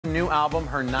new album,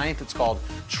 her ninth. It's called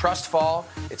Trust Fall.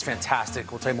 It's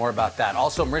fantastic. We'll tell you more about that.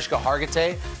 Also, Mariska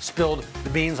Hargitay spilled the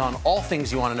beans on all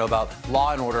things you want to know about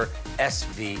Law & Order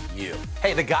SVU.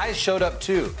 Hey, the guys showed up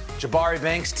too. Jabari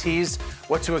Banks teased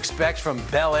what to expect from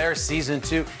Bel Air Season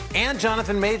 2, and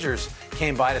Jonathan Majors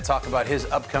came by to talk about his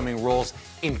upcoming roles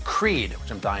in Creed, which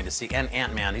I'm dying to see, and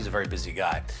Ant-Man. He's a very busy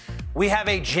guy. We have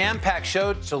a jam-packed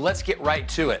show, so let's get right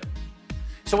to it.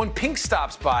 So when Pink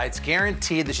stops by, it's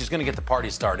guaranteed that she's going to get the party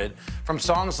started. From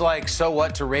songs like So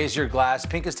What to Raise Your Glass,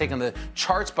 Pink has taken the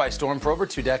charts by storm for over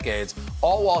 2 decades,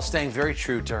 all while staying very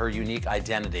true to her unique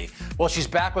identity. Well, she's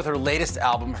back with her latest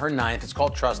album, her ninth. It's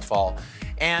called Trust Fall,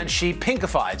 and she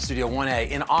pinkified Studio 1A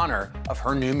in honor of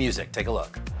her new music. Take a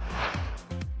look.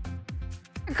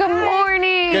 Good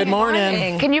morning. Good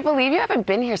morning. Can you believe you haven't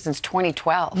been here since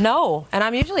 2012? No, and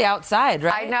I'm usually outside,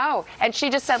 right? I know. And she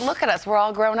just said, look at us, we're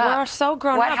all grown up. We're so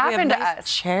grown what up. Happened we have to nice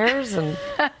us? Chairs and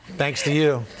Thanks to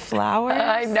you. flowers.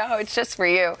 I know, it's just for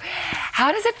you.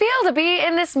 How does it feel to be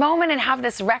in this moment and have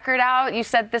this record out? You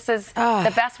said this is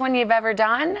the best one you've ever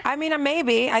done? I mean,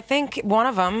 maybe. I think one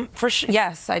of them, for sure.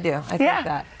 Yes, I do. I think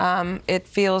that. It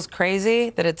feels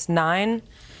crazy that it's 9.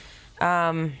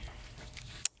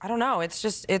 I don't know. It's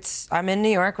just, I'm in New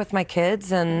York with my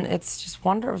kids, and it's just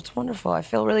wonderful. It's wonderful. I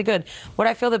feel really good. What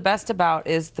I feel the best about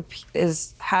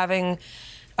is having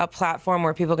a platform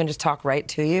where people can just talk right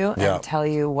to you and tell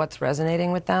you what's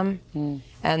resonating with them.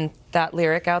 And that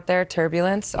lyric out there,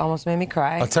 Turbulence, almost made me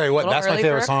cry. I'll tell you what, that's my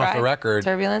favorite song off the record.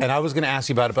 Turbulence. And I was going to ask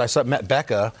you about it, but I met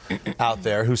Becca out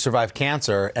there who survived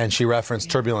cancer, and she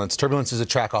referenced Turbulence. Turbulence is a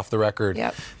track off the record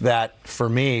that, for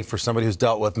me, for somebody who's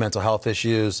dealt with mental health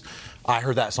issues, I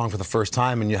heard that song for the first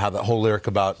time, and you have that whole lyric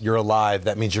about you're alive.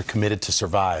 That means you're committed to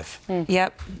survive.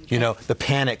 Yep. You know, the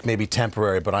panic may be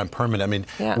temporary, but I'm permanent. I mean,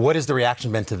 what has the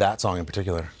reaction been to that song in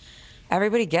particular?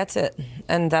 Everybody gets it,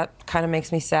 and that kind of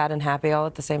makes me sad and happy all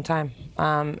at the same time.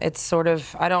 It's sort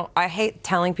of, I hate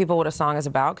telling people what a song is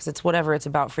about, because it's whatever it's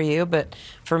about for you, but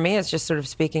for me it's just sort of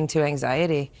speaking to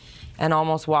anxiety and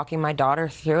almost walking my daughter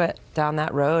through it down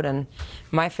that road. And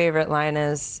my favorite line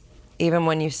is, even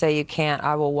when you say you can't,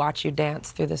 I will watch you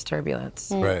dance through this turbulence.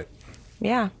 Right.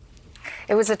 Yeah.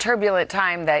 It was a turbulent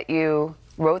time that you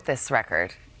wrote this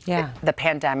record. Yeah. The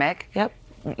pandemic. Yep.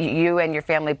 You and your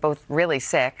family both really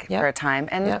sick for a time,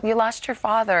 and you lost your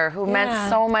father, who meant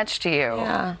so much to you.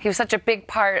 Yeah. He was such a big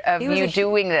part of you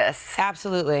doing this.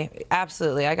 Absolutely,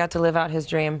 absolutely. I got to live out his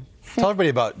dream. Tell everybody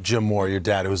about Jim Moore, your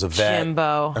dad, who was a vet.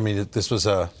 Jimbo. I mean, this was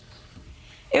a...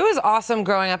 It was awesome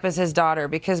growing up as his daughter,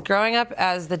 because growing up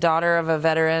as the daughter of a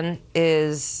veteran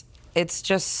it's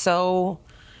just so...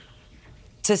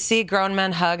 To see grown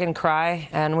men hug and cry,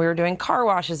 and we were doing car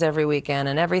washes every weekend,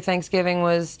 and every Thanksgiving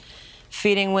was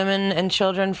feeding women and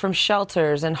children from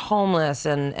shelters and homeless,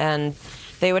 and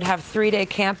they would have 3-day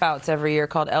campouts every year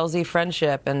called LZ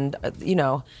Friendship, and you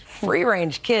know,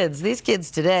 free-range kids. These kids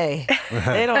today,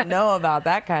 they don't know about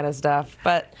that kind of stuff.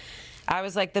 But I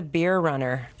was like the beer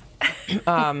runner.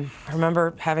 I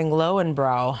remember having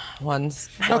Lowenbrow once.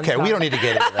 Okay, we don't need to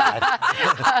get into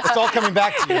that. It's all coming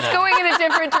back to you It's now. going in a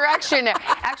different direction.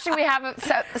 Actually, we have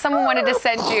someone wanted to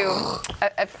send you,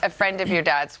 a friend of your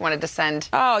dad's wanted to send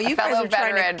Oh, a you guys fellow are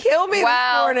veteran. trying to kill me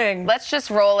this morning. Let's just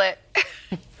roll it.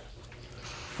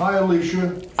 Hi,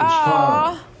 Alicia. It's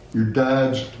Tom, your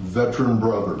dad's veteran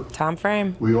brother. Tom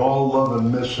Frame. We all love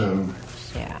and miss him.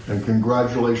 Yeah. And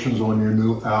congratulations on your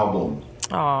new album.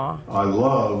 Aw. I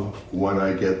love When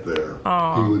I Get There.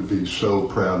 He would be so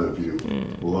proud of you.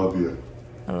 Love you.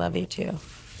 I love you too.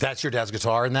 That's your dad's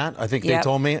guitar in that? I think they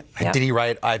told me. Yep. Did he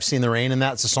write I've Seen the Rain in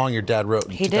that? It's a song your dad wrote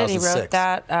in 2006. He did. He wrote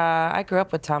that. I grew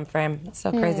up with Tom Frame. It's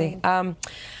so crazy.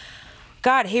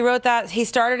 God, he wrote that. He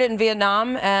started it in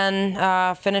Vietnam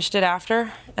and finished it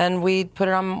after. And we put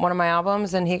it on one of my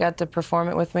albums, and he got to perform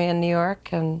it with me in New York.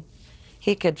 And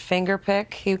he could finger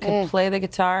pick. He could play the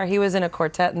guitar. He was in a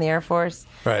quartet in the Air Force.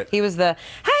 Right. He was the...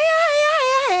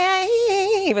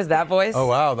 He was that voice. Oh,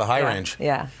 wow, the high range.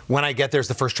 Yeah. When I Get There's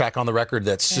the first track on the record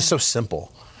that's just so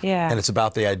simple. Yeah. And it's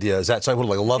about the idea. Is that so?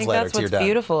 Like a love letter to your dad? That's what's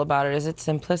beautiful about it, is its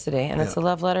simplicity, and it's a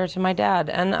love letter to my dad.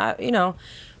 And you know,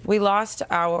 we lost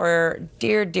our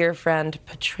dear, dear friend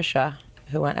Patricia,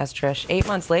 who went as Trish, 8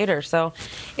 months later. So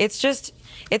it's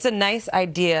a nice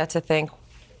idea to think,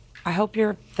 I hope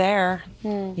you're there.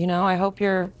 You know, I hope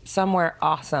you're somewhere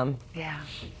awesome. Yeah.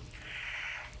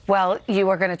 Well, you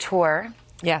are going to tour.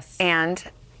 Yes. And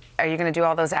are you going to do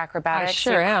all those acrobatics? I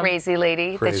sure am. Crazy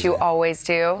lady that you always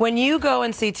do. When you go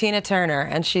and see Tina Turner,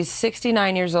 and she's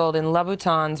 69 years old in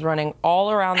Louboutins, running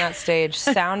all around that stage,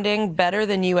 sounding better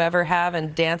than you ever have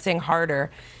and dancing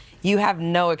harder, you have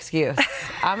no excuse.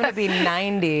 I'm gonna be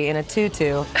 90 in a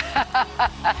tutu,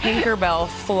 Tinkerbell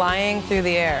flying through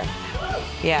the air.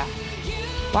 Yeah.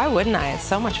 Why wouldn't I? It's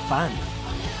so much fun.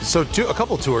 So a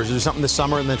couple tours. You do something this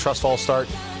summer and then Trust Fall start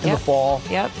in the fall.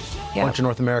 Yep. Bunch of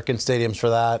North American stadiums for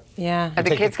that. Yeah. Are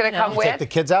the kids going to come with? Take the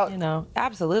kids out? You know,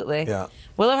 absolutely. Yeah.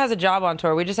 Willow has a job on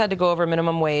tour. We just had to go over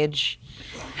minimum wage,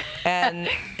 and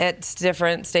it's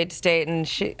different state to state. And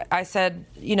I said,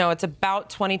 you know, it's about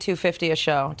 $22.50 a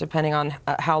show, depending on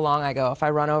how long I go. If I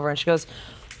run over, and she goes,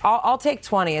 I'll take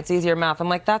 20. It's easier math. I'm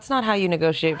like, that's not how you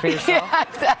negotiate for yourself. Yeah,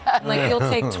 exactly. I'm like, you'll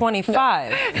take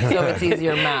 25, so it's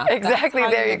easier math. Exactly.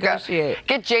 There you go.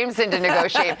 Get Jameson to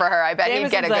negotiate for her. I bet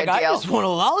he'd get a good deal. I just want a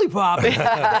lollipop.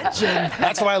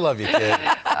 That's why I love you, kid.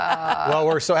 Well,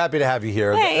 we're so happy to have you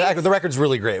here. The record's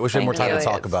really great. Wish we had more time to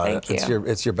talk about it.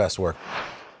 It's your best work.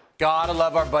 Gotta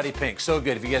love our buddy Pink. So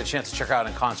good. If you get a chance to check her out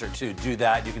in concert too, do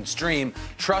that. You can stream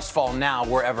Trust Fall now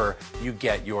wherever you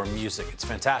get your music. It's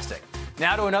fantastic.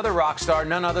 Now to another rock star,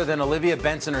 none other than Olivia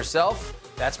Benson herself.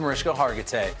 That's Mariska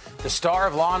Hargitay. The star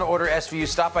of Law & Order SVU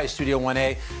stopped by Studio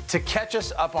 1A to catch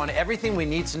us up on everything we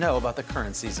need to know about the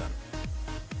current season.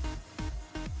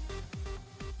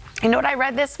 You know what I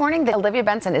read this morning? That Olivia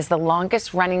Benson is the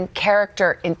longest running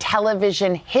character in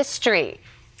television history.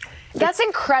 That's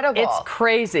incredible. It's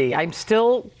crazy. I'm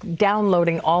still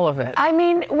downloading all of it. I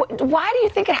mean, why do you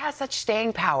think it has such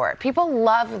staying power? People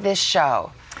love this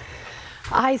show.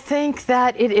 I think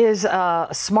that it is a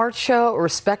smart show, a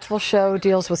respectful show,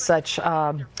 deals with such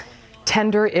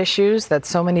tender issues that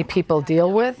so many people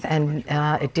deal with, and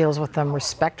it deals with them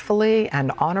respectfully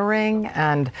and honoring,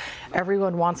 and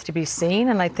everyone wants to be seen,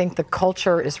 and I think the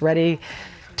culture is ready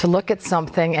to look at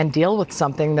something and deal with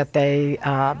something that they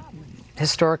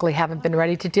historically haven't been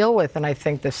ready to deal with. And I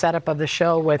think the setup of the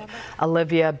show with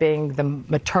Olivia being the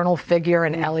maternal figure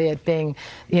and Elliot being,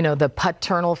 you know, the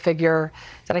paternal figure,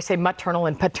 did I say maternal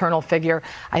and paternal figure,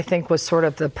 I think was sort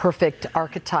of the perfect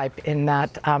archetype in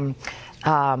that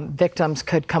victims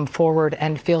could come forward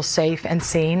and feel safe and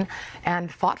seen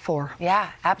and fought for. Yeah,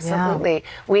 absolutely.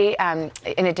 Yeah. We,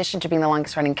 in addition to being the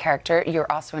longest running character,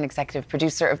 you're also an executive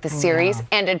producer of the series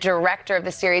and a director of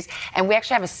the series. And we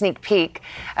actually have a sneak peek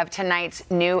of tonight's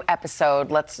new episode.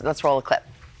 Let's roll a clip.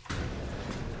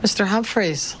 Mr.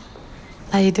 Humphreys,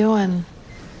 how you doing?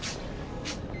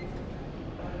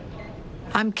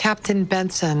 I'm Captain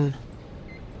Benson.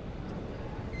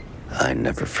 I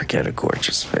never forget a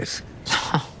gorgeous face.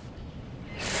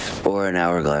 Or an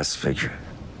hourglass figure.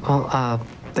 Well,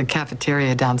 the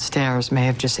cafeteria downstairs may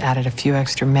have just added a few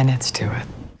extra minutes to it.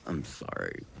 I'm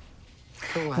sorry.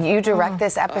 You direct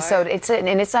this episode. It's an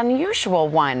unusual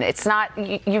one. It's not.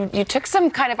 You took some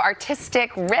kind of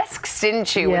artistic risks,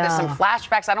 didn't you? Yeah. With some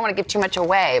flashbacks. I don't want to give too much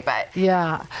away, but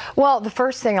yeah. Well, the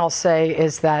first thing I'll say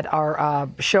is that our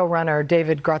showrunner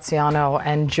David Graziano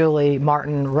and Julie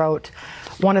Martin wrote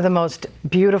one of the most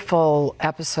beautiful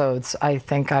episodes I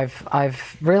think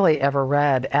I've really ever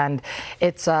read, and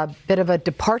it's a bit of a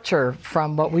departure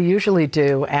from what we usually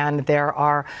do, and there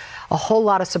are a whole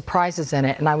lot of surprises in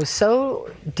it, and I was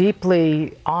so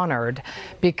deeply honored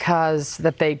because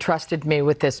that they trusted me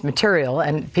with this material,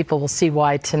 and people will see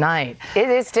why tonight. It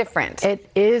is different. It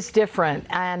is different,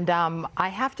 and I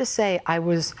have to say I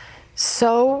was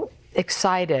so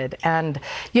excited, and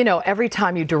you know, every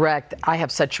time you direct, I have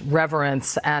such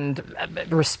reverence and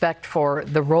respect for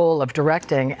the role of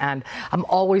directing, and I'm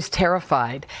always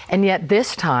terrified. And yet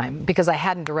this time, because I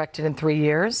hadn't directed in 3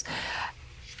 years,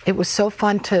 it was so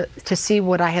fun to see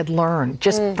what I had learned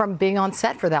just from being on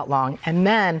set for that long. And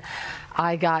then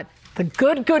I got the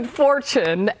good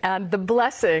fortune and the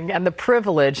blessing and the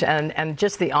privilege and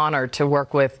just the honor to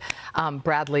work with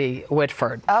Bradley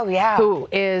Whitford. Oh, yeah. Who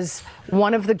is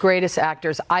one of the greatest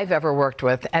actors I've ever worked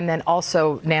with. And then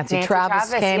also Nancy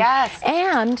Travis came. Yes.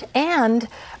 And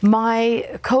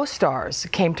my co-stars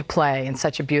came to play in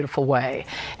such a beautiful way.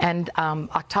 And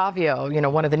Octavio, you know,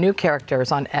 one of the new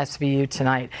characters on SVU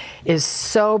tonight, is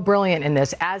so brilliant in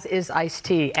this, as is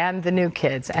Ice-T and the new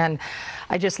kids. And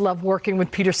I just love working with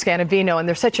Peter Scanavino, and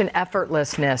there's such an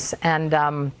effortlessness.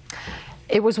 And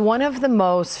it was one of the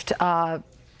most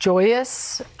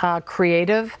joyous,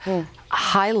 creative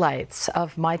highlights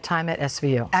of my time at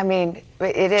SVU. I mean,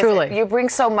 it is. Truly. You bring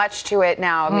so much to it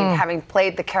now. I mean, having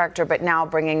played the character, but now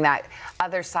bringing that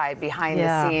other side behind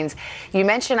the scenes. You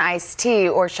mentioned Ice-T,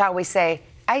 or shall we say,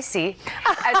 Icy,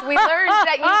 as we learned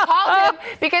that you called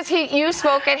him because you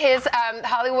spoke at his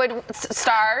Hollywood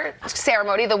star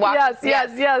ceremony, the walk.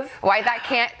 Yes. Why that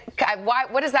can't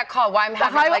What is that called? Why I'm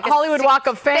having like Hollywood Walk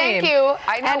of Fame. Thank you.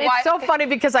 I know and it's so funny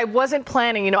because I wasn't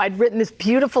planning. You know, I'd written this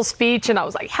beautiful speech, and I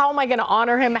was like, how am I going to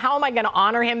honor him? How am I going to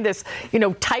honor him, this, you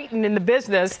know, titan in the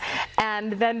business?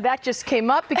 And then that just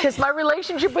came up because my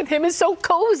relationship with him is so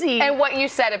cozy. And what you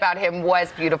said about him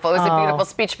was beautiful. It was a beautiful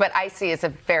speech, but Icy is a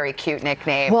very cute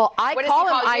nickname. Well, I what call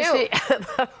does he him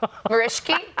call Icy.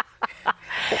 Marishki?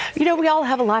 You know, we all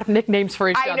have a lot of nicknames for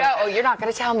each other. I know. Oh, you're not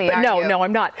going to tell me, are you? No,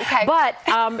 I'm not. Okay. But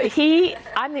I'm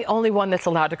the only one that's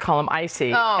allowed to call him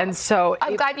Icy. Oh. And so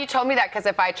I'm glad you told me that, because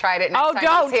if I tried it next time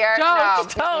don't, he's here,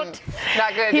 don't.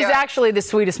 Not good. He's actually the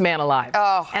sweetest man alive.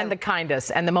 Oh. And the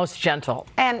kindest and the most gentle.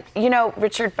 And, you know,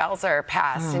 Richard Belzer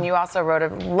passed, and you also wrote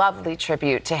a lovely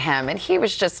tribute to him. And he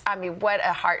was just, I mean, what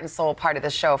a heart and soul part of the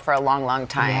show for a long, long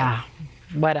time. Yeah.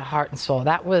 What a heart and soul.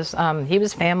 That was, he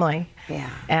was family. Yeah.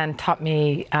 And taught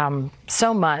me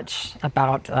so much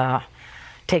about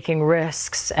taking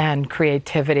risks and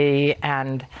creativity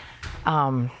and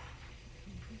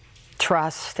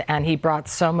trust. And he brought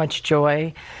so much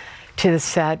joy to the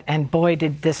set. And boy,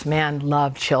 did this man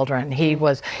love children. He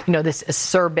was, you know, this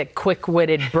acerbic,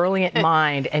 quick-witted, brilliant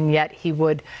mind, and yet he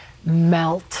would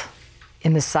melt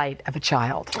in the sight of a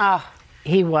child. Oh.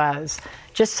 He was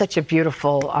just such a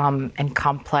beautiful and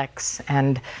complex,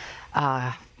 and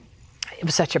it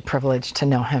was such a privilege to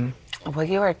know him. Well,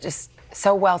 you are just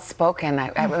so well spoken.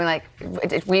 I mean, like,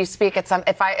 will you speak at some?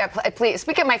 Please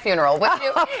speak at my funeral. Would you?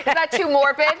 Is that too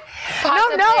morbid?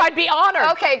 Possibly? No, I'd be honored.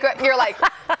 Okay, good. You're like,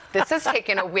 this is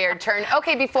taking a weird turn.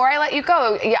 Okay, before I let you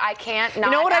go, I can't not.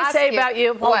 You know what I say about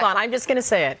you? Hold on, I'm just gonna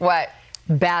say it. What?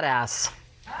 Badass.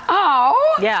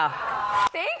 Oh. Yeah.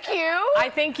 Thank you.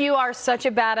 I think you are such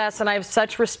a badass, and I have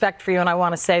such respect for you, and I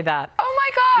want to say that. Oh my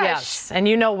gosh. Yes, and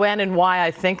you know when and why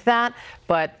I think that,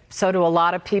 but so do a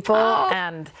lot of people,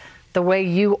 and the way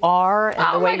you are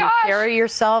and the way you carry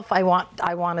yourself, I want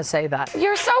to say that.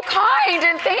 You're so kind,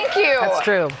 and thank you. That's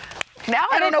true. Now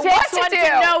I don't know what to do.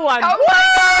 No one. Oh my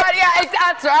God! Yeah,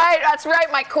 that's right. That's right,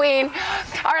 my queen.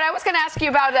 All right, I was going to ask you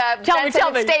about Benson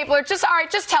and Stabler.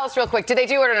 Just tell us real quick. Did they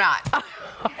do it or not?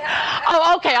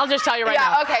 Oh, okay. I'll just tell you right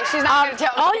now. Yeah, okay. She's not going to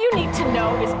tell me. All you need to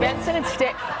know is Benson and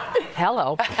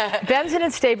Benson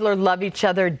and Stabler love each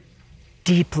other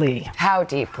deeply. How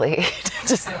deeply?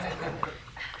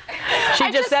 She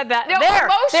just said that. No, there,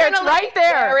 it's right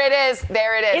there. There it is.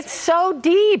 There it is. It's so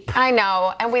deep. I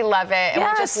know, and we love it, and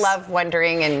we just love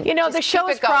wondering. And you know, the show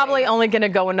is probably only going to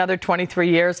go another 23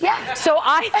 years. Yeah. So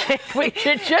I think we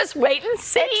should just wait and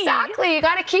see. Exactly. You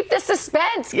got to keep the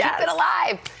suspense. Keep it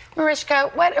alive.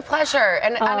 Mariska, what a pleasure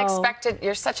and unexpected.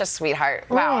 You're such a sweetheart.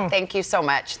 Wow. Thank you so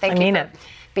much. Thank you for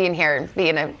being here,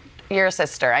 you're a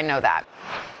sister. I know that.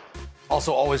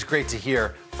 Also, always great to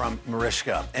hear from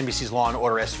Mariska. NBC's Law &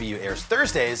 Order SVU airs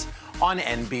Thursdays on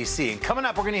NBC. And coming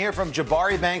up, we're going to hear from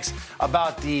Jabari Banks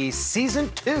about the season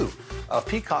 2 of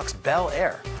Peacock's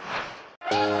Bel-Air.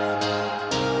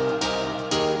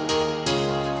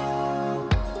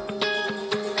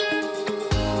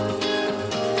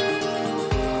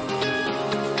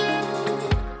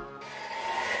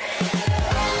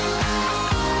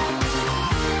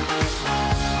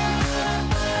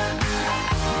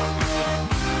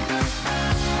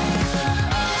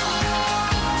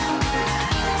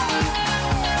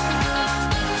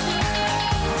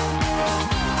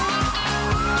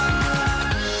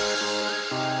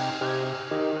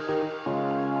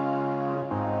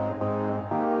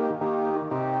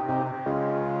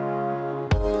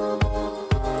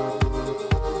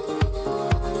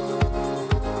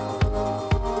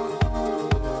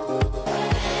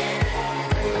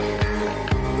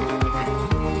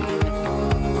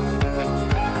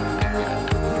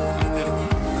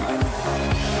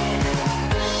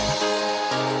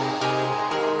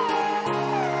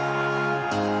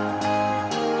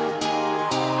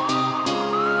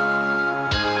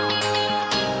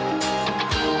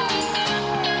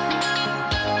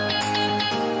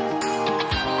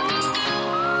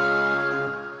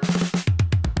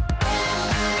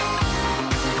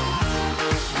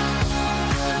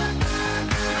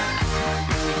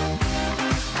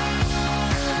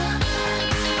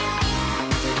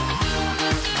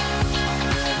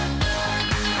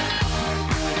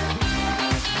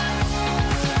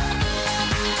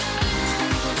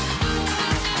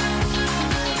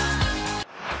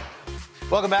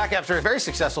 Welcome back. After a very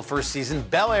successful first season,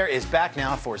 Bel-Air is back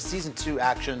now for season 2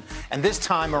 action. And this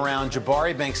time around,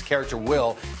 Jabari Banks' character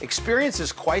Will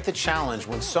experiences quite the challenge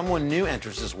when someone new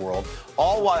enters his world,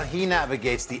 all while he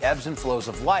navigates the ebbs and flows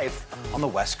of life on the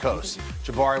West Coast.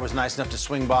 Jabari was nice enough to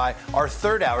swing by our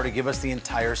third hour to give us the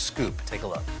entire scoop. Take a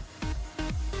look.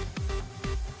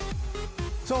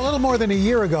 So a little more than a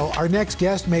year ago, our next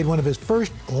guest made one of his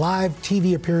first live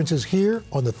TV appearances here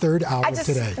on the third hour I just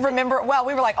today. remember, well,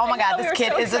 we were like, oh my God, this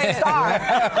kid is a star.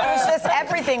 It was just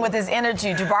everything with his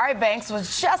energy. Jabari Banks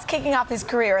was just kicking off his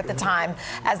career at the time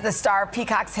as the star of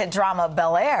Peacock's hit drama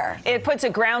Bel-Air. It puts a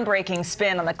groundbreaking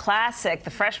spin on the classic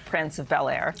The Fresh Prince of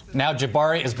Bel-Air. Now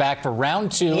Jabari is back for round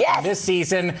 2 Yes. this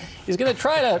season. He's going to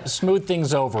try to smooth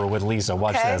things over with Lisa.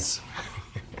 Watch this.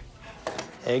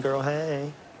 Hey, girl,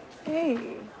 hey.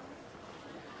 Hey.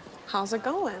 How's it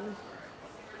going?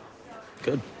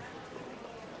 Good.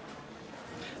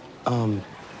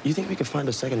 You think we could find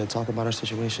a second to talk about our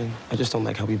situation? I just don't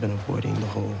like how we've been avoiding the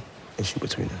whole issue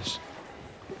between us.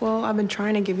 Well, I've been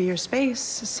trying to give you your space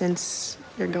since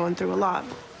you're going through a lot.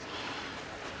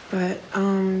 But,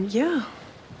 yeah,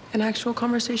 an actual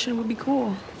conversation would be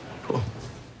cool. Cool.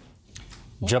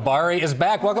 Jabari is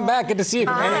back. Welcome back. Good to see you.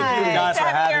 Thank you guys for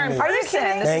having me. Are you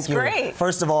kidding? This Thank is you. great.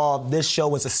 First of all, this show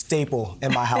was a staple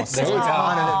in my house. There you It's an go.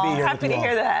 honor to be here Happy with to you hear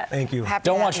all. that. Thank you.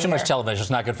 Don't watch too much television. It's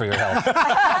not good for your health.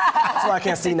 That's why I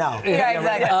can't see now. Yeah,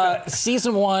 exactly.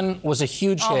 Season 1 was a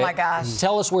huge hit. Oh, my gosh.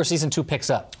 Tell us where season 2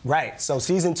 picks up. Right. So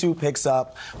season 2 picks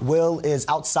up. Will is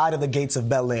outside of the gates of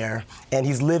Bel-Air, and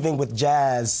he's living with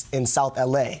Jazz in South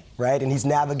LA, right? And he's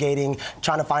navigating,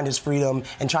 trying to find his freedom,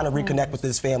 and trying to reconnect with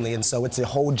his family. And so it's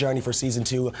a whole journey for season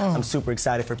 2. I'm super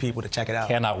excited for people to check it out.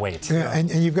 Cannot wait. Yeah, and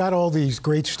you've got all these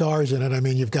great stars in it. I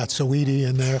mean, you've got Saweetie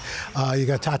in there. You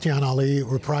got Tatiana Ali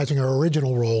reprising her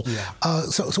original role. Yeah.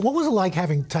 So what was it like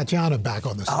having Tatiana back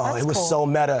on the set? Oh, it was so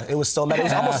meta. It was so meta. It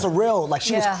was almost surreal. Like,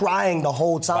 she was crying the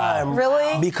whole time. Wow.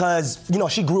 Really? Because, you know,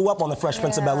 she grew up on The Fresh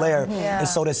Prince of Bel-Air. Yeah. And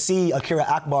so to see Akira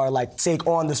Akbar, like, take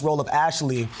on this role of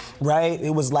Ashley, right?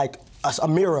 It was like a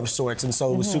mirror of sorts, and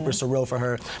so it was super surreal for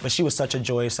her. But she was such a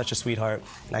joy, such a sweetheart,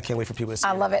 and I can't wait for people to see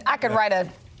I love it. I could write a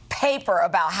paper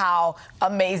about how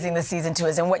amazing the season 2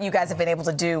 is and what you guys have been able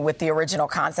to do with the original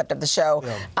concept of the show.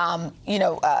 You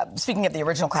know, speaking of the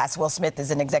original cast, Will Smith is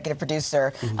an executive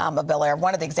producer of Bel-Air,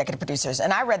 one of the executive producers,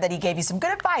 and I read that he gave you some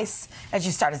good advice as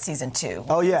you started season 2.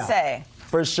 Oh, yeah. Say.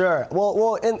 For sure.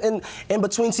 Well, in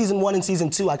between season 1 and season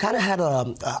 2, I kind of had a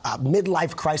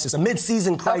midlife crisis, a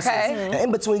mid-season crisis, an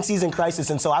in-between season crisis,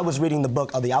 and so I was reading the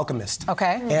book of The Alchemist.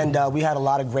 Okay. And we had a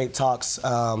lot of great talks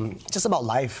just about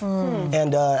life,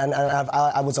 and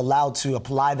I was allowed to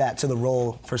apply that to the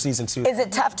role for season 2. Is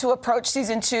it tough to approach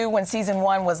season 2 when season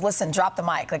 1 was, listen, drop the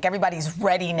mic, like everybody's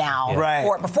ready now? Right.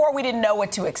 Or before we didn't know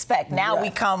what to expect. Now we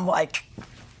come like...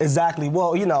 Exactly.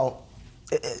 Well, you know,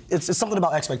 it's something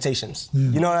about expectations.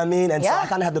 You know what I mean? And so I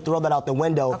kind of had to throw that out the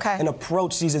window and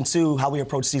approach season 2 how we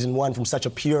approached season 1 from such a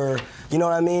pure, you know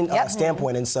what I mean,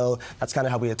 standpoint. And so that's kind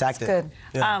of how we attacked it. Good.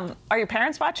 Yeah. Are your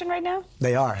parents watching right now?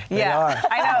 They are. Yeah, They are.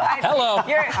 I know.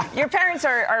 Hello. Your parents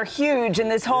are huge in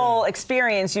this whole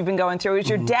experience you've been going through. It was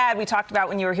your dad we talked about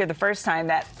when you were here the first time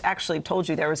that actually told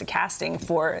you there was a casting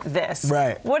for this.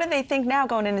 Right. What do they think now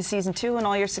going into season 2 and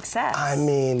all your success? I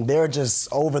mean, they're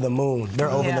just over the moon. They're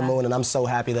over the moon, and I'm so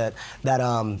happy that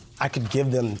I could give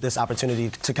them this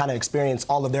opportunity to kind of experience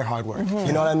all of their hard work.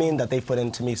 You know what I mean? That they've put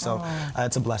into me. So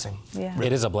it's a blessing. Yeah.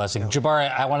 It is a blessing.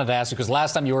 Jabari, I wanted to ask you, because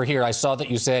last time you were here, I saw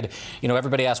that you said, you know,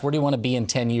 everybody asked, where do you want to be in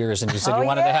 10 years? And you said you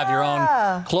wanted to have your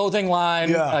own clothing line.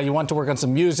 You wanted to work on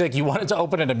some music. You wanted to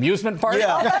open an amusement park.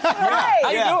 Yeah. That's right. How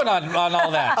you doing on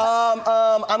all that?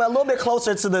 I'm a little bit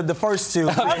closer to the first two,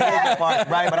 part,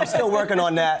 right? But I'm still working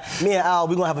on that. Me and Al,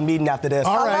 we're going to have a meeting after this.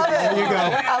 All right, there you go.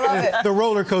 I love it. The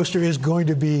roller coaster is going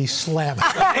to be slamming.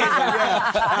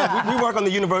 We work on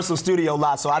the Universal Studio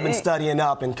lot, so I've been studying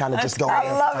up and kind of just going.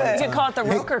 I love it. You could call it the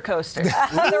roller coaster. The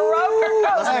roller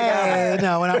coaster.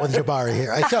 No, we're not with Jabari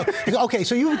here.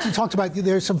 So you talked about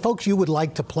there's some folks you would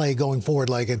like to play going forward,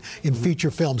 like in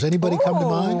feature films. Anybody come to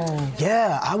mind?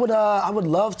 Yeah, I would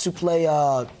love to play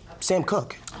Sam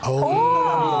Cooke.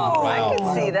 I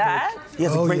can see that. He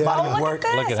has a great body of work.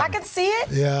 Look at this. I can see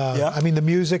it. Yeah. I mean, the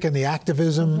music and the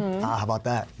activism. How about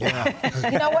that?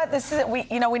 Yeah. You know what? This is we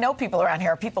know people around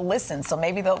here. People listen, so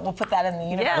maybe we'll put that in the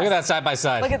universe. Look at that side by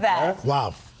side. Look at that.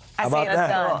 Wow. I How see about it. It's that?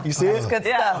 done. You see it? It's good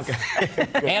stuff. Okay.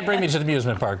 And bring me to the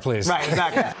amusement park, please. Right,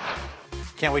 exactly.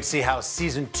 Can't wait to see how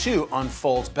season 2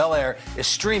 unfolds. Bel-Air is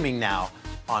streaming now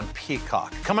on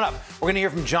Peacock. Coming up, we're going to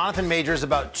hear from Jonathan Majors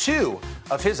about 2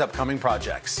 of his upcoming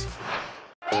projects.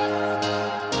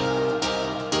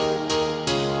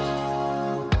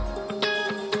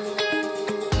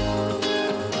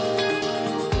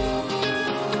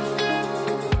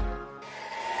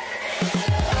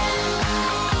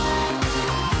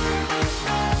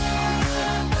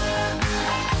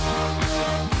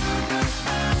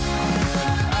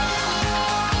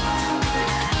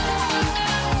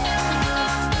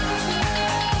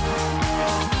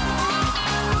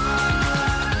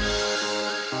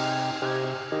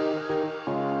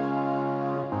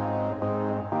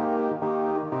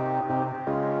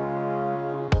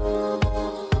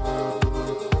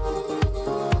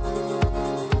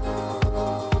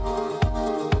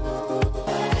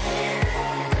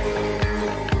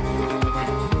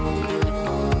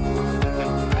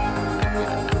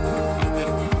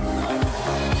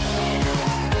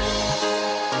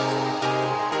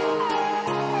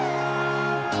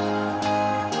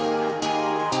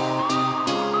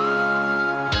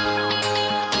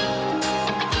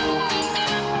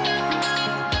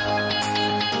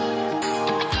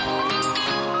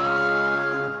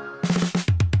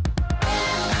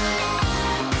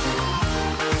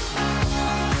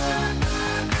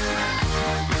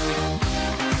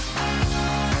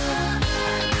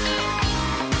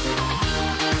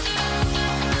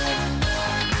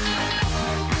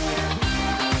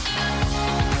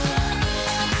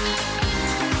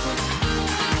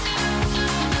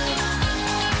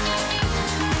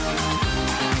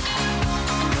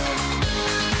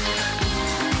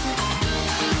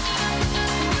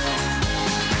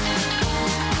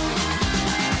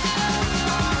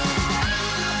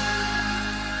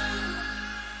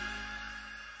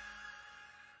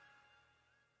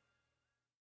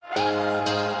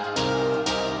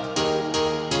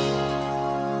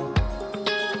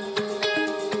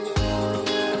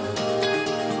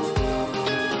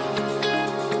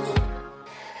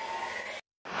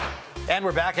 And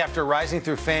we're back after rising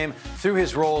through fame through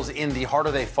his roles in The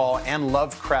Harder They Fall and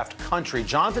Lovecraft Country.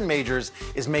 Jonathan Majors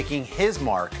is making his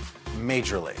mark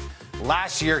majorly.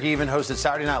 Last year, he even hosted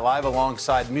Saturday Night Live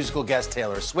alongside musical guest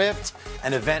Taylor Swift,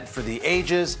 an event for the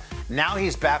ages. Now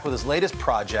he's back with his latest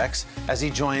projects as he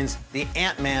joins the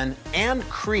Ant-Man and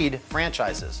Creed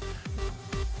franchises.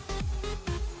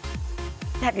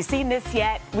 Have you seen this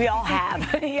yet? We all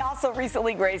have. He also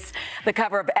recently graced the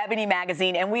cover of Ebony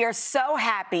magazine, and we are so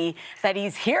happy that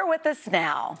he's here with us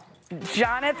now.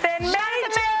 Jonathan Majors!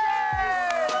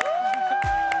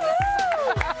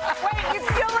 Wait, you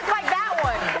still look like that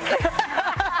one.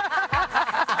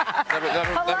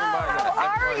 Hello,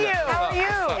 how are you? How are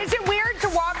you? Is it weird to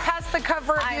walk past the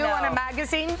cover of you on a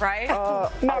magazine? Right?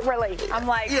 Not really. I'm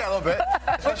like... Yeah, a little bit.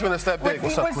 Especially when it's that big.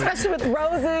 What's up, Queen? Especially with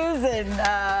roses and...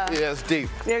 Yeah, it's deep.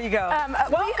 There you go.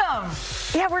 Welcome.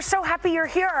 Yeah, we're so happy you're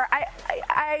here.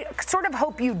 I sort of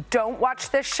hope you don't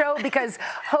watch this show because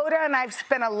Hoda and I've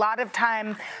spent a lot of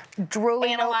time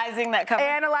drooling. Analyzing that cover.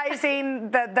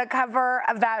 Analyzing the cover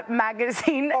of that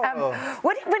magazine.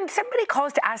 When somebody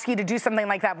calls to ask you to do something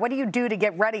like that, what do you do to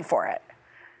get ready for it?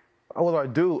 What do I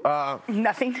do?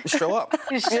 Nothing. Show up.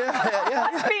 Yeah.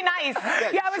 Must be nice.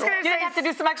 Yeah, I was going to say. You didn't have to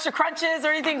do some extra crunches or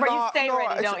anything, but you stay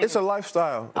ready, don't you? It's a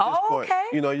lifestyle at this point. Okay.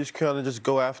 You know, you just kind of just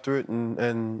go after it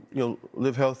and you know,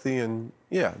 live healthy and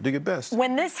yeah, do your best.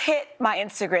 When this hit my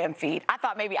Instagram feed, I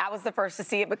thought maybe I was the first to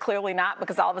see it, but clearly not,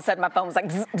 because all of a sudden my phone was like,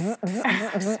 zzz, zzz,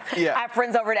 zzz, zzz. Yeah. I have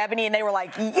friends over at Ebony, and they were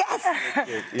like, yes!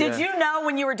 Yeah. Did you know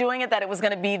when you were doing it that it was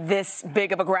going to be this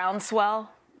big of a groundswell?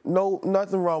 No,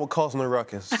 nothing wrong with causing a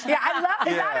ruckus. Yeah, I love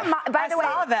that. By the way,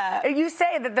 saw that. You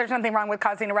say that there's nothing wrong with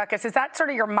causing a ruckus. Is that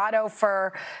sort of your motto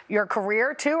for your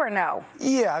career too, or no?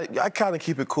 Yeah, I kind of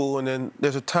keep it cool, and then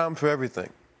there's a time for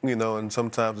everything, you know, and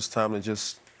sometimes it's time to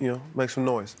just, you know, make some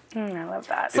noise. I love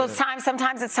that. So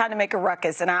sometimes it's time to make a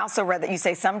ruckus, and I also read that you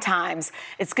say sometimes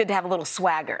it's good to have a little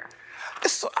swagger.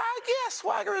 Yeah,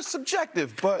 swagger is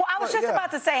subjective, but... Well, I was just about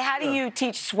to say, how do you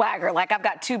teach swagger? Like, I've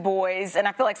got two boys, and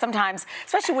I feel like sometimes,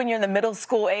 especially when you're in the middle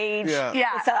school age,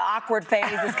 it's an awkward phase,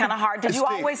 it's kind of hard. Did you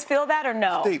always feel that, or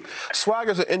no? It's deep.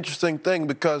 Swagger's an interesting thing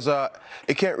because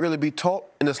it can't really be taught,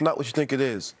 and it's not what you think it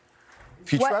is.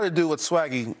 If you try to do what's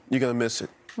swaggy, you're going to miss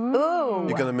it. Ooh.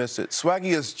 You're going to miss it.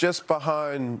 Swaggy is just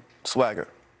behind swagger.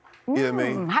 You know what I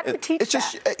mean? How do you teach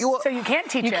that? So you can't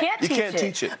teach it. You can't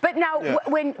teach it. But now,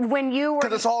 when you were...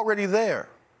 Because it's already there.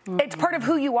 It's part of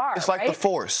who you are, It's like the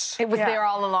force. It was there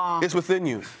all along. It's within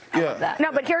you. I love that.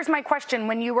 No, but here's my question.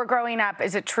 When you were growing up,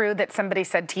 is it true that somebody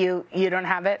said to you, you don't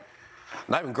have it?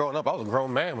 Not even growing up. I was a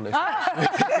grown man when they said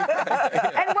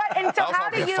And so how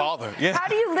do you... father. How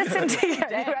do you listen to... you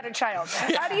had a child.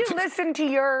 How do you listen to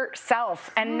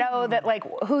yourself and know that, like,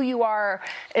 who you are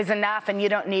is enough and you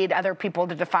don't need other people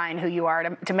to define who you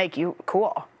are to make you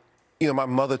cool? You know, my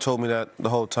mother told me that the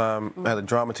whole time. I had a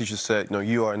drama teacher said, you know,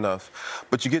 you are enough.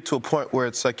 But you get to a point where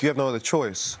it's like you have no other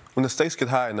choice. When the stakes get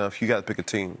high enough, you got to pick a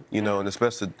team, you know, and it's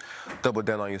best to double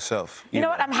down on yourself. You know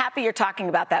what? I'm happy you're talking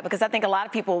about that because I think a lot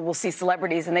of people will see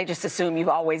celebrities and they just assume you've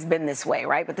always been this way,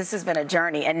 right? But this has been a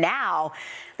journey. And now,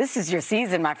 this is your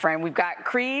season, my friend. We've got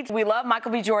Creed. We love Michael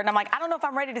B. Jordan. I'm like, I don't know if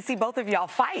I'm ready to see both of y'all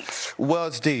fight. Well,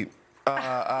 it's deep.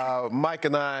 Mike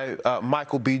and I,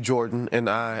 Michael B. Jordan and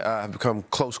I have become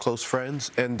close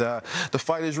friends, and the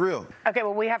fight is real. Okay,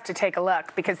 well, we have to take a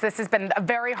look because this has been a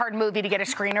very hard movie to get a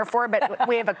screener for, but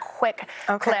we have a quick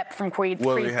clip from Creed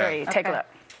 3. Take a look.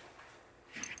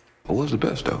 I was the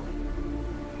best, though.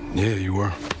 Yeah, you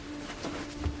were.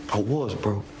 I was,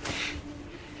 bro.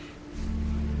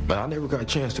 But I never got a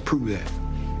chance to prove that.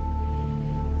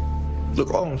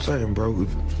 Look, all I'm saying, bro,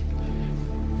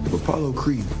 if Apollo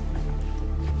Creed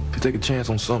could take a chance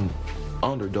on some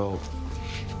underdog,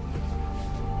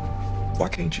 why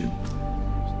can't you?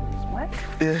 What?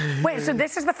 Wait, so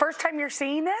this is the first time you're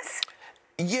seeing this?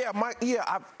 Yeah,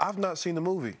 I've not seen the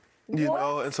movie. You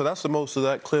know, and so that's the most of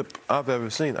that clip I've ever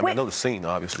seen. I mean, I know the scene,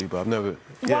 obviously, but I've never...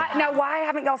 Why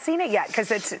haven't y'all seen it yet? Because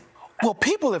it's... Well,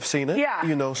 people have seen it. Yeah.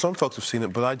 You know, some folks have seen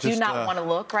it, but I just... Do you not want to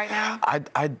look right now?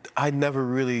 I never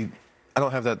really... I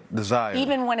don't have that desire.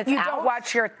 Even when it's you out? don't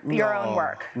watch your own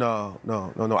work. No.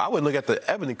 I wouldn't look at the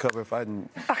Ebony cover if I didn't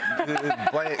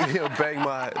bang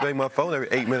my phone every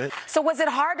 8 minutes. So was it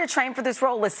hard to train for this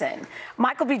role? Listen,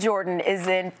 Michael B. Jordan is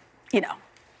in, you know,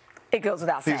 it goes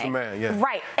without saying. He's a man, yeah.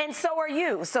 Right, and so are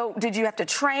you. So did you have to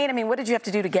train? I mean, what did you have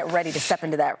to do to get ready to step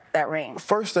into that ring?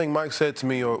 First thing Mike said to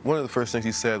me, or one of the first things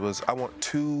he said was, I want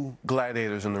 2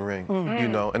 gladiators in the ring, you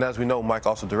know. And as we know, Mike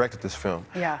also directed this film.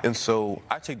 Yeah. And so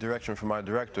I take direction from my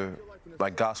director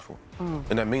like gospel.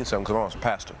 And that means something because I'm a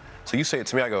pastor. So you say it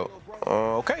to me, I go,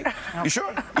 okay, you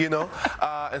sure? You know,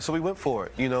 and so we went for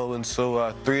it, you know, and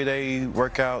so 3-day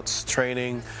workouts,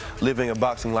 training, living a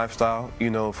boxing lifestyle, you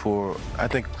know, for, I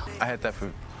think I had that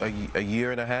for a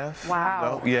year and a half.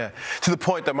 Wow. You know? Yeah. To the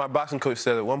point that my boxing coach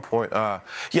said at one point, yeah,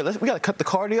 we got to cut the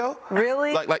cardio.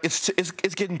 Really? Like it's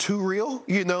getting too real,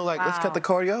 you know, like let's cut the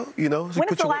cardio, you know. So when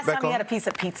is the last time you had a piece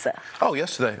of pizza? Oh,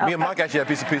 yesterday. Me and Mike actually had a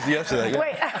piece of pizza yesterday. Yeah.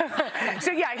 Wait,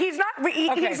 so yeah, he's not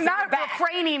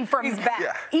refraining from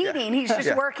eating. He's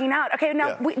just working out. Okay,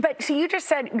 now, but so you just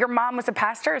said your mom was a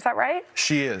pastor, is that right?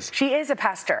 She is. She is a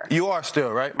pastor. You are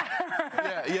still, right?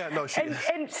 No, she is.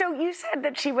 And so you said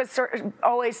that she was sort of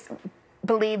always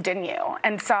believed in you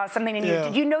and saw something in you.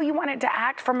 Did you know you wanted to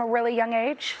act from a really young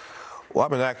age? Well,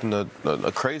 I've been acting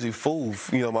a crazy fool,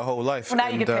 you know, my whole life. Well, now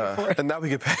you get paid for it. And now we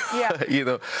get paid for it, you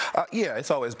know.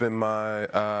 It's always been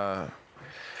my,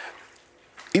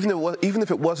 even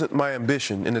if it wasn't my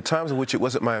ambition, in the times in which it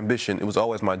wasn't my ambition, it was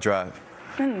always my drive.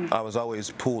 I was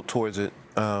always pulled towards it,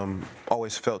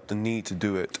 always felt the need to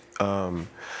do it.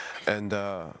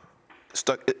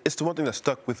 It's the one thing that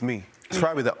stuck with me. It's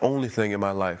probably the only thing in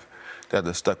my life that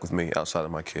has stuck with me outside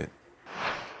of my kid.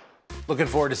 Looking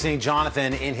forward to seeing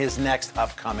Jonathan in his next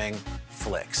upcoming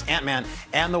flicks. Ant-Man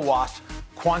and the Wasp: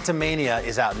 Quantumania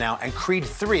is out now, and Creed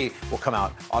 3 will come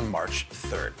out on March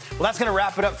 3rd. Well, that's going to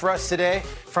wrap it up for us today.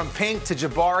 From Pink to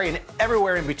Jabari and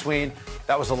everywhere in between,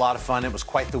 that was a lot of fun. It was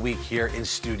quite the week here in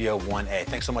Studio 1A.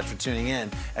 Thanks so much for tuning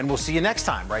in, and we'll see you next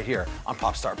time right here on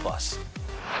Popstar Plus.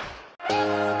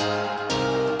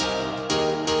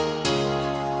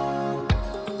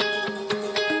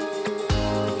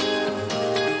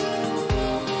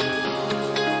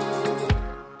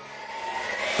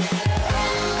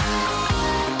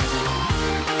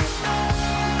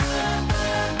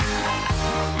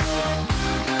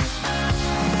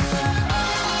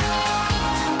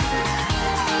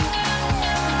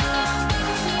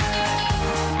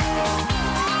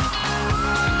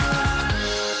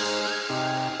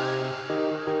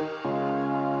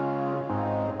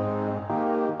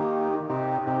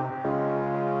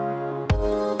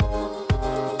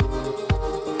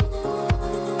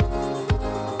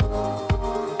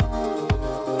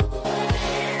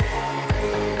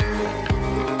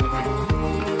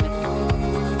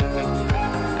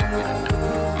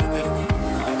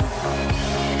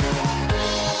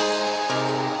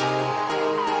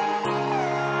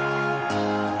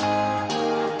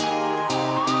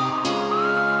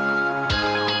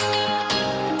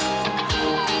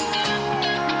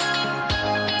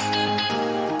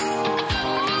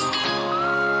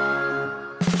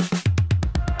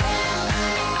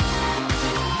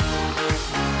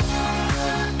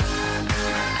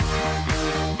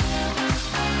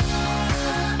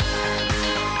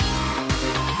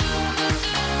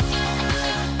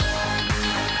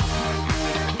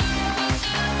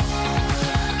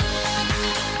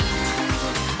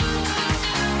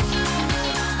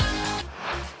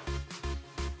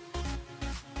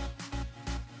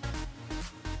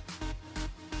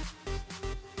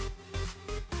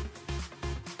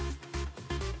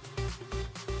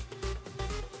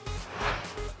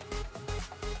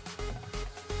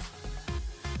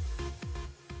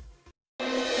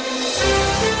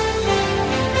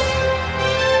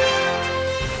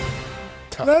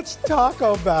 Let's talk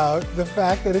about the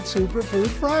fact that it's Superfood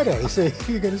Friday. So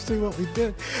you're going to see what we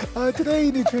did. Today,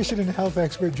 nutrition and health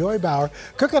expert Joy Bauer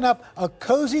cooking up a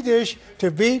cozy dish to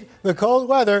beat the cold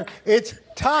weather. It's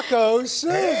taco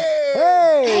soup.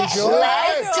 Hey, Joy.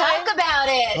 Let's talk about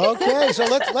it. Okay, so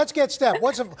let's get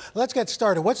let's get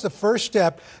started. What's the first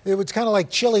step? It's kind of like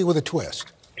chili with a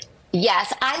twist.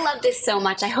 Yes, I love this so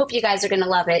much. I hope you guys are going to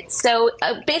love it. So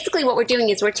basically what we're doing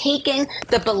is we're taking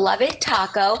the beloved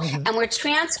taco and we're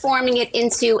transforming it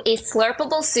into a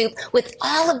slurpable soup with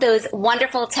all of those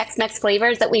wonderful Tex-Mex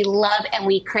flavors that we love and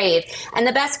we crave. And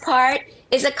the best part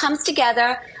is it comes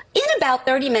together in about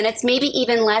 30 minutes, maybe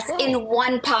even less, in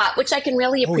one pot, which I can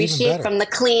really appreciate from the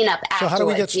cleanup afterwards. So how do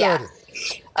we get started?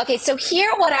 Okay, so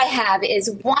here what I have is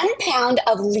 1 pound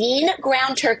of lean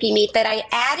ground turkey meat that I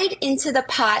added into the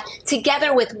pot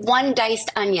together with 1 diced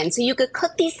onion. So you could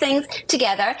cook these things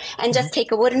together and just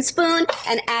take a wooden spoon,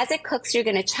 and as it cooks, you're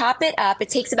gonna chop it up. It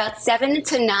takes about 7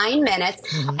 to 9 minutes.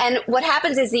 And what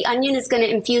happens is the onion is gonna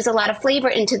infuse a lot of flavor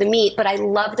into the meat, but I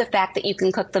love the fact that you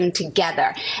can cook them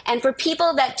together. And for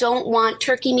people that don't want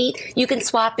turkey meat, you can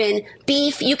swap in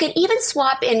beef. You can even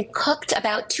swap in cooked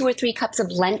about 2 or 3 cups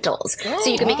of lentils. So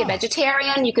you can make it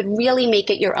vegetarian. You could really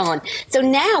make it your own. So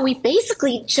now we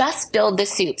basically just build the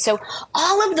soup. So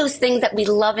all of those things that we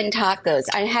love in tacos,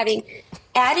 I'm having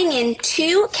adding in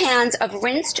 2 cans of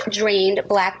rinsed, drained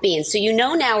black beans. So you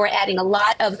know now we're adding a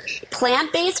lot of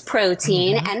plant-based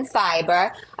protein and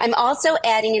fiber. I'm also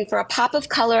adding in, for a pop of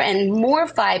color and more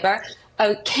fiber,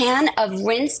 a can of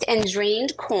rinsed and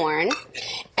drained corn.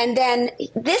 And then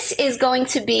this is going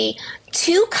to be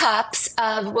 2 cups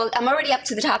of, well, I'm already up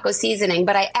to the taco seasoning,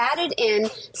 but I added in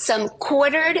some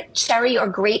quartered cherry or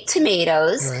grape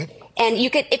tomatoes. Right. And you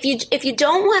could, if you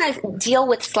don't want to deal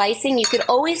with slicing, you could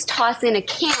always toss in a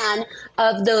can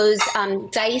of those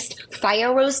diced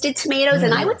fire roasted tomatoes.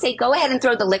 And I would say go ahead and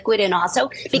throw the liquid in also,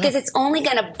 because it's only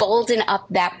going to bolden up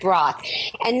that broth.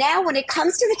 And now when it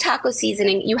comes to the taco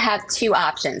seasoning, you have 2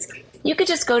 options. You could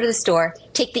just go to the store,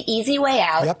 take the easy way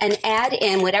out, and add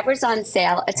in whatever's on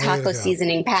sale, a taco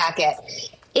seasoning packet.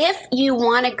 If you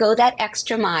want to go that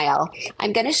extra mile,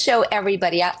 I'm going to show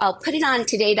everybody. I'll put it on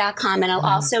today.com, and I'll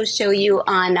also show you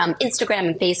on Instagram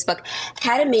and Facebook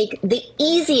how to make the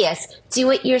easiest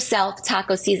do-it-yourself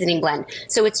taco seasoning blend.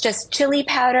 So it's just chili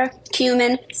powder,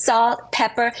 cumin, salt,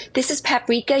 pepper. This is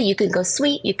paprika. You could go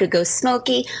sweet. You could go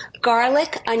smoky.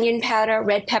 Garlic, onion powder,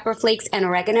 red pepper flakes, and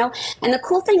oregano. And the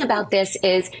cool thing about this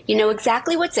is you know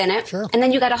exactly what's in it, and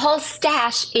then you got a whole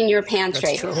stash in your pantry.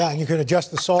 That's true. Yeah, and you can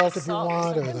adjust the salt if you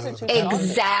want. Or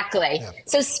Exactly. Yeah.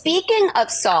 So speaking of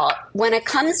salt, when it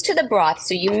comes to the broth,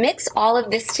 so you mix all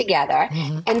of this together,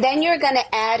 and then you're going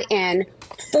to add in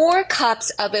 4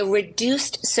 cups of a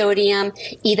reduced sodium,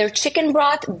 either chicken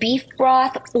broth, beef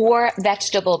broth, or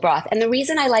vegetable broth. And the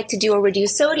reason I like to do a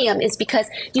reduced sodium is because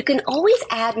you can always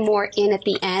add more in at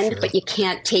the end, but you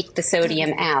can't take the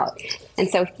sodium out. And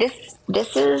so this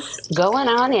is going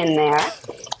on in there.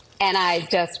 And I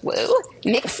just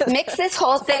mix this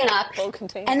whole thing up,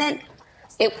 and then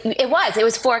it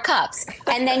was 4 cups,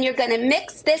 and then you're going to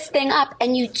mix this thing up,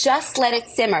 and you just let it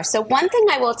simmer. So one thing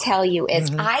I will tell you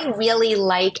is I really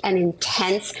like an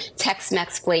intense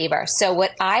Tex-Mex flavor. So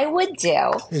what I would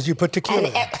do is you put tequila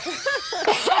in.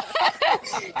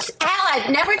 Al, I've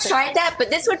never tried that, but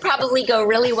this would probably go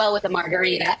really well with a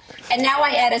margarita. And now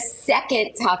I add a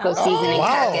second taco seasoning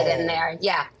packet in there.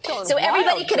 Yeah. So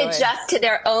everybody can adjust to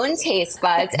their own taste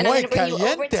buds. And I'm going to bring you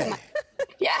over to my...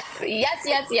 Yes.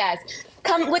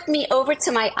 Come with me over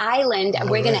to my island, and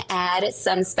we're going to add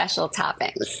some special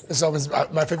toppings. It's always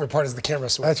my favorite part is the camera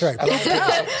switch. That's right.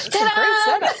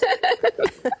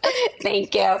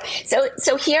 Thank you.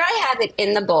 So here I have it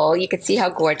in the bowl. You can see how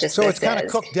gorgeous this is. So it's kind of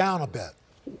cooked down a bit.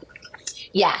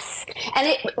 Yes. And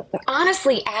it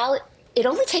honestly, Al, it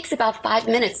only takes about 5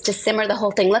 minutes to simmer the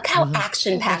whole thing. Look how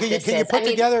action-packed this is.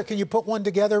 Can you put one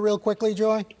together real quickly,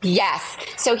 Joy? Yes.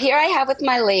 So here I have with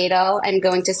my ladle. I'm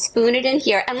going to spoon it in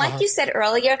here. And like you said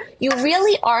earlier, you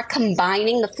really are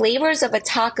combining the flavors of a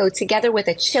taco together with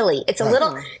a chili. It's a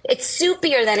little, it's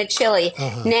soupier than a chili.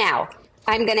 Now,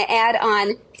 I'm going to add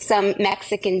on some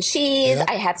Mexican cheese.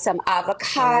 I have some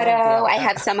avocado. I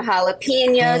have some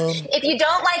jalapenos. If you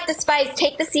don't like the spice,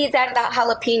 take the seeds out of the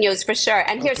jalapenos for sure.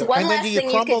 And here's one last thing you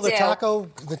could do.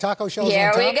 The taco shells Here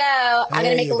on top? we go. I'm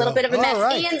going to make a little bit of a mess.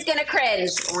 Right. Ian's going to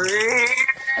cringe.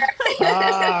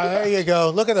 There you go.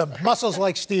 Look at them. Muscles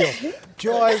like steel.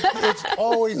 Joy, it's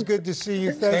always good to see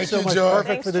you. Thanks so much. Joy.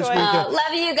 Perfect for this weekend.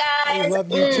 Love you guys. I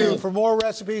love you too. For more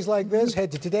recipes like this,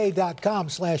 head to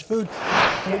today.com/food.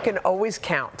 You can always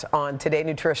count on Today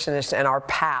Nutritionist and our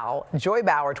pal, Joy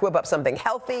Bauer, to whip up something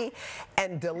healthy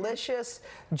and delicious.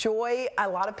 Joy, a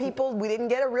lot of people, we didn't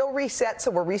get a real reset,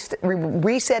 so we're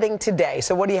resetting today.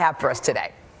 So what do you have for us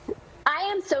today? I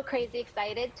am so crazy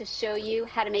excited to show you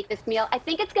how to make this meal. I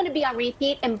think it's going to be on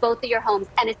repeat in both of your homes,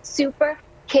 and it's super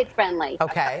kid-friendly.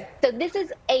 Okay. So this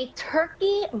is a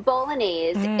turkey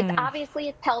bolognese.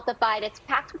 It's healthified. It's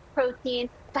packed with protein,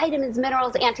 vitamins,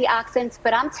 minerals, antioxidants.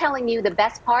 But I'm telling you the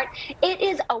best part, it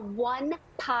is a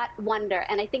one-pot wonder.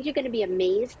 And I think you're going to be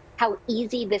amazed how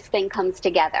easy this thing comes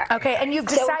together. Okay, and you've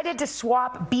decided to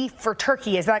swap beef for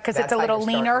turkey. Is that because it's a little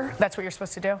leaner? That's what you're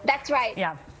supposed to do? That's right.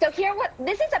 Yeah. So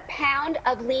this is a pound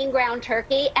of lean ground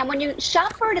turkey. And when you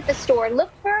shop for it at the store, look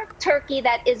for turkey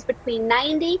that is between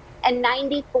 90 and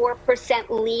 94%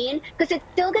 lean, because it's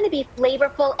still going to be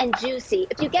flavorful and juicy.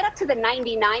 If you get up to the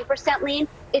 99% lean,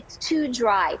 it's too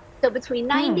dry. So between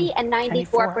 90 and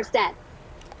 94%.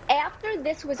 After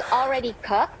this was already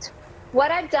cooked, what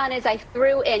I've done is I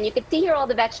threw in, you can see here all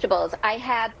the vegetables. I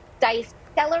have diced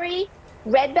celery,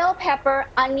 red bell pepper,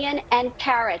 onion, and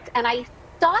carrots. And I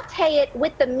saute it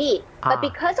with the meat. But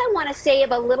because I want to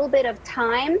save a little bit of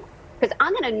time, because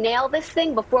I'm going to nail this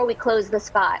thing before we close the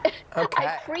spot. Okay.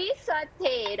 I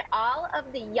pre-sauteed all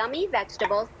of the yummy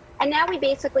vegetables. And now we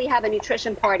basically have a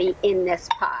nutrition party in this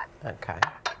pot. Okay.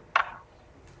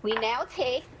 We now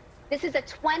take This is a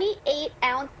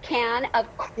 28-ounce can of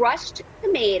crushed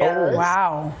tomatoes. Oh,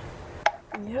 wow.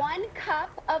 1 cup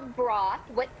of broth,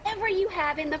 whatever you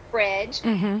have in the fridge.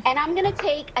 And I'm going to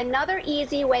take another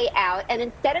easy way out. And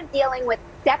instead of dealing with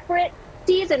separate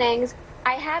seasonings,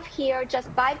 I have here just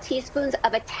 5 teaspoons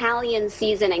of Italian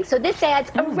seasoning. So this adds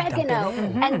oregano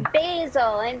and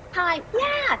basil and thyme.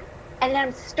 Yeah. And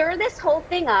then stir this whole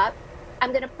thing up.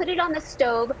 I'm going to put it on the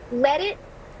stove, let it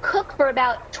cook for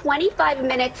about 25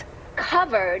 minutes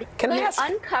covered.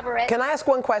 Uncover it. Can I ask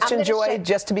one question, Joy,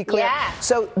 just to be clear? Yeah.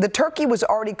 So the turkey was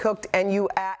already cooked, and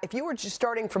if you were just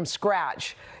starting from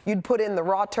scratch, you'd put in the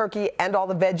raw turkey and all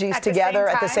the veggies together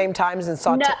at the same time and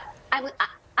saute. No,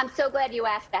 I'm so glad you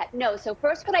asked that. No, so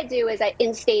first what I do is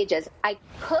in stages. I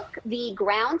cook the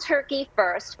ground turkey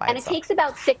first, and it takes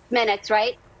about 6 minutes,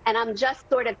 right? And I'm just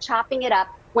sort of chopping it up.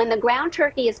 When the ground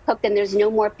turkey is cooked and there's no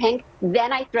more pink,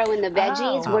 then I throw in the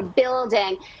veggies. We're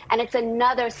building, and it's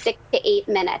another 6 to 8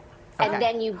 minutes. Okay. And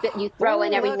then you throw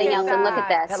in everything else, and look at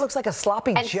this. That looks like a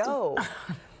sloppy Joe.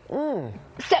 So,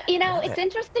 it's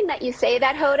interesting that you say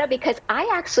that, Hoda, because I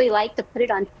actually like to put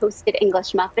it on toasted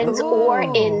English muffins or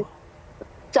in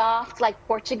soft, like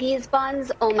Portuguese buns.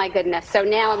 Oh, my goodness. So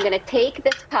now I'm going to take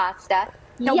this pasta.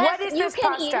 Now, what is this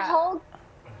pasta?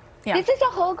 This is a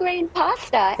whole grain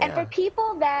pasta. And for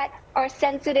people that are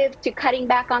sensitive to cutting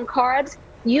back on carbs,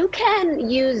 you can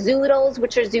use zoodles,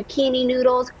 which are zucchini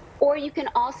noodles, or you can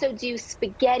also do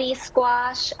spaghetti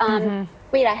squash.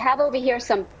 Wait, I have over here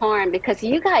some parm because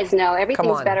you guys know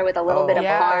everything's better with a little bit of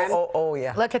parm. Oh,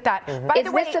 yeah. Look at that. By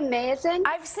the way, this amazing?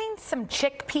 I've seen some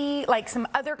chickpea, like some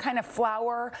other kind of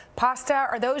flour pasta.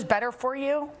 Are those better for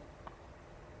you?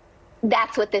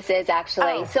 That's what this is,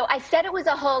 actually. So I said it was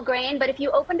a whole grain, but if you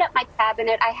opened up my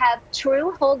cabinet, I have true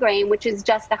whole grain, which is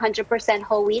just 100%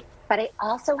 whole wheat, but I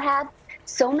also have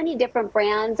so many different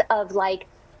brands of like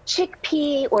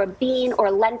chickpea or bean or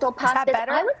lentil pasta. Is that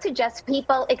better? I would suggest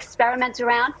people experiment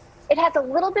around. It has a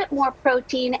little bit more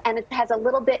protein and it has a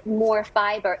little bit more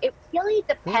fiber. It really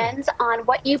depends on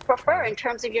what you prefer in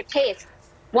terms of your taste.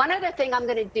 One other thing I'm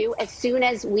going to do as soon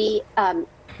as we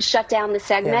shut down the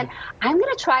segment, I'm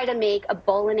going to try to make a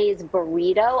bolognese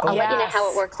burrito. I'll let you know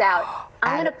how it works out.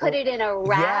 I'm going to put it in a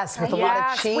wrap. Yes, with a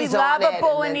lot of cheese we on love a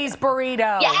bolognese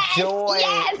burrito. Yes, Joy,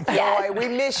 yes. Joy, we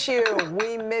miss you.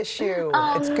 We miss you.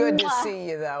 It's good to see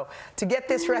you, though. To get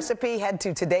this recipe, head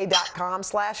to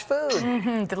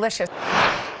today.com/food. Delicious.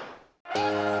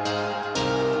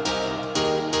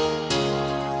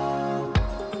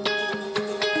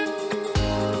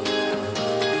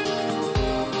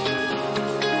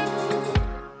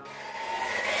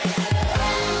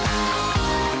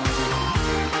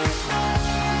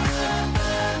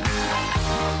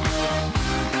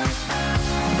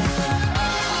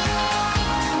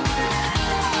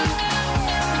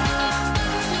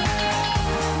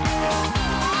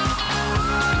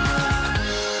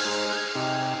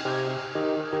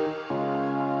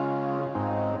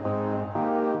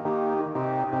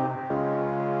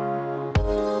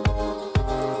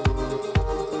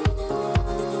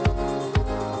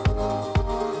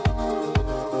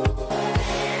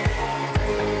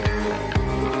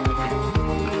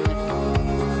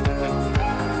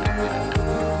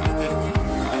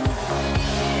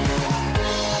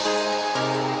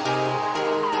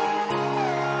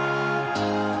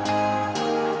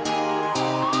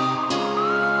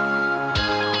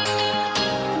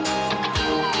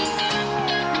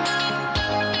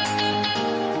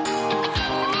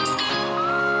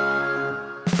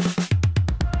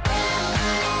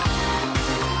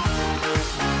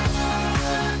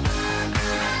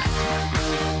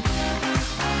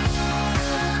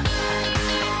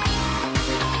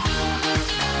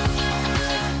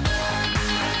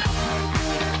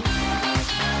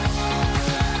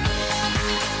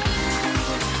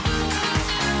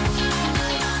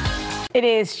 It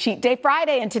is Cheat Day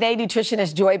Friday, and today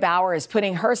nutritionist Joy Bauer is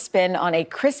putting her spin on a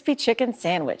crispy chicken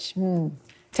sandwich.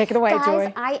 Take it away, Joy.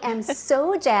 Guys, I am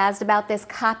so jazzed about this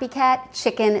copycat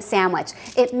chicken sandwich.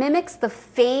 It mimics the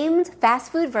famed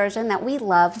fast food version that we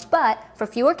love, but for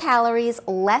fewer calories,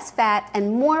 less fat,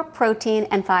 and more protein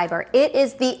and fiber. It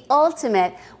is the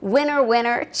ultimate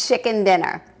winner-winner chicken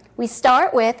dinner. We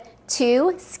start with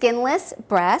 2 skinless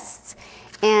breasts,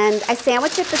 and I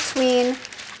sandwich it between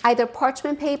either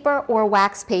parchment paper or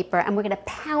wax paper, and we're gonna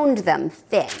pound them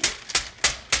thin.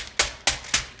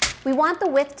 We want the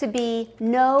width to be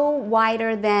no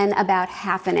wider than about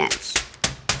 1/2 inch.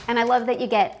 And I love that you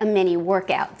get a mini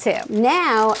workout too.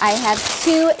 Now I have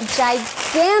 2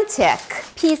 gigantic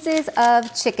pieces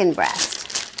of chicken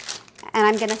breast. And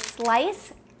I'm gonna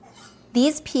slice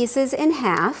these pieces in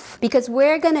half because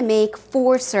we're gonna make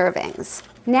 4 servings.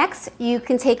 Next, you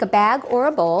can take a bag or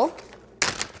a bowl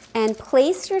and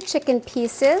place your chicken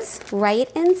pieces right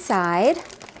inside.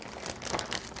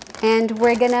 And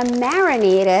we're gonna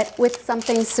marinate it with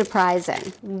something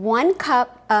surprising. 1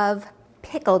 cup of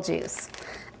pickle juice.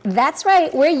 That's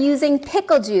right, we're using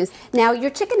pickle juice. Now,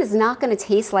 your chicken is not gonna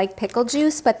taste like pickle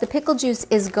juice, but the pickle juice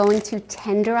is going to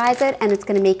tenderize it and it's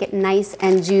gonna make it nice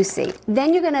and juicy.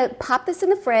 Then you're gonna pop this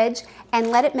in the fridge and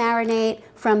let it marinate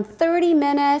from 30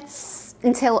 minutes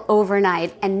until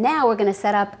overnight. And now we're gonna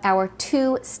set up our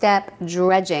 2-step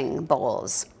dredging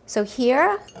bowls. So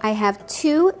here I have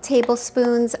 2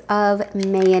 tablespoons of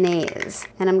mayonnaise,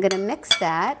 and I'm gonna mix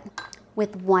that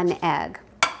with 1 egg.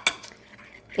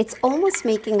 It's almost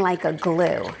making like a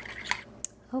glue.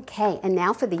 Okay, and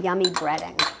now for the yummy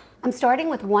breading. I'm starting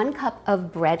with 1 cup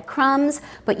of breadcrumbs,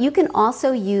 but you can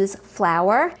also use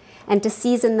flour. And to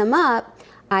season them up,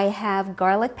 I have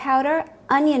garlic powder,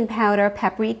 onion powder,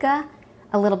 paprika,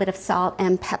 a little bit of salt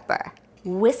and pepper.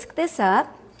 Whisk this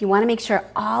up. You want to make sure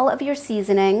all of your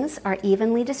seasonings are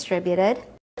evenly distributed.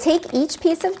 Take each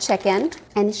piece of chicken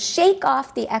and shake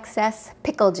off the excess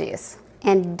pickle juice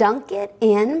and dunk it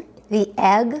in the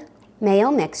egg mayo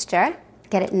mixture.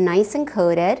 Get it nice and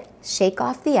coated, shake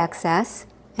off the excess,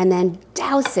 and then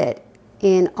douse it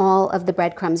in all of the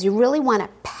breadcrumbs. You really want to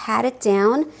pat it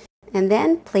down and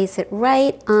then place it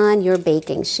right on your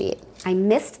baking sheet. I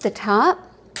mist the top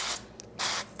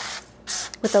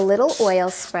with a little oil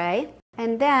spray.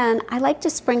 And then I like to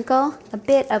sprinkle a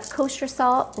bit of kosher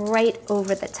salt right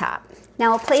over the top.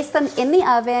 Now I'll place them in the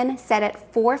oven, set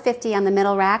at 450 on the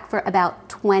middle rack for about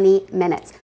 20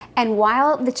 minutes. And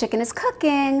while the chicken is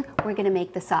cooking, we're gonna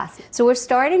make the sauce. So we're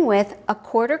starting with a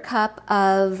 1/4 cup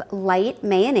of light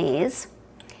mayonnaise,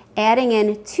 adding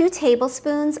in 2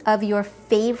 tablespoons of your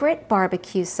favorite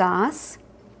barbecue sauce,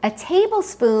 a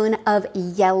tablespoon of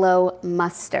yellow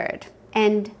mustard,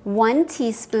 and 1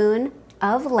 teaspoon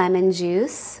of lemon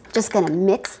juice. Just gonna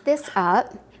mix this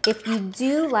up. If you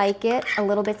do like it a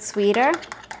little bit sweeter,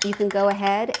 you can go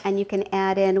ahead and you can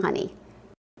add in honey.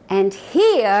 And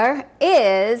here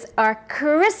is our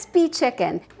crispy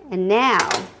chicken. And now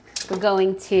we're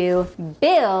going to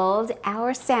build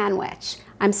our sandwich.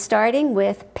 I'm starting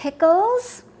with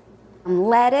pickles,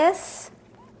 lettuce,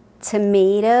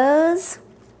 tomatoes,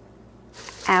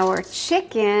 our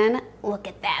chicken. Look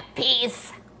at that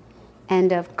piece.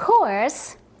 And of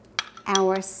course,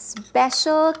 our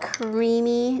special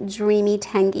creamy, dreamy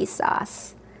tangy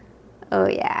sauce. Oh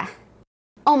yeah.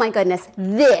 Oh my goodness,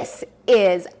 this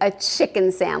is a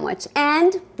chicken sandwich.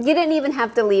 And you didn't even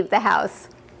have to leave the house.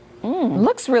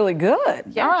 Looks really good.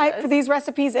 Yeah, all right, for these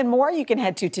recipes and more, you can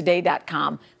head to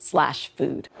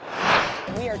today.com/food.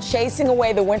 We are chasing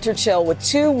away the winter chill with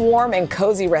 2 warm and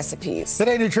cozy recipes.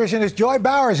 Today nutritionist Joy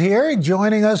Bowers here,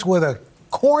 joining us with a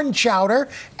corn chowder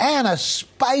and a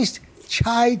spiced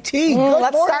chai tea.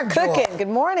 Let's start cooking. Good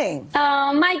morning.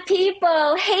 Oh, my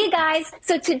people. Hey, guys.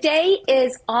 So today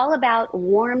is all about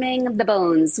warming the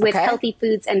bones with healthy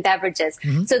foods and beverages.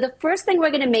 So the first thing we're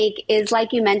going to make is,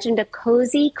 like you mentioned, a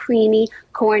cozy, creamy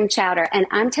corn chowder. And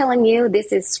I'm telling you,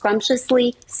 this is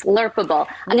scrumptiously slurpable.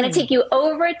 I'm going to take you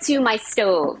over to my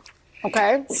stove.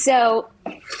 Okay. So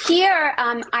here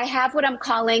I have what I'm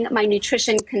calling my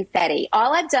nutrition confetti.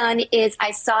 All I've done is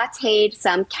I sauteed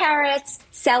some carrots,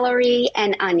 celery,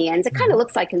 and onions. It kind of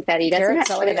looks like confetti, doesn't Carrots,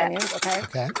 it? celery, onions, okay.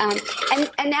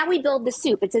 And now we build the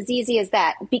soup. It's as easy as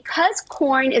that. Because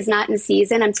corn is not in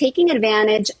season, I'm taking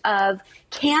advantage of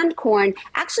canned corn,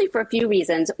 actually for a few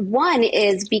reasons. One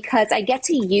is because I get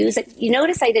to use it. You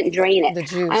notice I didn't drain it. The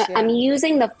juice, I'm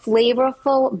using the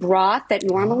flavorful broth that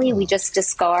normally we just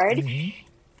discard.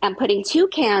 I'm putting 2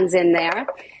 cans in there.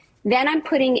 Then I'm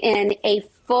putting in a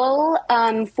full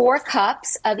 4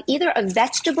 cups of either a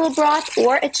vegetable broth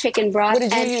or a chicken broth. What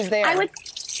did you use there?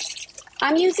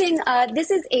 I'm using,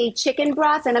 this is a chicken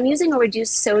broth, and I'm using a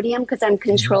reduced sodium because I'm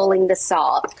controlling the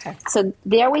salt. Okay. So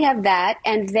there we have that.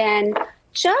 And then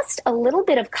just a little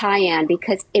bit of cayenne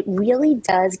because it really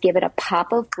does give it a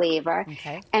pop of flavor.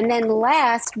 Okay. And then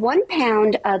last, 1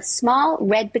 pound of small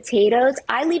red potatoes.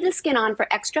 I leave the skin on for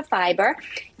extra fiber.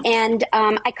 And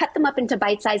I cut them up into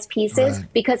bite-sized pieces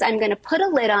because I'm going to put a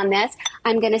lid on this.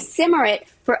 I'm going to simmer it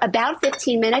for about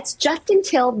 15 minutes just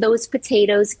until those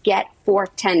potatoes get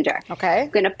fork tender. Okay. I'm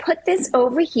going to put this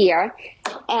over here.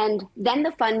 And then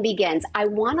the fun begins. I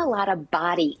want a lot of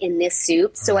body in this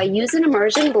soup, so I use an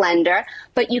immersion blender,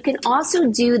 but you can also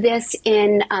do this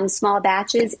in small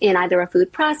batches in either a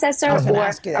food processor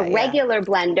or a regular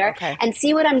blender. And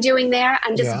see what I'm doing there?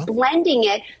 I'm just blending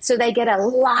it so they get a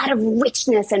lot of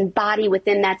richness and body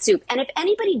within that soup. And if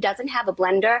anybody doesn't have a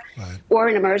blender or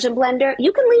an immersion blender,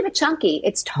 you can leave it chunky.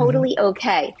 It's totally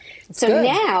okay. So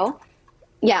now,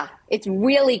 it's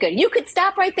really good. You could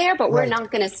stop right there, but we're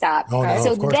not going to stop. Oh, no,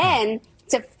 so then,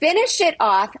 to finish it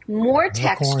off, more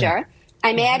texture,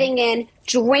 I'm adding in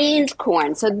drained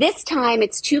corn. So this time,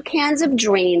 it's 2 cans of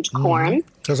drained corn.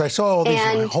 Because I saw all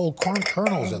these whole corn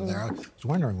kernels in there. I was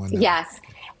wondering when. Yes.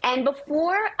 And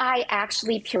before I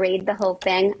actually pureed the whole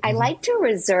thing, I like to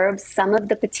reserve some of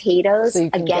the potatoes,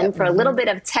 again, for a little bit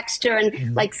of texture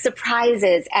and like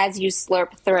surprises as you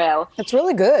slurp through. That's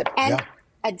really good. And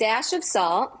a dash of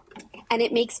salt. And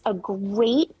it makes a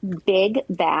great big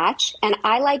batch. And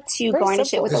I like to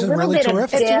garnish it with a little bit of dill.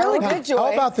 It's really good, Joy.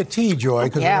 How about the tea,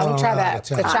 Joy? Yeah, let me try that.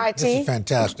 The chai tea? This is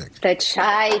fantastic. The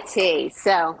chai tea.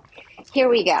 So here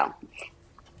we go.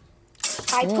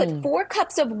 I put 4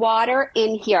 cups of water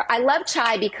in here. I love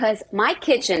chai because my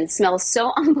kitchen smells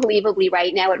so unbelievably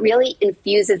right now. It really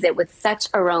infuses it with such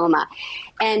aroma.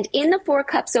 And in the 4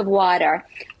 cups of water,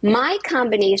 my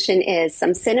combination is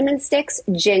some cinnamon sticks,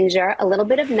 ginger, a little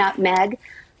bit of nutmeg,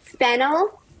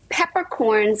 fennel,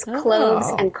 peppercorns, cloves,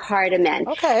 and cardamom.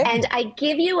 And I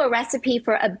give you a recipe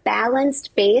for a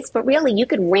balanced base, but really you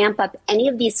could ramp up any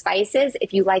of these spices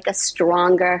if you like a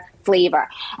stronger flavor.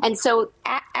 And so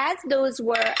as those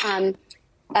were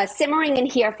simmering in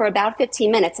here for about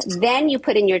 15 minutes, then you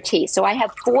put in your tea. So I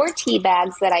have 4 tea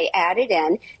bags that I added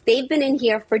in. They've been in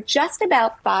here for just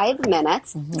about 5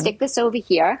 minutes. Stick this over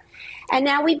here. And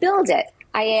now we build it.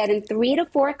 I add in 3 to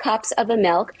 4 cups of a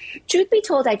milk. Truth be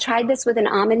told, I tried this with an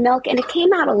almond milk, and it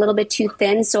came out a little bit too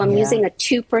thin, so I'm using a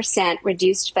 2%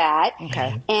 reduced fat.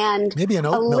 And maybe an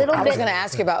oat milk. milk. I was going to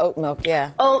ask you about oat milk,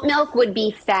 Oat milk would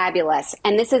be fabulous.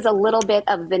 And this is a little bit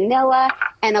of vanilla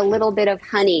and a little bit of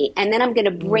honey. And then I'm going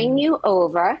to bring you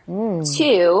over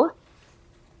to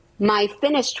my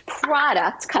finished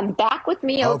product. Come back with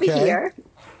me over here.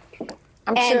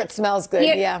 I'm sure it smells good.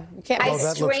 You can't I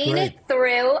strain it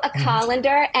through a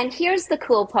colander, and here's the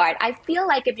cool part. I feel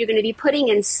like if you're going to be putting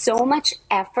in so much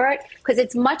effort, because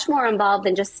it's much more involved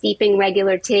than just steeping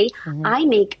regular tea, I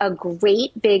make a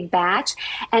great big batch,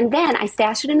 and then I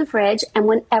stash it in the fridge, and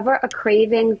whenever a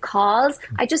craving calls,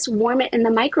 I just warm it in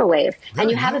the microwave, and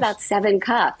you have about 7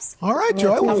 cups. All right,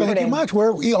 Joy. Well, thank you much.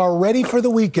 We are ready for the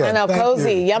weekend. I know,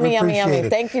 cozy. Yummy, yummy, yummy.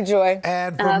 Thank you, Joy.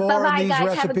 And for more bye-bye, of these guys.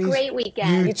 recipes, Have a great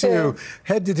weekend. You too.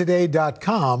 Head to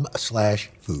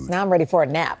today.com/food. Now I'm ready for a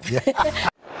nap.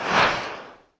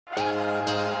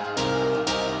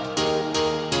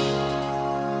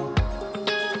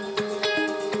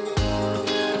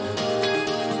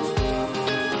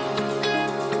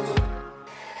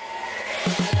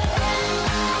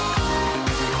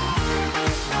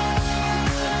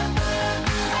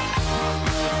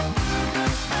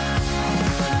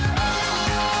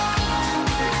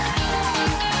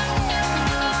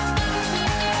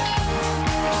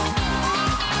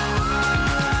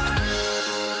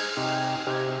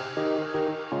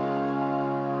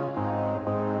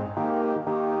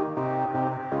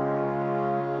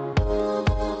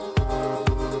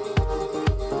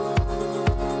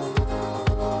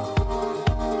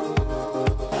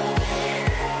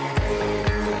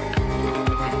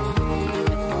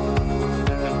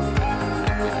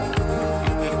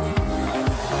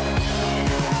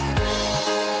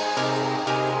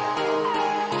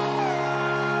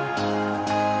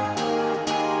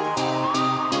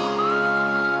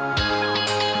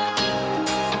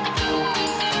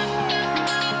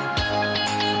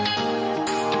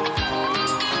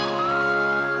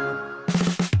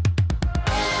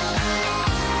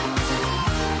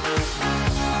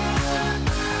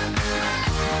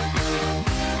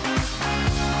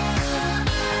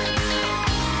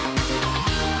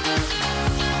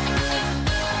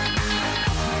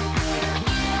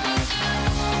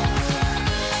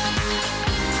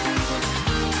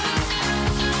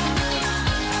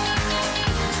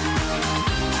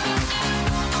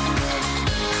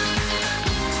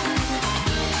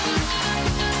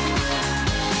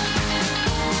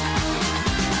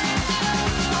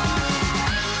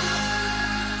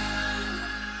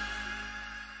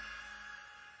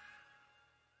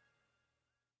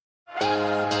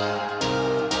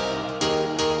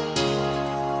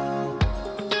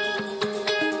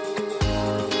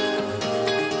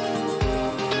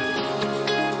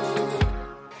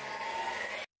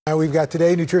 And we've got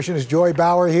Today nutritionist Joy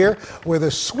Bauer here with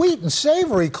a sweet and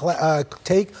savory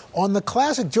take on the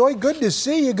classic. Joy, good to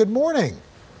see you. Good morning.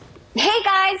 Hey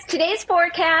guys, today's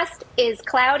forecast is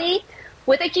cloudy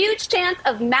with a huge chance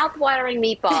of mouth-watering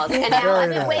meatballs. And now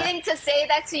I've been waiting to say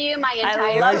that to you my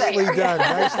entire Nicely career. done,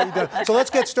 nicely done. So let's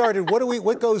get started.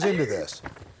 What goes into this?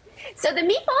 So the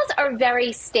meatballs are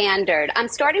very standard. I'm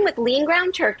starting with lean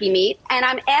ground turkey meat, and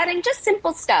I'm adding just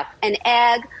simple stuff, an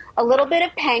egg, a little bit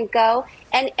of panko,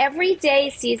 and everyday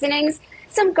seasonings,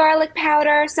 some garlic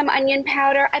powder, some onion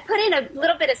powder. I put in a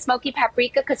little bit of smoky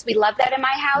paprika because we love that in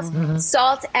my house,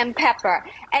 salt and pepper.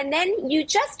 And then you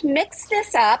just mix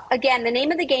this up. Again, the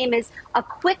name of the game is a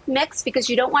quick mix because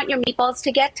you don't want your meatballs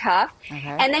to get tough.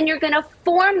 And then you're going to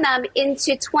form them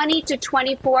into 20 to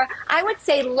 24, I would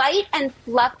say light and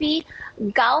fluffy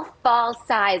golf ball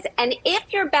size. And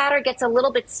if your batter gets a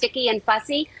little bit sticky and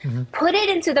fussy, put it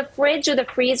into the fridge or the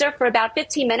freezer for about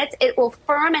 15 minutes. It will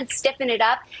firm and stiffen it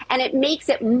up, and it makes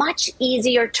it much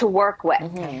easier to work with.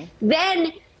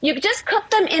 Then you just cook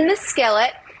them in the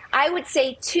skillet. I would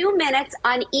say 2 minutes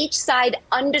on each side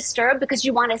undisturbed because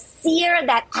you want to sear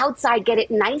that outside, get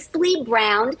it nicely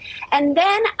browned. And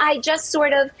then I just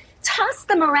sort of toss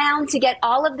them around to get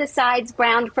all of the sides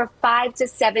browned for 5 to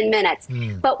 7 minutes.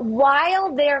 But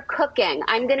while they're cooking,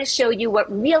 I'm going to show you what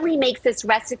really makes this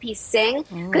recipe sing,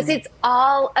 because it's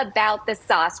all about the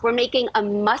sauce. We're making a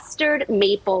mustard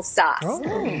maple sauce.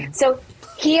 So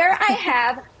here I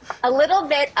have a little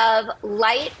bit of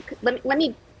light. Let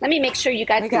me make sure you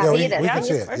guys can see this. We can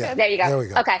see it. Yeah. There you go. There we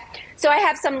go. Okay. So I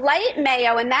have some light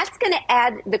mayo, and that's going to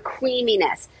add the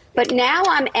creaminess. But now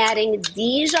I'm adding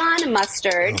Dijon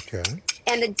mustard.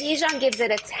 And the Dijon gives it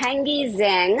a tangy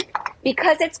zing.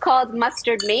 Because it's called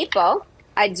mustard maple,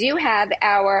 I do have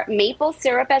our maple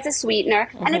syrup as a sweetener.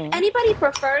 And if anybody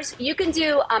prefers, you can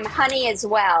do honey as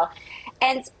well.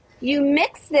 And you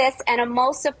mix this and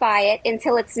emulsify it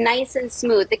until it's nice and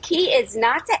smooth. The key is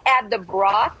not to add the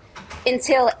broth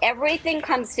until everything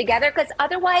comes together, because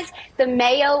otherwise the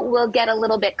mayo will get a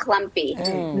little bit clumpy.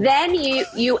 Then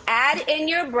you add in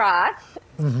your broth,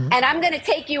 and I'm going to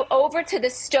take you over to the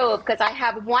stove because I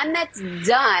have one that's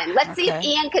done. Let's see if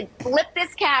Ian could flip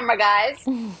this camera, guys.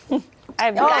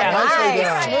 I've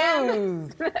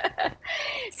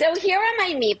So here are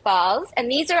my meatballs, and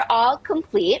these are all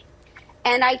complete.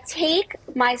 And I take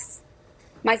my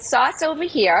sauce over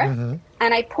here,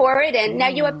 and I pour it in. Now,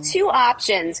 you have two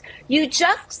options. You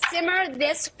just simmer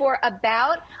this for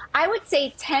about, I would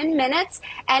say, 10 minutes.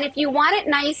 And if you want it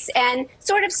nice and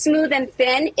sort of smooth and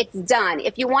thin, it's done.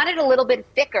 If you want it a little bit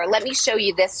thicker, let me show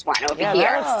you this one over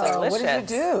here. That's delicious. What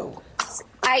did you do?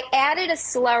 I added a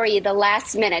slurry the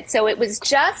last minute. So it was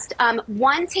just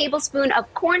 1 tablespoon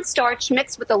of cornstarch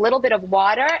mixed with a little bit of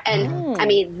water. And I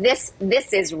mean, this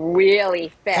is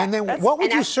really thick. And then what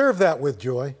would you serve that with,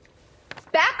 Joy?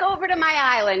 Back over to my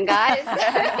island, guys.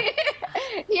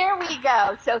 Here we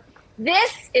go. So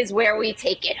this is where we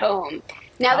take it home.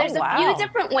 Now, there's a few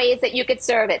different ways that you could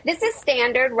serve it. This is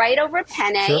standard, right over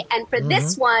penne. And for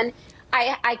this one,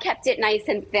 I kept it nice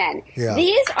and thin.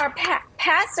 These are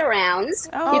pass-arounds.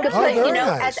 You could put, you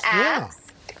know, as apps.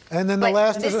 And then the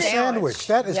last is a sandwich.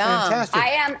 That is fantastic.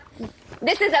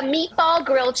 This is a meatball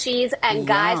grilled cheese. And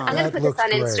guys, I'm going to put this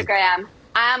on Instagram.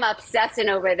 I'm obsessing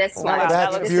over this one.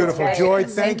 That's beautiful. Joy,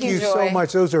 thank you so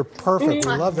much. Those are perfect.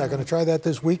 We love that. Going to try that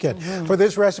this weekend. For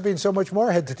this recipe and so much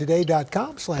more, head to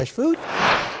today.com/food.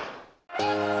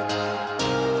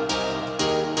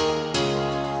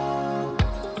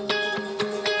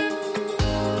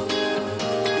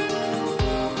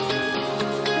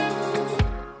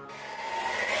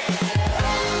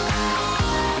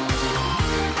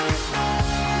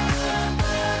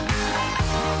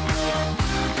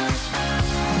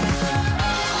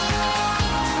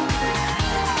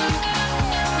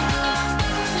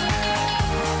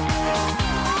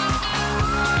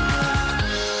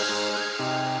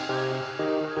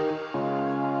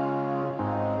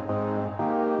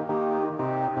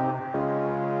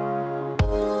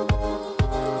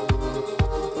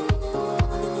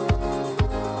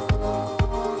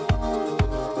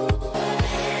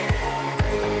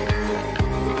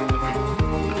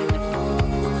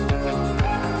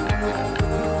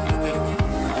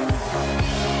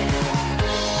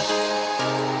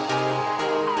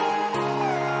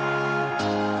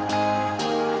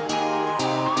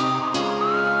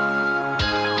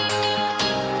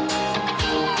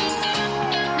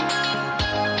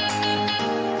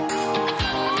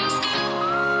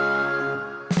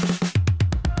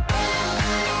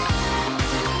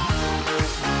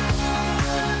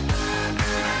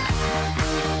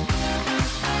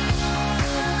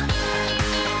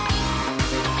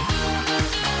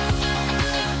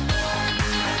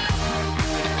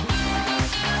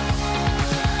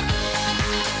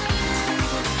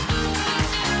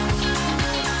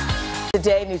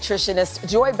 Today nutritionist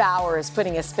Joy Bauer is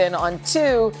putting a spin on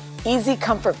 2 easy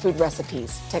comfort food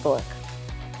recipes. Take a look.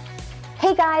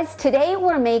 Hey guys, today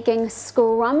we're making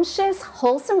scrumptious,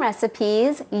 wholesome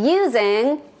recipes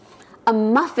using a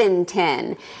muffin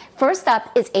tin. First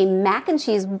up is a mac and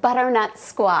cheese butternut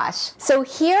squash. So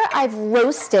here I've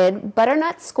roasted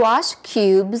butternut squash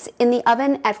cubes in the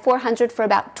oven at 400 for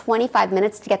about 25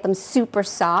 minutes to get them super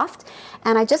soft.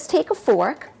 And I just take a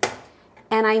fork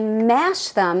and I mash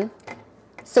them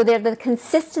so they're the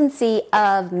consistency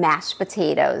of mashed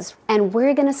potatoes. And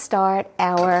we're gonna start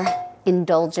our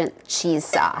indulgent cheese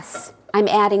sauce. I'm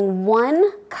adding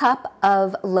 1 cup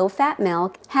of low-fat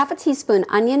milk, half a teaspoon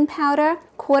onion powder,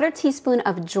 1/4 teaspoon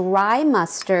of dry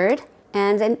mustard,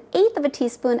 and 1/8 of a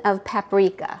teaspoon of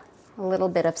paprika. A little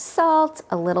bit of salt,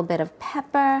 a little bit of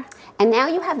pepper. And now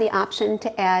you have the option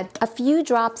to add a few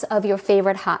drops of your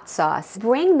favorite hot sauce.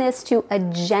 Bring this to a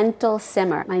gentle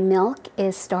simmer. My milk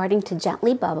is starting to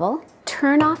gently bubble.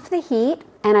 Turn off the heat,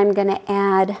 and I'm gonna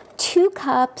add 2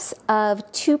 cups of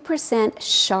 2%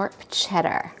 sharp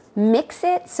cheddar. Mix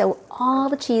it so all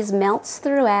the cheese melts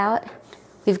throughout.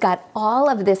 We've got all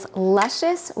of this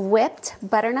luscious whipped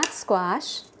butternut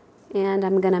squash, and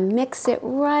I'm gonna mix it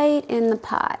right in the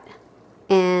pot.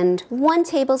 And 1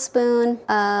 tablespoon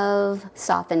of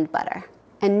softened butter.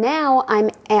 And now I'm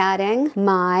adding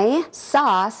my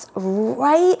sauce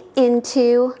right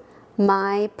into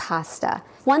my pasta.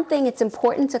 One thing, it's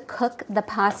important to cook the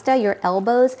pasta, your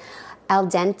elbows, al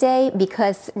dente,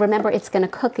 because remember it's gonna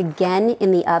cook again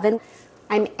in the oven.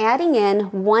 I'm adding in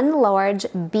 1 large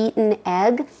beaten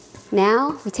egg.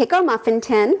 Now we take our muffin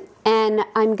tin and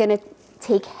I'm gonna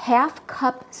take 1/2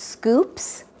 cup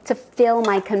scoops to fill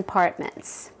my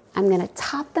compartments. I'm gonna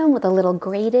top them with a little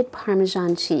grated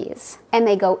Parmesan cheese. And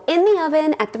they go in the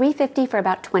oven at 350 for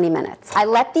about 20 minutes. I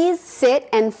let these sit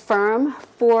and firm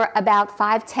for about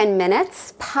 5-10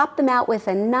 minutes. Pop them out with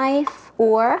a knife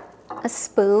or a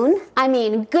spoon. I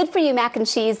mean, good for you mac and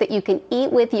cheese that you can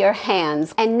eat with your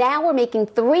hands. And now we're making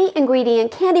 3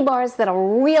 ingredient candy bars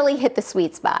that'll really hit the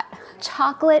sweet spot.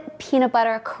 Chocolate peanut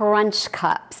butter crunch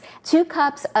cups. 2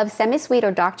 cups of semi-sweet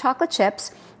or dark chocolate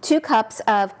chips. 2 cups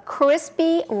of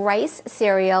crispy rice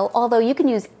cereal, although you can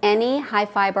use any high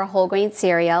fiber whole grain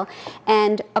cereal,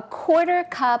 and 1/4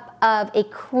 cup of a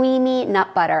creamy nut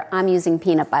butter. I'm using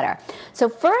peanut butter. So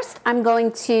first I'm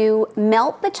going to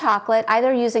melt the chocolate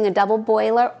either using a double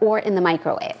boiler or in the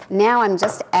microwave. Now I'm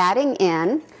just adding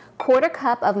in 1/4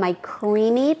 cup of my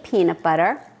creamy peanut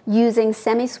butter. Using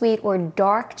semi-sweet or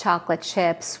dark chocolate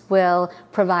chips will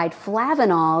provide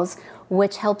flavanols,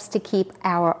 which helps to keep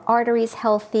our arteries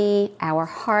healthy, our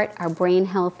heart, our brain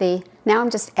healthy. Now I'm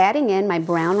just adding in my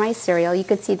brown rice cereal. You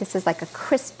can see this is like a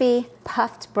crispy,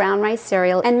 puffed brown rice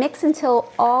cereal, and mix until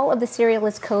all of the cereal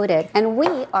is coated. And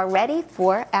we are ready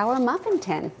for our muffin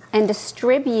tin. And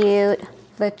distribute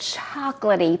the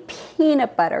chocolatey,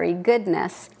 peanut buttery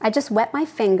goodness. I just wet my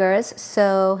fingers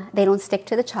so they don't stick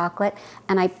to the chocolate,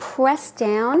 and I press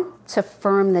down to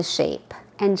firm the shape.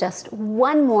 And just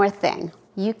one more thing.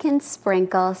 You can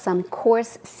sprinkle some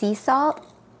coarse sea salt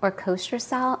or kosher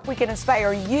salt. We can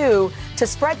inspire you to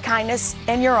spread kindness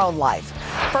in your own life.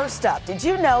 First up, did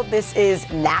you know this is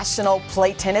National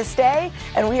Play Tennis Day?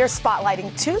 And we are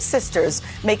spotlighting 2 sisters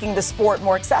making the sport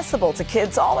more accessible to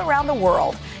kids all around the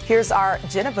world. Here's our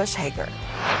Jenna Bush Hager.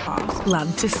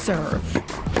 Love to serve.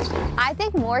 I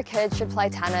think more kids should play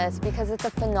tennis because it's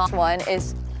a phenomenal one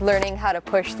is learning how to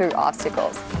push through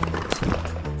obstacles.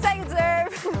 Second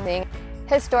serve.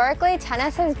 Historically,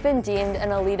 tennis has been deemed an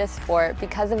elitist sport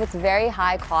because of its very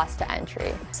high cost to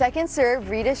entry. Second Serve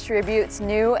redistributes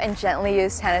new and gently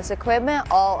used tennis equipment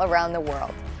all around the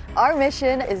world. Our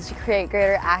mission is to create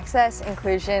greater access,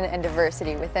 inclusion, and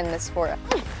diversity within the sport.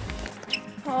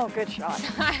 Oh, good shot.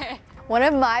 One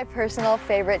of my personal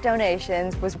favorite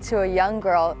donations was to a young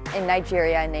girl in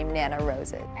Nigeria named Nana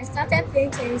Roses. I started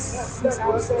playing tennis since I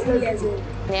was 2 years old.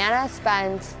 Nana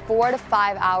spends 4 to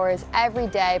 5 hours every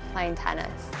day playing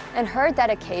tennis, and her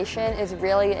dedication is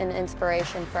really an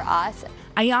inspiration for us.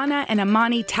 Ayana and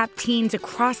Amani tap teams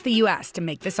across the U.S. to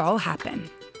make this all happen.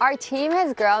 Our team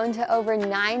has grown to over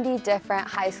 90 different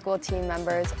high school team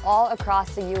members all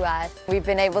across the U.S. We've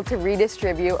been able to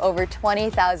redistribute over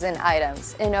 20,000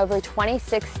 items in over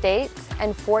 26 states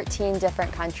and 14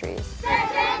 different countries.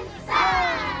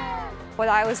 What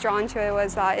I was drawn to it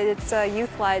was that it's a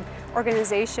youth-led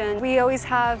organization. We always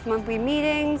have monthly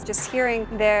meetings. Just hearing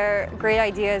their great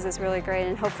ideas is really great,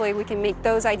 and hopefully we can make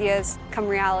those ideas come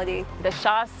reality. The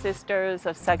Shaw sisters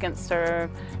of Second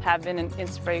Serve have been an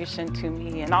inspiration to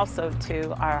me and also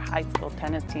to our high school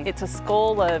tennis team. It's a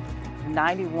school of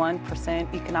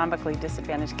 91% economically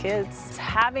disadvantaged kids.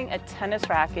 Having a tennis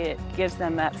racket gives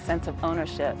them that sense of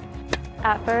ownership.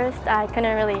 At first, I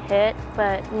couldn't really hit,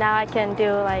 but now I can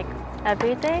do like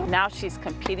everything. Now she's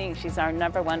competing. She's our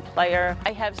 #1 player.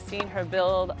 I have seen her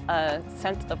build a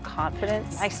sense of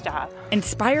confidence. Nice job.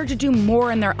 Inspired to do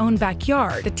more in their own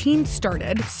backyard, the team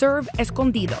started Serve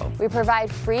Escondido. We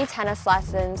provide free tennis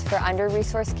lessons for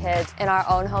under-resourced kids in our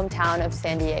own hometown of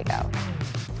San Diego.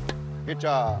 Good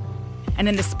job. And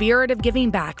in the spirit of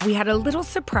giving back, we had a little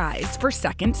surprise for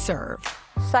Second Serve.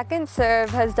 Second Serve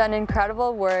has done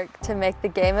incredible work to make the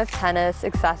game of tennis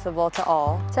accessible to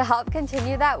all. To help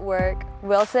continue that work,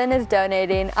 Wilson is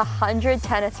donating 100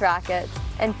 tennis rackets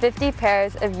and 50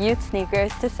 pairs of youth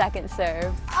sneakers to Second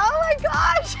Serve. Oh my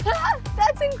gosh,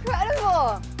 that's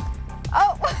incredible.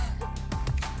 Oh.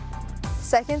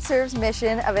 Second Serve's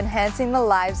mission of enhancing the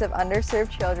lives of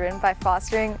underserved children by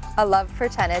fostering a love for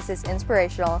tennis is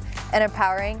inspirational and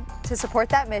empowering. To support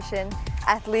that mission,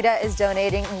 Athleta is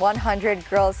donating 100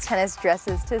 girls' tennis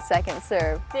dresses to Second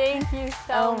Serve. Thank you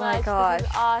so much. My gosh. This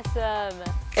is awesome.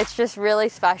 It's just really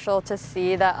special to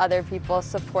see that other people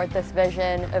support this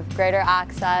vision of greater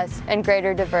access and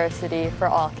greater diversity for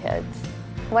all kids.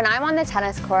 When I'm on the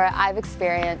tennis court, I've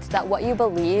experienced that what you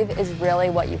believe is really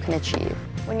what you can achieve.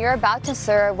 When you're about to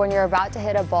serve, when you're about to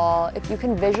hit a ball, if you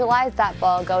can visualize that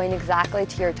ball going exactly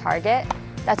to your target,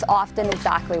 that's often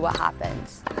exactly what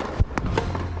happens.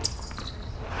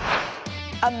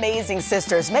 Amazing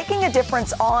sisters, making a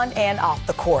difference on and off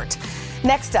the court.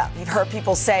 Next up, you've heard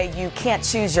people say you can't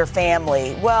choose your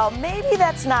family. Well, maybe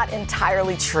that's not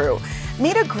entirely true.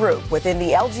 Meet a group within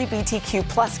the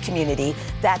LGBTQ+ community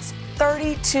that's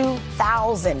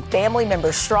 32,000 family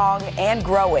members strong and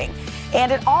growing.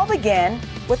 And it all began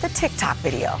with a TikTok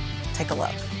video. Take a look.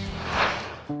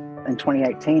 In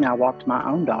 2018, I walked my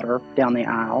own daughter down the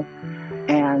aisle,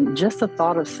 and just the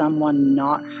thought of someone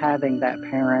not having that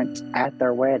parent at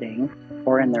their wedding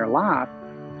or in their life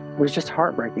was just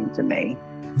heartbreaking to me.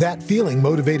 That feeling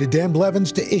motivated Dan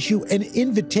Blevins to issue an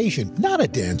invitation, not a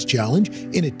dance challenge,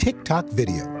 in a TikTok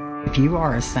video. If you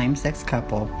are a same-sex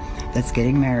couple that's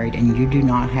getting married and you do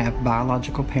not have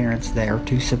biological parents there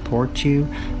to support you,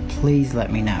 please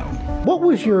let me know. What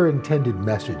was your intended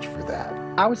message for that?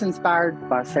 I was inspired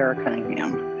by Sarah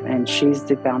Cunningham, and she's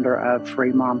the founder of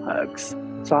Free Mom Hugs.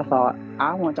 So I thought,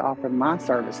 I want to offer my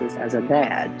services as a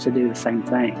dad to do the same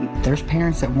thing. There's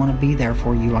parents that want to be there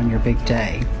for you on your big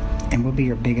day, and we'll be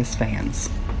your biggest fans.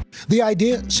 The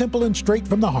idea, simple and straight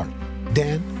from the heart.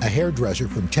 Dan, a hairdresser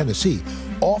from Tennessee,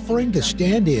 offering to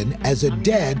stand in as a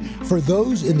dad for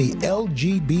those in the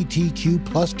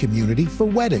LGBTQ+ community for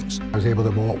weddings. I was able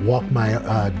to walk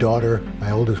my daughter,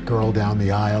 my oldest girl, down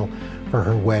the aisle for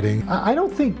her wedding. I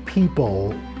don't think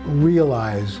people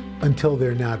realize until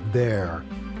they're not there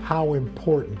how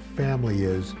important family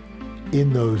is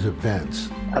in those events.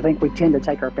 I think we tend to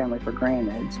take our family for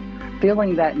granted.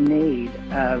 Feeling that need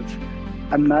of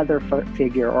a mother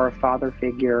figure or a father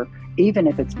figure, even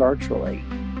if it's virtually,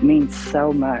 means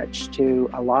so much to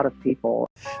a lot of people.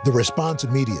 The response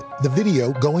immediate, the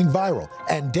video going viral,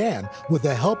 and Dan, with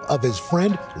the help of his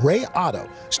friend Ray Otto,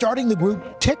 starting the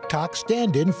group TikTok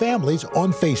Stand-In Families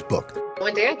on Facebook.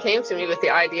 When Dan came to me with the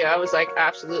idea, I was like,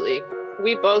 absolutely.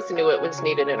 We both knew it was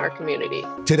needed in our community.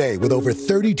 Today, with over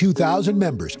 32,000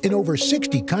 members in over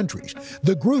 60 countries,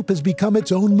 the group has become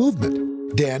its own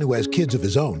movement. Dan, who has kids of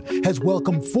his own, has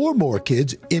welcomed 4 more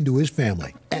kids into his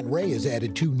family, and Ray has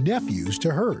added 2 nephews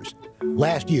to hers.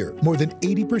 Last year, more than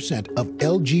 80% of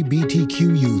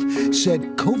LGBTQ youth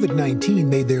said COVID-19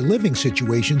 made their living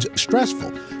situations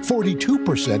stressful,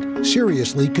 42%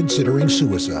 seriously considering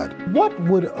suicide. What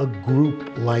would a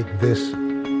group like this,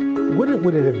 what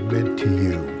would it have meant to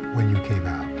you when you came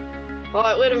out? Well,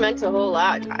 it would have meant a whole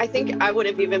lot. I think I would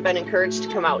have even been encouraged to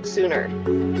come out sooner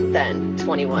than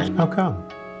 21. How come?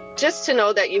 Just to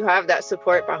know that you have that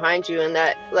support behind you and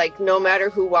that, like, no matter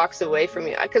who walks away from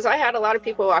you, because I had a lot of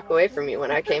people walk away from me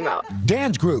when I came out.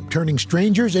 Dan's group turning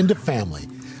strangers into family.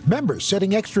 Members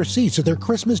setting extra seats at their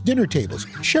Christmas dinner tables,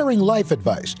 sharing life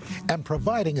advice, and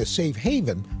providing a safe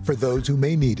haven for those who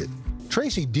may need it.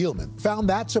 Tracy Dealman found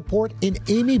that support in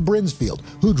Amy Brinsfield,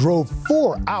 who drove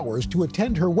 4 hours to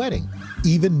attend her wedding,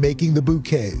 even making the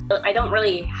bouquet. I don't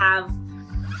really have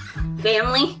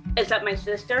family except my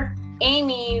sister.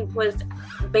 Amy was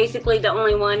basically the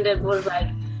only one that was like,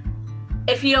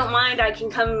 if you don't mind, I can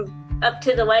come up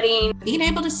to the wedding. Being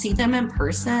able to see them in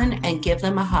person and give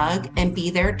them a hug and be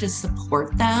there to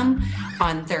support them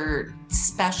on their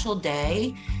special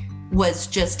day was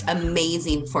just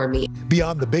amazing for me.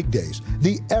 Beyond the big days,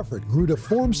 the effort grew to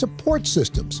form support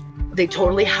systems. They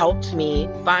totally helped me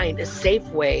find a safe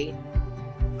way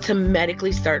to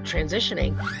medically start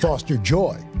transitioning. Foster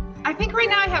joy. I think right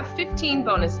now I have 15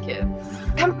 bonus kids.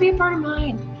 Come be a part of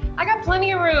mine. I got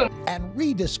plenty of room. And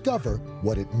rediscover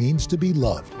what it means to be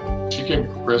loved. She came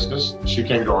for Christmas. She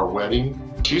came to our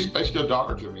wedding. She's basically a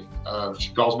daughter to me.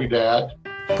 She calls me Dad.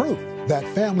 Proof that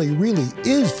family really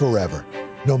is forever,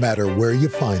 no matter where you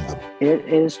find them. It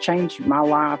has changed my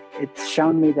life. It's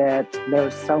shown me that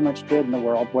there's so much good in the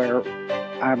world where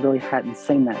I really hadn't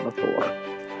seen that before.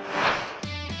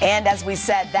 And as we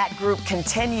said, that group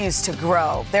continues to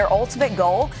grow. Their ultimate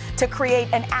goal, to create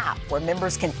an app where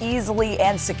members can easily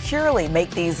and securely make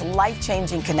these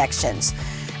life-changing connections.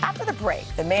 After the break,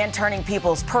 the man turning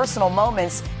people's personal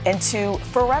moments into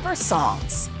forever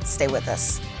songs. Stay with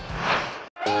us.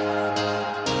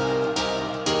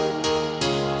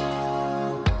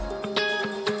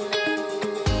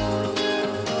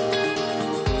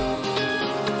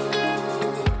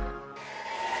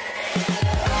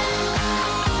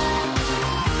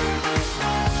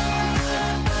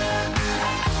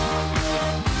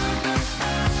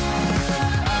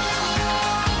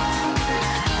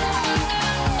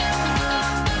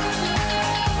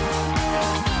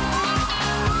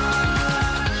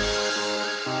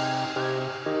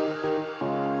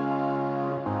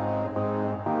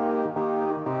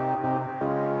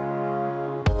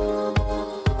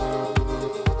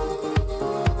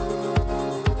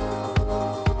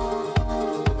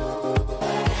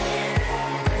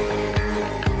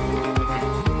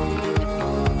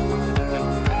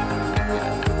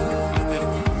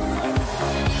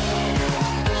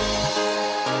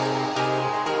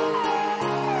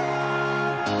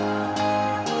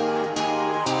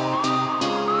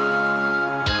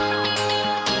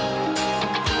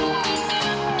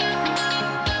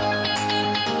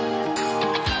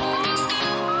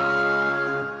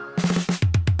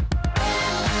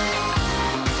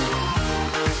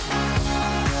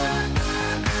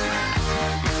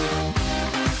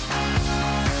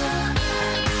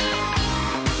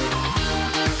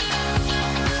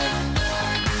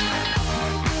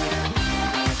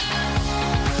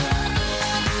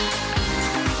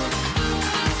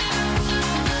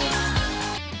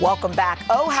 Welcome back.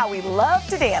 Oh, how we love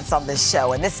to dance on this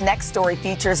show. And this next story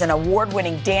features an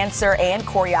award-winning dancer and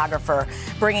choreographer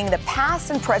bringing the past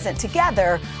and present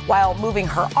together while moving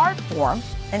her art form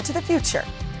into the future.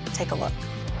 Take a look.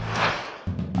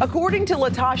 According to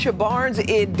Latasha Barnes,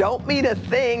 it don't mean a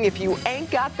thing if you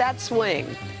ain't got that swing.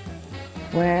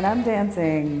 When I'm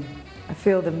dancing, I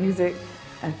feel the music,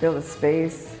 I feel the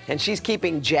space. And she's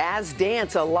keeping jazz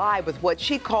dance alive with what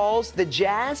she calls the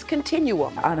jazz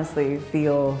continuum. I honestly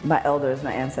feel my elders,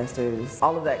 my ancestors,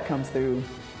 all of that comes through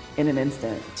in an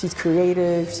instant. She's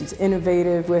creative, she's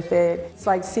innovative with it. It's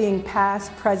like seeing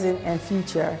past, present, and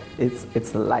future.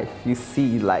 It's life. You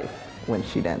see life when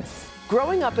she dances.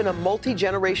 Growing up in a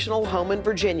multi-generational home in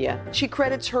Virginia, she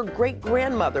credits her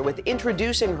great-grandmother with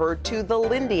introducing her to the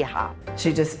Lindy Hop.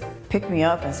 She just picked me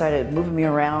up and started moving me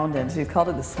around, and she called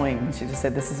it the swing. She just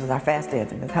said, this is our fast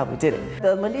dancing, that's how we did it.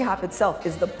 The Lindy Hop itself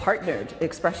is the partnered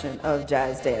expression of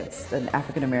jazz dance, an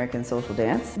African-American social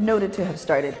dance, noted to have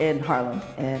started in Harlem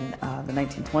in the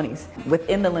 1920s.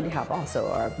 Within the Lindy Hop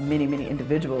also are many, many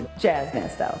individual jazz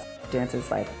dance styles. Dances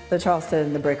like the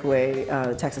Charleston, the Breakaway,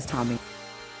 Texas Tommy.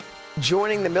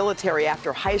 Joining the military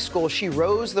after high school, she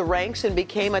rose the ranks and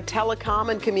became a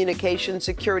telecom and communication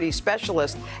security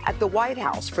specialist at the White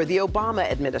House for the Obama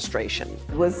administration.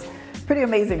 It was pretty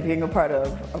amazing being a part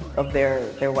of their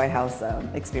White House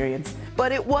experience.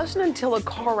 But it wasn't until a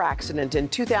car accident in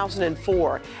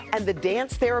 2004 and the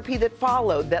dance therapy that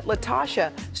followed that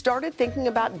Latasha started thinking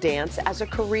about dance as a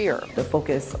career. The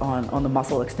focus on the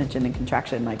muscle extension and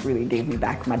contraction really gave me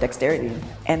back my dexterity.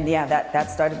 And yeah,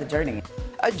 that started the journey.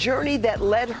 A journey that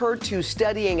led her to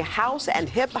studying house and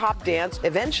hip-hop dance,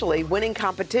 eventually winning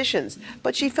competitions.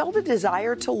 But she felt a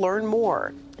desire to learn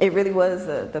more. It really was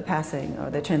the passing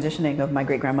or the transitioning of my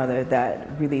great-grandmother that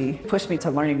really pushed me to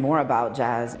learning more about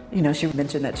jazz. You know, she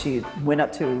mentioned that she went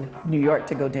up to New York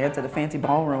to go dance at a fancy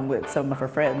ballroom with some of her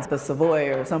friends, the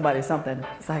Savoy or something.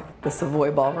 It's like the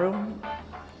Savoy Ballroom.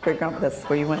 Great-grandma, that's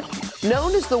where you went.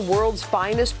 Known as the world's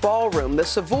finest ballroom, the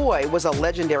Savoy was a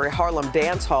legendary Harlem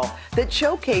dance hall that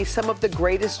showcased some of the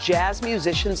greatest jazz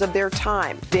musicians of their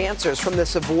time. Dancers from the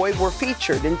Savoy were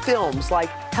featured in films like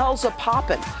Hell's a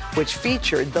Poppin', which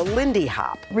featured the Lindy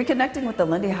Hop. Reconnecting with the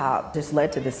Lindy Hop just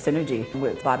led to this synergy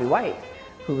with Bobby White,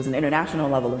 who was an international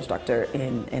level instructor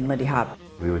in Lindy Hop.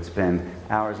 We would spend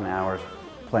hours and hours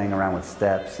playing around with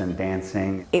steps and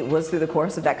dancing. It was through the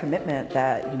course of that commitment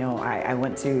that, I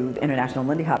went to the International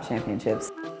Lindy Hop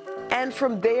Championships. And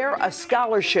from there, a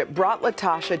scholarship brought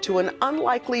Latasha to an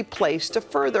unlikely place to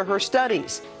further her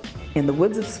studies. In the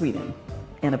woods of Sweden,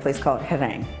 in a place called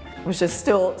Herräng, which is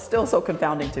just still so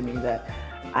confounding to me that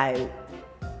I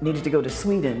needed to go to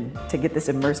Sweden to get this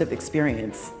immersive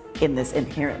experience in this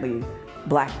inherently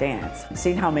Black dance.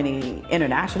 Seeing how many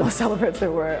international celebrants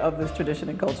there were of this tradition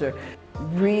and culture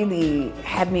really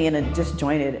had me in a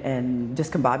disjointed and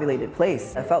discombobulated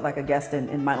place. I felt like a guest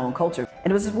in my own culture.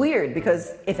 And it was weird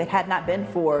because if it had not been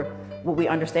for what we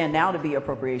understand now to be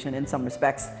appropriation in some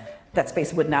respects, that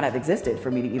space would not have existed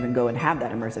for me to even go and have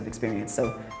that immersive experience.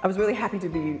 So I was really happy to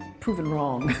be proven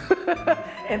wrong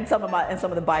in some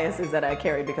of the biases that I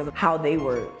carried because of how they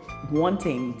were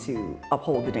wanting to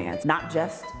uphold the dance, not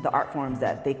just the art forms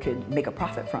that they could make a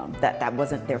profit from. That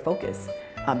wasn't their focus,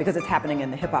 because it's happening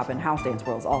in the hip hop and house dance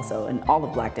worlds also, and all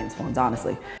of Black dance forms,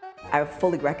 honestly. I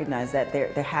fully recognized that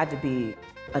there had to be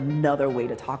another way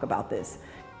to talk about this.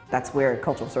 That's where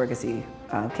cultural surrogacy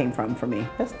came from for me.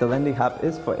 Yes, the Lindy Hop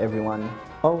is for everyone.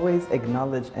 Always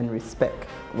acknowledge and respect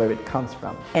where it comes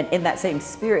from. And in that same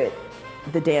spirit,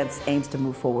 the dance aims to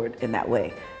move forward in that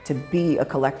way, to be a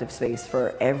collective space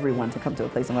for everyone to come to a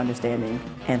place of understanding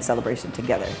and celebration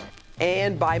together.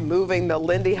 And by moving the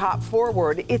Lindy Hop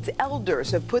forward, its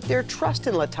elders have put their trust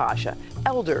in Latasha.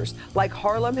 Elders like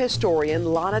Harlem historian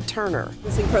Lana Turner.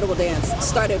 This incredible dance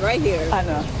started right here. I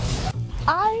know.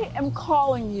 I am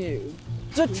calling you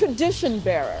the tradition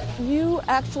bearer. You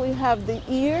actually have the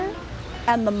ear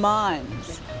and the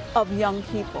minds of young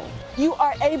people. You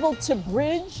are able to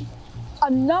bridge a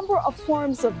number of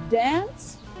forms of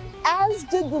dance, as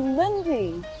did the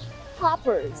Lindy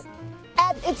Hoppers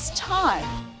at its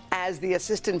time. As the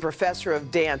assistant professor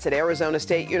of dance at Arizona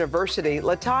State University,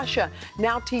 Latasha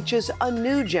now teaches a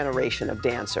new generation of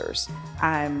dancers.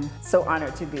 I'm so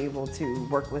honored to be able to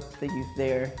work with the youth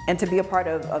there and to be a part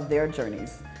of their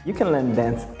journeys. You can learn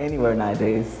dance anywhere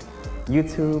nowadays.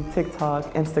 YouTube,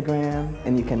 TikTok, Instagram,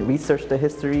 and you can research the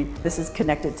history. This is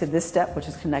connected to this step, which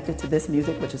is connected to this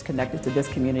music, which is connected to this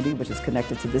community, which is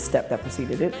connected to this step that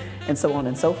preceded it, and so on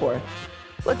and so forth.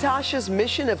 Latasha's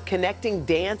mission of connecting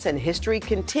dance and history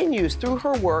continues through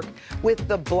her work with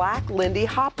the Black Lindy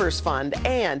Hoppers Fund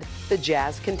and the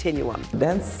Jazz Continuum.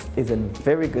 Dance is in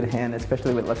very good hands,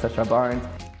 especially with Latasha Barnes.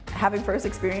 Having first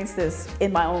experienced this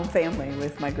in my own family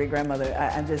with my great-grandmother,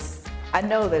 I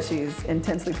know that she's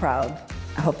intensely proud.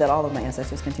 I hope that all of my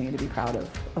ancestors continue to be proud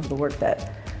of the work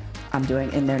that I'm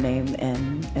doing in their name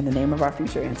and in the name of our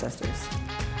future ancestors.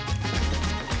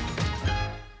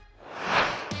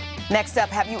 Next up,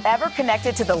 have you ever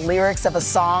connected to the lyrics of a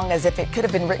song as if it could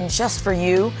have been written just for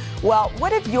you? Well,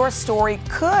 what if your story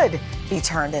could be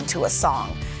turned into a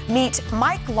song? Meet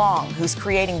Mike Long, who's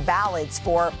creating ballads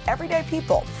for everyday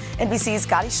people. NBC's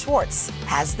Gotti Schwartz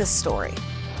has this story.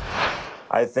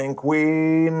 I think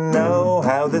we know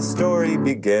how this story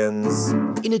begins.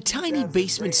 In a tiny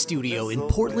basement studio in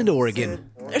Portland, Oregon,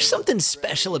 there's something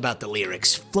special about the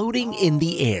lyrics floating in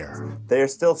the air. They're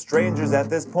still strangers at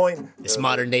this point. This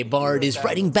modern-day bard is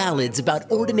writing ballads about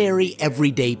ordinary,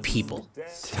 everyday people.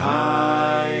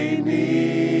 Tiny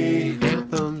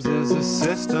Anthems is a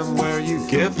system where you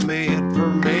give me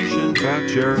information about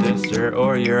your sister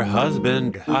or your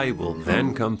husband. I will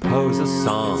then compose a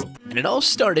song. And it all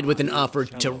started with an offer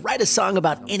to write a song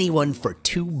about anyone for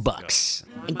 $2,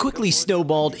 and quickly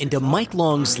snowballed into Mike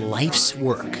Long's life's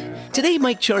work. Today,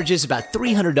 Mike charges about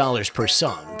 $300 per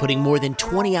song, putting more than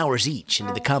 20 hours each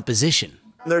into the composition.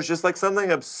 There's just like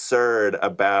something absurd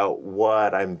about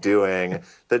what I'm doing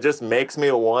that just makes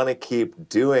me want to keep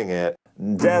doing it.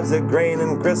 Dev's a grain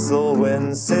and gristle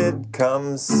when Sid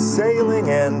comes sailing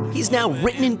in. He's now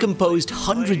written and composed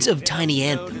hundreds of tiny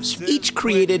anthems, each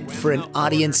created for an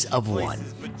audience of one.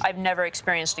 I've never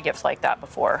experienced a gift like that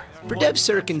before. For Dev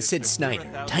Sirk and Sid Snyder,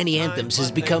 Tiny Anthems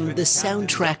has become the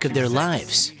soundtrack of their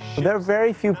lives. There are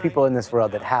very few people in this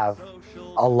world that have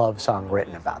a love song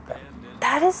written about them.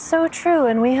 That is so true,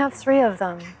 and we have 3 of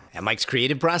them. And Mike's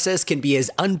creative process can be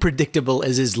as unpredictable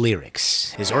as his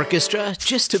lyrics. His orchestra,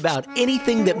 just about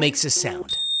anything that makes a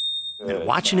sound. And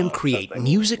watching him create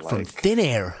music from thin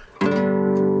air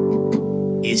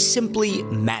is simply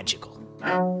magical.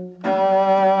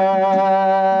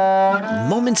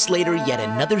 Moments later, yet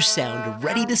another sound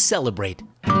ready to celebrate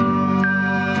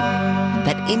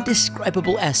that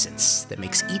indescribable essence that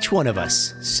makes each one of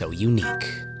us so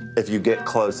unique. If you get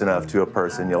close enough to a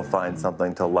person, you'll find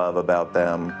something to love about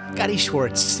them. Gotti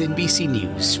Schwartz, NBC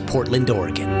News, Portland,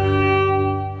 Oregon.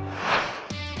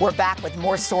 We're back with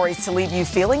more stories to leave you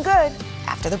feeling good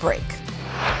after the break.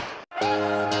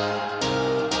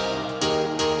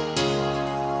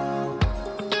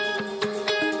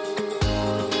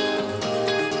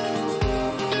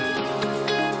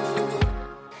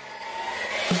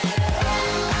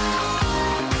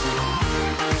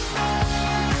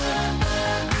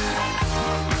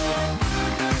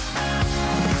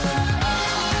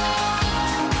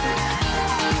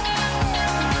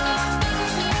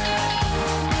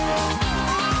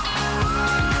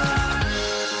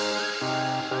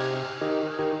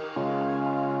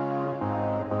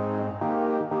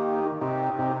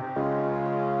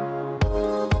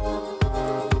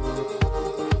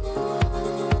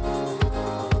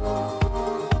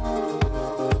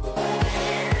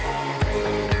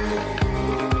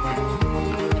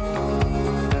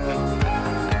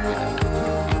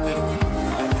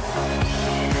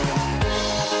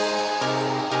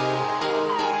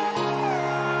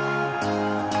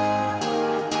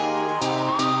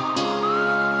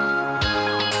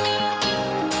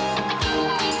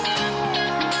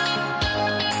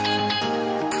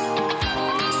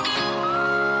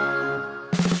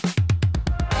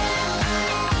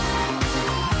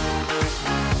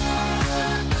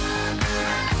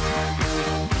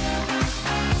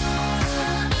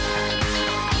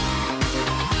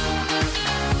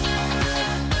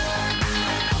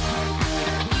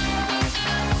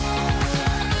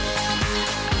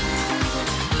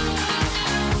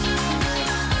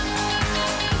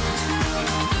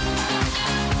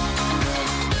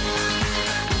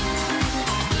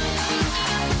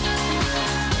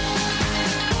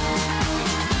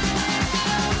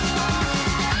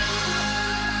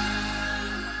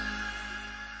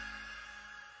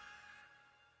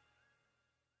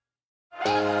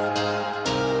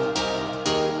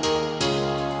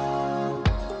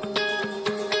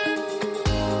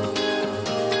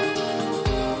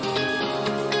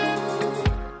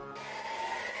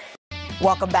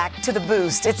 Welcome back to The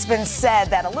Boost. It's been said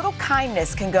that a little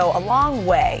kindness can go a long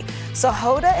way. So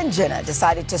Hoda and Jenna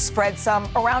decided to spread some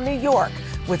around New York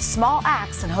with small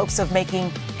acts in hopes of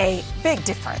making a big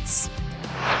difference.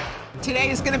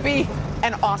 Today is going to be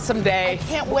an awesome day. I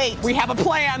can't wait. We have a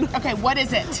plan. Okay, what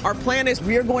is it? Our plan is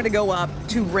we are going to go up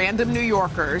to random New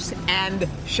Yorkers and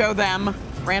show them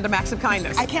random acts of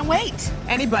kindness. I can't wait.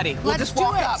 Anybody. We'll just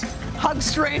walk up, hug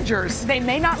strangers. They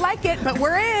may not like it, but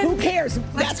we're in. Who cares?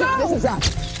 That's what this is up.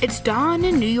 It's dawn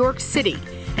in New York City.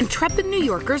 Intrepid New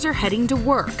Yorkers are heading to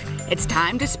work. It's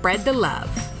time to spread the love.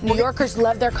 New Yorkers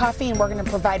love their coffee, and we're going to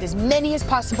provide as many as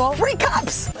possible. Free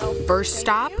cups! First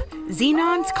stop,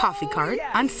 Xenon's Coffee Cart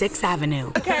on 6th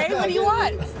Avenue. Okay, what do you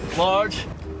want? Large.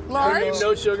 Large?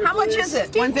 No sugar, How much is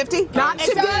it? $150? Not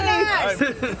today.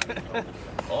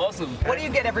 Awesome. What do you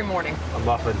get every morning? A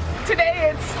muffin.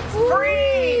 Today it's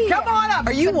free. Come on up.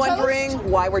 Are you wondering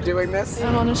why we're doing this?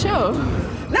 I'm on a show.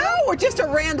 No, we're just a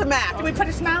random act. Do we put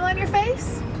a smile on your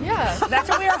face? Yeah, that's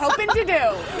what we are hoping to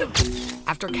do.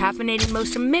 After caffeinating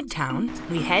most of Midtown,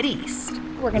 we head east.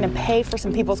 We're going to pay for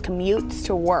some people's commutes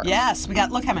to work. Yes, we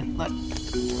got, look how many, look. Here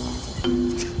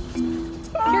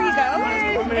you go.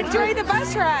 Enjoy the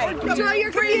bus ride. Enjoy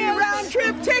your free round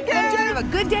trip ticket. Have a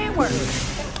good day at work.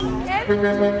 Hey,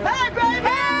 baby!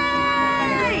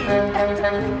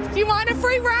 Hey! Do you want a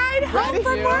free ride home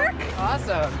from work?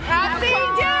 Awesome. Happy day!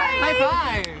 High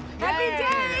five. Happy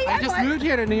day! I just moved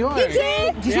here to New York. You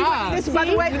did? Yeah. This, by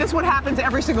the way, this is what happens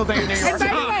every single day in New York. And by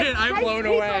the way, I'm blown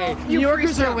people. away. New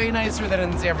Yorkers are way nicer than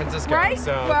in San Francisco. Right?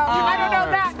 So. Well, I don't know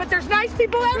that, but there's nice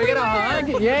people Can we everywhere. get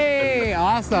a hug? Yay,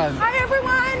 awesome. Hi,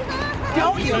 everyone.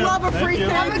 Don't you love a free thing?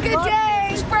 Have a good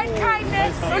day. Spread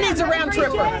kindness. Who needs a round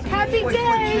tripper? Happy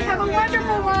day. Have a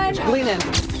wonderful one. Lean in.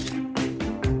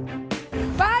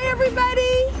 Bye,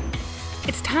 everybody.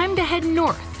 It's time to head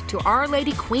north to Our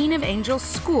Lady Queen of Angels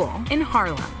School in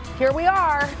Harlem. Here we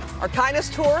are. Our kindness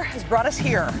tour has brought us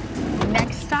here.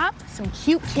 Next stop, some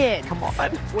cute kids. Come on.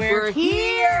 We're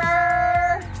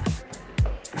here.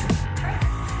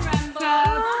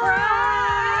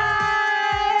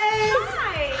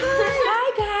 Hi,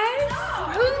 guys.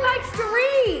 Who likes to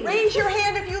read? Raise your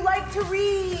hand if you like to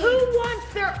read. Who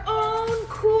wants their own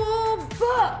cool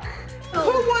book?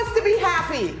 Who wants to be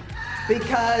happy?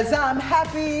 Because I'm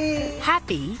happy.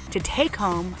 Happy to take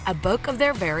home a book of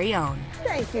their very own.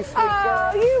 Thank you, sweet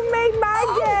Oh, girl. you made my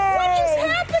day. What is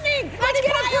happening? Let's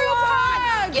get a group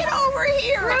hug. Get over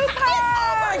here. Group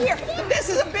hug. Get over here. This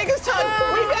is the biggest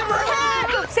hug we've ever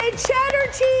had. Say cheddar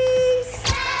cheese.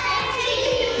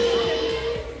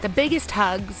 The biggest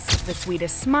hugs, the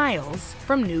sweetest smiles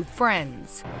from new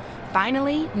friends.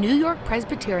 Finally, New York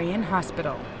Presbyterian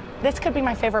Hospital. This could be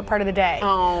my favorite part of the day.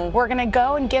 Oh. We're gonna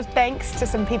go and give thanks to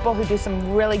some people who do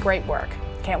some really great work.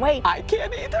 Can't wait. I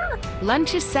can't either.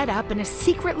 Lunch is set up in a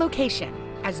secret location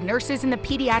as nurses in the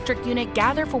pediatric unit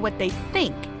gather for what they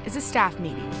think is a staff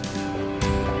meeting.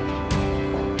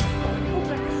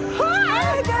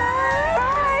 Hi, guys.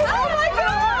 Hi. Oh my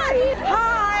God. Hi.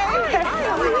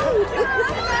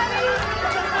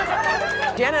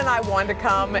 Jenna and I wanted to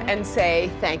come and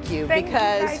say thank you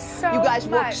because you guys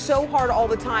work so hard all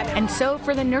the time. And so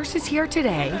for the nurses here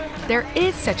today, there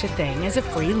is such a thing as a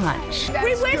free lunch.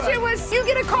 We wish it was you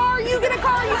get a car, you get a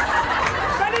car.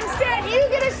 But instead, you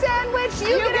get a sandwich,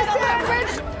 you get a sandwich.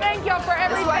 Thank y'all for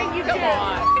everything you do.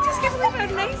 I just can't believe how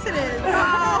nice it is.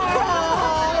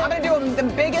 I'm going to do the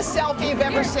biggest selfie you've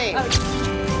ever seen.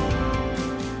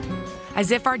 As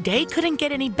if our day couldn't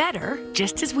get any better,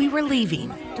 just as we were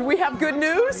leaving. Do we have good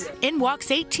news? In walks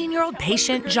 18-year-old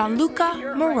patient Gianluca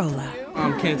Marola.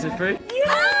 I'm cancer-free.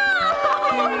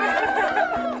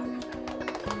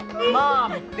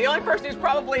 Mom, the only person who's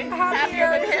probably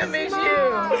happier than him is you.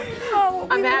 Oh,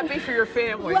 I'm happy for your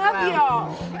family. love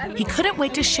y'all. He couldn't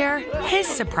wait to share his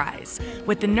surprise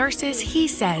with the nurses he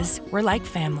says were like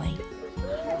family.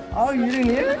 Oh, you didn't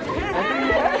hear it?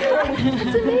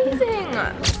 It's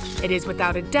amazing. It is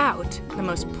without a doubt the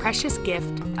most precious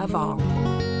gift of all.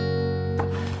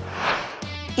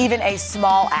 Even a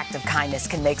small act of kindness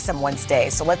can make someone's day,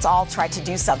 so let's all try to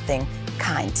do something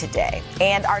kind today.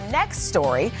 And our next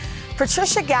story,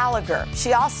 Patricia Gallagher.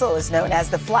 She also is known as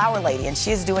the Flower Lady, and she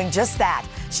is doing just that.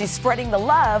 She's spreading the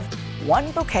love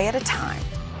one bouquet at a time.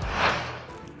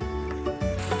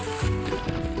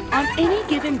 On any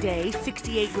given day,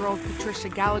 68-year-old Patricia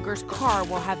Gallagher's car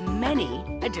will have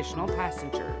many additional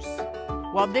passengers.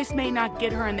 While this may not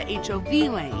get her in the HOV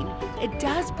lane, it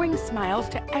does bring smiles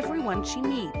to everyone she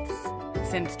meets.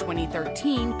 Since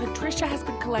 2013, Patricia has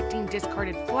been collecting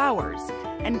discarded flowers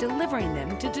and delivering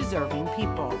them to deserving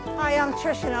people. Hi, I'm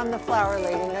Trish and I'm the Flower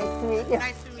Lady. Nice to meet you.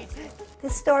 Nice to meet you.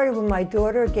 This started when my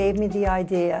daughter gave me the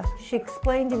idea. She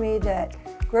explained to me that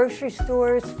grocery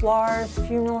stores, florists,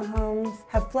 funeral homes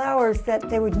have flowers that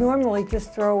they would normally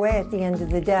just throw away at the end of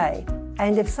the day.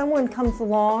 And if someone comes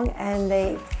along and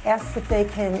they ask if they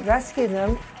can rescue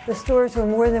them, the stores are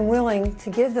more than willing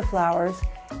to give the flowers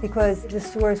because the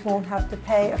stores won't have to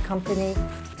pay a company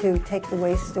to take the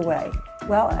waste away.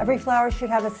 Well, every flower should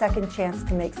have a second chance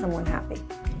to make someone happy.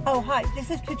 Oh, hi,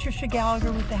 this is Patricia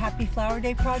Gallagher with the Happy Flower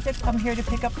Day Project. I'm here to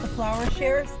pick up the flower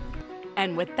shares.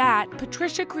 And with that,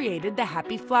 Patricia created the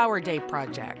Happy Flower Day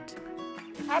Project.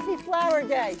 Happy Flower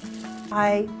Day!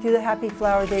 I do the Happy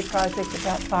Flower Day Project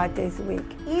about 5 days a week.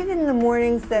 Even in the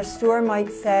mornings, the store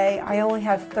might say, I only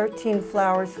have 13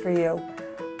 flowers for you.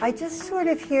 I just sort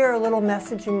of hear a little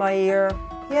message in my ear,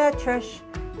 yeah, Trish,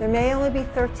 there may only be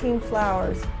 13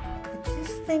 flowers, but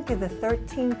just think of the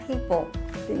 13 people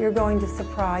that you're going to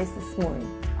surprise this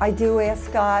morning. I do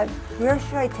ask God, where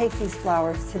should I take these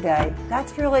flowers today?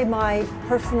 That's really my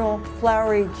personal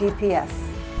flowery GPS.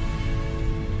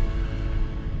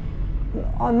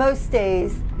 On most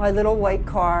days, my little white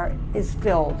car is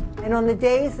filled. And on the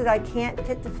days that I can't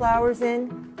fit the flowers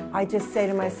in, I just say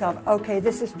to myself, okay,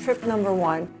 this is trip number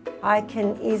 1. I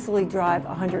can easily drive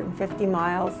 150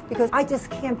 miles because I just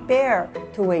can't bear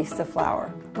to waste a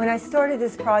flower. When I started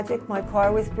this project, my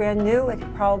car was brand new. It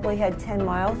probably had 10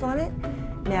 miles on it.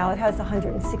 Now it has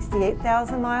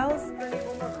 168,000 miles.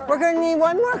 We're going to need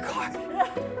one more car.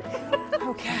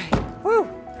 Okay. Whew.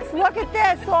 Look at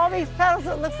this, all these petals,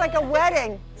 it looks like a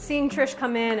wedding. Seeing Trish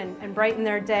come in and brighten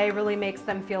their day really makes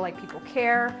them feel like people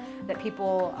care, that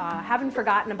people haven't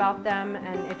forgotten about them,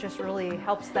 and it just really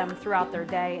helps them throughout their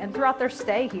day and throughout their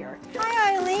stay here.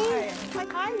 Hi, Eileen.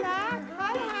 Hi, Mac.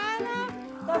 Hi, Hannah.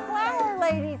 The flower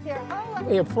lady's here. Hello.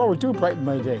 Yeah, flowers do brighten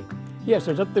my day. Yes,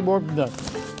 there's nothing more than the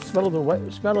smell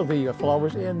of the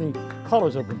flowers and the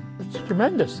colors of them. It's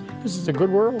tremendous. This is a good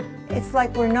world. It's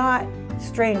like we're not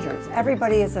strangers.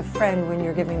 Everybody is a friend when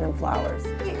you're giving them flowers.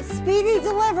 Speedy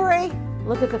delivery.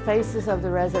 Look at the faces of the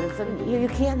residents, and you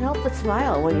can't help but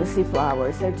smile when you see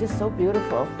flowers. They're just so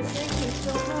beautiful. Thank you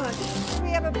so much. We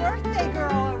have a birthday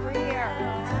girl over here.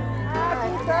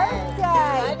 Happy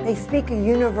birthday. They speak a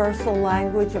universal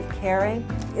language of caring.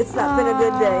 It's not been a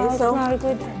good day, so. It's not a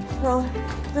good day. Well,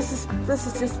 this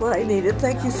is just what I needed.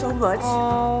 Thank you so much.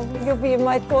 Oh, you'll be in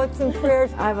my thoughts and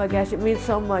prayers. Oh my gosh, it means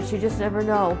so much. You just never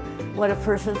know what a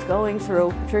person's going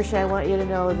through. Patricia, I want you to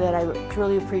know that I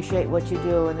truly appreciate what you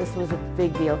do, and this was a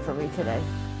big deal for me today.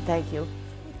 Thank you.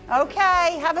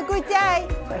 Okay, have a good day.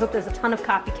 I hope there's a ton of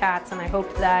copycats, and I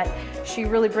hope that she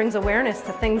really brings awareness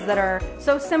to things that are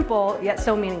so simple yet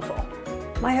so meaningful.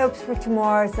 My hopes for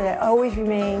tomorrow is that I always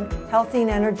remain healthy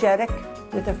and energetic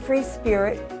with a free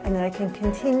spirit, and that I can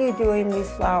continue doing these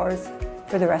flowers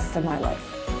for the rest of my life.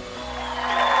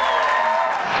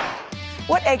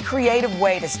 What a creative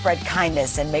way to spread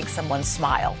kindness and make someone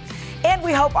smile. And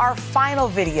we hope our final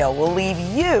video will leave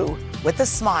you with a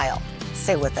smile.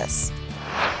 Stay with us.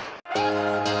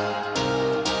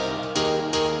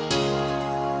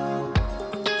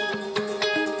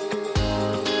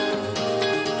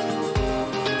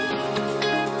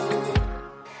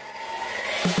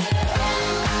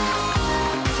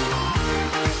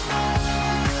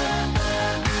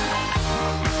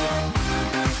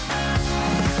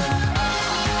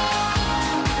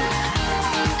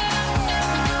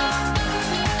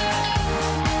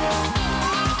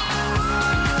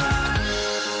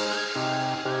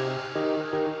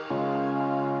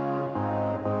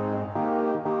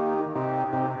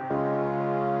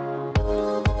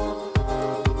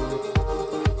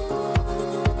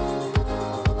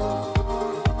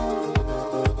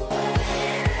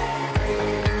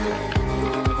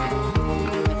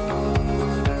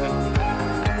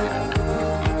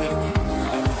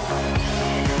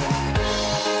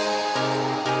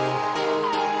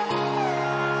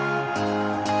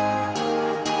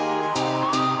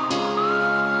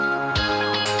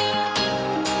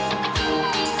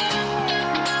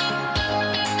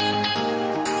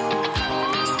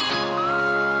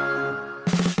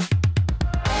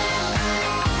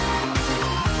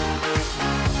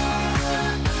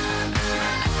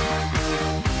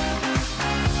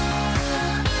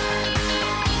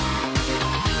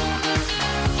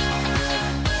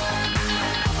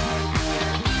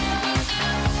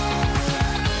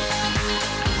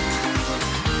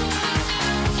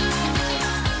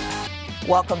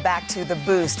 Welcome back to The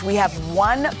Boost. We have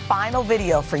one final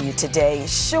video for you today,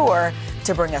 sure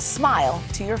to bring a smile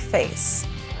to your face.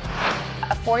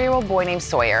 A 4-year-old boy named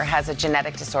Sawyer has a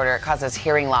genetic disorder. It causes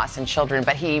hearing loss in children,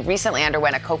 but he recently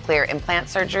underwent a cochlear implant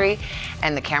surgery,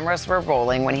 and the cameras were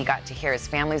rolling when he got to hear his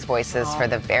family's voices for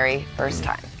the very first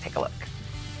time. Take a look.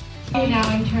 Okay, now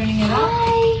I'm turning it up.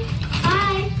 Hi.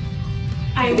 Hi.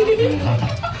 Hi.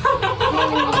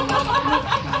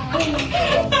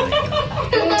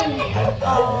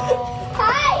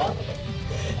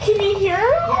 Can you hear?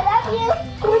 I love you.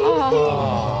 What do you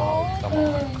think? Come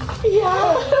on. Yeah. I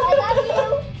love you.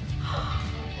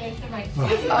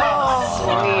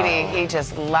 Oh, sweetie, he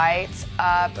just lights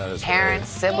up. Parents,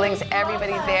 siblings,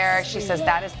 everybody there. She says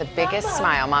that is the biggest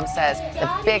smile. Mom says the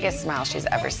biggest smile she's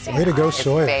ever seen. Way to go, on his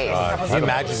Sawyer. face. Can you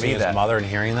imagine seeing his mother and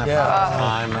hearing that for the first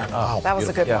time? Oh, That was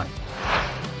a good one.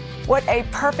 What a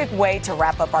perfect way to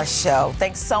wrap up our show.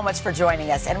 Thanks so much for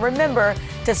joining us. And remember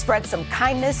to spread some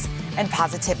kindness and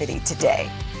positivity today.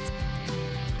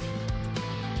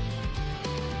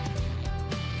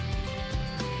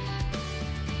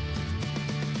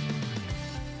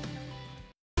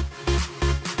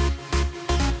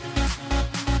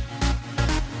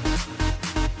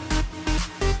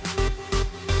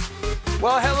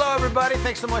 Well, hello, everybody.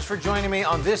 Thanks so much for joining me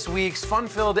on this week's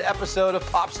fun-filled episode of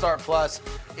Popstar Plus.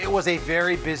 It was a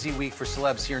very busy week for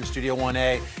celebs here in Studio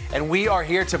 1A, and we are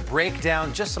here to break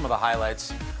down just some of the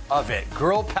highlights of it.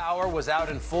 Girl Power was out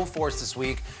in full force this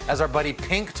week as our buddy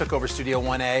Pink took over Studio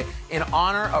 1A in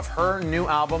honor of her new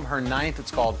album, her 9th.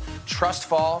 It's called Trust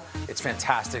Fall. It's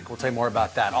fantastic. We'll tell you more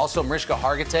about that. Also, Mariska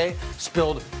Hargitay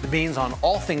spilled the beans on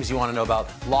all things you want to know about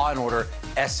Law & Order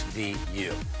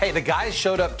SVU. Hey, the guys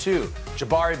showed up too.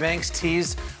 Jabari Banks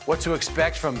teased what to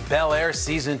expect from Bel Air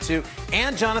Season 2,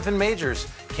 and Jonathan Majors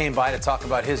came by to talk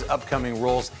about his upcoming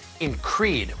roles in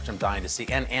Creed, which I'm dying to see,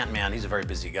 and Ant-Man. He's a very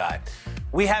busy guy.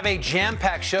 We have a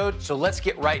jam-packed show, so let's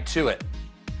get right to it.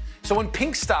 So when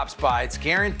Pink stops by, it's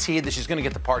guaranteed that she's going to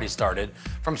get the party started.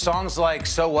 From songs like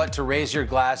So What to Raise Your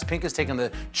Glass, Pink has taken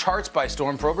the charts by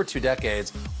storm for over 2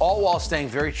 decades, all while staying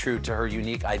very true to her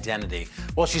unique identity.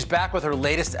 Well, she's back with her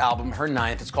latest album, her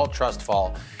 9th. It's called Trust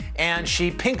Fall, and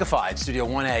she pinkified Studio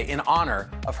 1A in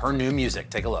honor of her new music.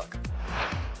 Take a look.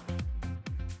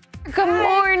 Good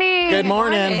morning. Good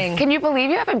morning. Can you believe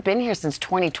you haven't been here since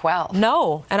 2012?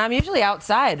 No, and I'm usually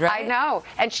outside, right? I know.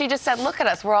 And she just said, look at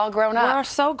us, we're all grown up. We're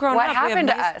so grown what up. What happened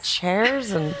we have to nice us?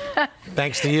 Chairs and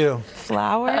Thanks to you.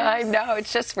 Flowers. I know,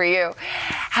 it's just for you.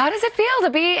 How does it feel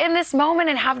to be in this moment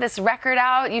and have this record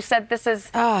out? You said this is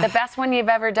the best one you've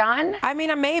ever done? I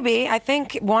mean, maybe. I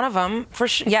think one of them, for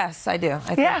sure. Yes, I do.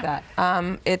 I think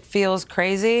that. It feels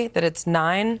crazy that it's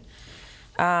 9.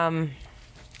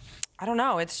 I don't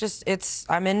know. It's just,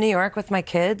 I'm in New York with my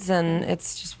kids, and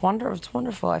it's just wonderful. It's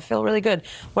wonderful. I feel really good.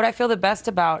 What I feel the best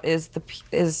about is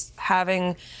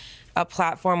having a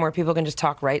platform where people can just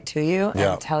talk right to you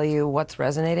and tell you what's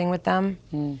resonating with them.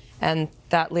 And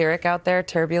that lyric out there,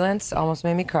 Turbulence, almost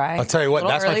made me cry. I'll tell you what,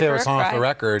 that's my favorite song off the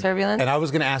record. Turbulence. And I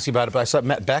was going to ask you about it, but I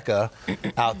met Becca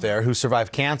out there who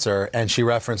survived cancer, and she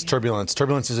referenced Turbulence.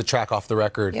 Turbulence is a track off the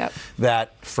record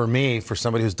that, for me, for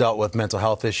somebody who's dealt with mental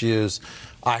health issues,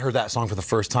 I heard that song for the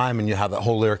first time, and you have that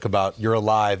whole lyric about you're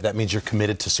alive. That means you're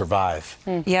committed to survive.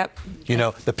 Yep. You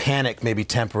know, the panic may be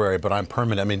temporary, but I'm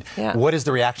permanent. I mean, what has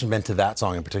the reaction been to that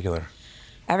song in particular?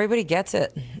 Everybody gets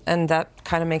it, and that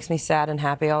kind of makes me sad and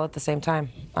happy all at the same time.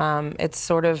 It's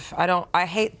sort of, I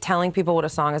hate telling people what a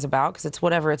song is about, because it's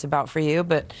whatever it's about for you,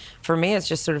 but for me it's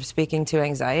just sort of speaking to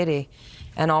anxiety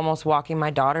and almost walking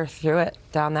my daughter through it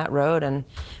down that road. And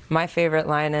my favorite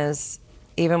line is,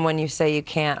 even when you say you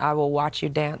can't, I will watch you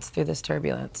dance through this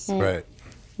turbulence. Right.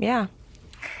 Yeah.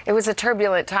 It was a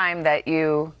turbulent time that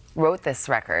you wrote this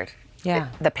record. Yeah.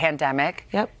 The pandemic.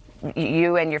 Yep.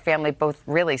 You and your family both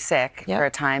really sick for a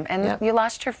time, and you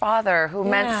lost your father, who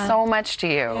meant so much to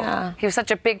you. Yeah. He was such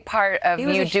a big part of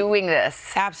you doing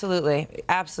this. Absolutely,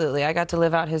 absolutely. I got to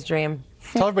live out his dream.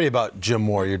 Tell everybody about Jim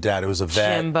Moore, your dad, who was a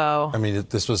vet. Jimbo. I mean,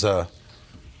 this was a...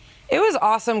 It was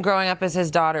awesome growing up as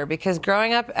his daughter, because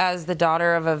growing up as the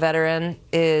daughter of a veteran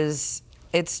it's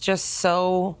just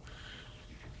so,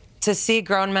 to see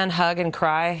grown men hug and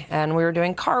cry. And we were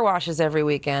doing car washes every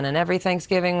weekend, and every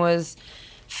Thanksgiving was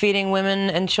feeding women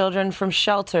and children from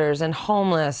shelters and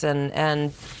homeless,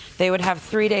 and they would have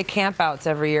 3-day campouts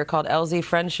every year called LZ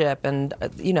Friendship, and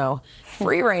you know,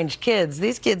 free-range kids.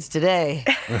 These kids today,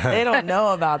 they don't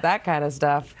know about that kind of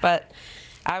stuff. But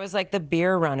I was like the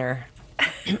beer runner.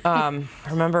 I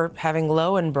remember having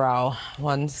Lowenbrow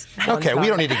once. Okay, we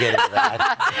don't need to get into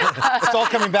that. It's all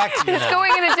coming back to you It's now.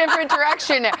 going in a different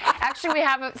direction. Actually, we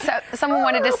have someone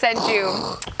wanted to send you,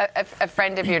 a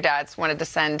friend of your dad's wanted to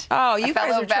send you a guys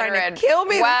fellow are trying to veteran. kill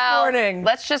me this morning.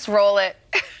 Let's just roll it.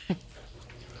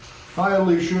 Hi,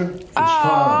 Alicia. It's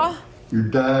Tom, your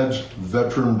dad's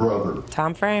veteran brother.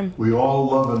 Tom Frame. We all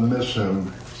love and miss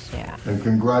him. Yeah. And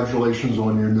congratulations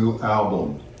on your new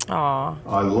album. Aw.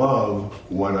 I love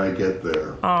When I Get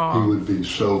There. Aw. He would be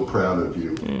so proud of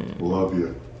you. Love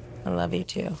you. I love you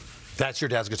too. That's your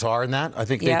dad's guitar in that? I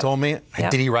think they Yep. told me.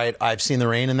 Yep. Did he write I've Seen the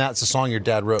Rain in that? It's a song your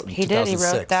dad wrote in He 2006. did.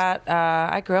 He wrote that.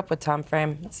 I grew up with Tom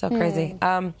Frame. It's so crazy.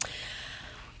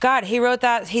 God, he wrote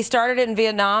that. He started it in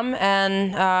Vietnam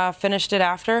and finished it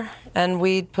after. And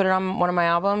we put it on one of my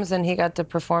albums, and he got to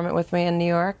perform it with me in New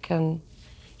York. And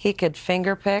he could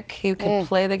finger pick. He could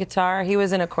play the guitar. He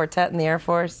was in a quartet in the Air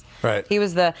Force. Right. He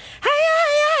was the.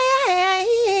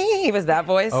 He was that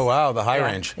voice. Oh, wow, the high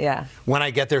range. Yeah. When I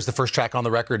Get There's the first track on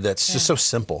the record that's just so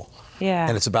simple. Yeah.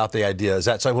 And it's about the idea. Is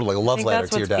that so? Like a love I think letter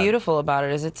that's to your what's dad? beautiful about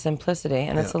it is its simplicity,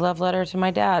 and it's a Yeah. love letter to my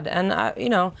dad. And you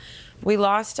know, we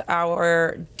lost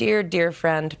our dear, dear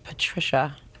friend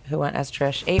Patricia, who went as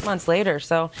Trish 8 months later.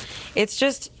 So it's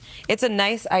a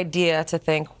nice idea to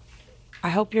think, I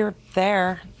hope you're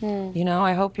there. You know,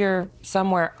 I hope you're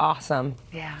somewhere awesome.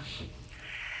 Yeah.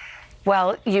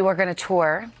 Well, you are going to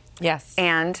tour. Yes.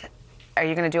 And are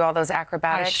you going to do all those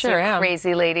acrobatics? I sure you am.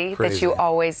 Crazy lady that you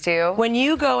always do. When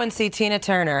you go and see Tina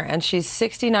Turner, and she's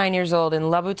 69 years old in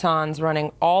Louboutins,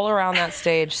 running all around that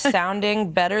stage,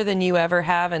 sounding better than you ever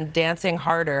have and dancing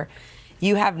harder,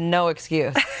 you have no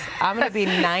excuse. I'm going to be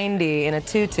 90 in a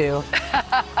tutu,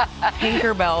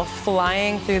 Tinkerbell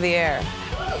flying through the air.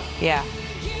 Yeah.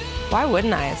 Why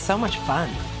wouldn't I? It's so much fun.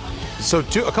 So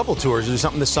a couple tours. You do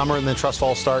something this summer, and then Trust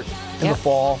Fall start in the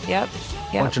fall. Yep.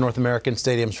 Bunch of North American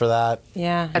stadiums for that.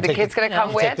 Yeah. Are the kids going to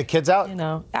come with? Take the kids out? You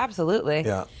know, absolutely.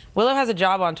 Yeah. Willow has a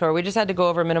job on tour. We just had to go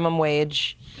over minimum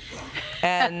wage,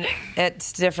 and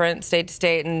it's different state to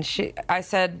state. And I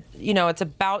said, you know, it's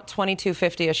about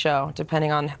 $22.50 a show,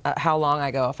 depending on how long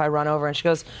I go. If I run over, and she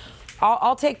goes,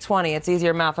 I'll take 20. It's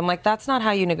easier math. I'm like, that's not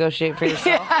how you negotiate for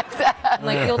yourself. I'm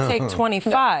like, you'll take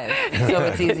 25, so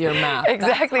it's easier math.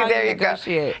 Exactly. That's how There you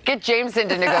go. Get Jameson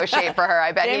to negotiate for her.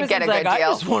 I bet he'd get a good like, deal. I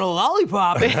just want a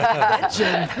lollipop.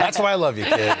 That's why I love you,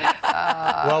 kid.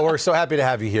 Well, we're so happy to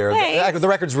have you here. Thanks. The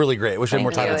record's really great. Wish we had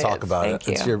more time to Thank talk you. about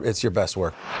Thank it. you. It's your best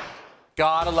work.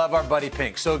 Gotta love our buddy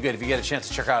Pink. So good. If you get a chance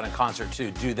to check her out in concert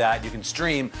too, do that. You can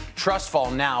stream Trust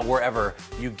Fall now wherever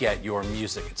you get your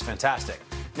music. It's fantastic.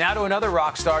 Now to another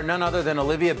rock star, none other than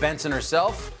Olivia Benson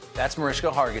herself. That's Mariska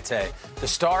Hargitay. The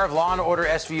star of Law & Order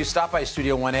SVU stopped by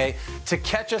Studio 1A to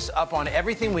catch us up on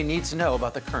everything we need to know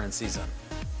about the current season.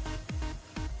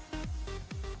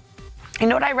 You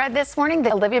know what I read this morning?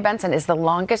 That Olivia Benson is the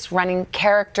longest running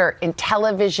character in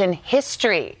television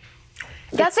history.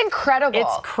 That's incredible.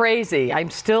 It's crazy. I'm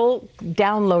still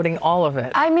downloading all of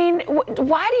it. I mean,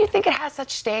 why do you think it has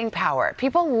such staying power?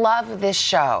 People love this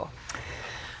show.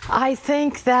 I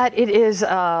think that it is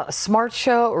a smart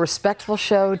show, a respectful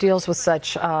show, deals with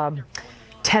such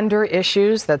tender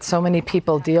issues that so many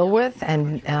people deal with,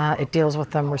 and it deals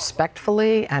with them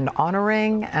respectfully and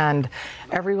honoring, and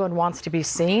everyone wants to be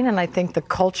seen, and I think the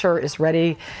culture is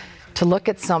ready to look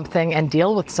at something and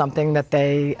deal with something that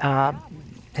they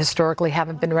historically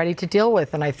haven't been ready to deal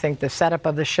with. And I think the setup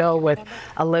of the show with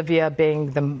Olivia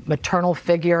being the maternal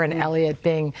figure and Elliot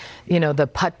being, you know, the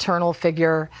paternal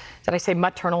figure, did I say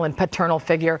maternal and paternal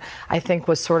figure, I think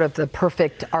was sort of the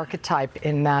perfect archetype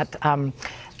in that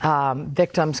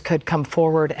victims could come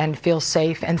forward and feel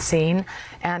safe and seen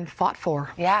and fought for.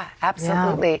 Yeah,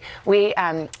 absolutely. Yeah. We,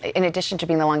 in addition to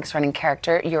being the longest running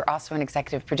character, you're also an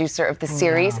executive producer of the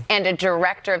series and a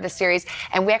director of the series.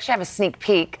 And we actually have a sneak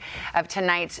peek of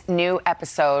tonight's new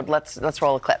episode. Let's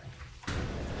roll a clip.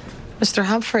 Mr.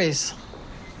 Humphreys,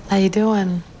 how you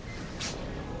doing?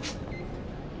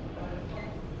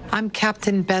 I'm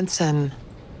Captain Benson.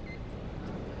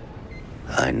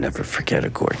 I never forget a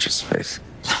gorgeous face.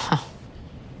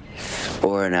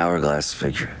 Or an hourglass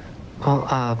figure.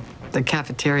 Well, the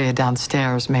cafeteria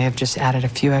downstairs may have just added a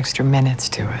few extra minutes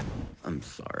to it. I'm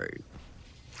sorry.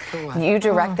 You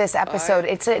direct this episode.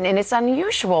 It's an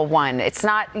unusual one. It's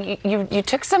not, you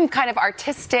took some kind of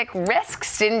artistic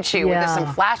risks, didn't you? Yeah. There's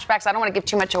some flashbacks. I don't want to give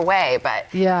too much away, but.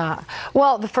 Yeah.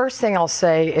 Well, the first thing I'll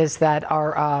say is that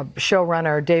our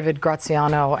showrunner, David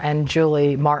Graziano, and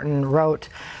Julie Martin wrote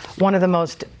one of the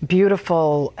most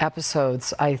beautiful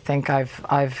episodes I think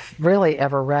I've really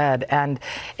ever read, and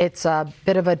it's a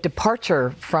bit of a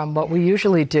departure from what we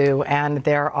usually do, and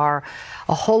there are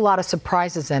a whole lot of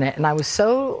surprises in it, and I was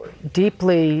so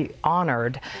deeply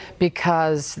honored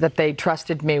because that they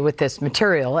trusted me with this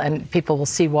material, and people will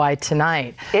see why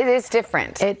tonight. It is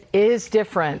different. It is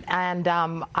different, and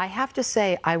I have to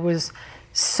say I was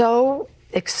so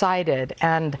excited.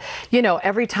 And, you know,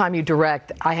 every time you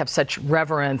direct, I have such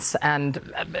reverence and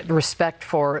respect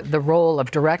for the role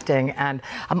of directing, and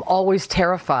I'm always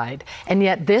terrified. And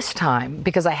yet this time,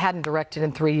 because I hadn't directed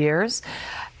in 3 years,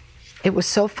 it was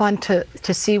so fun to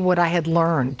see what I had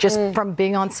learned just from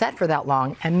being on set for that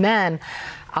long. And then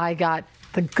I got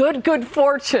the good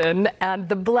fortune and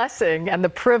the blessing and the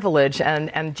privilege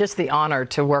and just the honor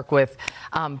to work with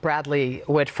Bradley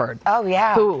Whitford. Oh,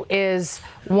 yeah. Who is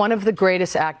one of the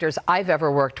greatest actors I've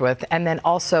ever worked with. And then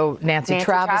also Nancy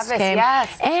Travis came.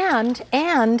 Yes.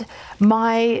 And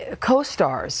my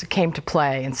co-stars came to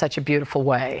play in such a beautiful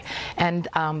way. And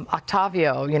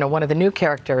Octavio, you know, one of the new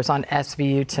characters on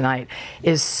SVU tonight,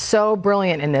 is so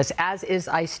brilliant in this, as is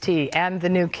Ice-T and the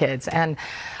new kids. And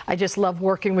I just love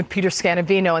working with Peter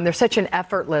Scanavino, and there's such an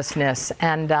effortlessness.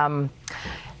 And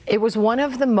it was one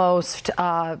of the most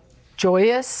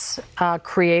joyous,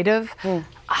 creative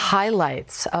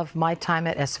highlights of my time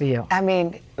at SVU. I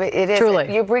mean, it is.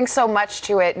 Truly. You bring so much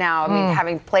to it now. I mean,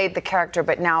 having played the character,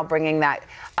 but now bringing that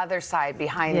other side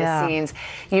behind the scenes.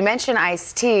 You mentioned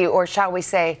Ice-T, or shall we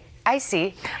say,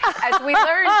 Icy, as we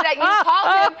learned that you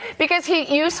called him because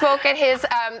you spoke at his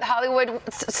Hollywood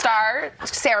star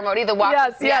ceremony, the walk.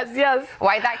 Yes.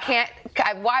 Why that can't?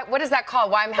 Why? What is that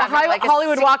called? Why I'm having like a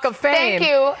Hollywood Walk of Fame. Thank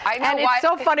you. I know. And it's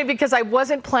so funny because I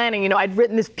wasn't planning. You know, I'd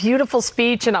written this beautiful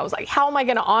speech, and I was like, "How am I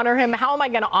going to honor him? How am I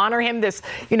going to honor him? This,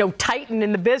 you know, titan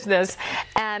in the business."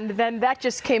 And then that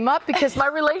just came up because my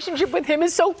relationship with him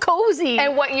is so cozy.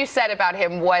 And what you said about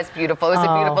him was beautiful. It was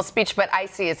a beautiful speech. But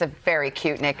Icy is a very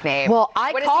cute nickname. Well,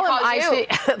 I call him Icy.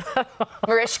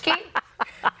 Marishki?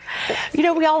 You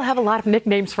know, we all have a lot of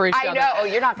nicknames for each other. I know. Oh,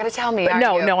 you're not going to tell me, are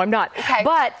you? No, I'm not. Okay.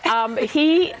 But I'm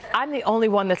the only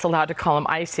one that's allowed to call him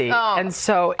Icy. Oh. And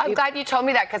so I'm glad you told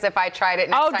me that, because if I tried it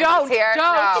next time don't, he's here,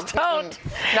 don't.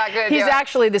 Not good. He's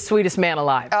actually the sweetest man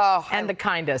alive. Oh. And the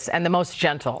kindest and the most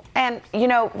gentle. And, you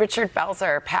know, Richard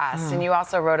Belzer passed, and you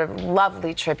also wrote a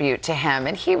lovely tribute to him.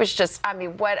 And he was just, I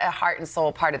mean, what a heart and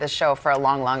soul part of the show for a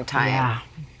long, long time. Yeah.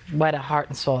 What a heart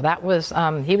and soul. That was,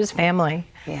 he was family.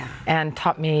 Yeah. And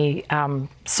taught me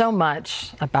so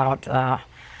much about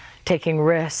taking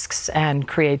risks and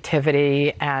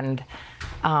creativity and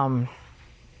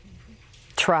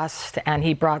trust. And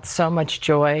he brought so much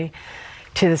joy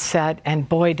to the set. And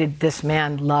boy, did this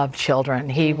man love children.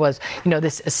 He was, you know,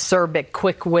 this acerbic,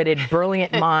 quick-witted,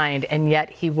 brilliant mind, and yet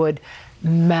he would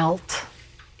melt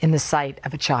in the sight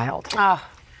of a child. Oh.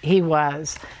 He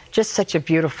was just such a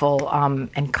beautiful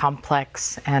and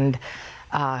complex, and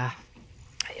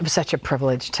it was such a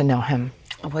privilege to know him.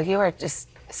 Well, you are just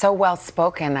so well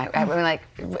spoken. I mean, like,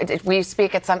 will you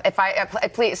speak at some?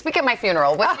 Please speak at my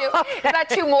funeral. Would you? Is that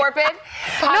too morbid?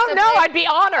 Possibly? No, I'd be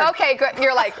honored. Okay, good.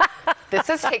 You're like, this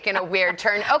is taking a weird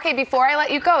turn. Okay, before I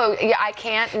let you go, I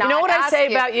can't not. You know what I say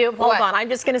you. about you? Hold on, I'm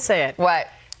just going to say it. What?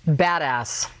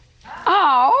 Badass.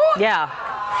 Oh. Yeah.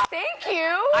 Thank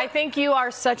you. I think you are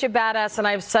such a badass, and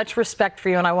I have such respect for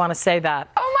you, and I want to say that.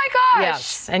 Oh my gosh.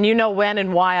 Yes, and you know when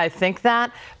and why I think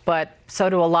that, but so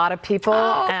do a lot of people,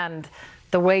 and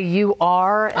the way you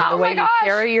are and the way you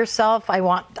carry yourself, I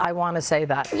want to say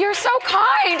that. You're so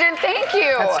kind, and thank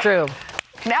you. That's true.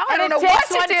 Now I And don't it know what takes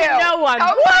to one do. to know one.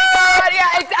 Oh my God!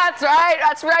 Yeah, that's right.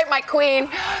 That's right, my queen.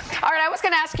 All right, I was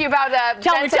going to ask you about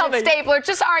Benson and Stabler.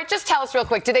 Just tell us real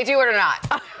quick. Did they do it or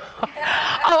not?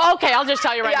 Oh, okay. I'll just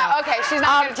tell you right now. Yeah, okay. She's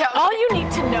not going to tell. All you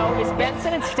need to know is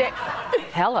Benson and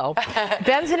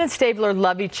Benson and Stabler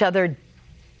love each other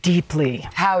deeply.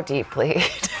 How deeply?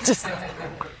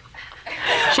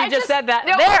 She just said that.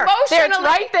 No, there, it's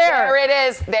right there. There it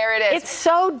is. There it is. It's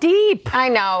so deep. I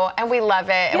know, and we love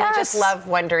it, and we just love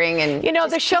wondering. And you know,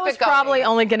 the show is probably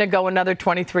only going to go another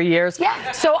 23 years.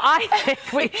 Yeah. So I think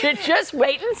we should just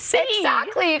wait and see.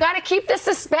 Exactly. You got to keep the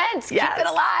suspense. Yes. Keep it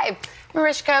alive.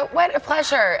 Mariska, what a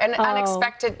pleasure and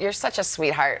unexpected. You're such a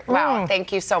sweetheart. Wow.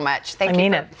 Thank you so much. Thank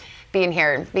you for being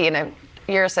here,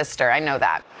 you're a sister. I know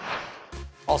that.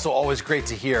 Also, always great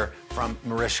to hear from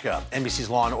Mariska. NBC's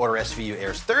Law & Order SVU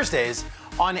airs Thursdays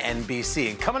on NBC.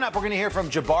 And coming up, we're going to hear from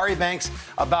Jabari Banks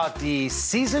about the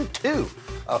season 2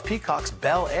 of Peacock's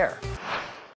Bel Air.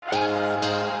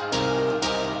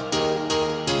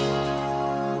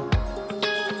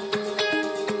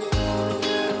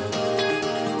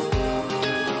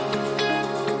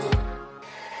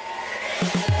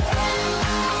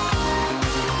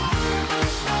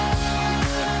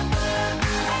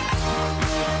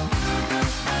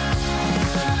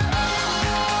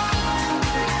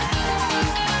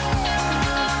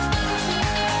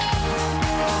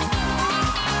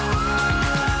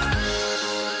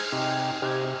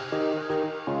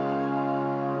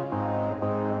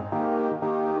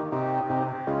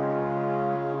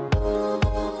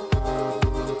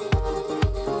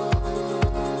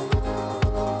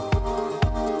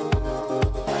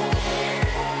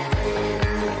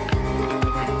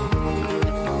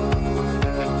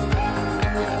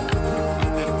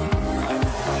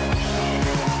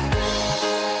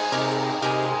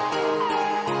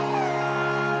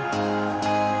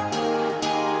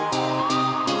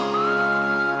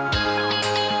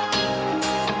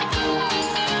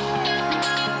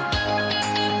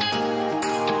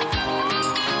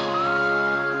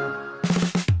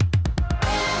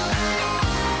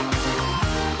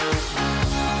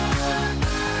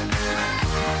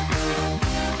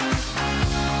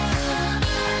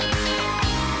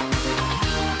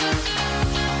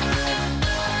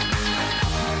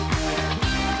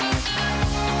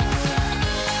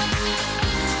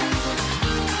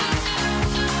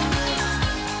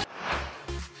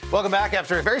 Welcome back.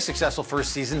 After a very successful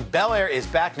first season, Bel-Air is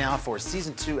back now for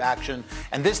season 2 action.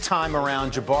 And this time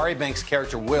around, Jabari Banks'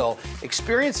 character Will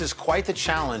experiences quite the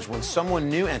challenge when someone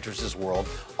new enters his world,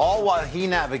 all while he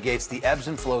navigates the ebbs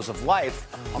and flows of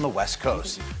life on the West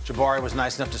Coast. Jabari was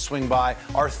nice enough to swing by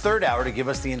our third hour to give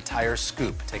us the entire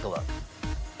scoop. Take a look.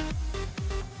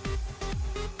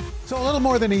 So a little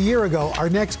more than a year ago, our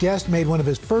next guest made one of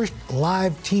his first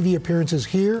live TV appearances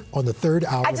here on the third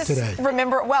hour I just today.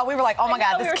 remember, well, we were like, oh my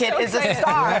God, this kid is a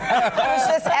star. It was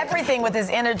just everything with his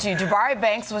energy. Jabari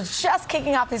Banks was just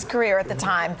kicking off his career at the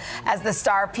time as the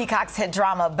star of Peacock's hit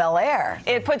drama Bel-Air.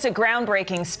 It puts a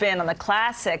groundbreaking spin on the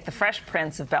classic The Fresh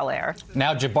Prince of Bel-Air.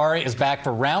 Now Jabari is back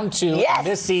for round 2 Yes.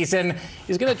 this season.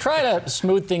 He's going to try to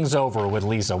smooth things over with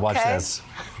Lisa. Watch this.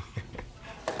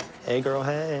 Hey, girl,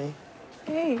 hey.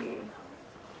 Hey.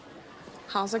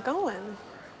 How's it going?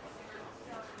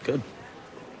 Good.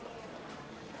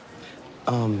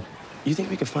 You think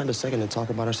we could find a second to talk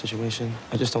about our situation?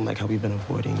 I just don't like how we've been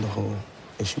avoiding the whole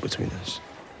issue between us.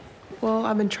 Well,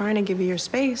 I've been trying to give you your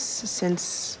space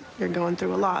since you're going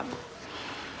through a lot.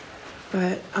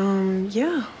 But,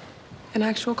 yeah, an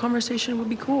actual conversation would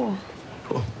be cool.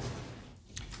 Cool.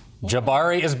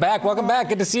 Jabari is back. Welcome back.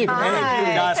 Good to see you. Thank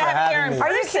you guys for having me.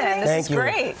 Are you kidding? This Thank is you.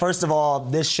 great. First of all,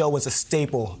 this show was a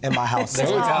staple in my house. There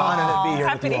you It's go. an honor to be here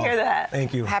Happy with you to hear all. that.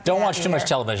 Thank you. Don't watch too much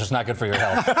television. It's not good for your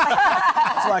health.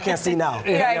 That's why I can't see now.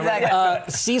 Yeah,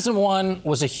 exactly. Season 1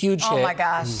 was a huge hit. Oh, my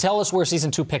gosh. Tell us where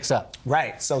season 2 picks up.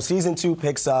 Right. So season 2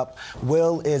 picks up.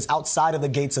 Will is outside of the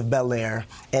gates of Bel-Air,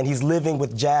 and he's living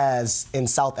with Jazz in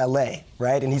South LA,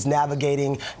 right? And he's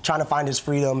navigating, trying to find his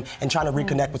freedom, and trying to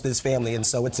reconnect with his family. And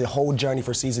so it's a whole journey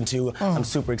for season 2. I'm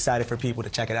super excited for people to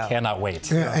check it out. Cannot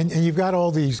wait. Yeah, and you've got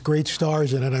all these great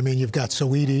stars in it. I mean, you've got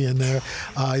Saweetie in there.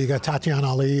 You got Tatiana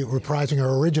Ali reprising her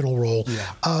original role.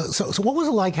 Yeah. So what was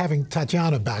it like having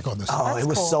Tatiana back on the set? Oh, it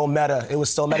was so meta. It was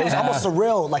so meta. It was almost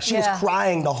surreal. Like, she was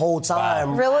crying the whole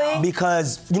time. Wow. Really?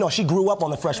 Because, you know, she grew up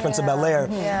on The Fresh Prince of Bel-Air.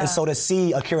 Yeah. And so to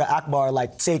see Akira Akbar,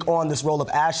 like, take on this role of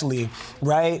Ashley,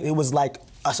 right? It was like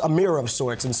a mirror of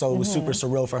sorts. And so it was super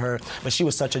surreal for her. But she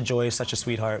was such a joy, such a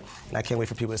sweetheart. And I can't wait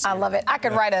for people to see I love it. I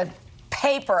could write a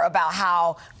paper about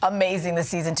how amazing the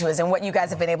season 2 is and what you guys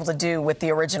have been able to do with the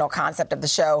original concept of the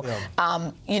show.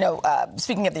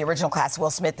 Speaking of the original cast, Will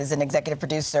Smith is an executive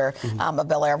producer of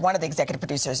Bel-Air, one of the executive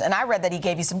producers, and I read that he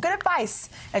gave you some good advice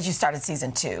as you started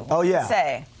season 2. Oh, yeah.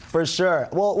 Say. For sure.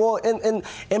 Well,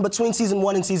 in between season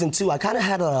 1 and season 2, I kind of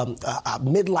had a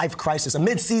midlife crisis, a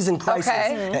mid-season crisis,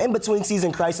 an in-between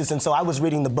season crisis, and so I was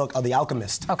reading the book of The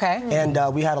Alchemist. Okay. And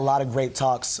we had a lot of great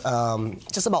talks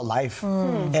just about life,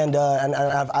 and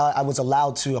I was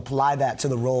allowed to apply that to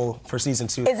the role for season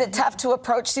 2. Is it tough to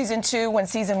approach season 2 when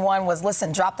season 1 was,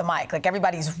 listen, drop the mic, like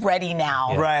everybody's ready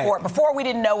now? Right. Or before we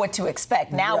didn't know what to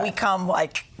expect. Now we come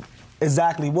like...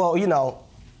 Exactly. Well, you know,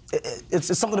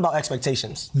 it's something about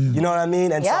expectations. You know what I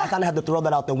mean? And so I kind of had to throw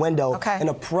that out the window and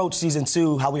approach season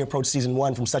 2 how we approached season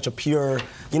 1 from such a pure,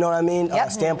 you know what I mean,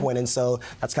 standpoint. And so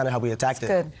that's kind of how we attacked it.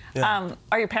 Good. Yeah.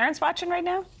 Are your parents watching right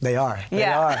now? They are. They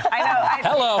Yeah, are. I know.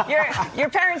 Hello. Your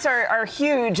parents are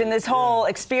huge in this whole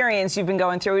experience you've been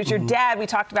going through. It was your dad we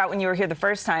talked about when you were here the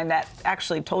first time that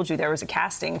actually told you there was a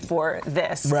casting for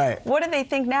this. Right. What do they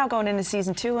think now going into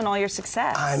season 2 and all your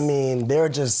success? I mean, they're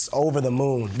just over the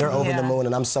moon. They're over the moon,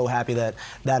 and I'm so happy that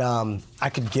I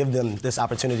could give them this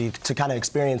opportunity to kind of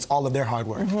experience all of their hard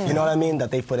work. You know what I mean? That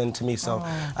they've put into me. So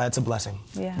it's a blessing.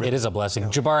 Yeah. It is a blessing.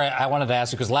 Jabari, I wanted to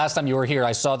ask you, because last time you were here,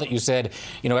 I saw that you said,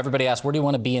 you know, everybody asked, where do you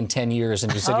want to be in 10 years?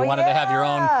 And you said you wanted to have your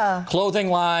own clothing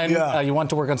line. You wanted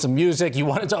to work on some music. You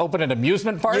wanted to open an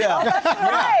amusement park. Yeah.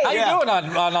 How you doing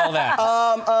on all that?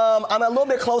 I'm a little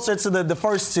bit closer to the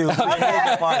first two,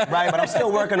 right? But I'm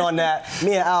still working on that.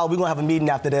 Me and Al, we're going to have a meeting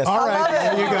after this. All right,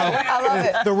 there you go. I love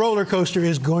it. The roller coaster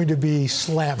is going to be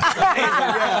slamming.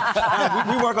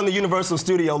 We work on the Universal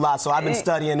Studio lot, so I've been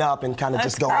studying up and kind of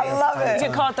just going. I love it. You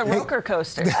call it the roller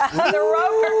coaster. The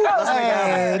roller coaster.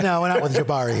 Hey, no, we're not with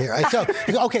Jabari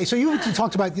here. So you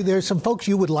talked about there's some folks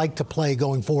you would like to play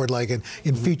going forward, like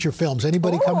in feature films.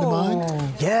 Anybody come to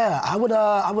mind? Yeah, I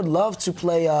would love to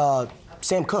play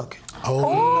Sam Cooke.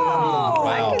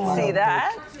 I can see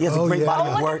that. He has a great body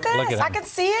of work. Look at this. I can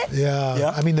see it.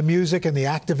 Yeah. I mean, the music and the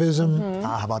activism.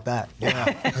 How about that?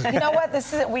 Yeah. You know what?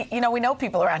 This is we know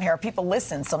people around here. People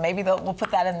listen, so maybe we'll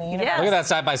put that in the universe. Look at that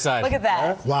side by side. Look at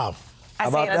that. Wow. I How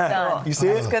see about it. It's that? done. You see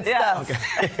it? It's good stuff.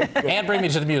 Okay. And bring me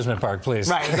to the amusement park, please.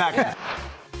 Right, exactly.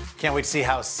 Can't wait to see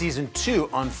how season 2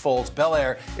 unfolds.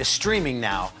 Bel-Air is streaming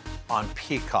now on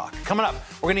Peacock. Coming up,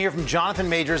 we're going to hear from Jonathan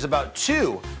Majors about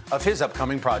 2 of his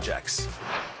upcoming projects.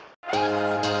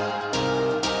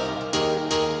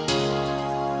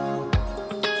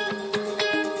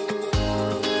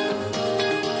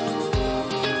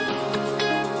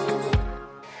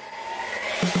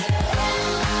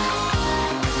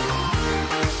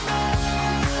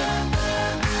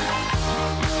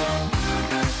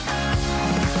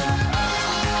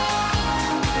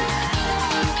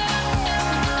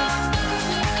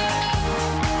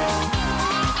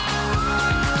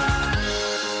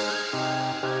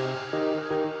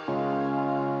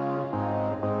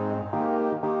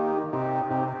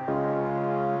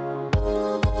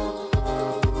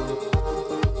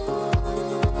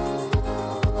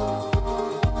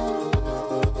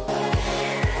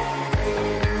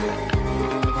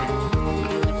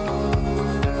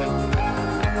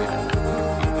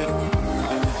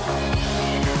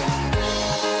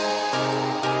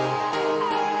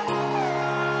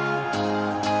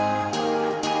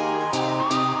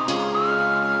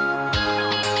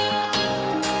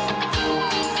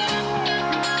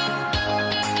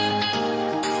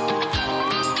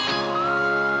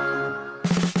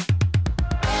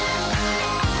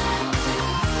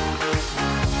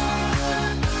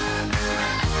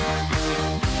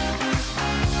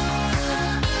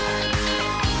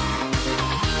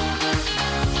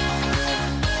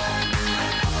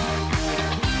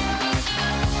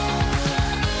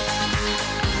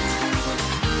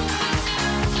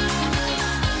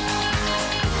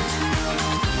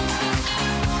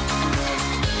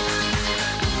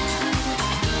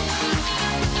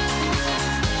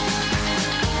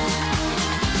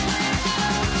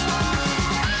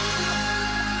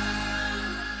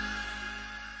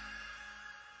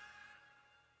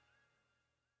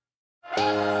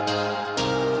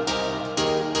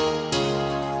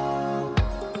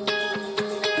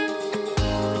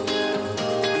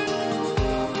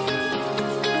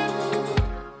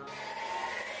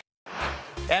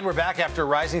 we're back after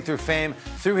rising through fame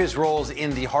through his roles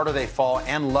in The Harder They Fall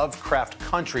and Lovecraft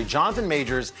Country. Jonathan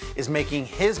Majors is making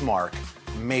his mark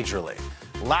majorly.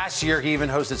 Last year, he even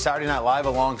hosted Saturday Night Live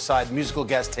alongside musical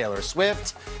guest Taylor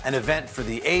Swift, an event for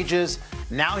the ages.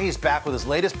 Now he's back with his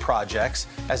latest projects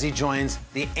as he joins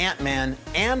the Ant-Man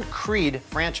and Creed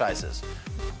franchises.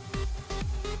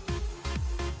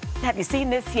 Have you seen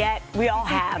this yet? We all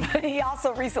have. He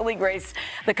also recently graced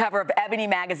the cover of Ebony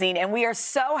magazine, and we are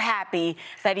so happy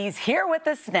that he's here with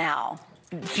us now.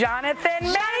 Jonathan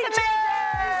Majors!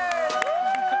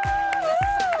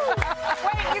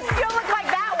 Wait, you still look like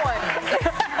that one.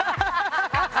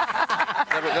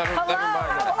 Hello,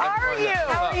 how are you?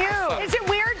 How are you? Is it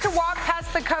weird to walk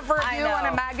past the cover of you on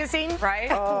a magazine?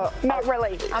 Right? Not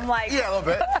really. I'm like... Yeah, a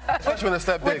little bit. Especially when it's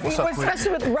that big. What's up, Queen?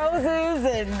 Especially with roses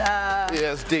and...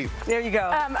 Yeah, it's deep. There you go.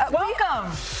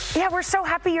 Welcome. Yeah, we're so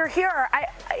happy you're here.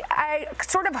 I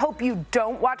sort of hope you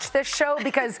don't watch this show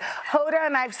because Hoda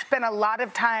and I've spent a lot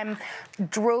of time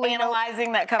drooling...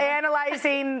 Analyzing that cover.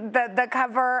 Analyzing the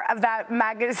cover of that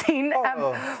magazine.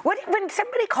 When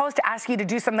somebody calls to ask you to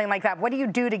do something like that, what do you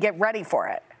do to get ready for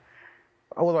it?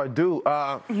 What do I do?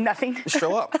 Nothing.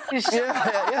 Show up. Yeah. Just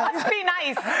be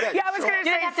nice. Yeah, I was going to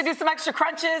say. You have to do some extra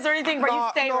crunches or anything, but you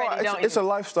stay ready, don't you? It's a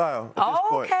lifestyle at this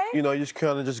point. Okay. You know, you just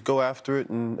kind of just go after it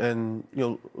and you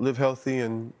know, live healthy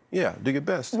and, yeah, do your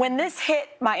best. When this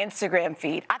hit my Instagram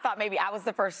feed, I thought maybe I was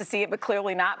the first to see it, but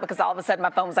clearly not, because all of a sudden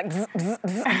my phone was like, zzz, zzz,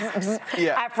 zzz, zzz.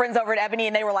 Yeah. I have friends over at Ebony,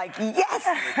 and they were like, yes!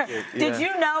 Yeah. Did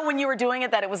you know when you were doing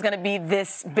it that it was going to be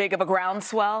this big of a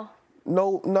groundswell?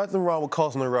 No, nothing wrong with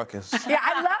causing a ruckus. Yeah,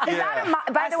 I love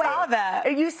that. By the way, saw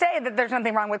that. You say that there's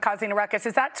nothing wrong with causing a ruckus.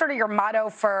 Is that sort of your motto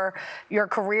for your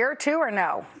career, too, or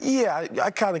no? Yeah,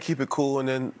 I kind of keep it cool, and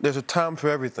then there's a time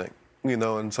for everything, you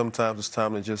know, and sometimes it's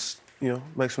time to just, you know,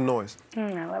 make some noise.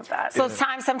 I love that. So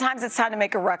sometimes it's time to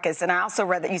make a ruckus, and I also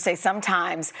read that you say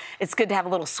sometimes it's good to have a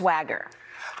little swagger.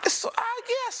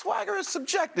 Yeah, swagger is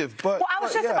subjective, but... Well, I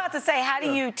was just about to say, how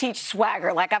do you teach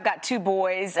swagger? Like, I've got two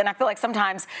boys, and I feel like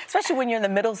sometimes, especially when you're in the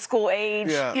middle school age,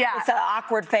 it's an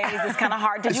awkward phase. It's kind of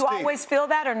hard. Did you always feel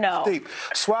that, or no? It's deep.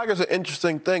 Swagger's an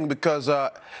interesting thing because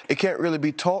it can't really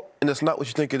be taught, and it's not what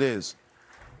you think it is.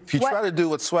 If you try to do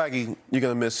what's swaggy, you're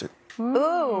going to miss it.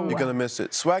 Ooh. You're going to miss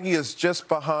it. Swaggy is just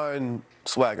behind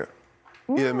swagger.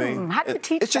 You know what I mean? How do you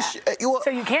teach that? So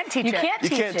you can't teach it. You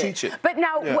can't teach it. But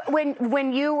now,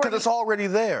 when you were... Because it's already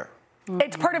there.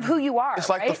 It's part of who you are, It's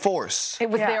like the force. It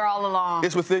was there all along.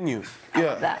 It's within you. I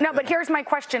love that. No, but here's my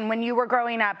question. When you were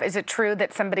growing up, is it true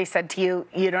that somebody said to you,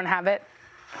 you don't have it?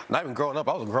 Not even growing up.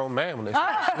 I was a grown man when they said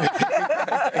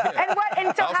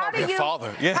And so I was like your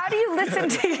father. Yeah. How do you listen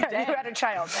to you had a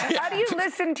child? How do you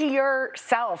listen to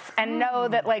yourself and know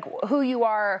that like who you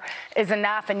are is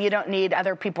enough and you don't need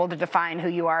other people to define who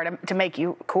you are to make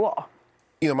you cool?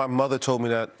 You know, my mother told me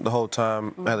that the whole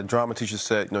time. I had a drama teacher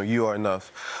said, you know, you are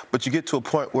enough. But you get to a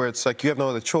point where it's like you have no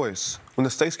other choice. When the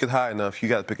stakes get high enough, you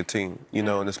got to pick a team, you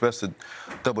know, and it's best to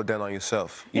double down on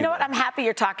yourself. You know what? I'm happy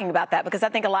you're talking about that because I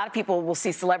think a lot of people will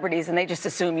see celebrities and they just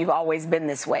assume you've always been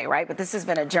this way, right? But this has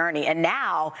been a journey. And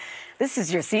now, this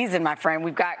is your season, my friend.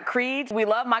 We've got Creed. We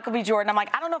love Michael B. Jordan. I'm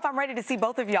like, I don't know if I'm ready to see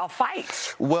both of y'all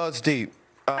fight. Well, it's deep.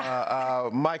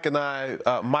 Mike and I,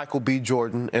 Michael B.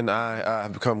 Jordan and I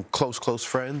have become close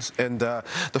friends, and the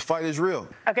fight is real.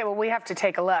 Okay, well, we have to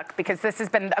take a look because this has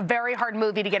been a very hard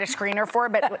movie to get a screener for,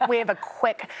 but we have a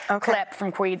quick clip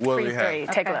from Creed 3.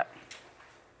 Take a look.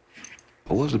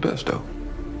 I was the best, though.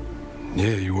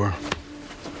 Yeah, you were.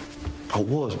 I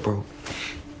was, bro.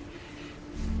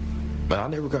 But I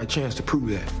never got a chance to prove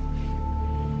that.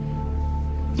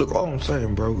 Look, all I'm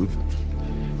saying, bro,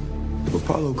 if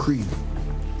Apollo Creed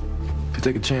could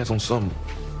take a chance on some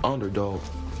underdog,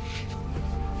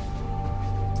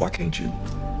 why can't you?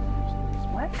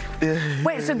 What?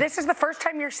 Wait, so this is the first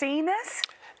time you're seeing this?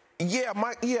 Yeah,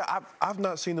 I've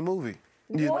not seen the movie.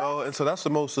 You know, and so that's the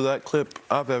most of that clip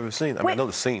I've ever seen. I mean, I know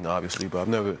the scene, obviously, but I've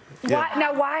never...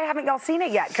 Why haven't y'all seen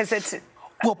it yet? Because it's...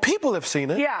 Well, people have seen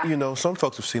it. Yeah. You know, some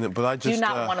folks have seen it, but I just... Do you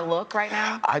not want to look right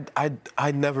now?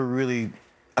 I never really...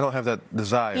 I don't have that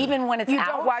desire. Even when it's you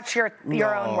don't watch your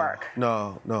own work.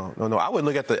 No. I wouldn't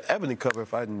look at the Ebony cover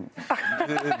if I didn't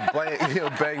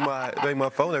bang my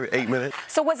phone every 8 minutes.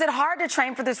 So was it hard to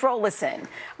train for this role? Listen,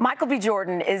 Michael B.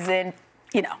 Jordan is in,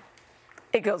 you know,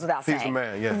 it goes without saying. He's the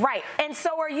man, yeah. Right, and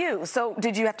so are you. So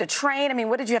did you have to train? I mean,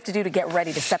 what did you have to do to get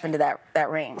ready to step into that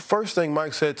ring? First thing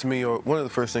Mike said to me, or one of the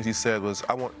first things he said was,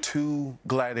 I want 2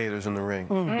 gladiators in the ring,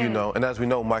 you know. And as we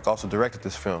know, Mike also directed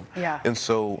this film. Yeah. And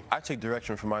so I take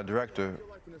direction from my director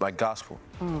like gospel.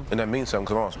 And that means something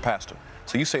because I'm a pastor.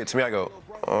 So you say it to me, I go,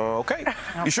 okay,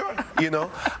 you sure? You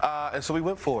know, and so we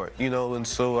went for it, you know, and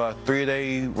so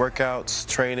 3-a-day workouts,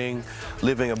 training,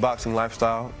 living a boxing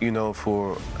lifestyle, you know,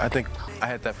 for, I think I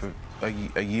had that for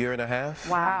a year and a half.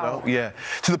 Wow. You know? Yeah.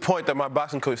 To the point that my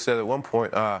boxing coach said at one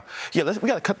point, yeah, we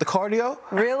got to cut the cardio.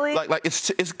 Really? Like it's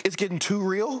getting too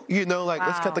real, you know, like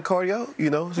let's cut the cardio,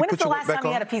 you know. When is the last time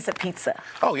you had a piece of pizza?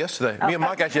 Oh, yesterday. Me and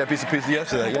Mike actually had a piece of pizza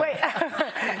yesterday. Yeah.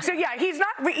 Wait, so yeah, he's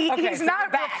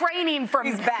not refraining from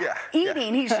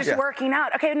eating. He's just working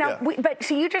out. Okay, now, but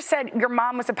so you just said your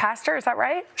mom was a pastor, is that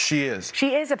right? She is.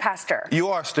 She is a pastor. You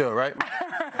are still, right?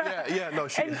 No,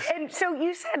 she is. And so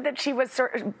you said that she was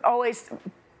sort of always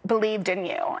believed in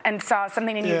you and saw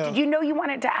something in you. Did you know you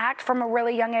wanted to act from a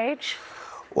really young age?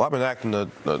 Well, I've been acting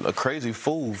a crazy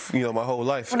fool, you know, my whole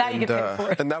life. Well, now you get paid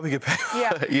for it. And now we get paid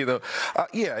for it, you know.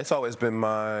 It's always been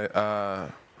my,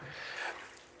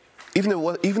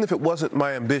 even if it wasn't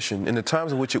my ambition, in the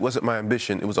times in which it wasn't my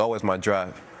ambition, it was always my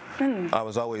drive. I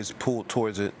was always pulled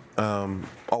towards it,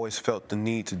 always felt the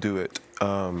need to do it.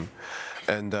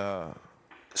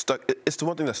 It's the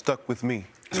one thing that stuck with me.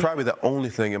 It's probably the only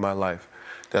thing in my life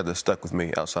that has stuck with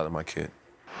me outside of my kid.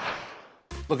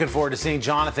 Looking forward to seeing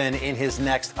Jonathan in his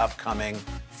next upcoming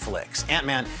flicks.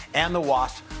 Ant-Man and the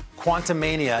Wasp: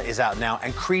 Quantumania is out now,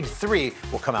 and Creed 3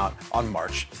 will come out on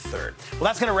March 3rd. Well,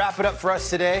 that's going to wrap it up for us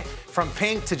today. From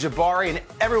Pink to Jabari and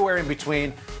everywhere in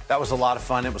between, that was a lot of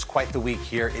fun. It was quite the week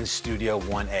here in Studio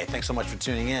 1A. Thanks so much for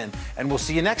tuning in, and we'll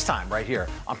see you next time right here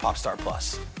on Popstar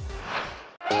Plus.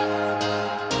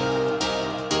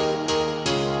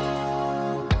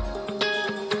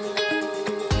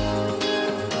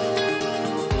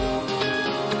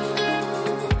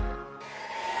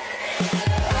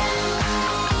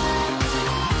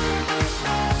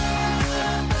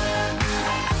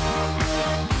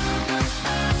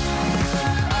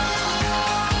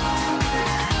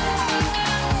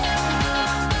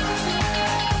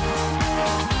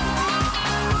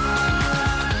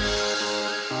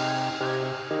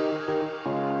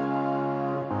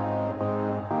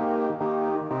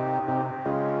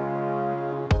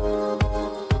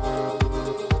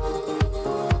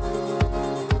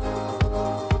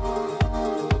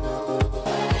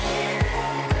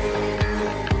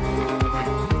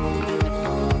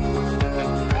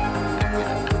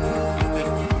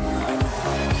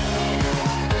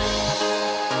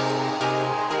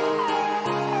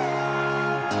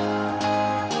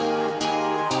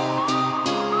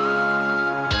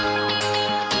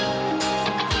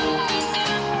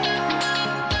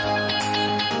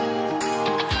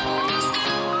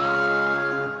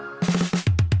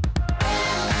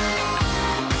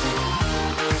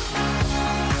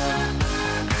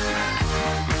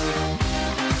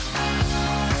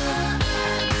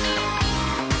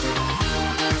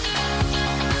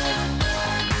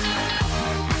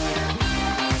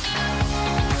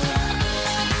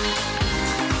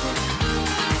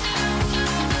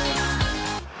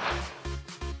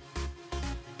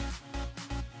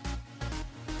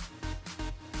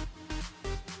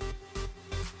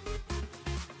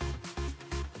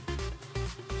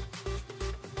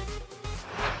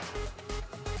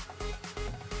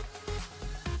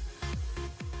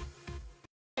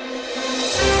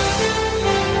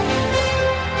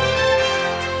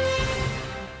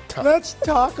 Let's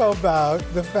talk about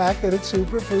the fact that it's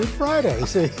Superfood Friday.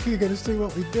 So you're going to see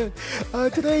what we did.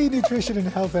 Today, nutrition and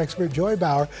health expert Joy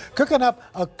Bauer cooking up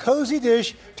a cozy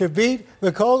dish to beat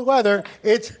the cold weather.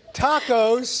 It's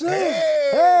taco soup.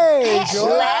 Hey, Joy.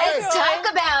 Let's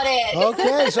talk about it.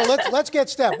 Okay, so let's get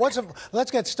started.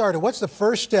 What's the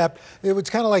first step? It's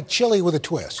kind of like chili with a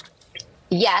twist.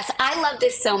 Yes, I love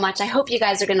this so much. I hope you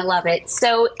guys are going to love it.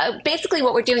 So basically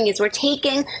what we're doing is we're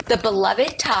taking the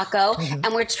beloved taco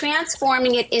and we're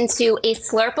transforming it into a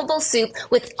slurpable soup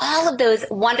with all of those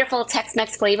wonderful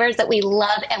Tex-Mex flavors that we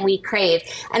love and we crave.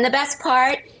 And the best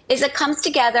part is it comes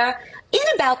together in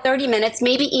about 30 minutes,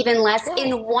 maybe even less,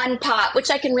 in one pot,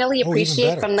 which I can really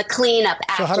appreciate from the cleanup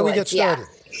afterwards. So how do we get started?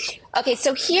 Okay,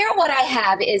 so here what I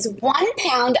have is 1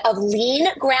 pound of lean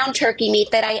ground turkey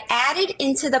meat that I added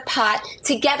into the pot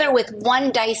together with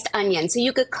 1 diced onion. So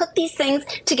you could cook these things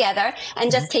together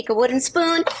and just take a wooden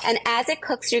spoon, and as it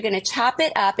cooks, you're going to chop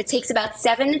it up. It takes about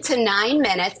 7 to 9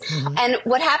 minutes. And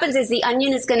what happens is the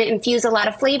onion is going to infuse a lot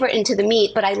of flavor into the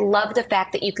meat, but I love the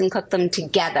fact that you can cook them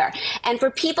together. And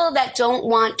for people that don't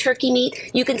want turkey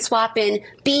meat, you can swap in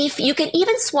beef. You can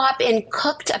even swap in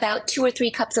cooked about 2 or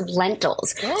 3 cups of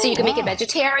lentils. So you can make it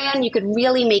vegetarian. You could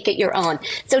really make it your own.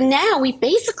 So now we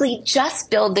basically just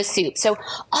build the soup. So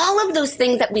all of those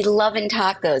things that we love in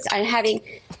tacos, I'm having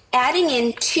adding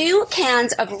in 2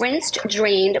 cans of rinsed,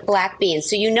 drained black beans.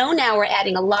 So you know now we're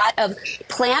adding a lot of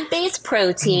plant-based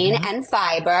protein and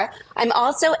fiber. I'm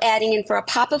also adding in, for a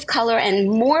pop of color and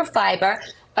more fiber,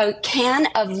 a can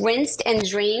of rinsed and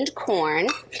drained corn.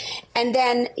 And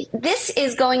then this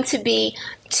is going to be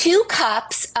 2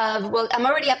 cups of, well, I'm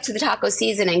already up to the taco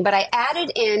seasoning, but I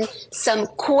added in some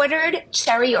quartered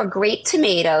cherry or grape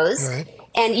tomatoes. Right.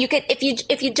 And you could, if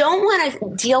you don't want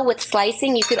to deal with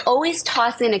slicing, you could always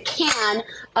toss in a can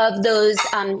of those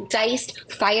diced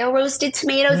fire roasted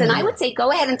tomatoes. And I would say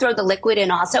go ahead and throw the liquid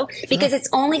in also, because it's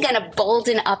only going to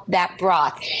bolden up that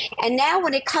broth. And now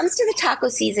when it comes to the taco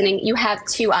seasoning, you have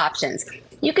 2 options.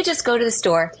 You could just go to the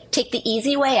store, take the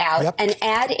easy way out, and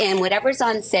add in whatever's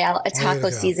on sale, a taco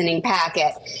seasoning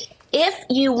packet. If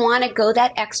you want to go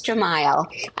that extra mile,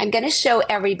 I'm going to show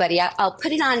everybody. I'll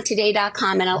put it on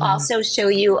today.com, and I'll also show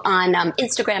you on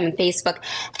Instagram and Facebook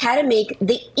how to make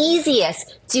the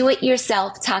easiest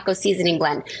do-it-yourself taco seasoning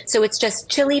blend. So it's just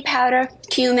chili powder,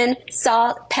 cumin,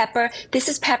 salt, pepper. This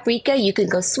is paprika. You could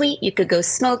go sweet. You could go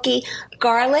smoky.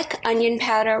 Garlic, onion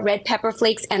powder, red pepper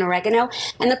flakes, and oregano.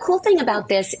 And the cool thing about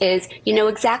this is you know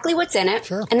exactly what's in it,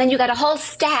 and then you got a whole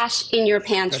stash in your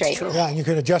pantry. That's true. Yeah, and you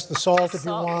can adjust the salt if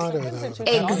you want. Or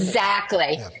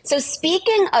Exactly. So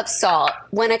speaking of salt,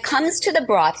 when it comes to the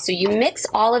broth, so you mix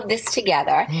all of this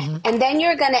together, and then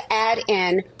you're going to add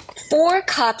in 4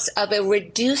 cups of a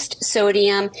reduced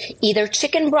sodium, either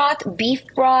chicken broth, beef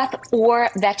broth, or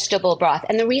vegetable broth.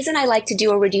 And the reason I like to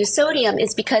do a reduced sodium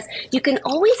is because you can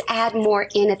always add more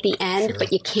in at the end,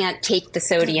 but you can't take the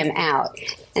sodium out.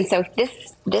 And so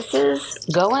this is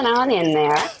going on in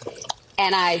there.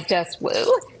 And I just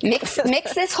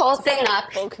mix this whole thing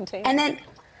up, and then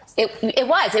it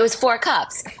was 4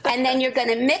 cups, and then you're going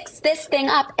to mix this thing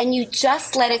up, and you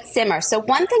just let it simmer. So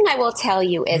one thing I will tell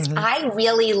you is I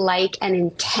really like an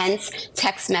intense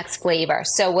Tex-Mex flavor.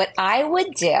 So what I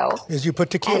would do is you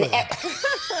put tequila.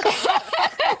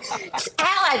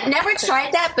 Al, I've never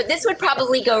tried that, but this would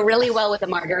probably go really well with a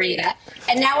margarita.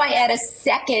 And now I add a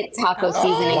second taco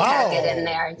seasoning packet in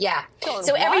there. Yeah.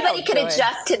 So everybody can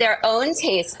adjust to their own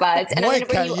taste buds. And I'm going to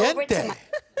bring you over to my...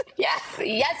 Yes.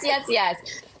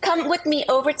 Come with me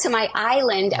over to my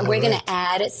island, and we're going to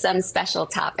add some special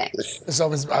toppings. It's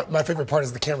always my favorite part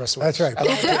is the camera switch. That's right.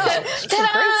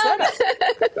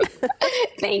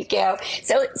 Thank you.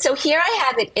 So here I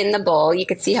have it in the bowl. You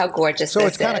can see how gorgeous this is. So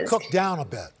it's kind of cooked down a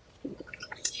bit.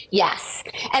 Yes.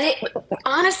 And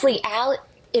honestly, Al,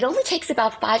 it only takes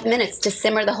about 5 minutes to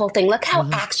simmer the whole thing. Look how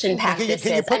action-packed this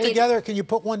is. Can you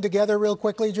put one together real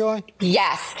quickly, Joy?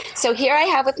 Yes. So here I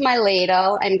have with my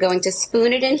ladle. I'm going to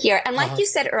spoon it in here. And like you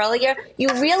said earlier, you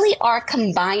really are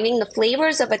combining the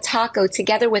flavors of a taco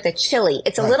together with a chili.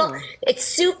 It's a little, it's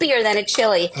soupier than a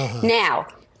chili. Now,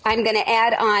 I'm going to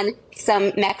add on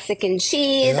some Mexican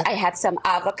cheese. I have some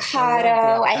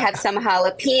avocado. I have some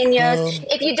jalapenos.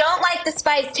 If you don't like the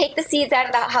spice, take the seeds out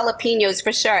of the jalapenos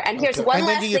for sure. And here's one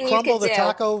last thing you can do. The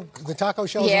taco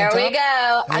shells Here on top? we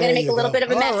go. I'm going to make a little bit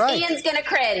of a mess. Right. Ian's going to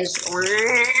cringe.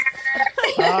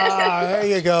 There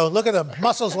you go. Look at them.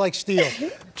 Muscles like steel.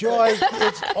 Joy,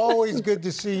 it's always good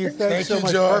to see you. Thanks so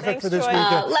much. Joy. Perfect for this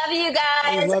weekend. Love you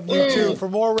guys. We love you too. For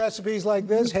more recipes like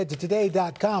this, head to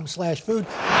today.com/food.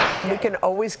 You can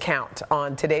always count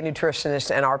on Today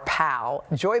Nutritionist and our pal,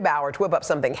 Joy Bauer, to whip up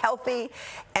something healthy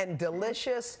and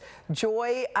delicious.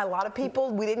 Joy, a lot of people,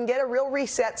 we didn't get a real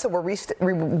reset, so we're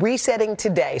resetting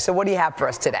today. So what do you have for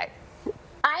us today?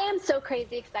 I am so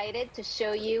crazy excited to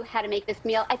show you how to make this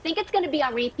meal. I think it's going to be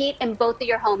on repeat in both of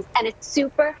your homes, and it's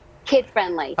super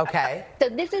kid-friendly. Okay. So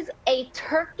this is a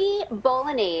turkey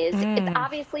bolognese.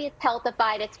 It's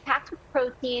healthified. It's packed with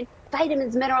protein,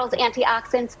 vitamins, minerals,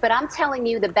 antioxidants. But I'm telling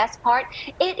you the best part,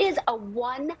 it is a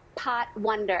one-pot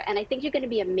wonder. And I think you're going to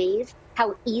be amazed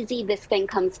how easy this thing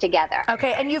comes together.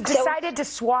 Okay, and you've decided to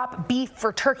swap beef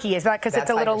for turkey. Is that because it's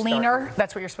a little leaner?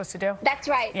 That's what you're supposed to do? That's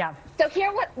right. Yeah. So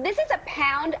this is a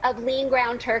pound of lean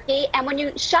ground turkey. And when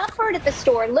you shop for it at the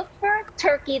store, look for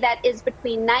turkey that is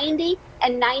between 90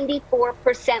 and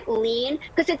 94% lean,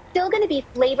 because it's still going to be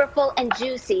flavorful and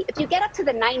juicy. If you get up to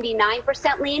the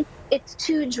 99% lean, it's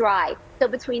too dry. So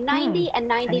between 90 and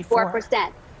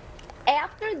 94%.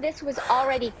 After this was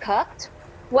already cooked,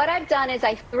 what I've done is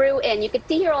I threw in, you can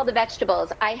see here all the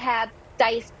vegetables. I have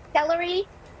diced celery,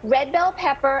 red bell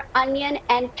pepper, onion,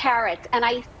 and carrots. And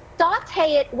I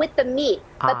saute it with the meat.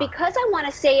 But because I want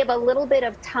to save a little bit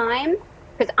of time,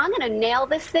 because I'm going to nail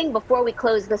this thing before we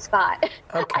close the spot.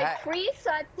 Okay. I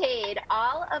pre-sauteed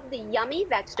all of the yummy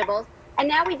vegetables, and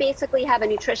now we basically have a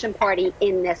nutrition party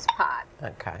in this pot.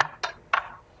 Okay.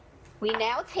 We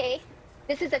now take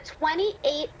This is a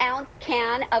 28-ounce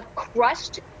can of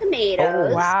crushed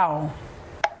tomatoes. Oh, wow.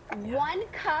 1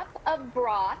 cup of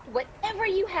broth, whatever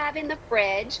you have in the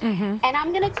fridge. And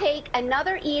I'm going to take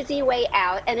another easy way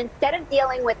out. And instead of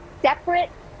dealing with separate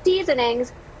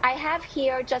seasonings, I have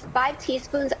here just 5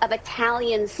 teaspoons of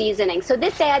Italian seasoning. So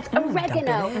this adds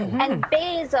oregano and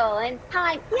basil and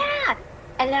thyme. Yeah.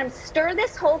 And then stir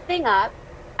this whole thing up.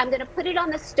 I'm going to put it on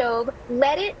the stove,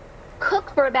 let it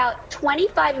cook for about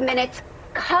 25 minutes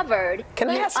covered. Can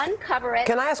I uncover it?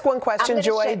 Can I ask one question,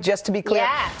 Joy, just to be clear?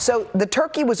 Yeah. So the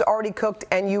turkey was already cooked,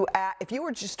 and if you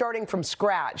were just starting from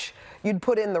scratch, you'd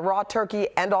put in the raw turkey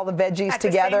and all the veggies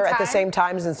together at the same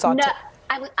time and saute.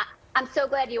 No, I'm so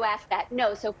glad you asked that.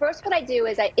 No, so first what I do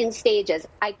is in stages.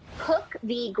 I cook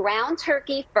the ground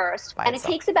turkey first, and it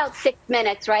takes about 6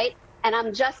 minutes, right? And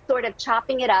I'm just sort of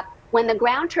chopping it up. When the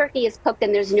ground turkey is cooked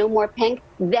and there's no more pink,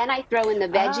 then I throw in the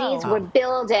veggies. We're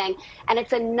building, and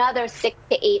it's another 6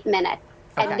 to 8 minutes.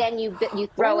 And then you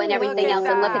throw in everything else,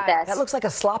 and look at this. That looks like a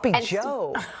sloppy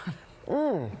Joe.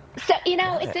 So, you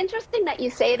know, it's interesting that you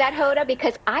say that, Hoda,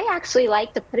 because I actually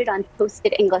like to put it on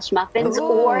toasted English muffins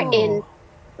or in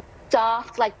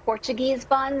soft, like Portuguese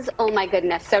buns. Oh, my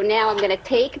goodness. So now I'm going to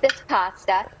take this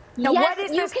pasta. Now, yes, what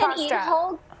is you this can pasta? Eat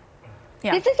whole.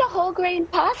 Yeah. This is a whole grain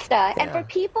pasta. And for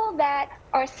people that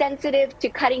are sensitive to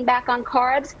cutting back on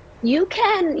carbs, you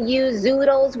can use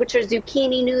zoodles, which are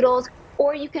zucchini noodles,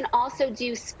 or you can also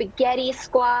do spaghetti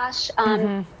squash.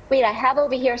 Wait, I have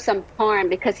over here some parm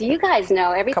because you guys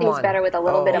know everything's better with a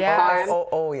little bit of parm.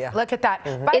 Oh, yeah. Look at that.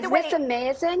 By Is the way, this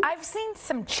amazing? I've seen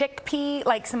some chickpea,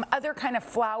 like some other kind of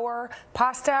flour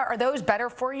pasta. Are those better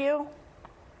for you?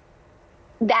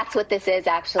 That's what this is,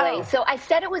 actually. So I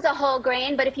said it was a whole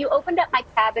grain, but if you opened up my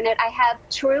cabinet, I have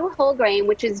true whole grain,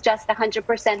 which is just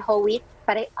 100% whole wheat.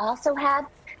 But I also have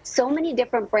so many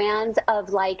different brands of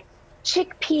like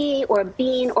chickpea or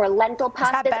bean or lentil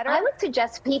pastas. I would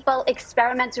suggest people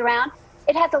experiment around.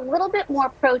 It has a little bit more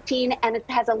protein and it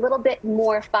has a little bit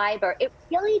more fiber. It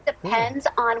really depends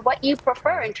on what you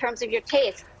prefer in terms of your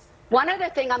taste. One other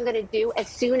thing I'm going to do as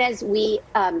soon as we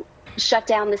shut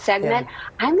down the segment,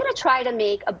 I'm going to try to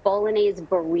make a bolognese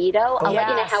burrito. I'll let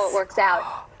you know how it works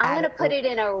out. I'm going to put it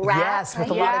in a wrap. Yes, with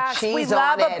a lot of cheese we on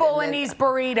love a bolognese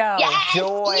burrito. Yes,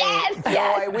 Joy, yes.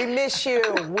 Joy, we miss you.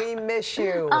 We miss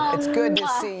you. It's good to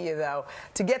see you, though.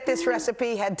 To get this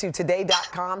recipe, head to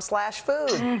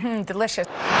today.com/food. Delicious.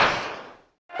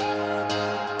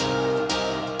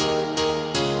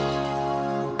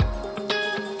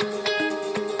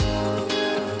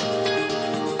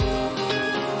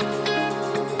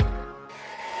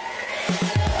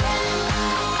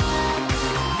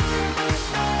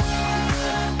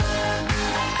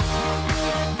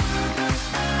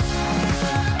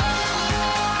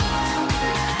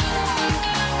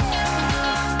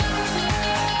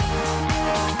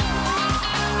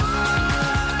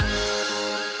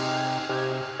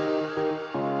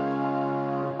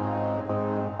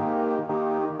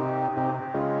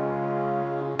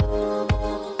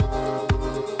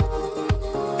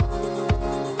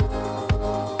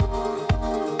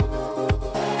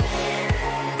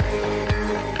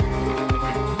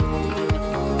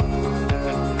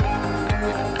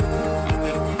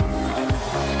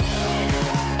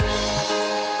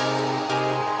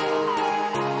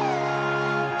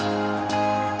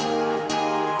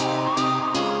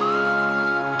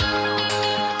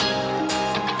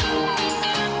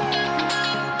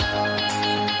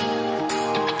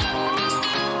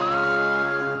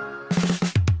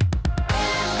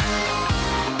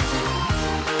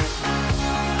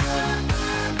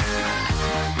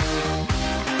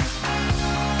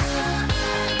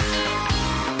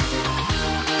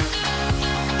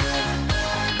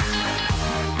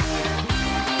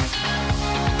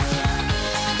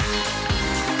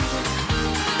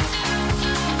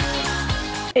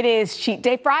 It is Cheat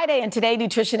Day Friday, and today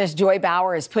nutritionist Joy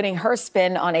Bauer is putting her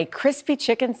spin on a crispy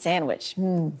chicken sandwich.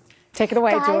 Take it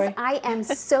away, Guys, Joy. I am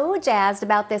so jazzed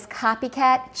about this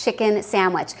copycat chicken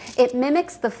sandwich. It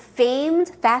mimics the famed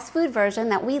fast food version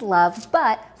that we love,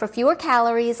 but for fewer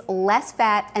calories, less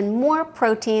fat, and more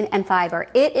protein and fiber.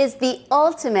 It is the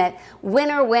ultimate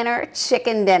winner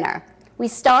chicken dinner. We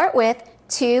start with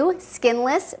 2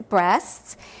 skinless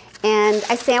breasts, and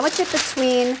I sandwich it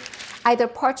between either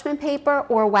parchment paper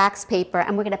or wax paper,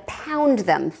 and we're gonna pound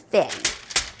them thin.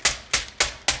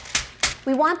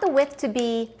 We want the width to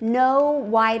be no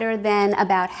wider than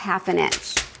about 1/2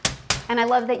 inch. And I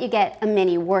love that you get a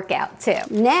mini workout too.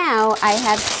 Now I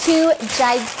have 2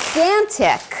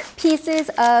 gigantic pieces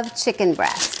of chicken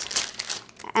breast.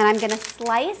 And I'm gonna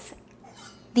slice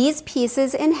these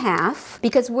pieces in half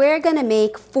because we're gonna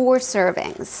make 4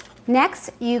 servings.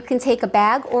 Next, you can take a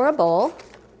bag or a bowl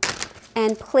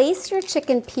and place your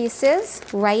chicken pieces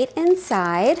right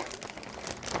inside.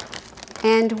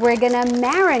 And we're gonna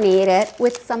marinate it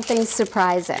with something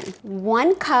surprising.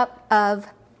 1 cup of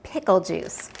pickle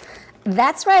juice.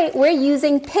 That's right, we're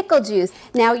using pickle juice.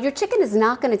 Now, your chicken is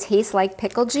not gonna taste like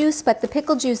pickle juice, but the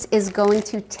pickle juice is going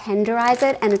to tenderize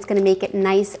it and it's gonna make it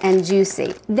nice and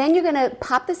juicy. Then you're gonna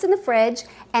pop this in the fridge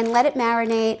and let it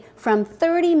marinate from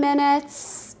 30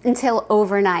 minutes until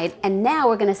overnight. And now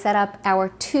we're gonna set up our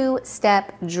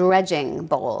 2-step dredging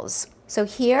bowls. So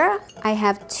here I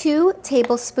have 2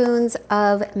 tablespoons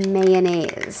of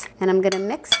mayonnaise, and I'm gonna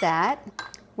mix that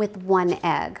with 1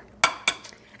 egg.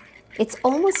 It's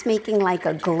almost making like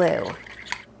a glue.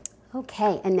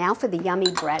 Okay, and now for the yummy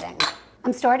breading.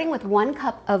 I'm starting with 1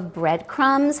 cup of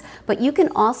breadcrumbs, but you can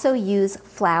also use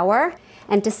flour.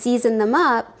 And to season them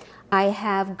up, I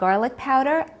have garlic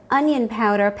powder, onion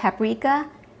powder, paprika,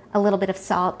 a little bit of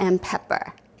salt and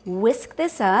pepper. Whisk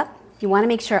this up. You want to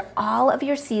make sure all of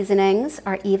your seasonings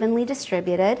are evenly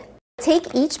distributed.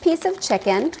 Take each piece of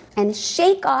chicken and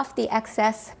shake off the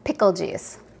excess pickle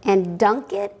juice and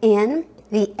dunk it in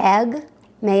the egg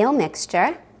mayo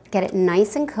mixture. Get it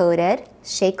nice and coated,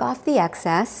 shake off the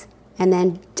excess, and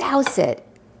then douse it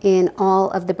in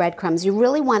all of the breadcrumbs. You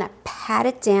really want to pat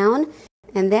it down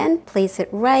and then place it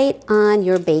right on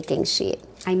your baking sheet.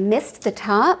 I mist the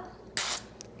top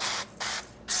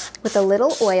with a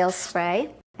little oil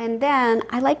spray, and then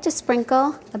I like to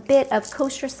sprinkle a bit of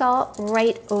kosher salt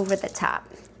right over the top.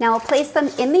 Now I'll place them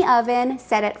in the oven,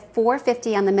 set at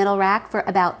 450 on the middle rack for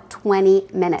about 20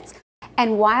 minutes.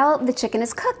 And while the chicken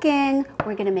is cooking,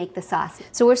 we're gonna make the sauce.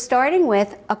 So we're starting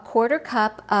with a 1/4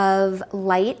 cup of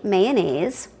light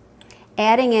mayonnaise,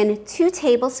 adding in 2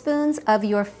 tablespoons of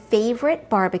your favorite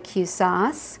barbecue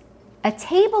sauce, a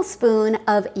tablespoon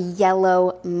of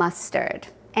yellow mustard,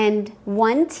 and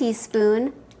 1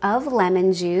 teaspoon of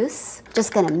lemon juice.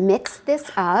 Just gonna mix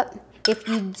this up. If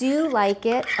you do like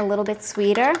it a little bit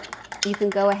sweeter, you can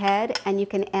go ahead and you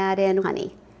can add in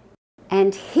honey.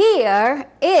 And here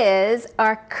is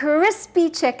our crispy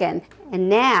chicken. And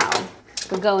now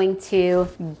we're going to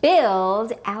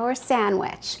build our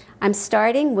sandwich. I'm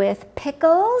starting with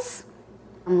pickles,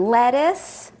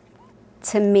 lettuce,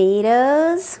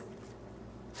 tomatoes,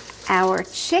 our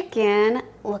chicken,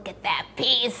 look at that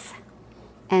piece,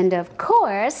 and of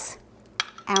course,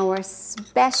 our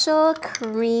special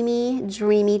creamy,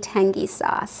 dreamy tangy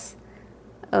sauce.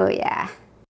 Oh yeah.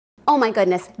 Oh my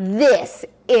goodness, this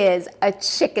is a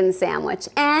chicken sandwich,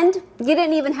 and you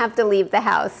didn't even have to leave the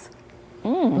house.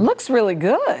 Looks really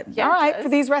good. Yeah, all right, for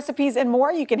these recipes and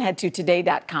more, you can head to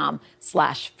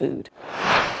today.com/food.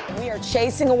 We are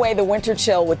chasing away the winter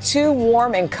chill with 2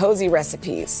 warm and cozy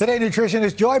recipes. Today,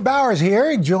 nutritionist Joy Bowers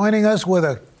here, joining us with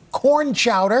a corn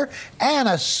chowder and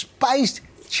a spiced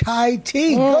chai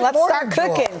tea. Let's start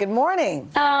cooking. Joy. Good morning.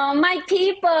 Oh, my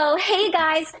people. Hey,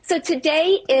 guys. So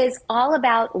today is all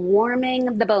about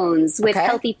warming the bones with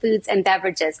healthy foods and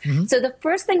beverages. So the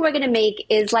first thing we're going to make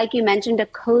is, like you mentioned, a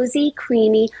cozy,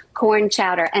 creamy corn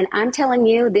chowder. And I'm telling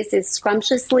you, this is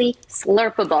scrumptiously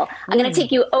slurpable. I'm going to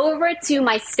take you over to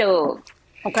my stove.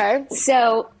 Okay.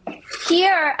 So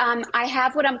here I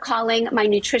have what I'm calling my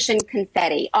nutrition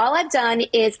confetti. All I've done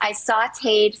is I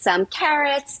sauteed some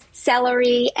carrots,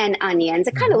 celery, and onions.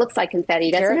 It kind of looks like confetti,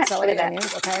 doesn't Carrots, it? celery,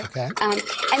 onions, okay.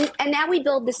 And now we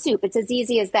build the soup. It's as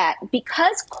easy as that.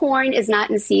 Because corn is not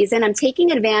in season, I'm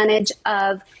taking advantage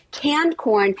of canned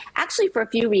corn, actually for a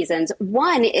few reasons.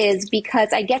 One is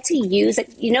because I get to use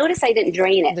it. You notice I didn't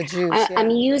drain it. The juice,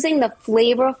 I'm using the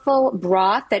flavorful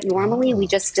broth that normally we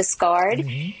just discard.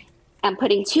 I'm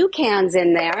putting 2 cans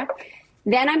in there.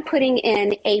 Then I'm putting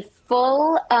in a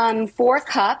full 4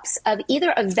 cups of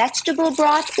either a vegetable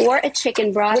broth or a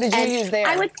chicken broth. What did you use there?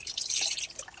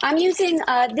 I'm using,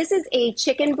 this is a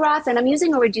chicken broth, and I'm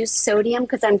using a reduced sodium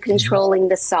because I'm controlling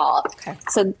the salt. Okay.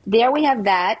 So there we have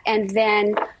that. And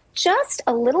then just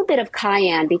a little bit of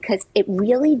cayenne because it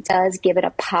really does give it a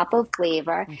pop of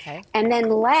flavor. Okay. And then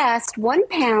last, 1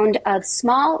 pound of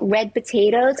small red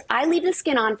potatoes. I leave the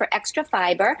skin on for extra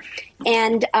fiber.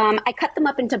 And I cut them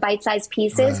up into bite-sized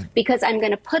pieces because I'm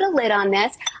going to put a lid on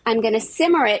this. I'm going to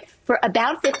simmer it for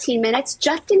about 15 minutes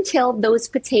just until those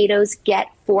potatoes get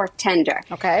fork tender.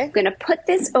 Okay. I'm going to put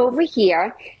this over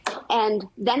here. And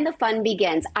then the fun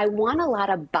begins. I want a lot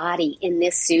of body in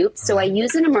this soup, so I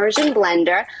use an immersion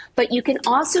blender, but you can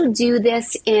also do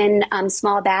this in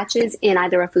small batches in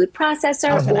either a food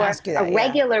processor or a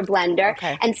regular blender.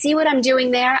 And see what I'm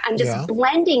doing there? I'm just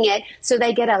blending it so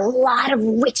they get a lot of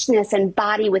richness and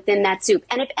body within that soup.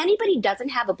 And if anybody doesn't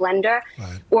have a blender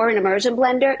or an immersion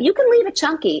blender, you can leave it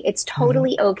chunky. It's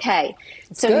totally okay.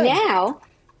 So now...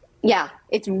 Yeah,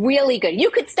 it's really good.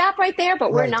 You could stop right there,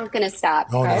 but we're not going to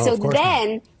stop. Oh, no, so of course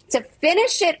then, to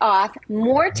finish it off,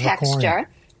 more texture,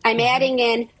 I'm adding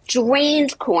in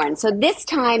drained corn. So this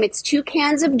time, it's 2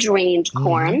 cans of drained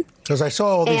corn. Because I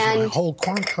saw all these whole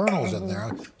corn kernels in there.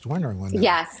 I was wondering when they...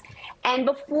 Yes. And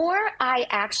before I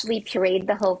actually pureed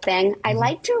the whole thing, I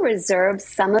like to reserve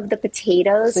some of the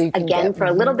potatoes, again, for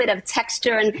a little bit of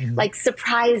texture and like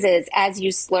surprises as you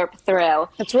slurp through.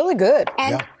 It's really good.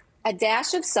 And a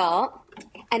dash of salt,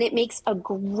 and it makes a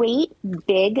great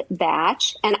big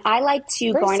batch. And I like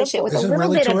to garnish it with a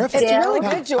little bit of dill. It's really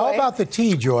good, Joy. How about the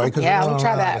tea, Joy? Yeah, let me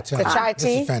try that. The chai tea?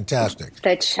 This is fantastic.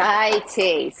 The chai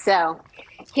tea. So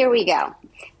here we go.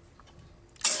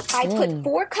 I put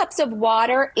 4 cups of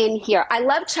water in here. I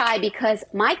love chai because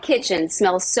my kitchen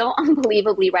smells so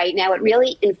unbelievably right now. It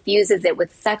really infuses it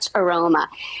with such aroma.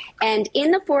 And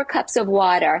in the 4 cups of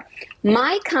water,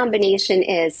 my combination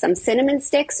is some cinnamon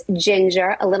sticks,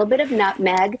 ginger, a little bit of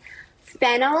nutmeg,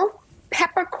 fennel,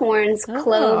 peppercorns,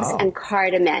 cloves, and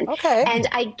cardamom. And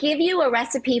I give you a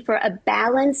recipe for a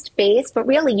balanced base, but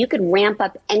really you could ramp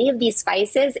up any of these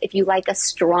spices if you like a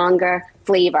stronger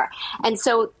flavor. And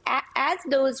so as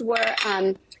those were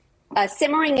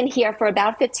simmering in here for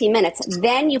about 15 minutes,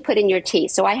 then you put in your tea.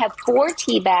 So I have 4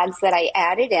 tea bags that I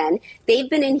added in. They've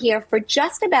been in here for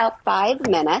just about 5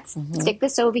 minutes. Stick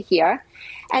this over here.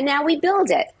 And now we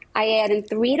build it. I add in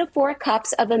 3 to 4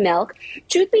 cups of a milk.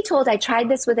 Truth be told, I tried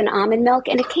this with an almond milk,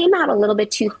 and it came out a little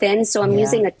bit too thin, so I'm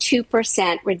using a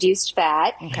 2% reduced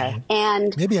fat.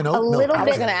 And maybe an oat a little I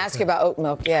bit. was going to ask you about oat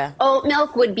milk, Oat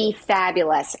milk would be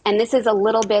fabulous. And this is a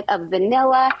little bit of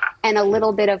vanilla and a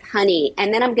little bit of honey.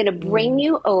 And then I'm going to bring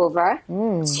you over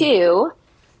to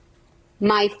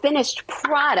my finished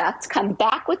product. Come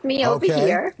back with me over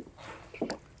here.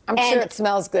 I'm sure it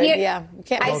smells good. You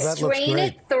can't I strain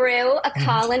it through a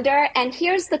colander, and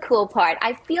here's the cool part.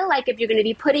 I feel like if you're going to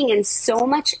be putting in so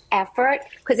much effort,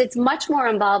 because it's much more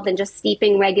involved than just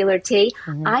steeping regular tea,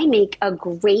 I make a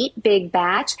great big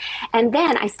batch, and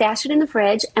then I stash it in the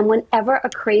fridge, and whenever a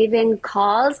craving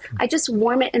calls, I just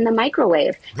warm it in the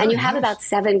microwave, and you have about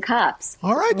 7 cups.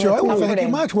 All right, Joy. Well, thank you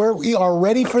much. We are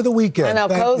ready for the weekend. I know,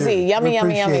 Thank cozy. you. Yummy, We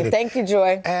yummy, yummy. appreciate it. Thank you,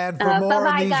 Joy. And for more on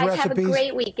Bye-bye, these guys. recipes, Have a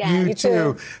great weekend. You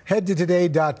too. Head to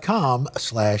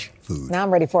today.com/food. Now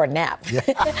I'm ready for a nap.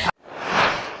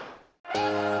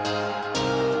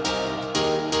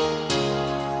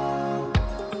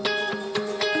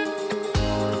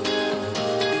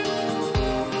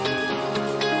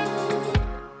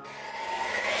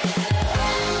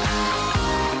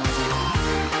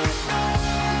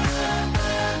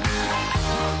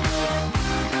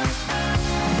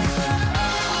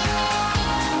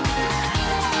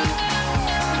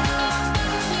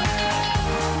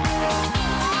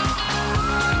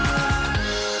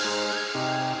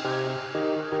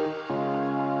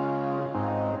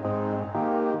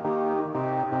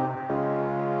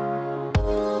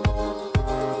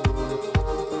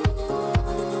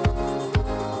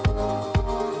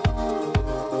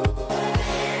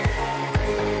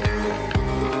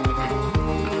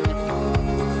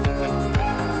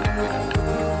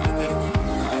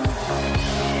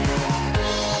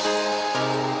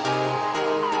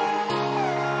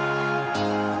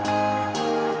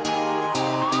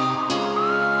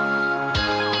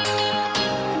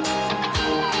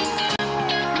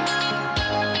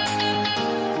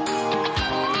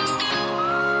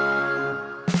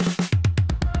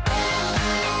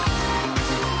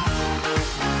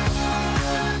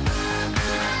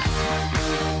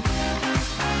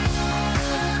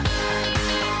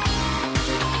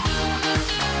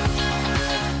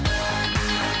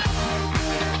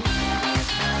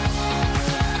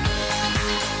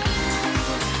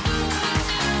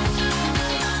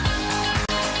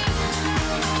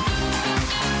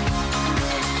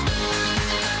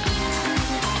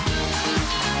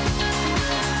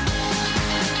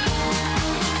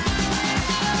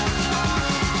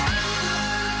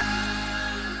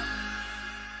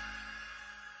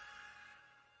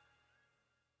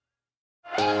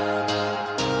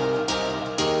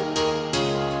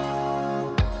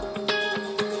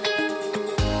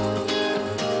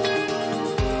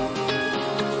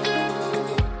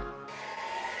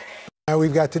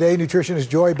 We've got Today nutritionist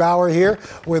Joy Bauer here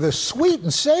with a sweet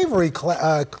and savory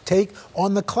take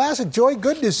on the classic. Joy,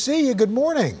 good to see you. Good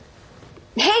morning.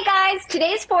 Hey guys,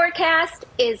 today's forecast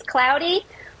is cloudy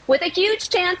with a huge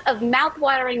chance of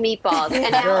mouth-watering meatballs.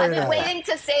 And now I've been waiting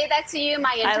to say that to you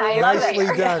my entire career. Nicely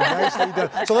done, nicely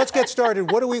done. So let's get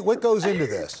started. What goes into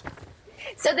this?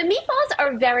 So the meatballs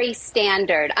are very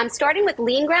standard. I'm starting with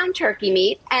lean ground turkey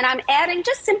meat, and I'm adding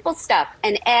just simple stuff,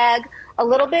 an egg, a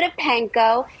little bit of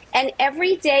panko, and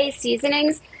everyday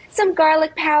seasonings, some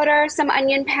garlic powder, some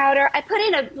onion powder. I put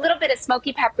in a little bit of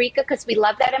smoky paprika because we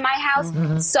love that in my house,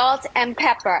 salt and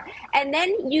pepper. And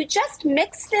then you just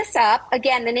mix this up.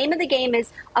 Again, the name of the game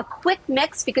is a quick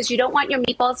mix because you don't want your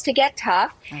meatballs to get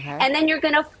tough. And then you're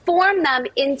going to form them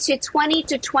into 20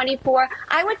 to 24,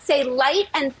 I would say light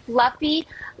and fluffy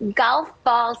golf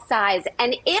ball size.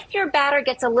 And if your batter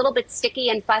gets a little bit sticky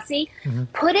and fussy,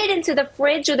 put it into the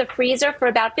fridge or the freezer for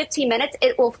about 15 minutes.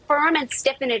 It will firm and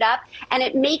stiffen it up, and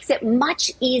it makes it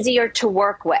much easier to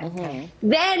work with.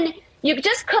 Then you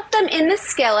just cook them in the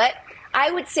skillet. I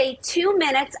would say 2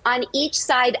 minutes on each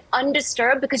side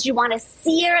undisturbed because you want to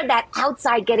sear that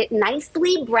outside, get it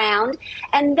nicely browned.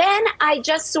 And then I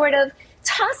just sort of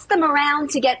toss them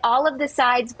around to get all of the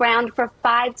sides browned for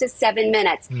 5 to 7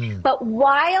 minutes. But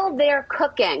while they're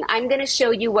cooking, I'm going to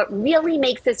show you what really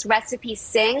makes this recipe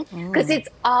sing, because it's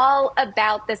all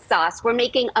about the sauce. We're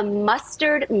making a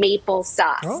mustard maple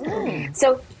sauce.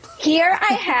 So here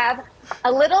I have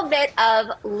a little bit of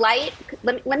light.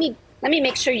 Let me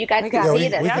make sure you guys can see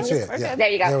this. We can see it. Yeah. There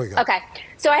you go. There we go. Okay.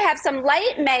 So I have some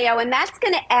light mayo, and that's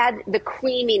going to add the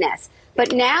creaminess.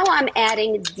 But now I'm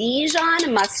adding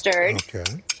Dijon mustard.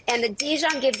 And the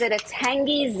Dijon gives it a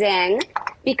tangy zing.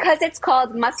 Because it's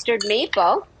called mustard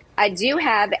maple, I do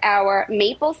have our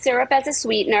maple syrup as a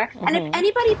sweetener. And if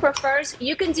anybody prefers,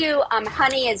 you can do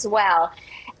honey as well.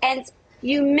 And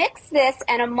you mix this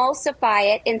and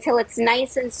emulsify it until it's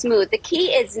nice and smooth. The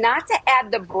key is not to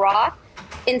add the broth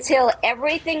until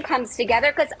everything comes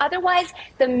together, because otherwise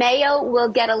the mayo will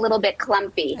get a little bit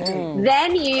clumpy.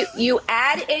 Then you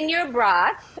add in your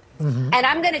broth, and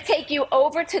I'm going to take you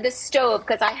over to the stove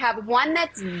because I have one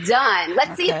that's done.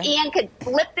 Let's see if Ian could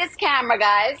flip this camera,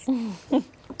 guys.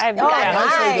 I've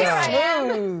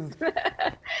got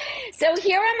it. So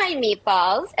here are my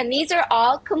meatballs, and these are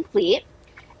all complete.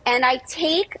 And I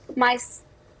take my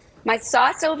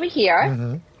sauce over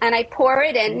here, and I pour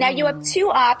it in. Now, you have two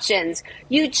options.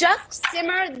 You just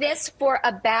simmer this for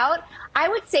about, I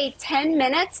would say, 10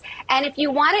 minutes. And if you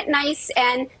want it nice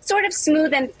and sort of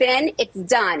smooth and thin, it's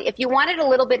done. If you want it a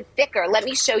little bit thicker, let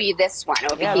me show you this one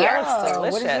over here.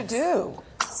 What did you do?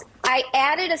 I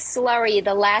added a slurry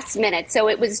the last minute. So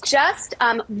it was just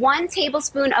 1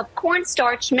 tablespoon of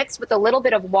cornstarch mixed with a little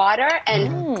bit of water.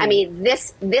 And I mean,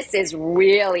 this is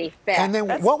really thick. And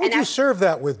then what would you serve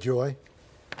that with, Joy?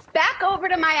 Back over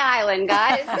to my island,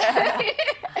 guys.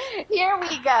 Here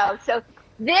we go. So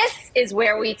this is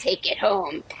where we take it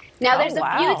home. Now, there's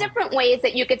a few different ways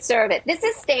that you could serve it. This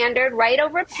is standard, right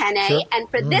over penne. And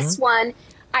for this one,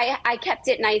 I kept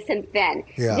it nice and thin.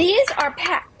 These are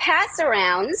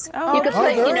pass-arounds. You could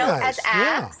put, as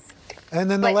apps.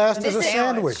 And then the last is a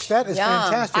sandwich. That is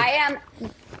fantastic.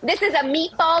 This is a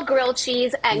meatball grilled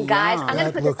cheese. And guys, I'm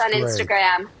going to put this on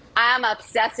Instagram. I'm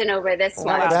obsessing over this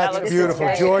one. That's beautiful.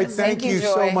 Joy, thank you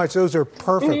so much. Those are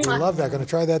perfect. We love that. Going to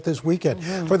try that this weekend.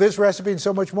 For this recipe and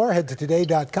so much more, head to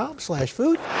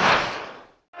today.com/food.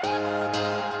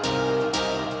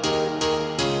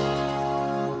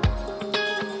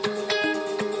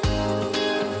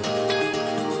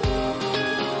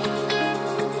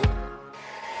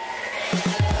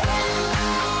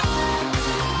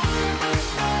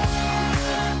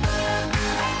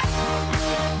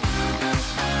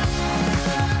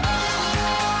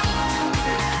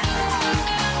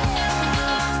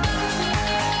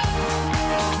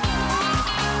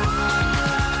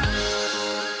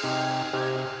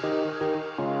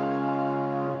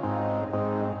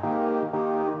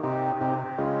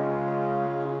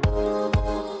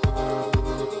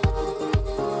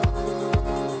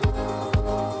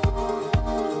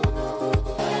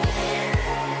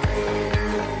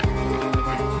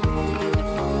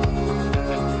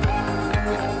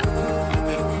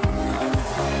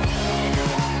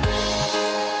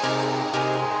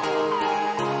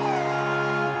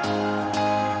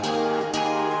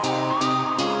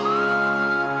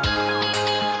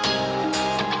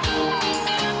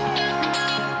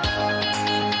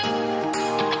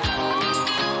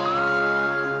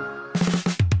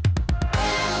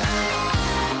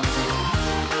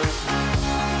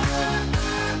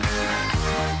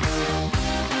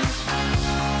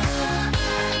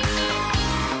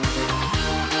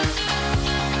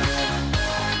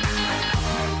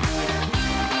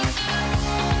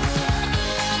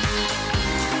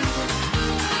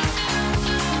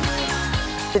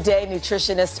 Today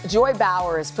nutritionist Joy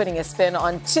Bauer is putting a spin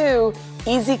on 2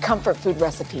 easy comfort food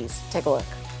recipes. Take a look.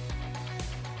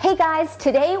 Hey guys,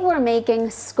 today we're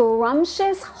making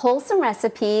scrumptious, wholesome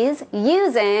recipes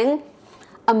using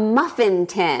a muffin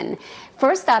tin.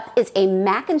 First up is a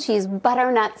mac and cheese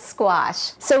butternut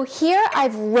squash. So here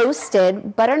I've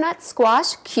roasted butternut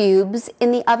squash cubes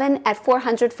in the oven at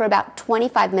 400 for about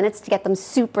 25 minutes to get them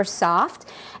super soft.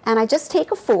 And I just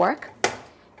take a fork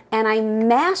and I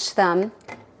mash them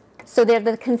so they're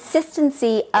the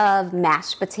consistency of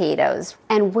mashed potatoes.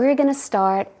 And we're gonna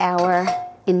start our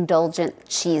indulgent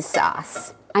cheese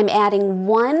sauce. I'm adding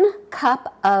 1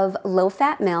 cup of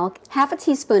low-fat milk, half a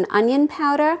teaspoon onion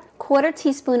powder, 1/4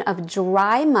 teaspoon of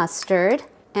dry mustard,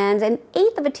 and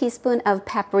 1/8 of a teaspoon of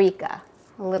paprika.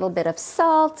 A little bit of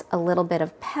salt, a little bit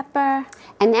of pepper.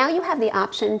 And now you have the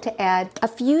option to add a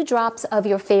few drops of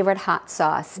your favorite hot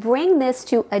sauce. Bring this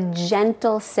to a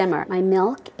gentle simmer. My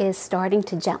milk is starting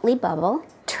to gently bubble.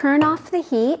 Turn off the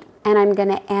heat, and I'm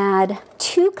gonna add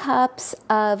 2 cups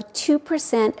of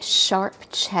 2% sharp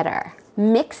cheddar.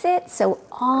 Mix it so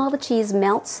all the cheese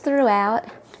melts throughout.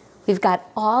 We've got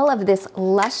all of this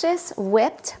luscious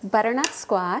whipped butternut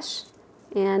squash,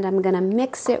 and I'm gonna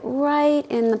mix it right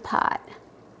in the pot.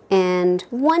 And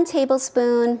 1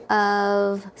 tablespoon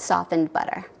of softened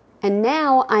butter. And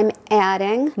now I'm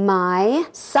adding my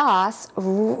sauce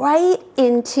right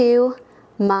into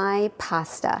my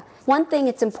pasta. One thing,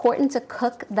 it's important to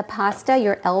cook the pasta,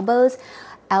 your elbows,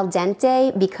 al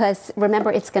dente, because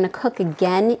remember, it's gonna cook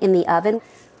again in the oven.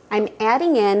 I'm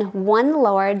adding in 1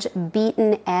 large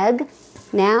beaten egg.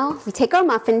 Now we take our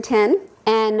muffin tin,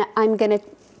 and I'm gonna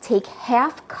take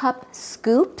 1/2 cup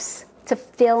scoops to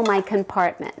fill my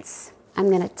compartments. I'm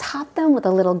gonna top them with a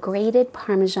little grated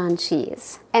Parmesan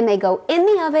cheese. And they go in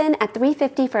the oven at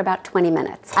 350 for about 20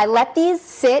 minutes. I let these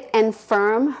sit and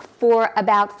firm for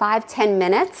about 5-10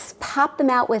 minutes. Pop them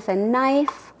out with a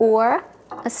knife or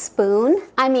a spoon.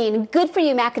 I mean, good for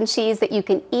you mac and cheese that you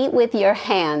can eat with your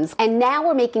hands. And now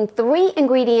we're making 3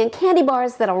 ingredient candy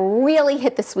bars that'll really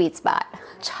hit the sweet spot.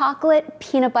 Chocolate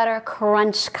peanut butter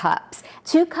crunch cups.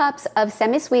 2 cups of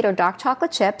semi-sweet or dark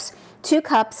chocolate chips. 2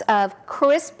 cups of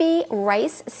crispy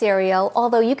rice cereal,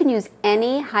 although you can use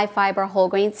any high fiber whole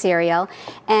grain cereal,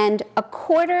 and a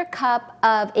 1/4 cup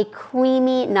of a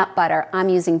creamy nut butter. I'm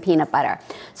using peanut butter.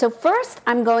 So first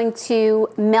I'm going to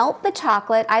melt the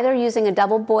chocolate, either using a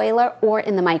double boiler or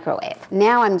in the microwave.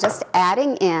 Now I'm just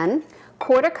adding in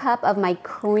 1/4 cup of my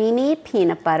creamy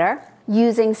peanut butter.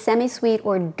 Using semi-sweet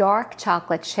or dark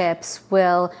chocolate chips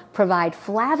will provide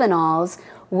flavanols,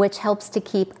 which helps to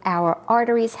keep our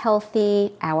arteries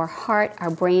healthy, our heart, our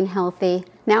brain healthy.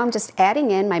 Now I'm just adding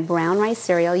in my brown rice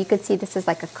cereal. You can see this is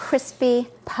like a crispy,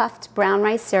 puffed brown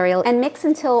rice cereal, and mix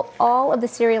until all of the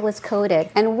cereal is coated.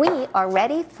 And we are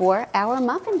ready for our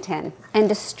muffin tin. And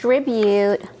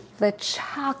distribute the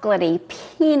chocolatey,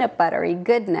 peanut buttery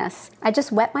goodness. I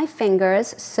just wet my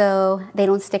fingers so they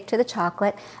don't stick to the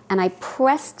chocolate, and I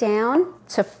press down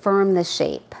to firm the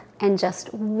shape. And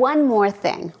just one more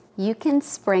thing. You can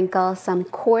sprinkle some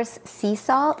coarse sea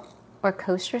salt or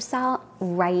kosher salt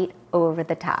right over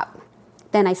the top.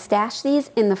 Then I stash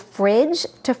these in the fridge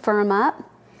to firm up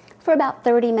for about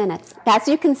 30 minutes. As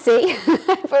you can see,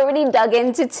 I've already dug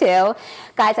into 2.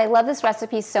 Guys, I love this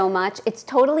recipe so much. It's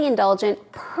totally indulgent,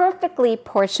 perfectly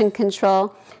portion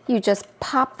control. You just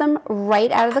pop them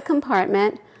right out of the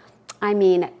compartment. I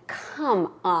mean,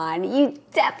 come on, you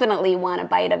definitely want a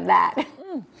bite of that.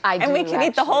 And we can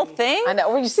eat the whole thing? I know.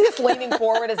 Well, you see us leaning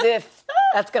forward as if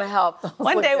that's going to help.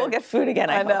 One day we'll get food again,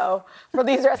 I hope. know. For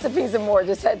these recipes and more,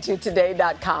 just head to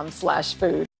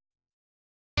today.com/food.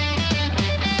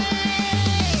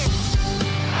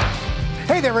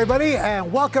 Hey there, everybody,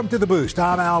 and welcome to The Boost.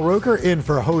 I'm Al Roker, in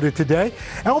for Hoda today.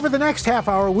 And over the next half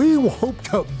hour, we hope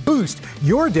to boost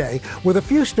your day with a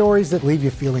few stories that leave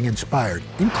you feeling inspired,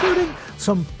 including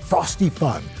some frosty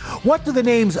fun. What do the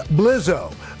names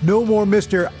Blizzo, No More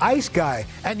Mr. Ice Guy,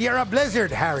 and You're a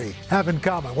Blizzard, Harry, have in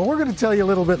common? Well, we're going to tell you a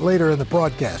little bit later in the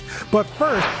broadcast. But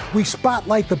first, we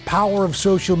spotlight the power of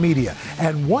social media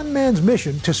and one man's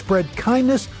mission to spread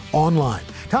kindness online.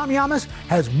 Tom Yamas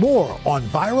has more on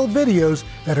viral videos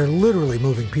that are literally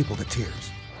moving people to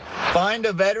tears. Find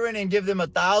a veteran and give them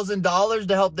 $1,000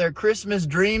 to help their Christmas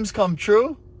dreams come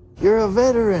true? You're a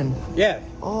veteran. Yeah.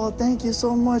 Oh, thank you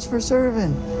so much for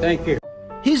serving. Thank you.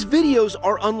 His videos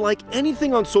are unlike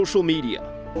anything on social media.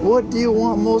 What do you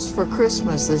want most for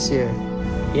Christmas this year?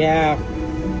 Yeah,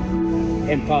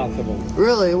 impossible.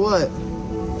 Really, what?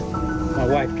 My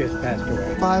wife just passed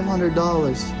away.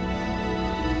 $500.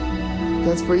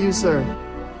 That's for you, sir.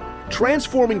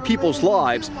 transforming people's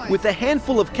lives with a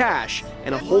handful of cash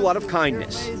and a whole lot of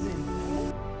kindness.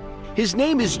 His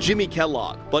name is Jimmy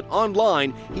Kellogg, but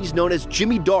online he's known as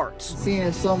Jimmy Darts. Seeing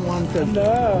if someone could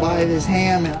buy this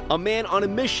ham. A man on a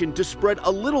mission to spread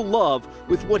a little love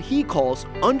with what he calls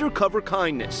undercover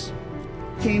kindness.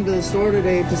 Came to the store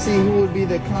today to see who would be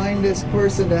the kindest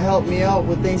person to help me out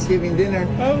with Thanksgiving dinner.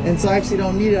 And so I actually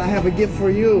don't need it. I have a gift for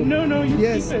you. No, you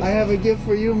Yes, keep it. I have a gift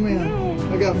for you, man.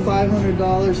 I got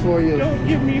 $500 for you. Don't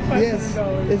give me $500. Yes,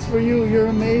 it's for you. You're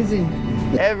amazing.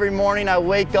 Every morning I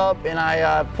wake up and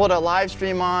I put a live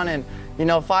stream on, and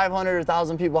 500 or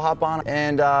 1,000 people hop on,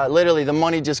 and literally the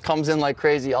money just comes in like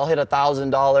crazy. I'll hit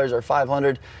 $1,000 or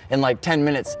 500 in like 10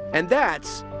 minutes. And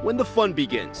that's when the fun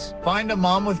begins. Find a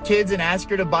mom with kids and ask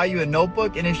her to buy you a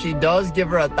notebook, and if she does, give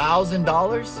her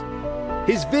 $1,000.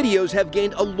 His videos have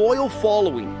gained a loyal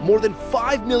following, more than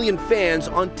 5 million fans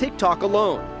on TikTok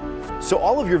alone. So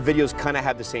all of your videos kind of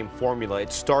have the same formula.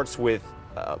 It starts with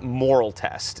a moral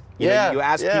test. You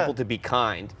ask people to be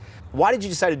kind. Why did you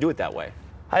decide to do it that way?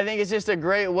 I think it's just a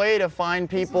great way to find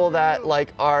people that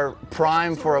are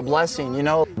prime for a blessing.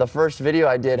 The first video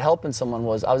I did helping someone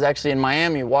was, I was actually in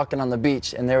Miami walking on the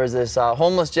beach, and there was this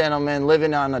homeless gentleman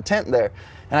living on a tent there.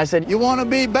 And I said, "You want to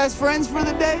be best friends for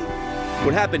the day?"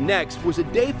 What happened next was a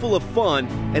day full of fun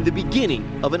and the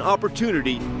beginning of an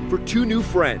opportunity for 2 new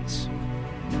friends.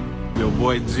 Your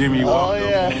boy Jimmy walked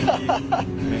up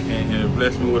on me and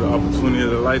blessed me with an opportunity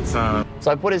of a lifetime. So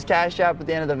I put his Cash App at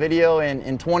the end of the video, and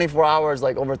in 24 hours,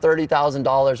 over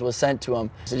 $30,000 was sent to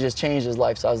him. So it just changed his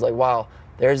life. So I was like, wow,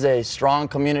 there's a strong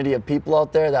community of people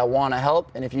out there that want to help,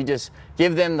 and if you just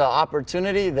give them the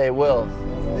opportunity, they will.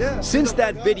 Since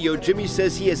that video, Jimmy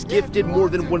says he has gifted more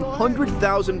than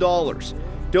 $100,000.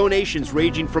 Donations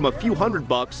ranging from a few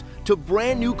 $100 to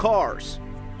brand new cars.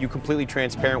 You completely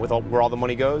transparent with where all the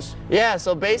money goes? Yeah,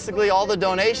 so basically all the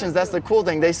donations, that's the cool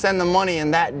thing. They send the money,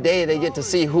 and that day they get to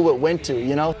see who it went to,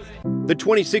 The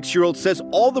 26-year-old says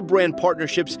all the brand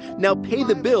partnerships now pay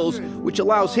the bills, which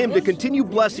allows him to continue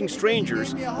blessing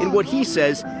strangers in what he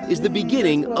says is the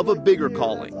beginning of a bigger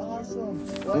calling.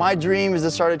 My dream is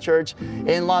to start a church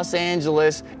in Los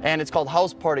Angeles, and it's called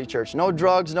House Party Church. No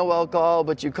drugs, no alcohol,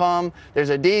 but you come, there's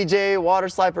a DJ, water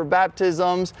slide for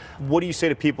baptisms. What do you say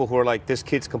to people who are like, this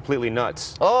kid's completely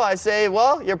nuts? Oh, I say,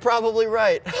 well, you're probably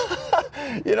right.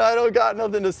 I don't got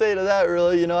nothing to say to that,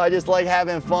 really. I just like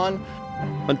having fun.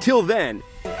 Until then,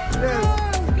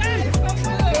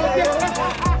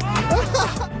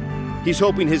 he's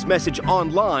hoping his message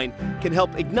online can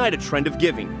help ignite a trend of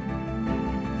giving.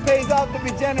 Pays off to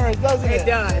be generous, doesn't it? It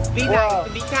does. Be nice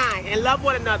and be kind and love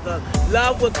one another.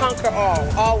 Love will conquer all,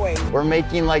 always. We're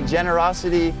making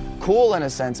generosity cool in a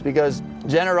sense, because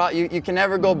you can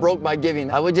never go broke by giving.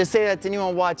 I would just say that to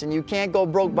anyone watching. You can't go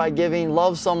broke by giving.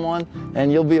 Love someone,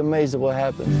 and you'll be amazed at what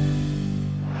happens.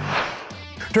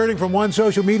 Turning from one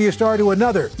social media star to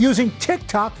another, using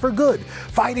TikTok for good,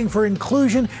 fighting for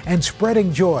inclusion and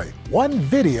spreading joy, one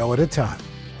video at a time.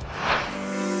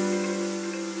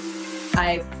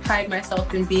 I pride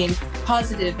myself in being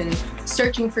positive and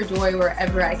searching for joy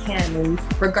wherever I can,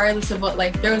 and regardless of what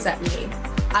life throws at me,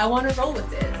 I want to roll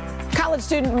with it. College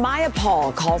student Maya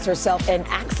Paul calls herself an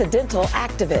accidental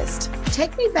activist.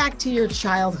 Take me back to your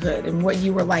childhood and what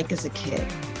you were like as a kid.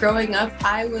 Growing up,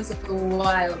 I was a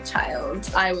wild child.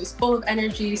 I was full of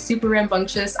energy, super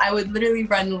rambunctious. I would literally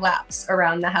run laps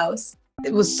around the house.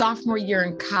 It was sophomore year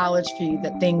in college for you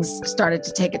that things started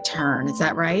to take a turn, is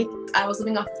that right? I was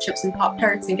living off of chips and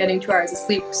Pop-Tarts and getting 2 hours of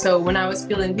sleep. So when I was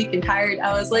feeling weak and tired,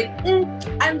 I was like,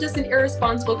 I'm just an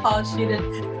irresponsible college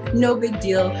student. No big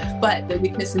deal. But the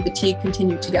weakness and fatigue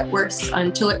continued to get worse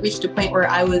until it reached a point where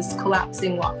I was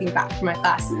collapsing walking back from my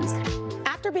classes.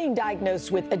 After being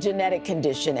diagnosed with a genetic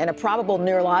condition and a probable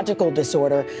neurological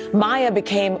disorder, Maya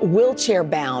became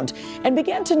wheelchair-bound and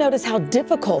began to notice how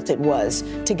difficult it was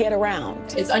to get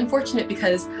around. It's unfortunate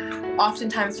because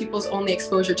oftentimes people's only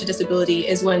exposure to disability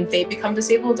is when they become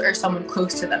disabled or someone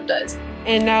close to them does.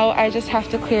 And now I just have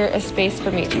to clear a space for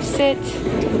me to sit.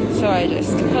 So I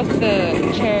just hook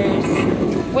the chairs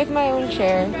with my own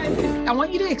chair. I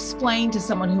want you to explain to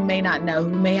someone who may not know,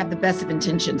 who may have the best of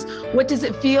intentions, what does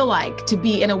it feel like to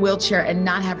be in a wheelchair and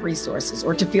not have resources,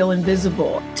 or to feel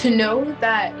invisible? To know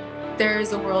that there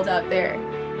is a world out there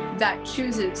that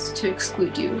chooses to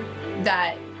exclude you,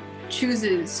 that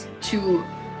chooses to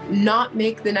not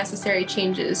make the necessary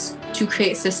changes to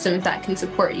create systems that can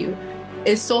support you,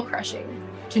 is soul crushing.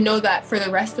 To know that for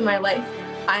the rest of my life,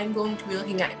 I'm going to be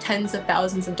looking at tens of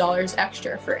thousands of dollars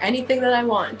extra for anything that I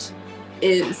want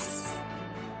is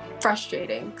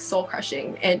frustrating, soul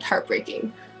crushing, and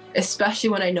heartbreaking,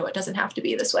 especially when I know it doesn't have to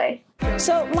be this way.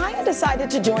 So Maya decided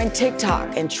to join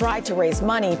TikTok and try to raise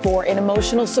money for an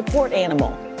emotional support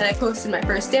animal. And I posted my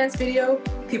first dance video.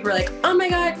 People were like, oh my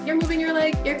God, you're moving your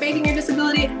leg, you're faking your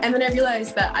disability. And then I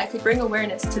realized that I could bring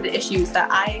awareness to the issues that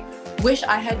I wish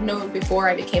I had known before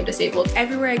I became disabled.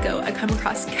 Everywhere I go, I come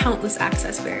across countless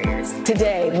access barriers.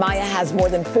 Today, Maya has more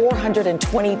than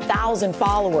 420,000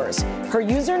 followers. Her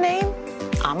username?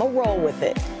 I'ma roll with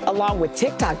it. Along with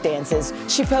TikTok dances,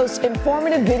 she posts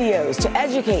informative videos to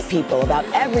educate people about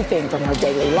everything from her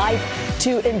daily life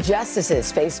to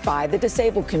injustices faced by the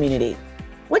disabled community.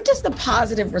 What does the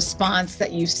positive response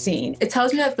that you've seen? It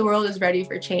tells me that the world is ready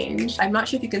for change. I'm not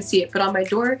sure if you can see it, but on my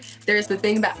door, there's the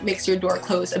thing that makes your door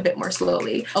close a bit more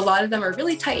slowly. A lot of them are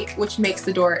really tight, which makes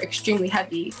the door extremely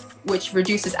heavy, which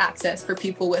reduces access for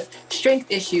people with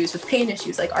strength issues, with pain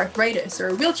issues like arthritis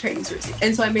or wheelchair users.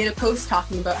 And so I made a post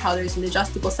talking about how there's an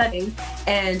adjustable setting,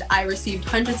 and I received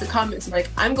hundreds of comments like,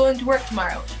 I'm going to work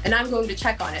tomorrow and I'm going to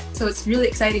check on it. So it's really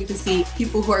exciting to see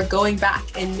people who are going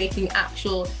back and making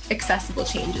actual accessible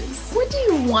changes. What do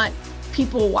you want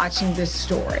people watching this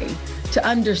story to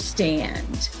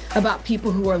understand about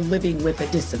people who are living with a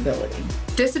disability?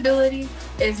 Disability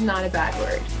is not a bad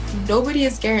word. Nobody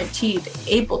is guaranteed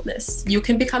ableness. You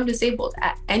can become disabled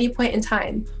at any point in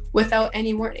time without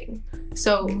any warning.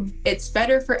 So it's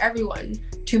better for everyone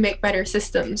to make better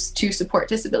systems to support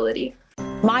disability.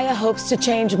 Maya hopes to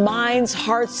change minds,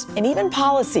 hearts, and even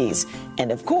policies,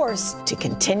 and of course, to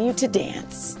continue to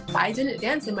dance. I didn't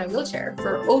dance in my wheelchair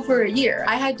for over a year.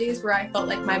 I had days where I felt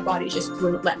like my body just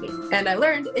wouldn't let me. And I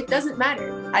learned it doesn't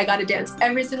matter. I gotta dance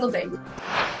every single day.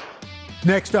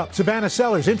 Next up, Savannah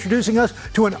Sellers introducing us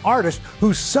to an artist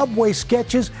whose subway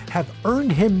sketches have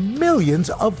earned him millions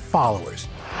of followers.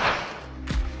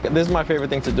 This is my favorite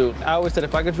thing to do. I always said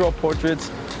if I could draw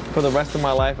portraits for the rest of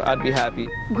my life, I'd be happy.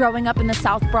 Growing up in the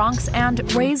South Bronx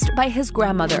and raised by his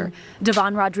grandmother,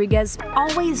 Devon Rodriguez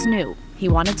always knew he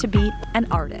wanted to be an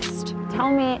artist.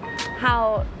 Tell me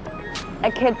how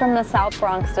a kid from the South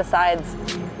Bronx decides,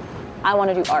 I want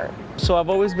to do art. So I've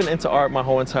always been into art my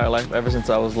whole entire life. Ever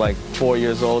since I was like 4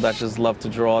 years old, I just loved to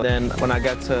draw. Then when I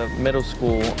got to middle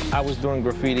school, I was doing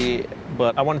graffiti,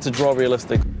 but I wanted to draw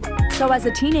realistic. So as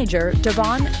a teenager,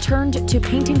 Devon turned to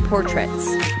painting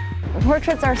portraits.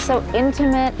 Portraits are so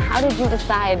intimate. How did you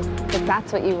decide that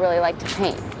that's what you really like to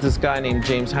paint? This guy named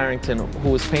James Harrington, who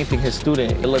was painting his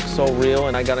student, it looked so real,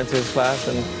 and I got into his class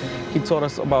and he taught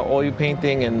us about oil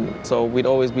painting, and so we'd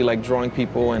always be like drawing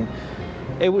people, and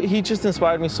he just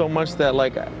inspired me so much that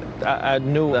like I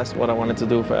knew that's what I wanted to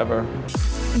do forever.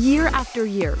 Year after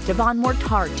year, Devon worked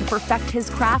hard to perfect his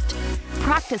craft,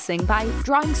 practicing by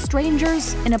drawing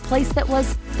strangers in a place that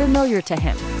was familiar to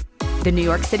him, the New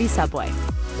York City subway.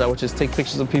 I would just take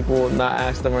pictures of people, not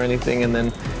ask them or anything, and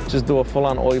then just do a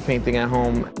full-on oil painting at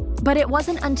home. But it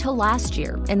wasn't until last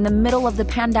year, in the middle of the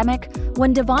pandemic,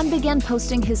 when Devon began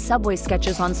posting his subway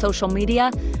sketches on social media,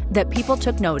 that people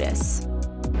took notice.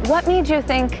 What made you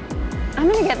think, I'm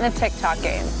gonna get in the TikTok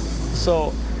game?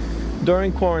 So,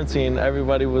 during quarantine,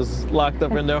 everybody was locked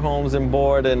up in their homes and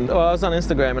bored, and I was on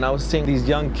Instagram and I was seeing these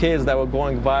young kids that were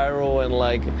going viral and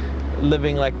like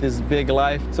living like this big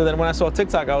life. So then when I saw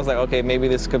TikTok, I was like, okay, maybe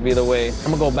this could be the way.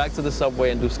 I'm gonna go back to the subway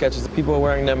and do sketches. People are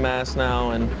wearing their masks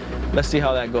now, and let's see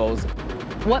how that goes.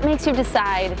 What makes you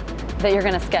decide that you're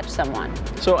gonna sketch someone?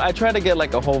 So I try to get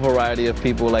like a whole variety of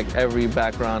people, like every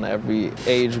background, every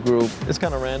age group. It's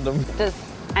kind of random. Does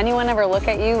anyone ever look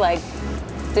at you like,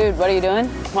 dude, what are you doing?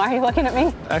 Why are you looking at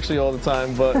me? Actually all the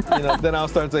time, but you know, then I'll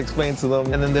start to explain to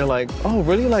them, and then they're like, oh,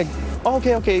 really? Like,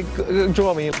 okay,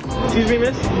 draw me. Excuse me,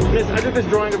 miss, I did this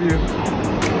drawing of you.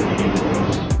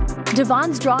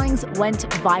 Devon's drawings went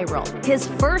viral. His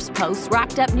first post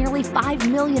racked up nearly 5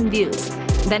 million views.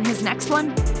 Then his next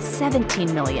one,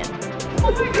 17 million.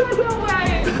 Oh my God, no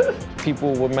way!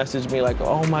 People would message me like,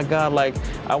 oh my God, like,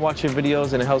 I watch your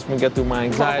videos and it helps me get through my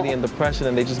anxiety and depression,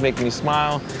 and they just make me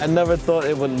smile. I never thought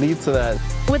it would lead to that.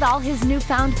 With all his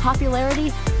newfound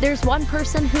popularity, there's one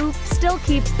person who still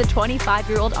keeps the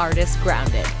 25-year-old artist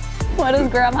grounded. What does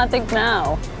Grandma think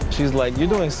now? She's like, you're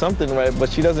doing something right, but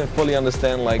she doesn't fully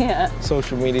understand like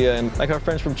social media, and like her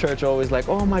friends from church are always like,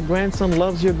 oh, my grandson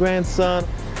loves your grandson.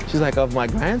 She's like, of my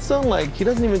grandson? Like, he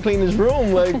doesn't even clean his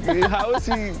room. Like, how does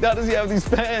he have these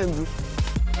fans?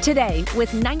 Today,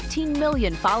 with 19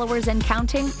 million followers and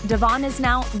counting, Devon is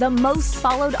now the most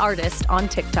followed artist on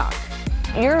TikTok.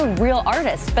 You're a real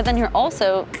artist, but then you're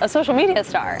also a social media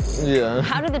star. Yeah.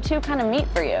 How did the two kind of meet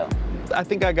for you? I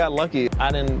think I got lucky.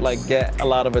 I didn't like get a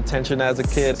lot of attention as a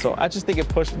kid, so I just think it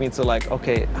pushed me to like,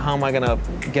 okay, how am I gonna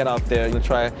get out there and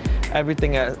try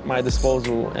everything at my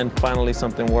disposal, and finally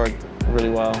something worked. really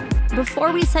well.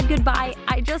 Before we said goodbye,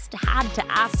 I just had to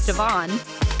ask Devon.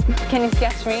 Can you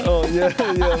sketch me? Oh, yeah,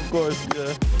 yeah, of course,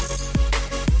 yeah.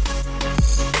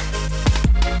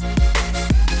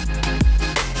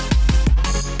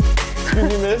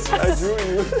 Did you miss? I drew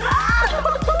you.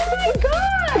 Oh my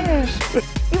gosh!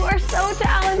 You are so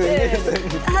talented.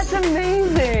 That's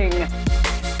amazing.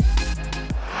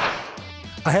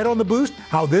 Ahead on The Boost,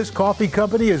 how this coffee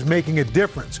company is making a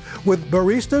difference with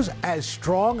baristas as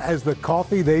strong as the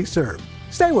coffee they serve.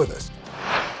 Stay with us.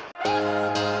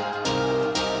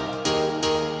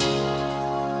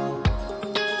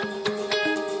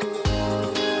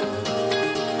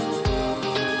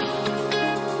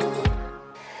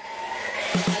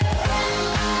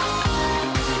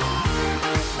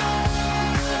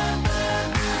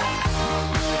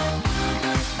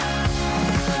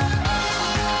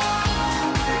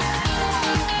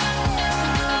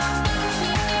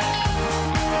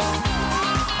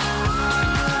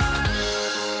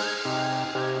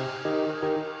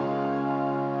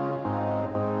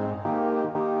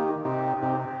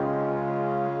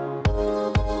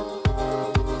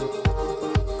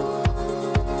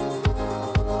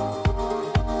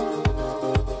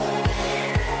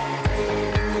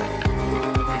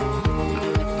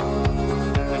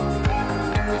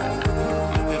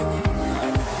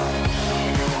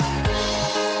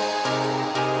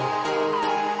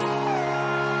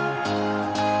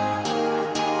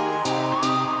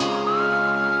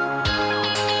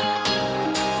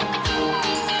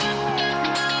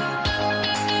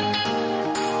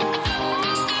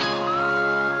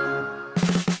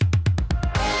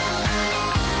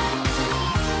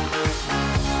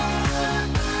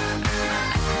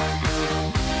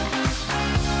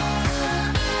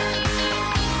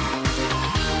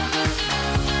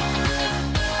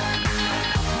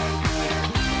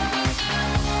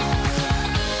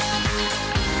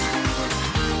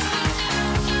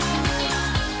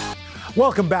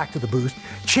 Welcome back to The Boost.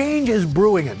 Change is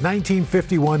brewing at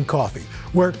 1951 Coffee,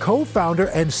 where co-founder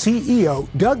and CEO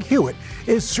Doug Hewitt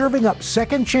is serving up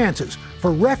second chances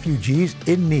for refugees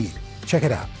in need. Check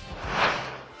it out.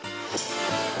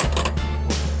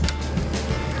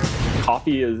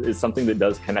 Coffee is something that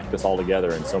does connect us all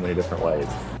together in so many different ways.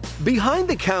 Behind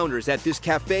the counters at this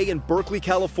cafe in Berkeley,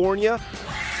 California,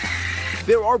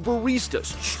 there are baristas,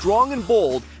 strong and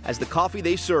bold as the coffee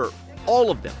they serve.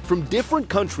 All of them from different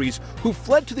countries who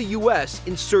fled to the U.S.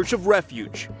 in search of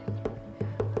refuge.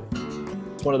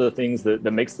 It's one of the things that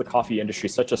makes the coffee industry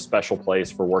such a special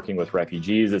place for working with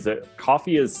refugees is that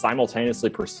coffee is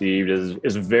simultaneously perceived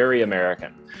as very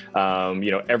American.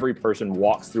 Every person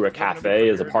walks through a cafe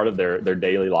as a part of their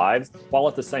daily lives, while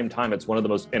at the same time, it's one of the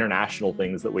most international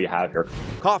things that we have here.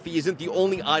 Coffee isn't the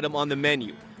only item on the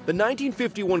menu. The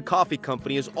 1951 Coffee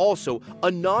Company is also a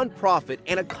nonprofit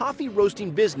and a coffee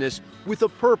roasting business with a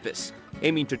purpose,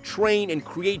 aiming to train and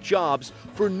create jobs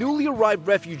for newly arrived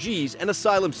refugees and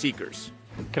asylum seekers.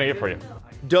 Can I get it for you?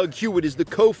 Doug Hewitt is the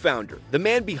co-founder, the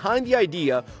man behind the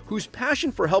idea, whose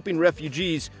passion for helping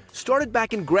refugees started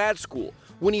back in grad school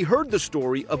when he heard the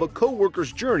story of a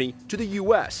co-worker's journey to the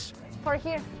U.S. For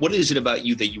here. What is it about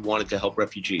you that you wanted to help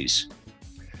refugees?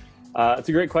 It's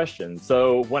a great question.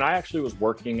 So when I actually was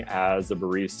working as a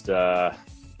barista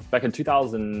back in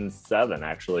 2007,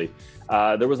 actually,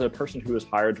 there was a person who was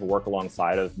hired to work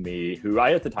alongside of me who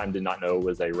I at the time did not know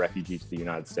was a refugee to the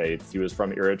United States. He was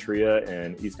from Eritrea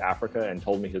in East Africa and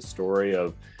told me his story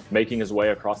of making his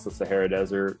way across the Sahara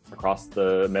Desert, across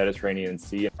the Mediterranean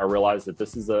Sea. I realized that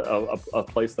this is a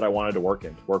place that I wanted to work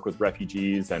in, to work with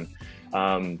refugees and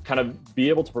kind of be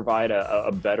able to provide a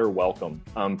better welcome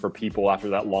for people after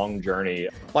that long journey.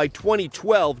 By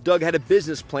 2012, Doug had a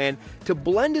business plan to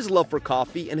blend his love for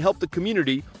coffee and help the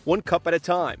community one cup at a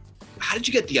time. How did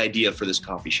you get the idea for this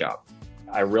coffee shop?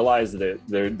 I realized that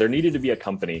there needed to be a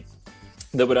company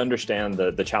that would understand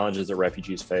the challenges that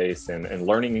refugees face and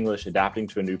learning English, adapting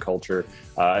to a new culture,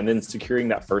 and then securing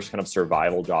that first kind of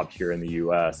survival job here in the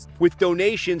U.S. With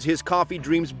donations, his coffee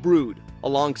dreams brewed.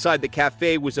 Alongside the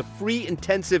cafe was a free,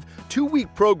 intensive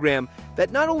 2-week program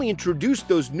that not only introduced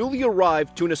those newly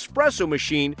arrived to an espresso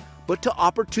machine, but to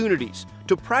opportunities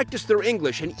to practice their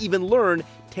English and even learn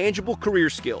tangible career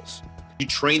skills. You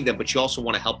train them, but you also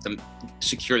want to help them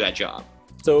secure that job.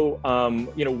 So,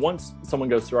 once someone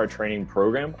goes through our training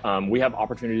program, we have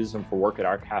opportunities for work at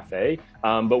our cafe.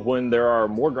 But when there are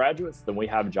more graduates than we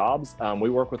have jobs, we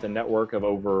work with a network of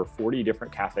over 40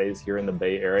 different cafes here in the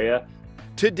Bay Area.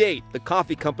 To date, the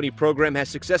Coffee Company program has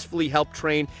successfully helped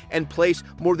train and place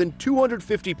more than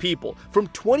 250 people from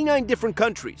 29 different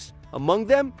countries, among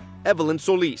them, Evelyn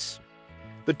Solis.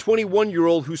 The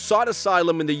 21-year-old who sought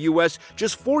asylum in the U.S.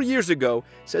 just 4 years ago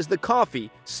says the coffee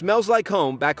smells like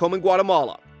home back home in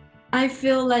Guatemala. I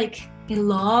feel like I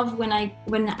love when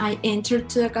I enter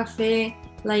to a cafe,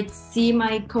 like see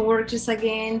my coworkers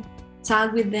again,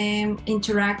 talk with them,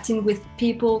 interacting with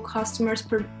people, customers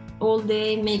all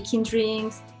day, making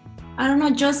drinks. I don't know,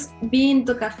 just being in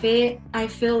the cafe, I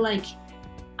feel like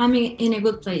I'm in a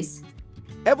good place.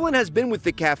 Evelyn has been with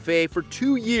the cafe for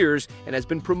 2 years and has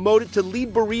been promoted to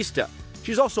lead barista.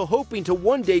 She's also hoping to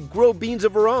one day grow beans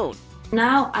of her own.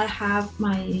 Now I have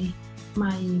my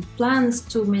plans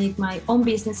to make my own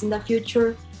business in the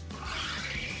future.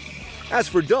 As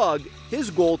for Doug, his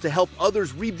goal to help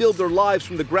others rebuild their lives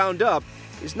from the ground up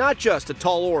is not just a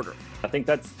tall order. I think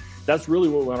that's really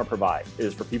what we want to provide,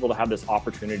 is for people to have this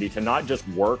opportunity to not just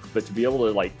work, but to be able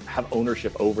to like have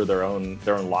ownership over their own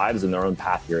lives and their own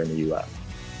path here in the U.S.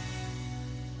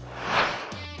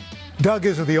 Doug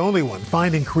isn't the only one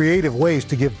finding creative ways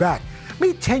to give back.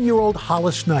 Meet 10-year-old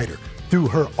Hollis Snyder. Through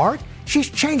her art, she's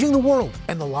changing the world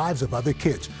and the lives of other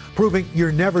kids, proving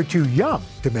you're never too young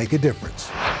to make a difference.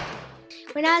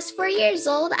 When I was 4 years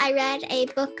old, I read a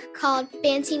book called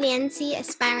Fancy Nancy,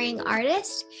 Aspiring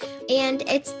Artist. And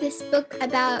it's this book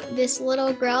about this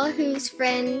little girl whose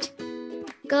friend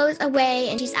goes away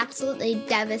and she's absolutely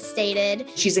devastated.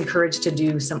 She's encouraged to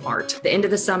do some art. At the end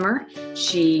of the summer,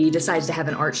 she decides to have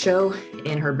an art show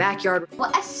in her backyard.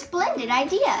 What a splendid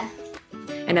idea.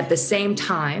 And at the same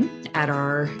time, at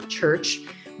our church,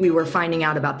 we were finding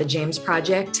out about the James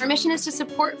Project. Our mission is to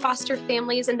support foster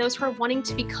families and those who are wanting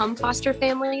to become foster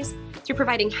families through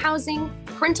providing housing,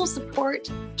 parental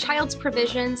support, child's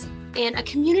provisions, and a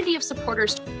community of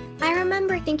supporters. I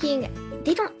remember thinking,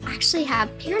 they don't actually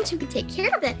have parents who can take care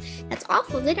of it. That's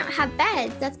awful. They don't have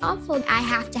beds. That's awful. I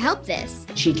have to help this.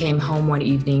 She came home one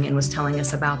evening and was telling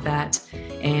us about that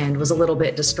and was a little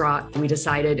bit distraught. We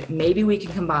decided maybe we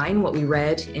can combine what we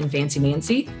read in Fancy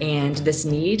Nancy and this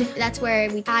need. That's where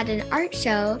we had an art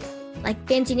show like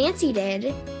Fancy Nancy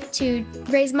did to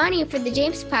raise money for the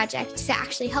James Project to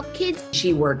actually help kids.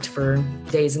 She worked for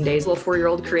days and days, little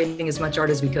 4-year-old, creating as much art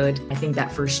as we could. I think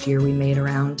that first year we made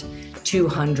around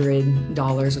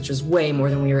 $200, which is way more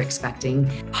than we were expecting.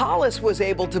 Hollis was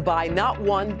able to buy not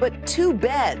one, but 2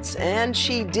 beds, and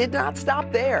she did not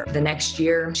stop there. The next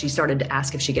year, she started to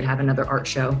ask if she could have another art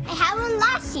show. I had one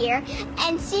last year,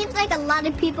 and seems like a lot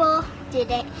of people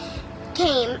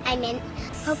came.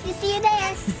 Hope to see you there.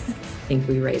 I think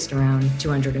we raised around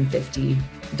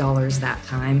 $250 that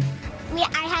time.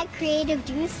 I had creative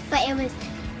juice, but it was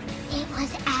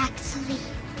actually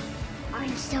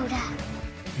orange soda.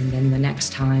 And then the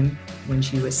next time, when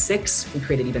she was 6, we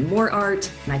created even more art.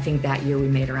 And I think that year we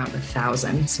made around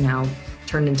 1,000. It's now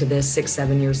turned into this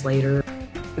 6-7 years later.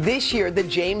 This year, the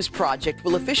James Project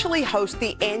will officially host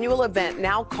the annual event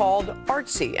now called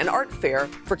Artsy, an art fair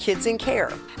for kids in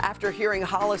care. After hearing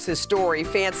Hollis's story,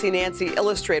 Fancy Nancy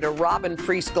illustrator Robin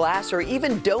Priest Glasser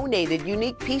even donated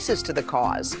unique pieces to the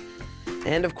cause.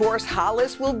 And of course,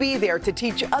 Hollis will be there to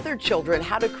teach other children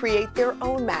how to create their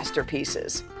own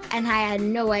masterpieces. And I had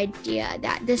no idea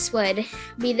that this would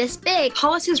be this big.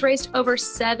 Hollis has raised over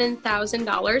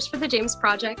 $7,000 for the James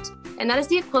Project, and that is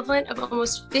the equivalent of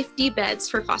almost 50 beds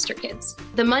for foster kids.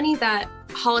 The money that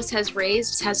Hollis has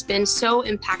raised has been so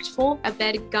impactful. A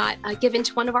bed got given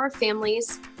to one of our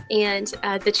families, and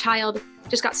the child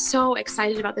just got so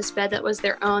excited about this bed that was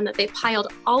their own that they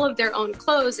piled all of their own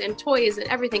clothes and toys and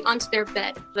everything onto their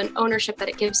bed. An ownership that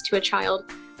it gives to a child,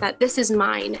 that this is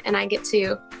mine and I get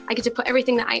to put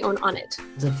everything that I own on it.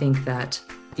 I think that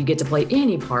you get to play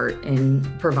any part in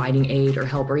providing aid or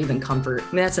help or even comfort. I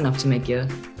mean, that's enough to make you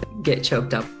get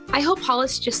choked up. I hope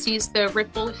Hollis just sees the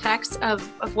ripple effects of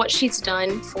what she's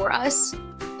done for us,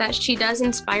 that she does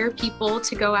inspire people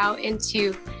to go out and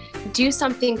to do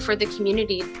something for the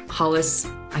community. Hollis,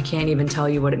 I can't even tell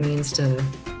you what it means to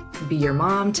be your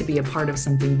mom, to be a part of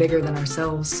something bigger than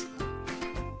ourselves.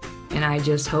 And I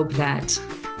just hope that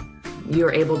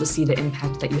you're able to see the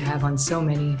impact that you have on so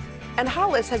many. And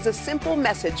Hollis has a simple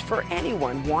message for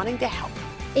anyone wanting to help.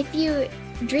 If you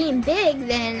dream big,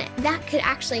 then that could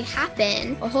actually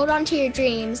happen. Well, hold on to your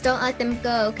dreams. Don't let them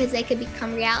go, because they could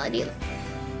become reality.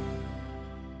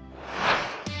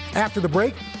 After the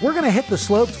break, we're going to hit the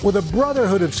slopes with a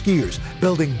brotherhood of skiers,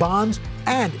 building bonds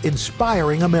and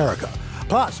inspiring America.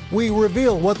 Plus, we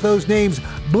reveal what those names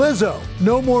Blizzo,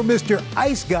 No More Mr.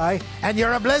 Ice Guy, and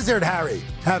You're a Blizzard, Harry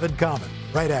have in common.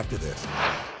 Right after this.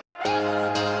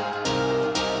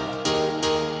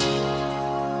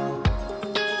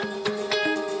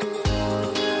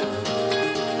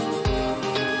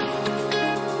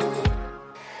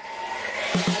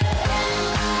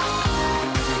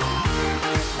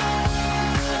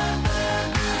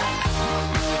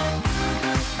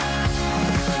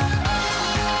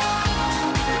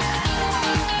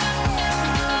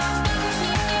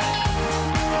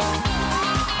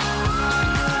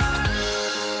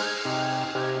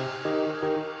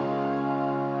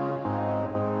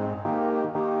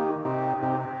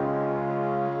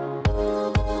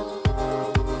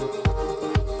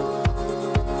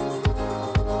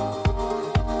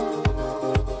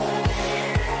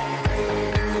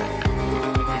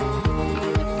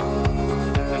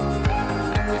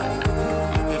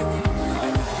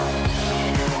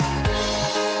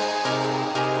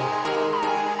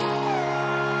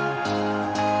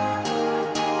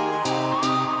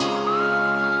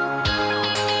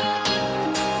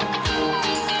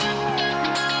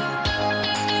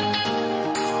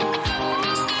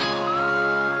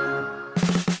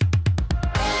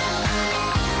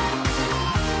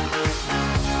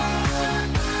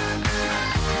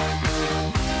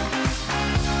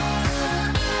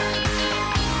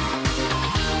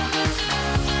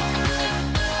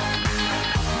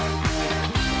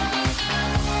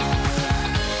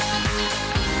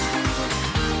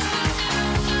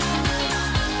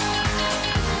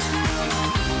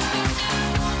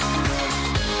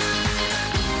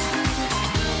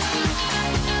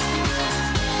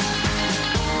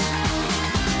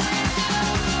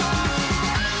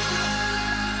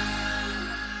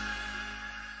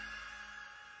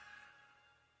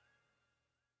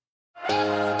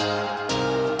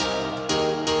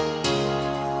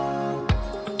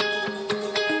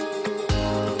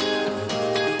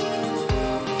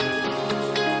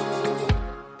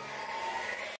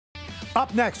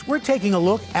 Up next, we're taking a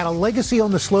look at a legacy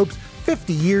on the slopes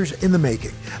 50 years in the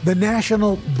making. The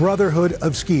National Brotherhood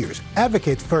of Skiers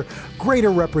advocates for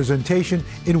greater representation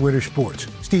in winter sports.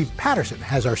 Steve Patterson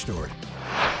has our story.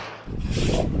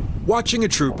 Watching a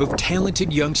troop of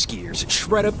talented young skiers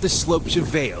shred up the slopes of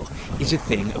Vail is a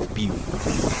thing of beauty.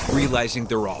 Realizing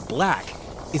they're all black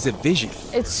is a vision.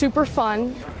 It's super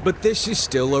fun. But this is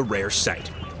still a rare sight.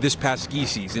 This past ski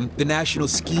season, the National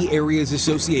Ski Areas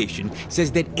Association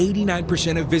says that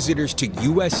 89% of visitors to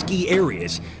U.S. ski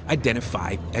areas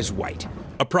identify as white.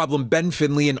 A problem Ben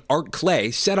Finley and Art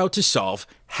Clay set out to solve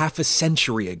half a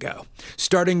century ago,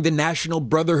 starting the National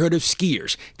Brotherhood of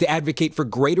Skiers to advocate for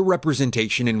greater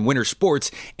representation in winter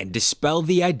sports and dispel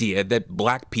the idea that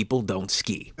black people don't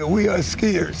ski. We are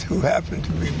skiers who happen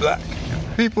to be black.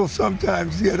 People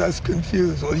sometimes get us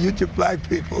confused. Well, you're just black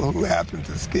people who happen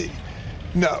to ski.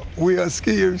 No, we are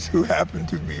skiers who happen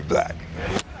to be black.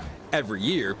 Every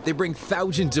year, they bring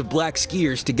thousands of black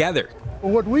skiers together.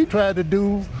 What we tried to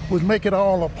do was make it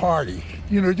all a party.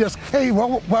 You know, just, hey,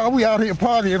 while we out here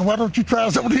partying, why don't you try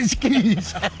some of these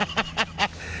skis?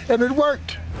 And it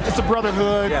worked. It's a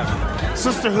brotherhood,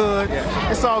 sisterhood,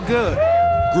 it's all good.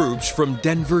 Groups from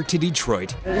Denver to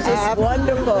Detroit. It's just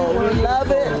wonderful, we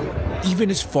love it. Even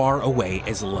as far away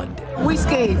as London. We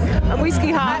ski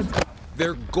high.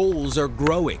 Their goals are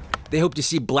growing. They hope to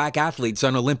see black athletes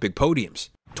on Olympic podiums.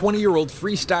 20-year-old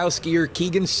freestyle skier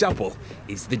Keegan Supple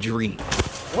is the dream.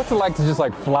 What's it like to just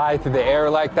fly through the air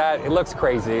like that? It looks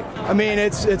crazy. I mean,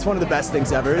 it's one of the best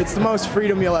things ever. It's the most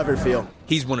freedom you'll ever feel.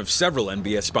 He's one of several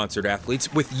NBS-sponsored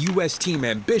athletes with U.S. team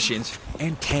ambitions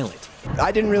and talent.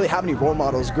 I didn't really have any role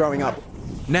models growing up.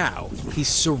 Now, he's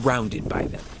surrounded by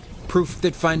them. Proof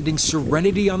that finding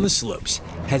serenity on the slopes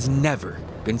has never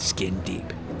been skin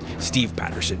deep. Steve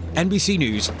Patterson, NBC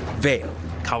News, Vail,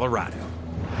 Colorado.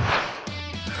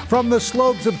 From the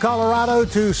slopes of Colorado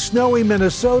to snowy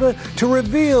Minnesota to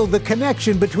reveal the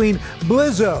connection between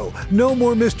Blizzo, No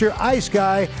More Mr. Ice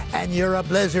Guy, and You're a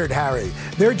Blizzard, Harry.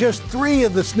 They're just 3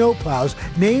 of the snowplows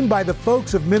named by the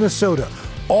folks of Minnesota,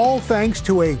 all thanks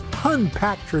to a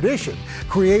pun-packed tradition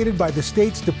created by the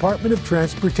state's Department of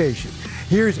Transportation.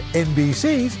 Here's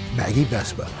NBC's Maggie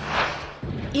Vespa.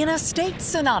 In a state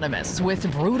synonymous with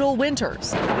brutal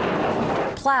winters,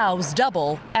 plows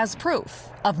double as proof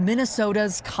of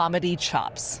Minnesota's comedy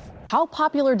chops. How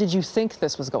popular did you think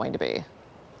this was going to be?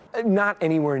 Not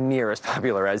anywhere near as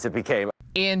popular as it became.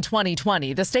 In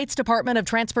 2020, the state's Department of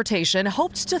Transportation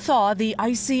hoped to thaw the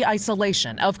icy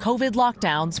isolation of COVID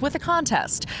lockdowns with a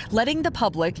contest, letting the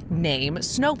public name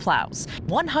snowplows.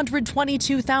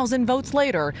 122,000 votes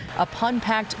later, a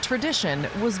pun-packed tradition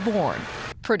was born,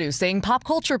 producing pop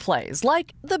culture plays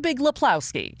like The Big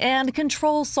Lebowski and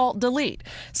Control-Alt-Delete,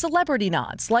 celebrity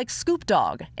nods like Scoop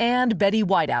Dog and Betty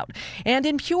Whiteout, and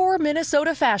in pure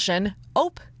Minnesota fashion,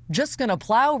 Ope, just gonna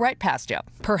plow right past you.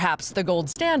 Perhaps the gold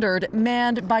standard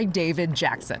manned by David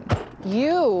Jackson.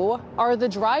 You are the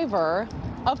driver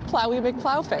of Plowy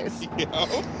McPlowface.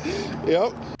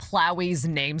 Yep. Plowey's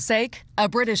namesake, a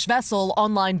British vessel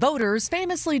online voters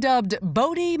famously dubbed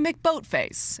Boaty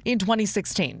McBoatface in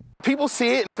 2016. People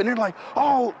see it and they're like,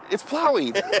 oh, it's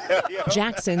Plowy.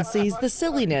 Jackson sees the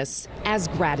silliness as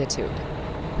gratitude.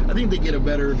 I think they get a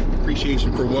better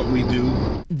appreciation for what we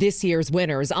do. This year's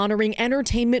winners honoring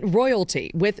entertainment royalty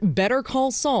with Better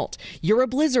Call Saul, You're a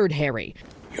Blizzard, Harry.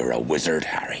 You're a wizard,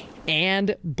 Harry.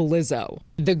 And Blizzo.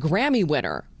 The Grammy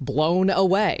winner, Blown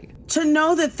Away. To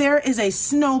know that there is a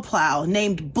snowplow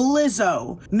named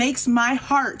Blizzo makes my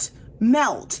heart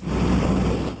melt.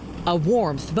 A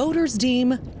warmth voters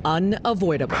deem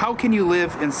unavoidable. How can you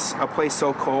live in a place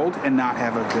so cold and not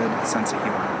have a good sense of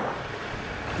humor?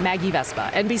 Maggie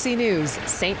Vespa, NBC News,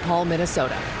 St. Paul,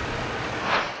 Minnesota.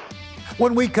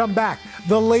 When we come back,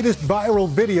 the latest viral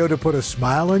video to put a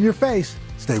smile on your face.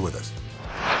 Stay with us.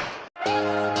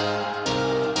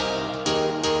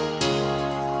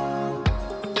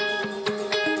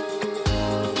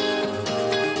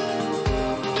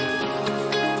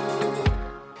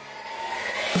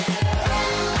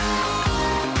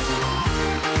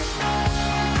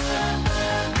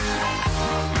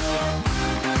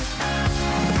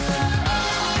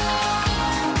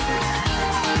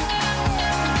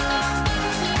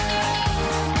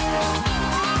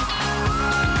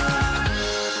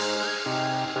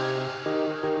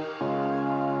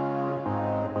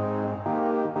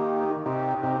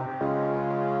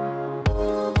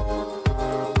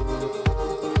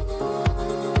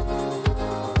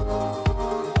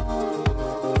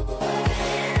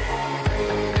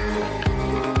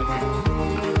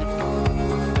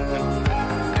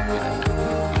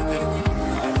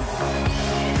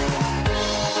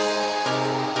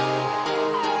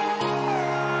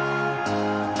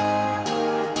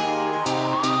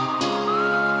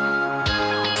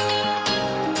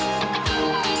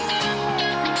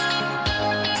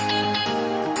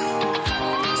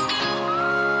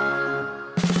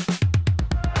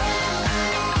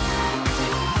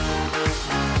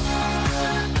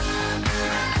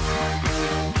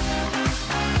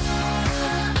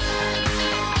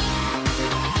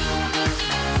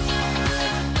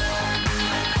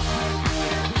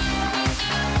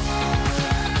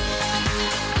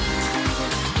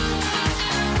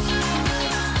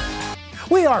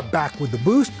 We are back with The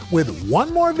Boost with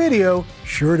one more video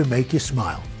sure to make you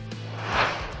smile.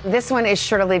 This one is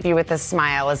sure to leave you with a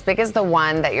smile, as big as the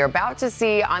one that you're about to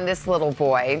see on this little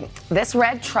boy. This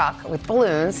red truck with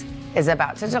balloons is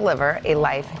about to deliver a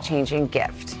life-changing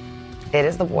gift. It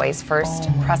is the boy's first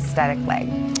prosthetic leg.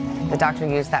 The doctor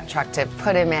used that truck to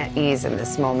put him at ease in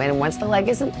this moment. And once the leg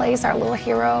is in place, our little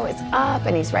hero is up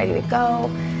and he's ready to go.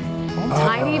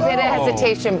 Tiny bit of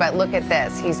hesitation, but look at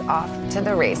this. He's off to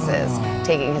the races,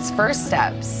 taking his first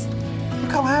steps.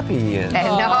 Look how happy he is. And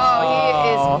no,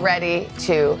 he is ready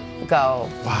to go.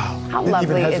 Wow. How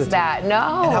lovely is that? No.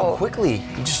 And how quickly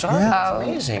he just started. Yeah.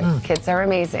 It's amazing. Kids are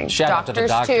amazing. Shout out to the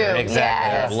doctor. Too. Exactly.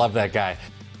 Yes. I love that guy.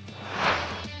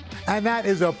 And that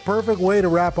is a perfect way to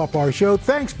wrap up our show.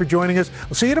 Thanks for joining us.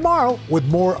 We'll see you tomorrow with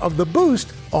more of The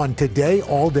Boost on Today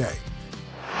All Day.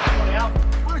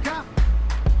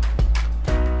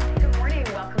 Good morning.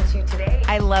 Welcome to Today.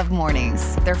 I love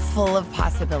mornings. They're full of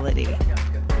possibility.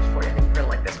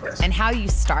 And how you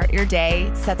start your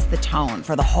day sets the tone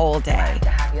for the whole day. To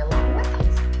have you along with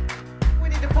us. We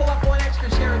need to pull up one extra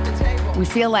chair at the table. We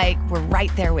feel like we're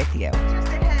right there with you. Just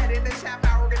ahead, in this half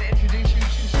hour, we're going to introduce you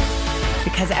to...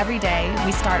 Because every day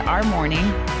we start our morning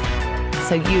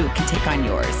so you can take on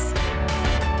yours.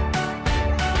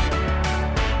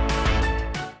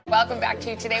 Welcome back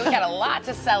to Today. We got a lot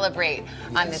to celebrate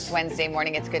on this Wednesday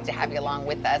morning. It's good to have you along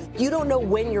with us. You don't know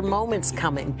when your moment's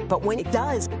coming, but when it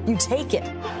does, you take it.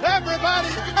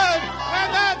 Everybody's good,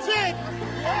 and that's it.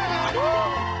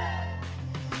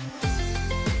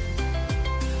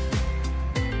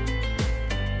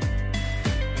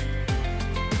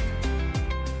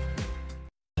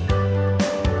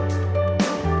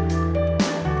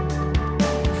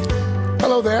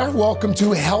 Hello there. Welcome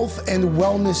to Health and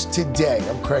Wellness Today.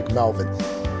 I'm Craig Melvin.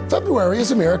 February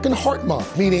is American Heart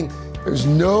Month, meaning there's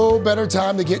no better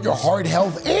time to get your heart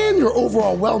health and your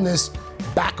overall wellness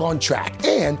back on track.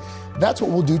 And that's what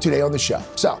we'll do today on the show.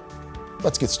 So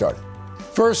let's get started.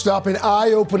 First up, an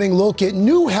eye-opening look at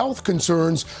new health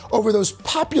concerns over those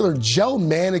popular gel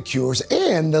manicures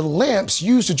and the lamps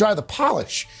used to dry the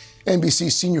polish. NBC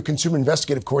senior consumer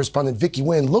investigative correspondent Vicky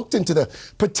Nguyen looked into the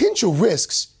potential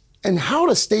risks and how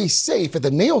to stay safe at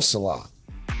the nail salon.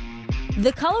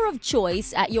 The color of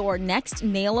choice at your next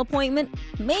nail appointment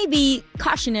may be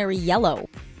cautionary yellow.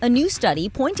 A new study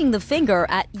pointing the finger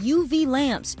at UV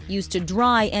lamps used to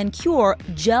dry and cure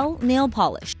gel nail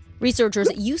polish. Researchers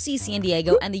at UC San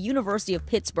Diego and the University of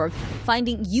Pittsburgh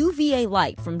finding UVA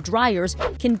light from dryers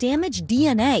can damage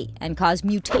DNA and cause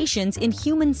mutations in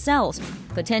human cells,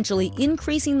 potentially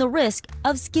increasing the risk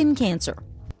of skin cancer.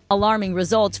 Alarming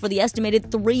results for the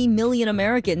estimated 3 million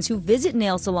Americans who visit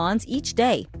nail salons each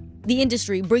day. The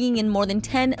industry bringing in more than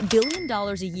 $10 billion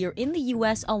a year in the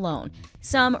U.S. alone.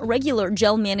 Some regular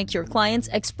gel manicure clients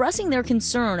expressing their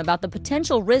concern about the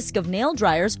potential risk of nail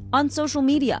dryers on social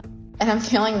media. And I'm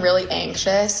feeling really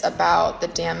anxious about the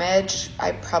damage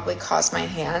I probably caused my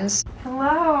hands.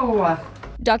 Hello.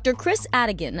 Dr. Chris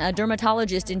Adigan, a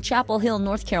dermatologist in Chapel Hill,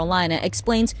 North Carolina,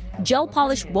 explains gel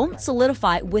polish won't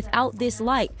solidify without this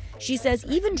light. She says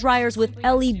even dryers with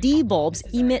LED bulbs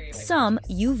emit some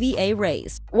UVA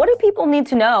rays. What do people need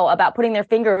to know about putting their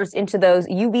fingers into those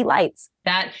UV lights?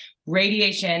 That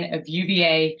radiation of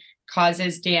UVA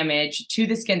causes damage to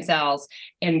the skin cells,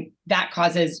 and that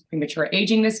causes premature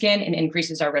aging of the skin and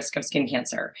increases our risk of skin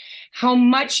cancer. How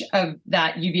much of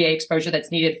that UVA exposure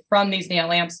that's needed from these nail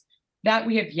lamps, that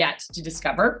we have yet to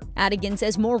discover. Adigan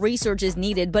says more research is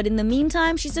needed, but in the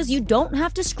meantime, she says you don't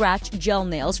have to scratch gel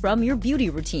nails from your beauty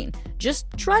routine. Just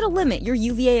try to limit your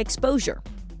UVA exposure.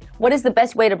 What is the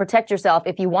best way to protect yourself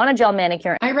if you want a gel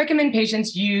manicure? I recommend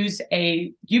patients use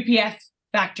a UPF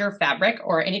factor fabric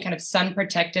or any kind of sun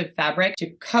protective fabric to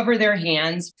cover their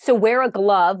hands. So wear a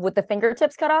glove with the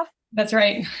fingertips cut off? That's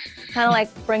right. Kind of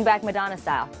like Bring Back Madonna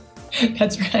style.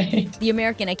 That's right. The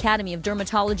American Academy of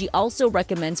Dermatology also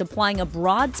recommends applying a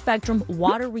broad-spectrum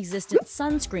water-resistant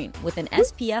sunscreen with an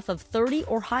SPF of 30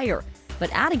 or higher.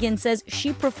 But Adigan says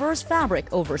she prefers fabric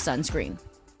over sunscreen.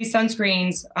 These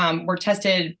sunscreens were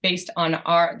tested based on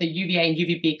the UVA and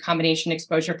UVB combination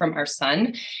exposure from our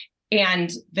sun.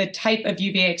 And the type of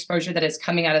UVA exposure that is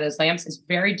coming out of those lamps is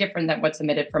very different than what's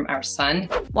emitted from our sun.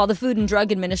 While the Food and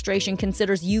Drug Administration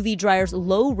considers UV dryers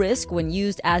low risk when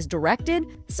used as directed,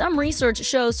 some research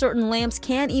shows certain lamps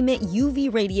can emit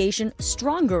UV radiation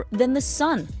stronger than the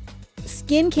sun.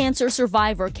 Skin cancer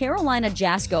survivor Carolina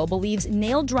Jasko believes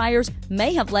nail dryers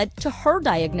may have led to her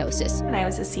diagnosis. When I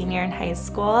was a senior in high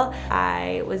school,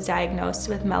 I was diagnosed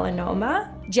with melanoma.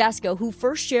 Jasko, who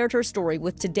first shared her story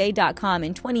with Today.com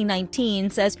in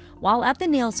 2019, says while at the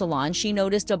nail salon, she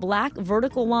noticed a black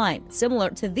vertical line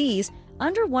similar to these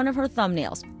under one of her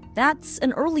thumbnails. That's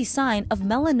an early sign of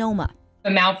melanoma. A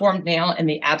malformed nail in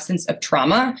the absence of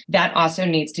trauma, that also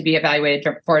needs to be evaluated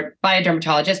by a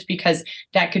dermatologist because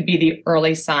that could be the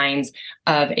early signs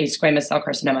of a squamous cell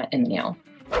carcinoma in the nail.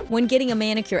 When getting a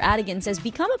manicure, Adigan says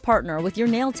become a partner with your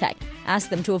nail tech. Ask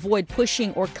them to avoid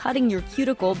pushing or cutting your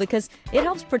cuticle because it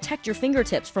helps protect your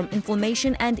fingertips from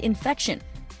inflammation and infection.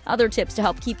 Other tips to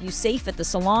help keep you safe at the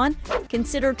salon: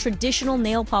 consider traditional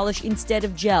nail polish instead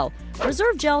of gel.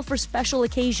 Reserve gel for special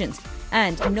occasions.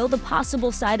 And know the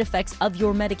possible side effects of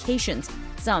your medications.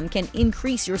 Some can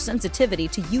increase your sensitivity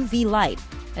to UV light.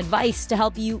 Advice to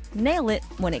help you nail it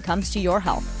when it comes to your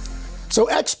health. So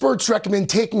experts recommend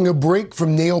taking a break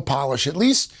from nail polish at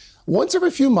least once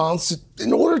every few months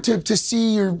in order to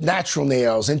see your natural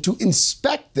nails and to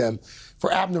inspect them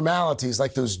for abnormalities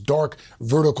like those dark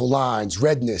vertical lines,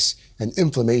 redness, and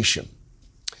inflammation.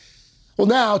 Well,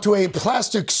 now to a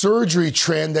plastic surgery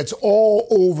trend that's all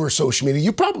over social media.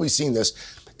 You've probably seen this.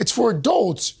 It's for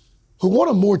adults who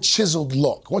want a more chiseled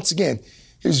look. Once again,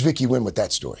 here's Vicky Nguyen with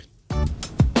that story.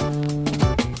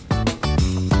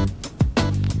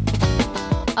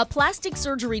 A plastic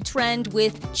surgery trend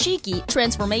with cheeky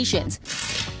transformations.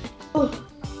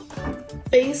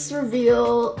 Face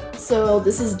reveal. So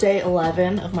this is day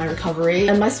 11 of my recovery,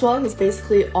 and my swelling is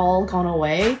basically all gone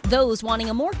away. Those wanting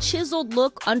a more chiseled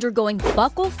look undergoing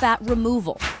buccal fat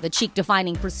removal, the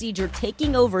cheek-defining procedure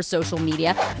taking over social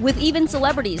media, with even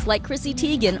celebrities like Chrissy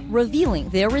Teigen revealing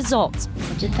their results.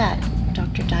 I did that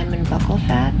Dr. Diamond buccal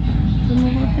fat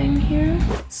removal thing here.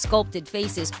 Sculpted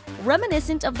faces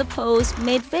reminiscent of the pose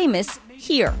made famous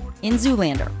here in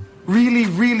Zoolander. Really,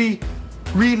 really,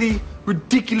 really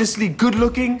ridiculously good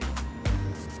looking.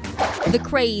 The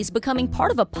craze becoming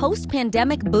part of a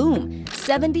post-pandemic boom.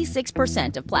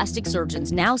 76% of plastic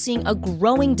surgeons now seeing a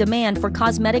growing demand for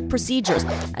cosmetic procedures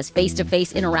as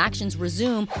face-to-face interactions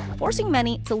resume, forcing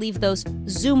many to leave those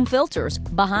Zoom filters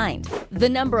behind. The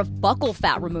number of buccal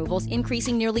fat removals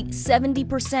increasing nearly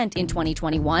 70% in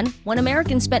 2021, when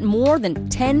Americans spent more than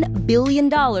 $10 billion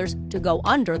to go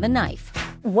under the knife.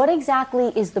 What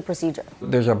exactly is the procedure?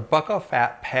 There's a buccal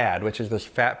fat pad, which is this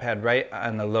fat pad right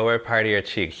on the lower part of your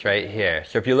cheeks, right here.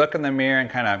 So if you look in the mirror and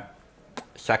kind of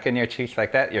suck in your cheeks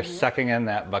like that, you're sucking in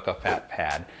that buccal fat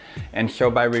pad. And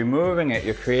so by removing it,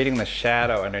 you're creating the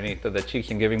shadow underneath of the cheeks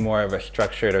and giving more of a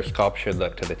structured or sculptured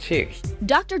look to the cheeks.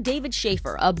 Dr. David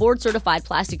Schaefer, a board-certified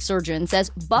plastic surgeon, says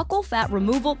buccal fat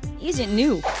removal isn't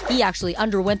new. He actually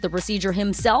underwent the procedure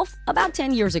himself about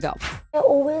 10 years ago. I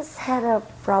always had a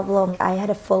problem. I had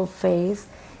a full face,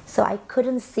 so I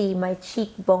couldn't see my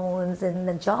cheekbones and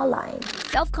the jawline.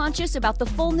 Self-conscious about the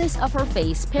fullness of her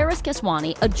face, Paris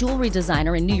Keswani, a jewelry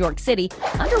designer in New York City,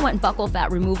 underwent buccal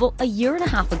fat removal a year and a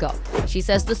half ago. She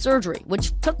says the surgery,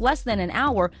 which took less than an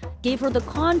hour, gave her the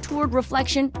contoured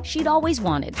reflection she'd always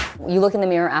wanted. You look in the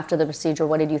mirror after the procedure,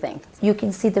 what did you think? You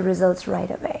can see the results right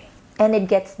away, and it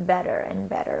gets better and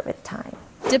better with time.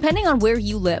 Depending on where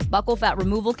you live, buccal fat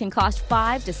removal can cost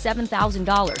 $5,000 to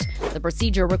 $7,000. The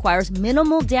procedure requires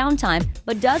minimal downtime,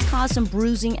 but does cause some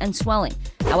bruising and swelling.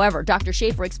 However, Dr.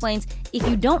 Schaefer explains if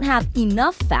you don't have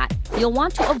enough fat, you'll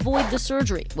want to avoid the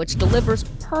surgery, which delivers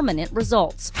permanent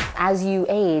results. As you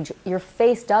age, your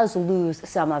face does lose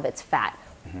some of its fat.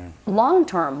 Long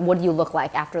term, what do you look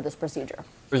like after this procedure?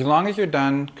 As long as you're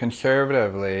done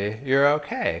conservatively, you're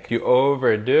okay. If you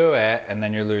overdo it and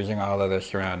then you're losing all of the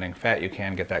surrounding fat, you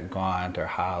can get that gaunt or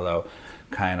hollow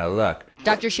kind of look.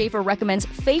 Dr. Schaefer recommends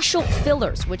facial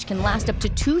fillers, which can last up to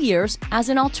 2 years as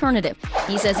an alternative.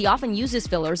 He says he often uses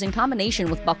fillers in combination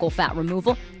with buccal fat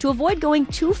removal to avoid going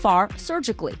too far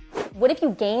surgically. What if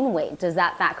you gain weight? Does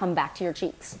that fat come back to your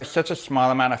cheeks? There's such a small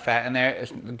amount of fat in there,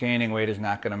 gaining weight is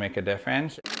not going to make a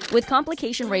difference. With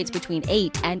complication rates between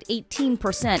 8 and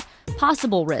 18%,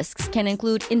 possible risks can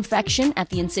include infection at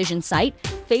the incision site,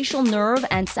 facial nerve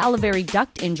and salivary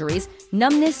duct injuries,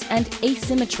 numbness, and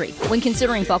asymmetry. When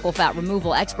considering buccal fat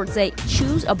removal, experts say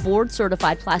choose a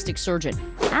board-certified plastic surgeon.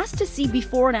 Ask to see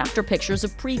before and after pictures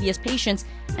of previous patients,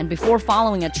 and before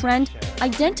following a trend,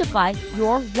 identify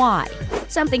your why.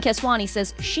 Something Keswani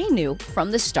says she knew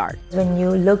from the start. When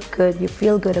you look good, you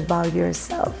feel good about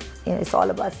yourself. It's all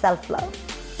about self-love.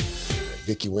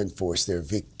 Vicky Nguyen for us there.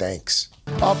 Vic, thanks.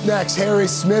 Up next, Harry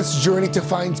Smith's journey to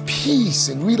find peace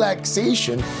and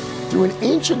relaxation through an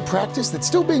ancient practice that's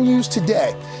still being used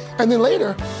today. And then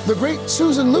later, the great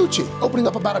Susan Lucci opening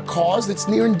up about a cause that's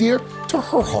near and dear to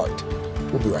her heart.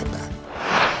 We'll be right back.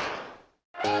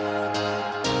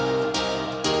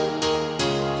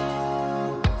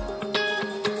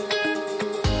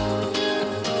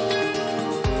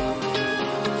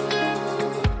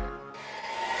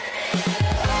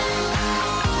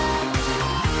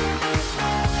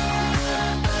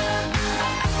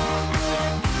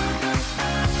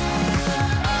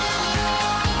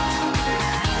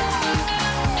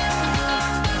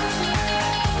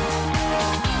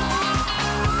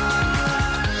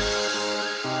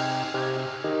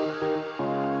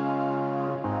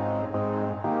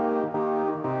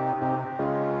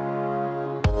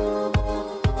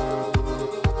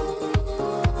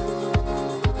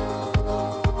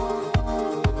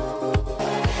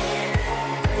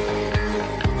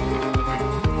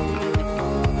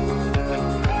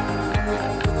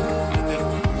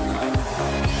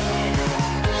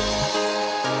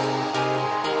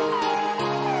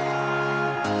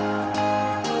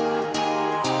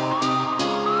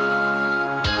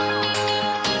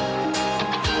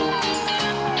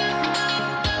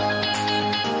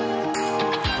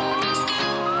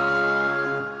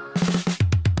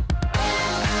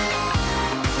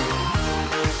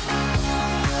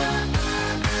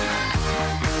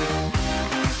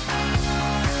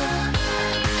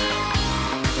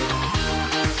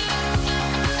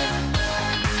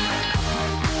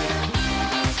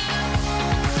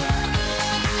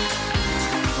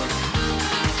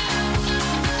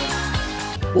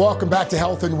 Welcome back to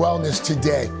Health and Wellness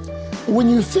Today. When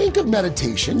you think of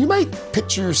meditation, you might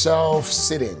picture yourself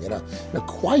sitting in a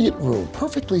quiet room,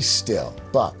 perfectly still.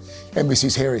 But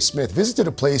NBC's Harry Smith visited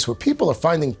a place where people are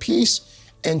finding peace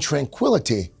and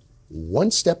tranquility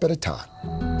one step at a time.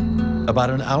 About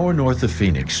an hour north of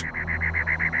Phoenix,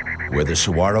 where the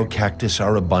saguaro cactus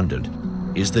are abundant,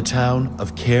 is the town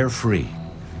of Carefree.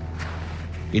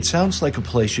 It sounds like a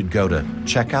place you'd go to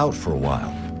check out for a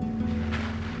while,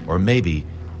 or maybe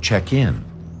check in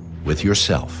with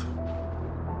yourself.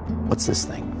 What's this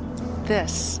thing?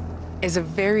 This is a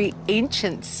very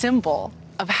ancient symbol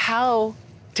of how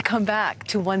to come back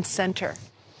to one's center.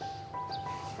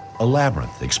 A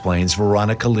labyrinth, explains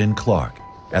Veronica Lynn Clark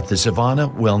at the Savannah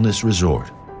Wellness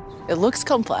Resort. It looks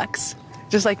complex,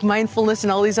 just like mindfulness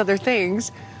and all these other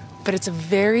things, but it's a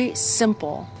very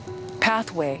simple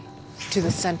pathway to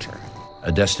the center.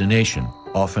 A destination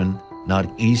often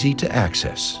not easy to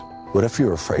access. What if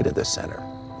you're afraid of the center?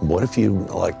 What if you,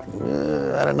 like,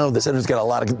 I don't know, the center's got a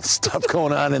lot of stuff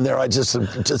going on in there. I just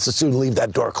as soon leave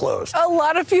that door closed. A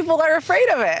lot of people are afraid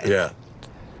of it. Yeah.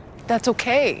 That's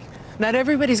okay. Not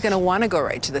everybody's going to want to go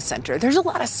right to the center. There's a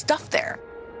lot of stuff there.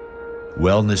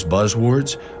 Wellness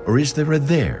buzzwords, or is there a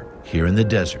there here in the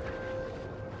desert?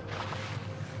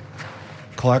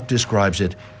 Clark describes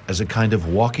it as a kind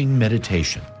of walking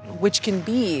meditation, which can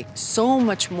be so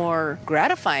much more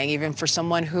gratifying even for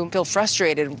someone who feels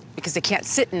frustrated because they can't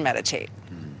sit and meditate.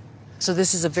 So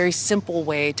this is a very simple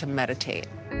way to meditate.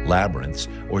 Labyrinths,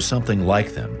 or something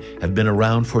like them, have been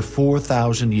around for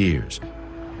 4,000 years.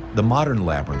 The modern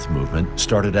labyrinth movement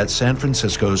started at San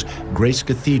Francisco's Grace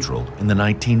Cathedral in the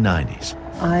 1990s.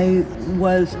 I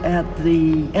was at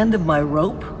the end of my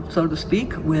rope, so to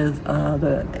speak, with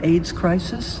the AIDS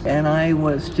crisis, and I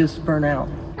was just burnt out.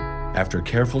 After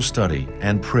careful study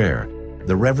and prayer,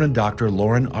 the Reverend Dr.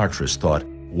 Lauren Artris thought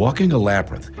walking a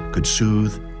labyrinth could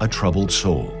soothe a troubled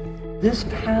soul. This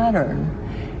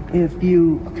pattern, if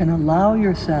you can allow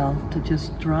yourself to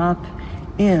just drop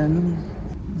in,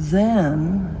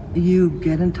 then you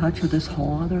get in touch with this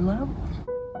whole other level.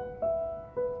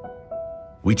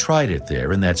 We tried it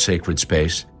there in that sacred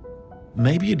space.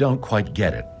 Maybe you don't quite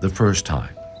get it the first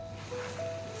time.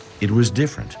 It was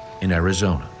different in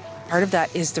Arizona. Part of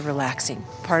that is the relaxing.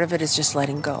 Part of it is just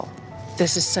letting go.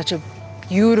 This is such a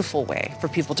beautiful way for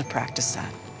people to practice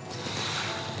that.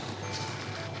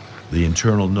 The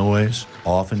internal noise,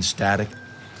 often static,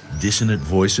 dissonant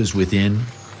voices within,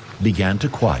 began to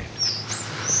quiet.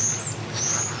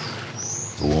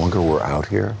 The longer we're out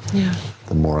here,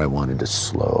 the more I wanted to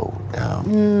slow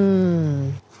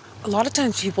down. A lot of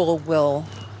times people will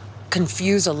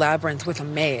confuse a labyrinth with a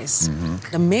maze.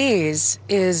 The maze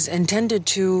is intended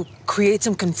to create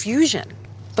some confusion.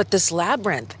 But this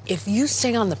labyrinth, if you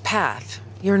stay on the path,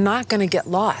 you're not going to get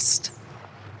lost.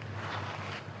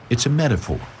 It's a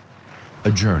metaphor,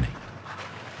 a journey.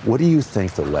 What do you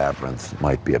think the labyrinth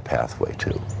might be a pathway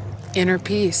to? Inner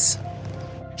peace.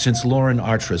 Since Lauren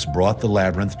Artris brought the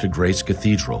labyrinth to Grace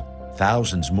Cathedral,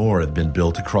 thousands more have been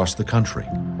built across the country.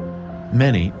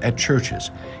 Many at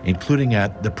churches, including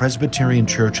at the Presbyterian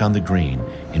Church on the Green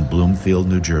in Bloomfield,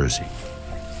 New Jersey.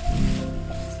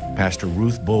 Pastor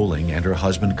Ruth Bowling and her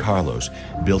husband Carlos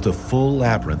built a full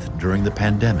labyrinth during the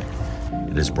pandemic.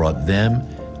 It has brought them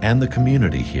and the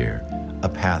community here a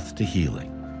path to healing.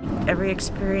 Every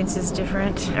experience is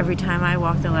different. Every time I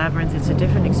walk the labyrinth, it's a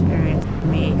different experience for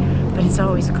me, but it's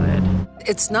always good.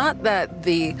 It's not that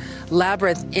the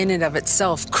labyrinth in and of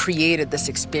itself created this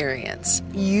experience.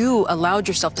 You allowed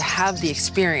yourself to have the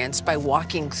experience by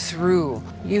walking through.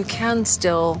 You can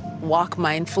still walk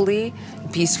mindfully,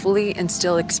 peacefully, and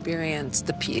still experience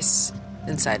the peace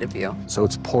inside of you. So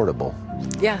it's portable.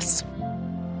 Yes.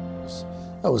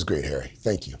 That was great, Harry.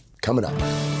 Thank you. Coming up,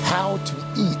 how to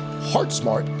eat heart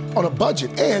smart on a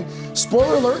budget. And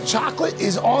spoiler alert, chocolate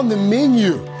is on the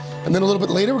menu. And then a little bit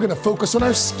later, we're going to focus on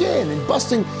our skin and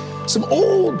busting some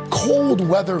old cold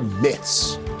weather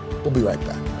myths. We'll be right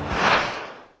back.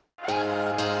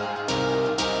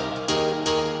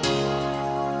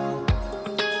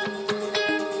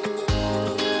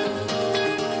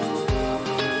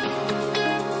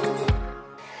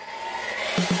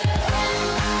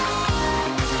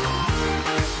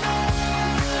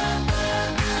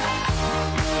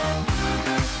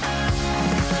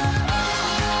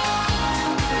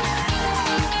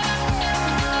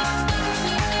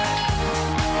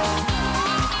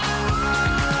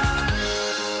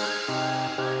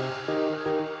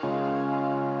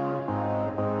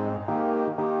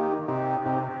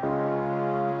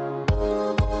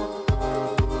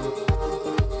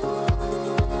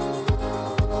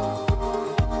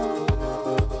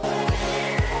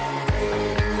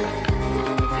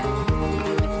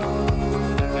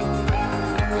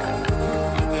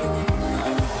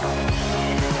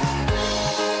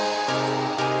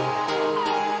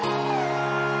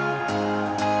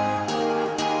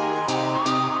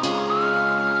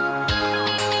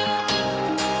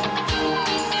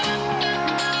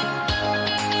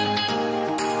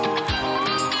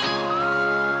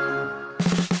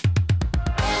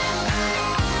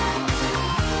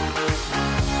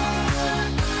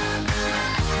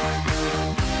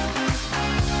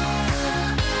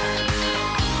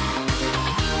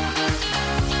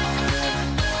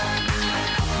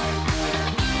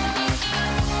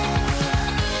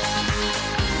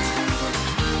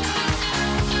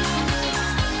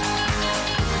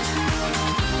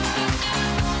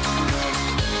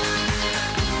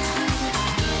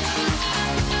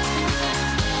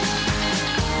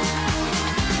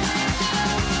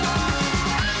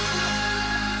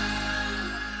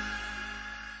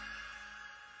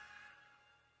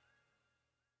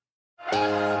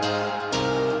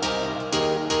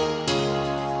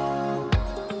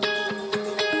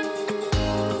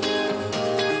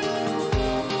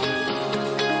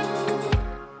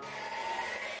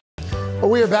 Well,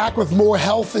 we are back with more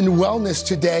health and wellness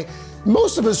today.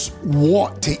 Most of us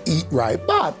want to eat right,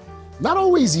 but not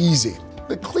always easy.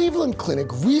 The Cleveland Clinic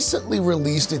recently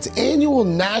released its annual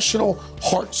National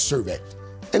Heart Survey,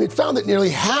 and it found that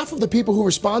nearly half of the people who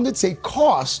responded say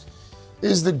cost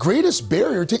is the greatest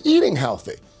barrier to eating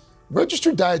healthy.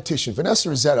 Registered dietitian Vanessa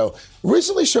Rossetto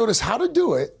recently showed us how to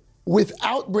do it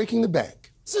without breaking the bank.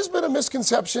 This has been a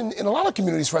misconception in a lot of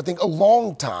communities for, I think, a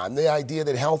long time, the idea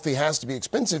that healthy has to be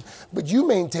expensive, but you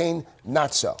maintain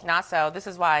not so. Not so. This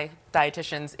is why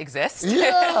dietitians exist.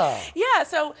 Yeah. Yeah,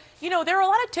 so, there are a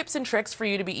lot of tips and tricks for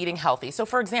you to be eating healthy. So,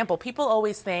 for example, people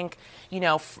always think,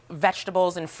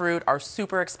 vegetables and fruit are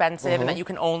super expensive and that you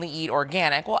can only eat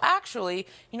organic. Well, actually,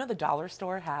 the dollar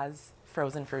store has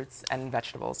frozen fruits and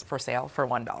vegetables for sale for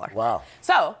 $1. Wow.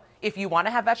 So, if you want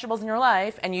to have vegetables in your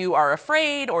life and you are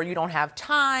afraid or you don't have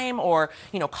time or,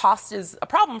 cost is a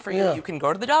problem for you, you can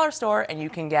go to the dollar store and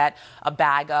you can get a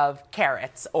bag of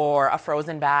carrots or a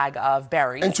frozen bag of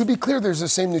berries. And to be clear, there's the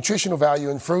same nutritional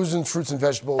value in frozen fruits and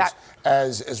vegetables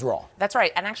as raw. That's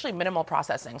right, and actually minimal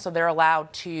processing. So they're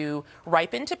allowed to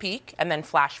ripen to peak and then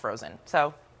flash frozen.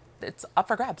 So it's up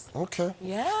for grabs. Okay.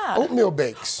 Yeah. Oatmeal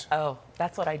bakes. Oh,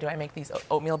 that's what I do. I make these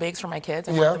oatmeal bakes for my kids.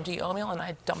 I want them to eat oatmeal, and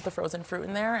I dump the frozen fruit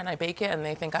in there, and I bake it, and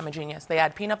they think I'm a genius. They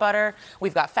add peanut butter.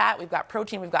 We've got fat. We've got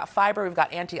protein. We've got fiber. We've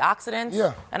got antioxidants.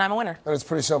 Yeah. And I'm a winner. And it's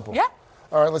pretty simple. Yeah.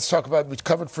 All right, let's talk about, we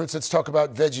covered fruits. Let's talk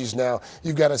about veggies now.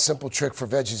 You've got a simple trick for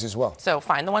veggies as well. So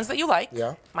find the ones that you like.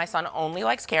 Yeah. My son only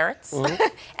likes carrots.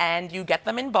 And you get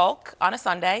them in bulk on a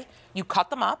Sunday. You cut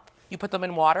them up. You put them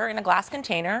in water in a glass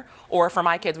container, or for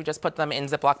my kids, we just put them in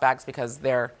Ziploc bags because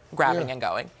they're grabbing and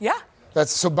going. Yeah.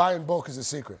 So buy in bulk is the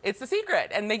secret. It's the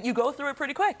secret, and you go through it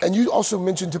pretty quick. And you also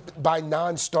mentioned to buy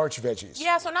non-starch veggies.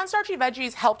 Yeah, so non-starchy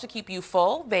veggies help to keep you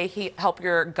full. They help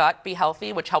your gut be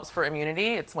healthy, which helps for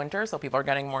immunity. It's winter, so people are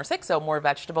getting more sick, so more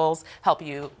vegetables help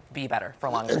you be better for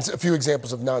longer. And a few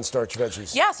examples of non-starch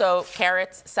veggies. Yeah, so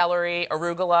carrots, celery,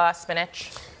 arugula,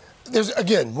 spinach. There's,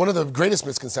 again, one of the greatest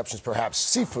misconceptions, perhaps,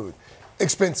 seafood,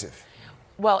 expensive.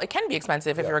 Well, it can be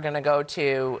expensive if you're going to go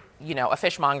to, a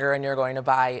fishmonger and you're going to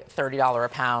buy $30 a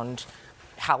pound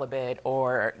halibut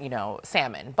or,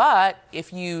 salmon. But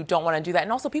if you don't want to do that,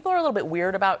 and also people are a little bit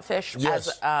weird about fish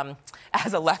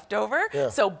as a leftover. Yeah.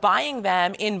 So buying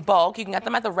them in bulk, you can get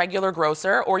them at the regular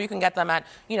grocer, or you can get them at,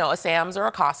 a Sam's or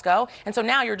a Costco. And so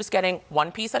now you're just getting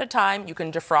one piece at a time. You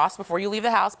can defrost before you leave the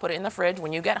house, put it in the fridge.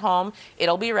 When you get home,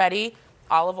 it'll be ready.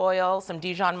 Olive oil, some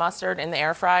Dijon mustard in the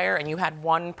air fryer, and you had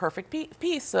one perfect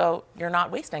piece, so you're not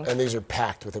wasting. And these are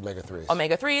packed with omega-3s.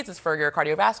 Omega-3s is for your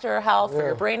cardiovascular health, for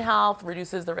your brain health,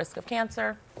 reduces the risk of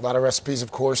cancer. A lot of recipes,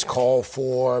 of course, call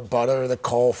for butter, that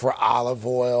call for olive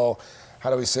oil. How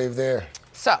do we save there?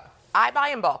 So, I buy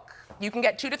in bulk. You can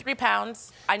get 2 to 3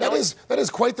 pounds. I know that is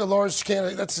quite the large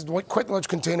can. That's quite the large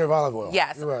container of olive oil.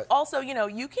 Yes. You're right. Also,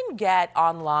 you can get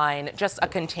online just a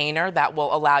container that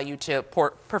will allow you to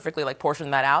perfectly portion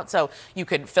that out. So you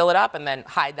could fill it up and then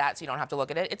hide that so you don't have to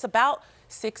look at it. It's about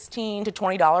 $16 to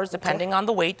 $20 depending on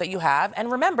the weight that you have.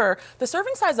 And remember, the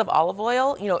serving size of olive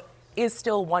oil, is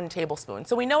still 1 tablespoon.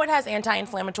 So we know it has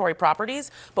anti-inflammatory properties,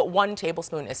 but 1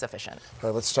 tablespoon is sufficient. All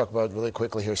right, let's talk about really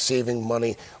quickly here, saving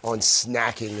money on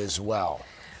snacking as well.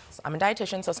 I'm a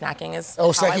dietitian, so snacking is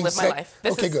how I live my life.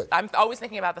 Good. I'm always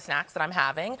thinking about the snacks that I'm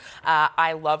having.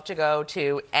 I love to go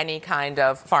to any kind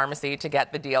of pharmacy to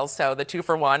get the deals. So the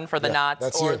 2-for-1 for the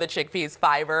nuts or the chickpeas,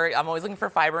 fiber. I'm always looking for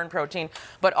fiber and protein.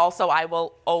 But also, I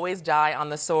will always die on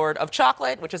the sword of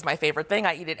chocolate, which is my favorite thing.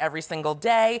 I eat it every single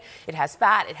day. It has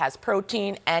fat, it has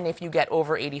protein, and if you get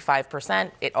over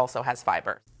 85%, it also has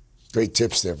fiber. Great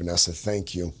tips there, Vanessa.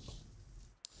 Thank you.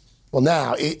 Well,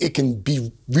 now, it can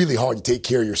be really hard to take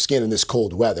care of your skin in this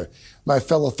cold weather. My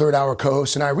fellow third-hour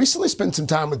co-host and I recently spent some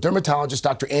time with dermatologist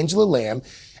Dr. Angela Lamb,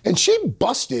 and she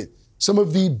busted some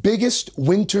of the biggest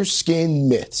winter skin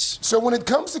myths. So when it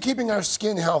comes to keeping our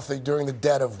skin healthy during the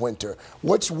dead of winter,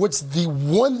 what's the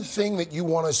one thing that you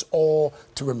want us all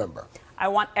to remember? I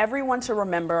want everyone to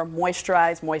remember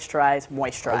moisturize, moisturize,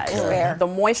 moisturize. Okay. The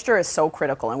moisture is so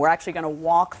critical, and we're actually going to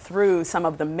walk through some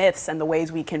of the myths and the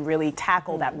ways we can really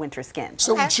tackle that winter skin.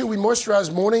 So should we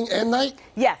moisturize morning and night?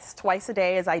 Yes, twice a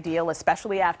day is ideal,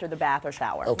 especially after the bath or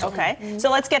shower. Okay. So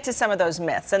let's get to some of those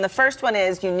myths. And the first one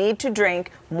is you need to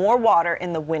drink more water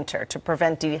in the winter to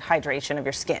prevent dehydration of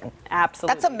your skin.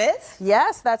 Absolutely. That's a myth?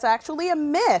 Yes, that's actually a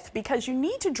myth because you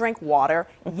need to drink water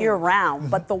year-round,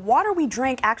 but the water we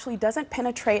drink actually doesn't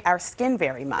penetrate our skin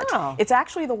very much. It's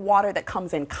actually the water that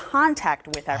comes in contact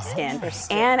with our skin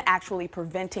and actually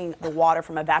preventing the water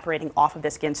from evaporating off of the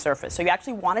skin surface. So you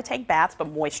actually want to take baths but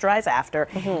moisturize after,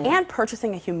 and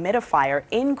purchasing a humidifier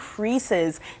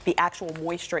increases the actual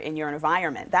moisture in your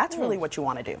environment. That's really what you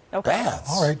want to do. All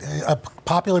right, a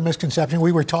popular misconception,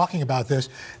 we were talking about this,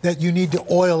 that you need to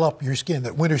oil up your skin,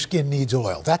 that winter skin needs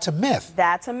oil. That's a myth.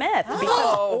 That's a myth,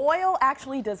 because oil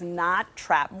actually does not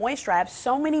trap moisture. I have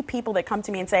so many people that come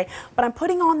to me and say, but I'm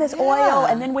putting on this oil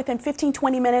and then within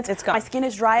 15-20 minutes my skin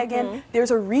is dry again.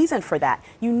 There's a reason for that.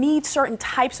 You need certain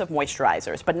types of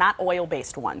moisturizers, but not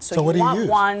oil-based ones. So what you do you want use?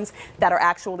 ones that are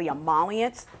actually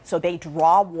emollients, so they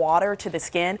draw water to the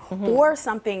skin, or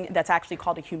something that's actually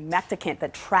called a humectacant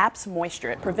that traps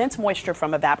moisture. It prevents moisture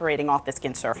from evaporating off the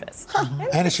skin surface.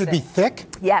 And it should be thick?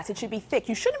 Yes, it should be thick.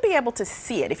 You shouldn't be able to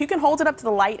see it. If you can hold it up to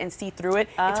the light and see through it,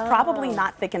 it's probably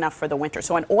not thick enough for the winter.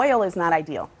 So an oil is not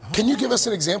ideal. Can you give us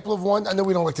an example of one? I know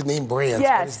we don't like to name brands.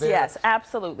 but is Yes, there... yes,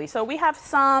 absolutely. So we have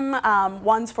some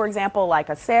ones, for example, like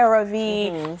a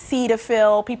CeraVe,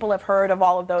 Cetaphil. People have heard of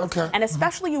all of those. And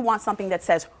especially you want something that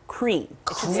says cream.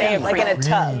 It should say Like in a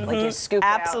tub, like you scoop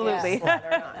Absolutely. it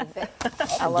out. Yeah.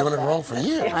 I'm doing it wrong for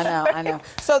years. I know.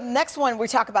 So next one, we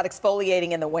talk about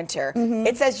exfoliating in the winter.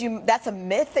 It says that's a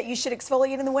myth that you should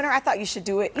exfoliate in the winter. I thought you should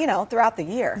do it, throughout the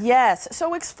year. Yes.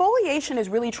 So exfoliation is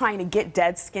really trying to get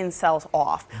dead skin cells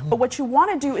off. But what you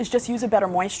want to do is just use a better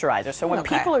moisturizer. So when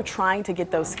people are trying to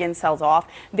get those skin cells off,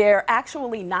 they're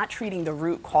actually not treating the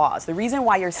root cause. The reason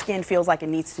why your skin feels like it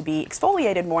needs to be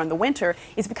exfoliated more in the winter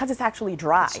is because it's actually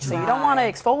dry. So you don't want to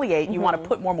exfoliate, you want to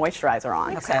put more moisturizer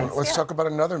on. Let's talk about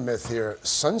another myth here,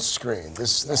 sunscreen.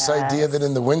 This idea that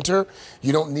in the winter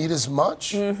you don't need as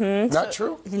much. Not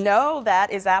true? No,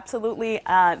 that is absolutely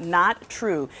not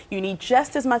true. You need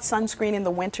just as much sunscreen in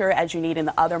the winter as you need in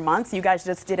the other months. You guys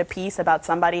just did a piece about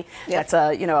somebody that's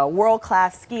a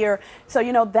world-class skier. So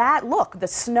look, the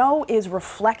snow is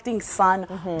reflecting sun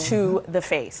to the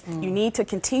face. You need to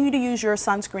continue to use your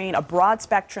sunscreen, a broad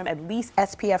spectrum, at least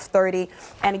SPF 30,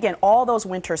 and again, all those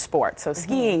winter sports. So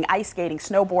skiing, ice skating,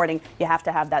 snowboarding, you have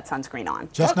to have that sunscreen on.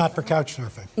 Just not for couch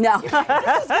surfing. No. This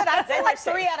is good. I'd say like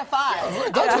 3 out of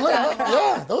 5.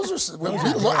 Yeah, those are.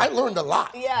 I learned a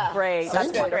lot. Yeah, great.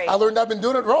 That's great. I learned I've been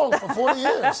doing it wrong for 40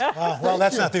 years. Well,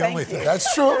 that's not the only thing.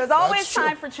 That's true. There's always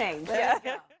time for change.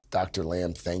 Dr.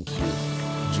 Lamb, thank you.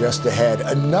 Just ahead,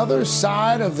 another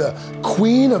side of the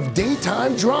queen of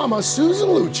daytime drama, Susan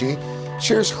Lucci,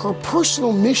 shares her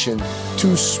personal mission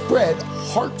to spread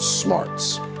heart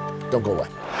smarts. Don't go away.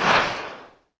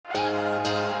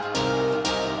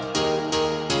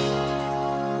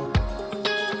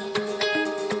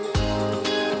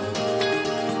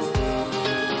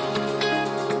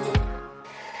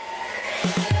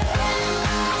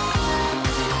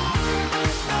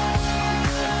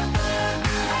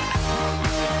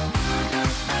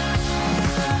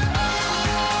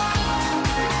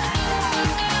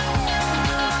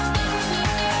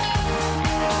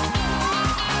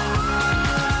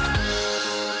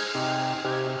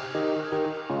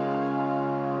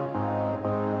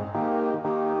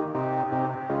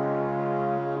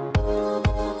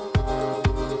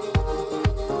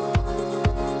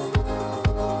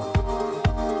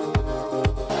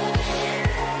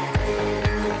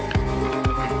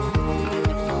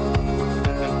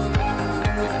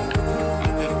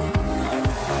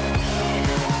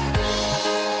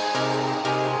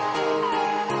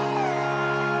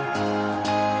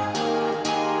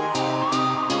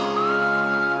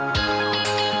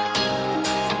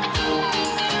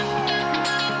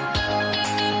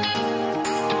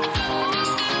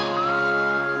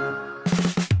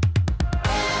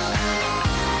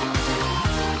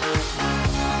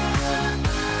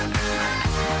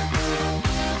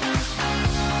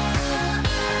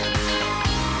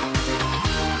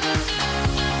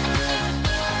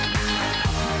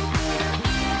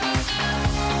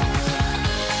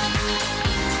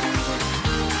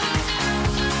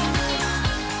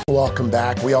 Welcome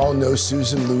back. We all know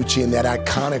Susan Lucci and that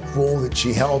iconic role that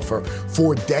she held for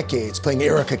 4 decades, playing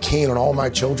Erica Kane on All My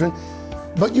Children.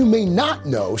 But you may not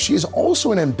know she is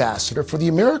also an ambassador for the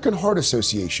American Heart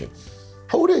Association.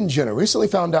 Hoda and Jenna recently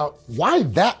found out why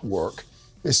that work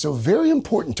is so very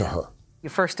important to her.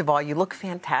 First of all, you look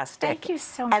fantastic. Thank you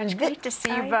so much. Great to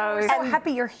see you both. So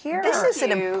happy you're here. This is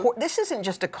This isn't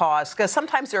just a cause, because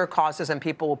sometimes there are causes and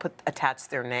people will attach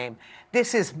their name.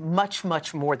 This is much,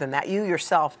 much more than that. You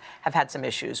yourself have had some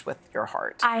issues with your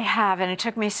heart. I have, and it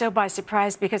took me so by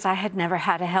surprise because I had never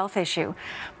had a health issue.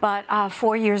 But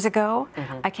 4 years ago,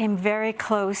 I came very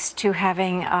close to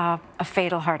having a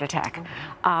fatal heart attack.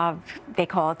 They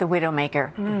call it the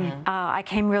Widowmaker. I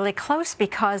came really close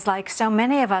because, like so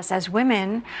many of us as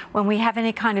women, when we have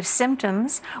any kind of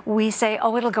symptoms, we say,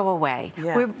 oh, it'll go away.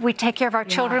 Yeah. We take care of our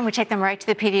children, we take them right to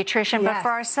the pediatrician, but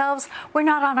for ourselves, we're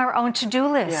not on our own to-do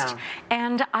list. Yeah.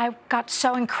 And I got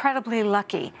so incredibly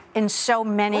lucky in so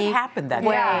many What happened that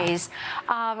ways.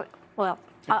 Well,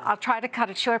 I'll try to cut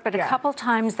it short, but a couple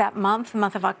times that month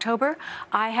of October,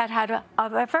 I had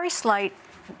a very slight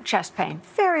chest pain,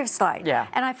 very slight. Yeah.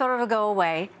 And I thought it would go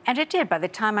away, and it did. By the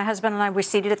time my husband and I were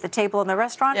seated at the table in the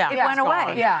restaurant, it went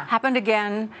away. Yeah. Happened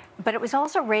again, but it was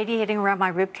also radiating around my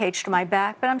rib cage to my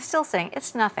back, but I'm still saying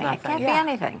it's nothing. It can't be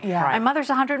anything. Yeah. My mother's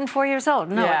 104 years old.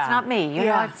 No, it's not me. You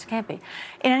know, it can't be.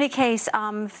 In any case,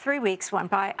 3 weeks went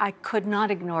by. I could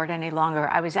not ignore it any longer.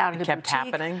 I was out of the kept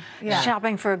boutique, happening?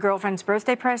 shopping for a girlfriend's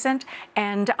birthday present,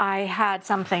 and I had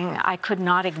something I could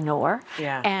not ignore.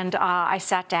 Yeah. And I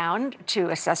sat down to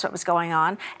assess what was going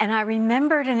on, and I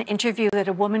remembered an interview that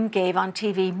a woman gave on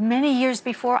TV many years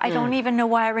before. I don't even know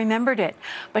why I remembered it,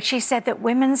 but she said that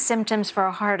women's symptoms for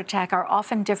a heart attack are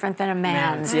often different than a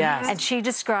man's. Yes. And she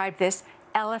described this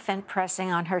elephant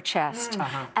pressing on her chest.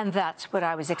 And that's what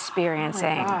I was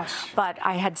experiencing. But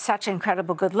I had such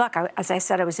incredible good luck. As I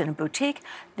said, I was in a boutique.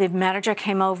 The manager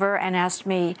came over and asked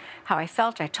me how I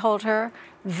felt. I told her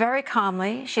very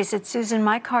calmly. She said, Susan,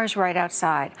 my car's right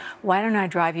outside. Why don't I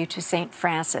drive you to St.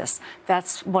 Francis?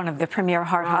 That's one of the premier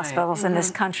heart hospitals in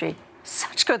this country.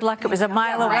 Such good luck. It was a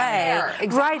mile away.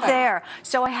 Right there.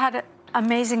 So I had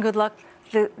amazing good luck.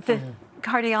 The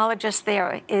cardiologist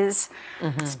there is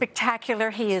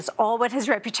spectacular. He is all what his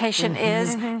reputation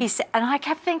is. He said, and I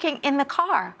kept thinking in the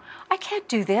car, I can't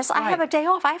do this. I have a day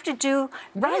off. I have to do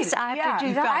this. I have to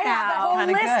do that. I have a whole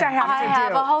list I have to do. I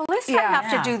have a whole list I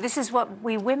have to do. This is what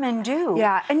we women do.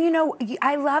 Yeah, and you know,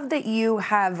 I love that you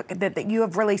have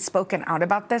really spoken out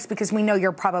about this, because we know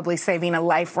you're probably saving a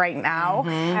life right now.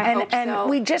 And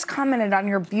we just commented on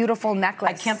your beautiful necklace.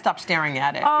 I can't stop staring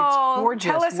at it. Oh, it's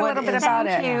gorgeous. Tell us a little bit about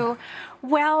it. Thank you.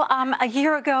 Well, a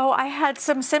year ago, I had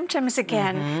some symptoms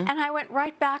again, and I went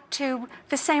right back to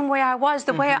the same way I was,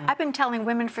 the way I've been telling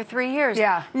women for 3 years.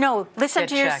 Yeah. No, listen Get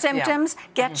to your checked, symptoms,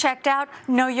 get checked out,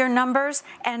 know your numbers,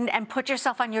 and put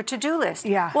yourself on your to-do list.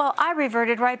 Yeah. Well, I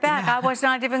reverted right back. I was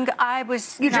not even,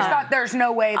 You just thought there's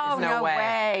no way. Oh, no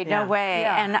way.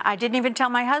 Yeah. And I didn't even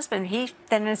tell my husband. He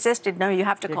then insisted, no, you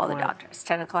have to call the doctor. It's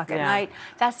 10 o'clock at night.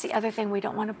 That's the other thing. We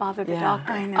don't want to bother the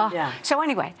doctor. I know. So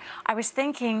anyway, I was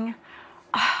thinking,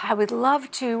 I would love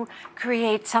to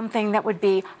create something that would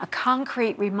be a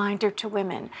concrete reminder to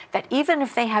women that even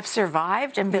if they have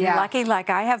survived and been lucky like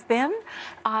I have been,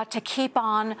 to keep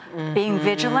on being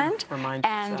vigilant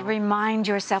and remind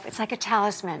yourself. It's like a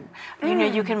talisman. You know,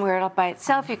 you can wear it up by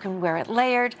itself, you can wear it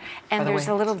layered, and there's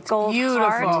a little gold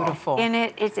heart in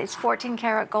it. It's 14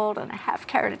 karat gold and a half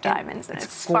carat of diamonds, and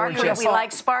it's sparkly. gorgeous. We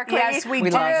like sparkly. Yes, we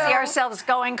do. See ourselves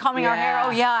combing our hair.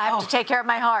 Oh yeah, I have to take care of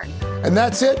my heart. And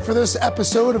that's it for this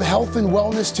episode of Health and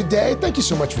Wellness Today. Thank you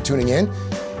so much for tuning in.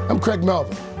 I'm Craig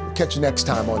Melvin. We'll catch you next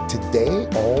time on Today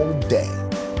All Day.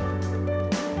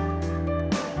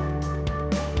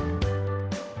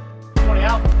 Good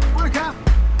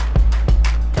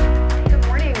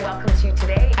morning. Welcome to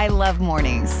Today. I love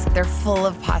mornings. They're full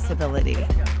of possibility.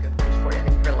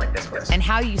 And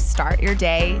how you start your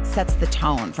day sets the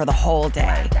tone for the whole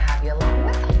day. To have you along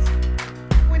with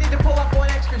us. We need to pull up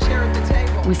one extra chair at the table.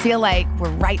 We feel like we're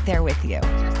right there with you.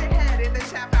 Just ahead, in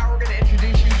this half hour, we're going to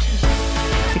introduce you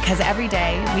to... Because every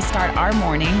day we start our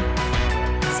morning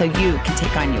so you can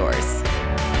take on yours.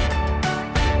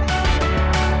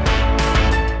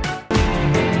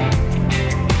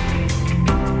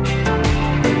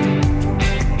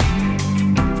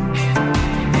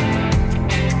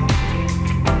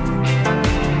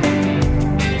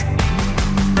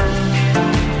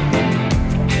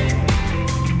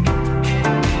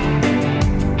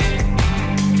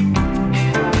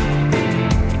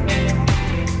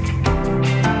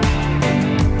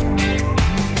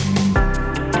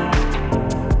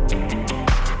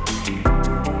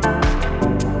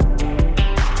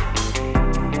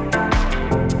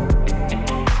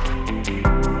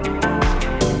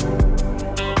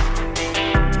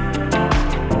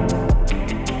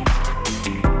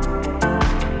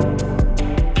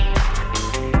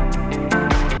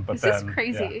 This is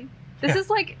crazy. This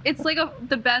is like, it's like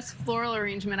the best floral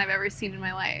arrangement I've ever seen in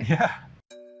my life. Yeah.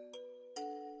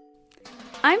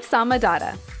 I'm Sama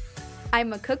Dada.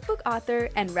 I'm a cookbook author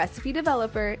and recipe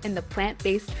developer in the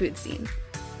plant-based food scene,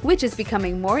 which is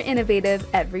becoming more innovative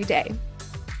every day.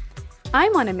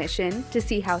 I'm on a mission to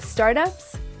see how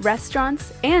startups,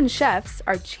 restaurants, and chefs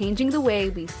are changing the way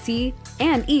we see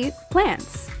and eat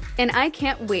plants. And I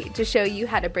can't wait to show you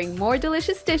how to bring more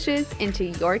delicious dishes into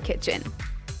your kitchen.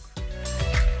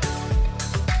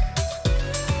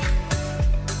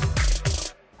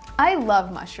 I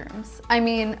love mushrooms. I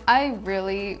mean, I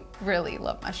really, really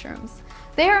love mushrooms.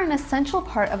 They are an essential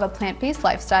part of a plant-based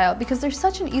lifestyle because they're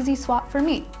such an easy swap for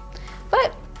me.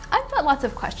 But I've got lots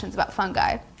of questions about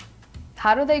fungi.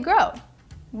 How do they grow?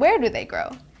 Where do they grow?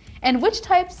 And which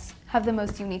types have the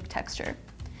most unique texture?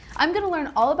 I'm gonna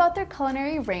learn all about their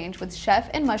culinary range with chef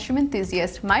and mushroom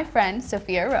enthusiast, my friend,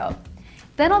 Sophia Rowe.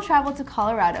 Then I'll travel to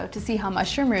Colorado to see how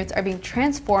mushroom roots are being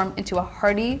transformed into a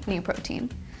hearty new protein.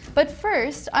 But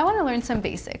first, I want to learn some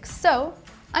basics, so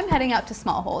I'm heading out to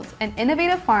Smallhold, an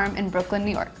innovative farm in Brooklyn,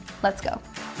 New York. Let's go.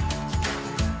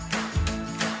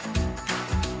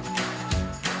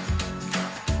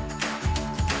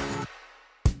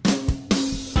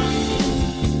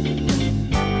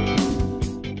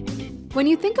 When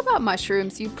you think about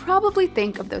mushrooms, you probably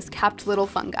think of those capped little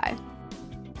fungi.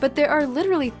 But there are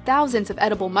literally thousands of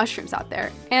edible mushrooms out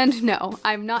there, and no,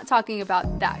 I'm not talking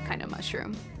about that kind of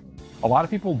mushroom. A lot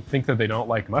of people think that they don't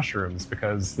like mushrooms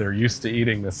because they're used to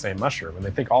eating the same mushroom, and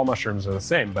they think all mushrooms are the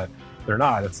same, but they're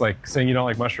not. It's like saying you don't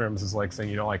like mushrooms is like saying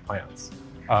you don't like plants.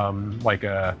 Like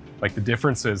the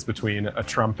differences between a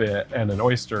trumpet and an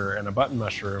oyster and a button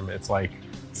mushroom, it's like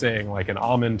saying like an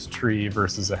almond tree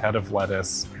versus a head of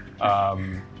lettuce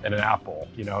and an apple.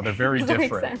 You know, they're very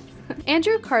different.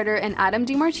 Andrew Carter and Adam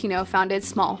DiMartino founded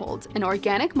Smallhold, an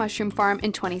organic mushroom farm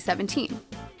in 2017.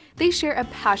 They share a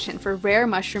passion for rare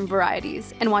mushroom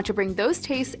varieties and want to bring those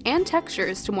tastes and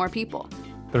textures to more people.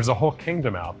 There's a whole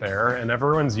kingdom out there, and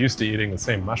everyone's used to eating the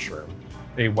same mushroom.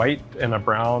 A white and a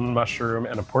brown mushroom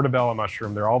and a portobello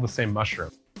mushroom, they're all the same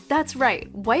mushroom. That's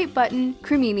right, white button,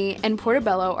 cremini, and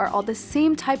portobello are all the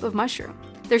same type of mushroom.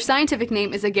 Their scientific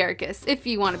name is agaricus, if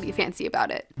you want to be fancy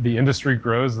about it. The industry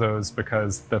grows those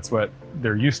because that's what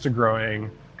they're used to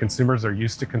growing. Consumers are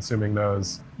used to consuming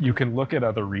those. You can look at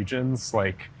other regions,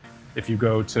 like if you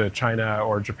go to China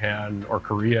or Japan or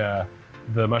Korea,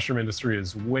 the mushroom industry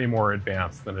is way more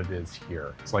advanced than it is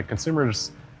here. It's like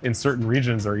consumers in certain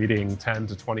regions are eating 10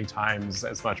 to 20 times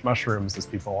as much mushrooms as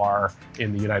people are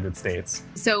in the United States.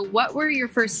 So what were your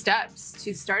first steps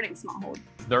to starting Smallhold?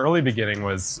 The early beginning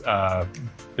was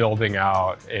building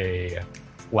out a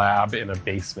lab in a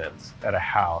basement at a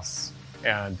house,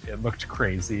 and it looked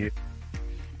crazy.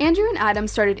 Andrew and Adam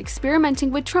started experimenting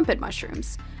with trumpet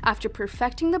mushrooms. After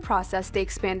perfecting the process, they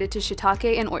expanded to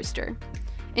shiitake and oyster.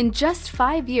 In just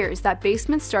 5 years, that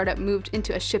basement startup moved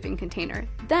into a shipping container,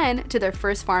 then to their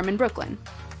first farm in Brooklyn.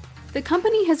 The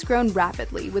company has grown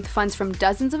rapidly with funds from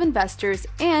dozens of investors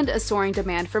and a soaring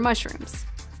demand for mushrooms.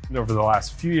 Over the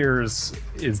last few years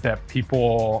is that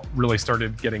people really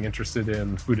started getting interested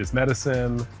in food as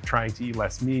medicine, trying to eat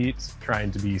less meat,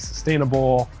 trying to be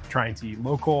sustainable, trying to eat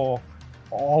local.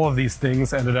 All of these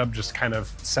things ended up just kind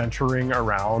of centering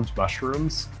around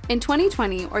mushrooms. In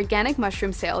 2020, organic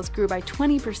mushroom sales grew by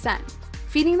 20%.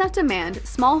 Feeding that demand,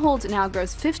 Smallhold now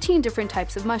grows 15 different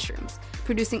types of mushrooms,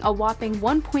 producing a whopping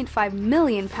 1.5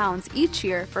 million pounds each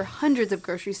year for hundreds of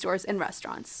grocery stores and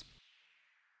restaurants.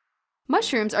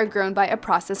 Mushrooms are grown by a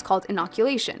process called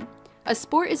inoculation. A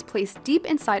spore is placed deep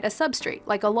inside a substrate,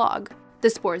 like a log. The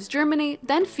spores germinate,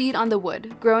 then feed on the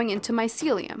wood, growing into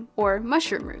mycelium, or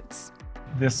mushroom roots.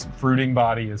 This fruiting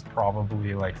body is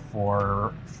probably like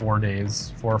 4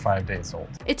 or 5 days old.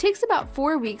 It takes about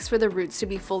 4 weeks for the roots to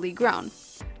be fully grown.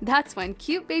 That's when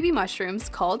cute baby mushrooms,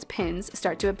 called pins,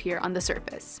 start to appear on the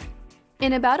surface.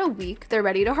 In about a week, they're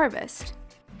ready to harvest.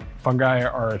 Fungi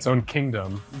are its own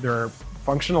kingdom. They're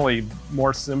functionally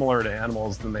more similar to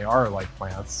animals than they are like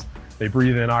plants. They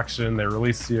breathe in oxygen, they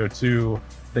release CO2,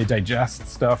 they digest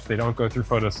stuff, they don't go through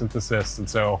photosynthesis, and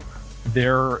so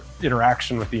their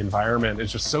interaction with the environment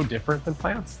is just so different than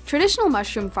plants. Traditional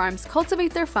mushroom farms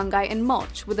cultivate their fungi in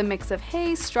mulch with a mix of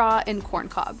hay, straw, and corn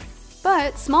cob.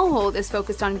 But Smallhold is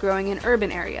focused on growing in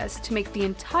urban areas to make the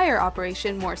entire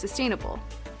operation more sustainable.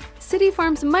 City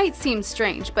farms might seem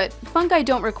strange, but fungi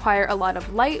don't require a lot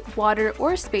of light, water,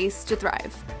 or space to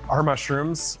thrive. Our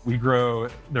mushrooms, we grow,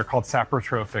 they're called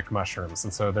saprotrophic mushrooms,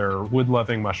 and so they're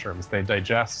wood-loving mushrooms. They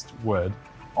digest wood.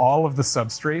 All of the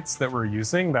substrates that we're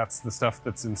using, that's the stuff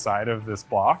that's inside of this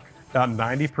block. About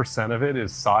 90% of it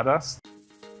is sawdust.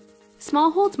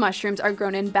 Smallholds mushrooms are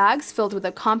grown in bags filled with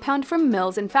a compound from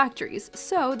mills and factories,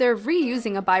 so they're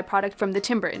reusing a byproduct from the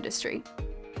timber industry.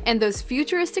 And those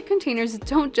futuristic containers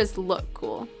don't just look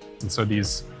cool. And so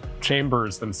these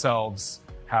chambers themselves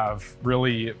have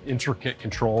really intricate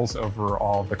controls over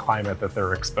all the climate that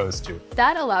they're exposed to.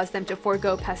 That allows them to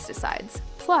forego pesticides.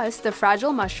 Plus, the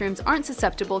fragile mushrooms aren't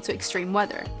susceptible to extreme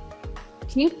weather.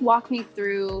 Can you walk me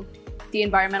through the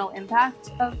environmental impact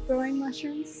of growing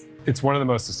mushrooms? It's one of the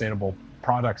most sustainable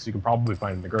products you can probably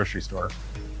find in the grocery store.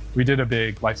 We did a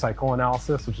big life cycle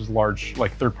analysis, which is large,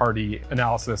 like third-party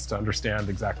analysis to understand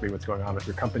exactly what's going on with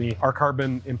your company. Our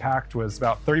carbon impact was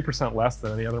about 30% less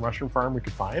than any other mushroom farm we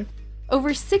could find. Over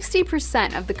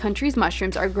 60% of the country's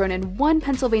mushrooms are grown in one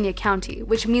Pennsylvania county,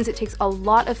 which means it takes a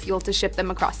lot of fuel to ship them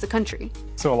across the country.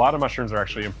 So a lot of mushrooms are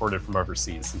actually imported from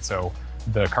overseas, and so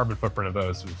the carbon footprint of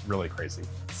those is really crazy.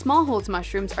 Smallholds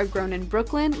mushrooms are grown in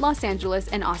Brooklyn, Los Angeles,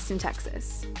 and Austin,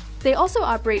 Texas. They also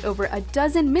operate over a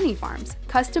dozen mini farms,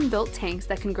 custom-built tanks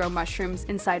that can grow mushrooms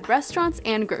inside restaurants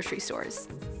and grocery stores.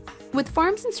 With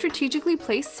farms in strategically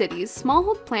placed cities,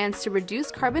 Smallhold plans to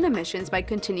reduce carbon emissions by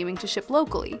continuing to ship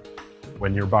locally.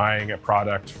 When you're buying a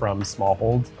product from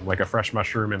Smallhold, like a fresh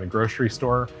mushroom in a grocery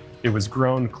store, it was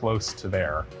grown close to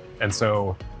there. And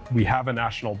so we have a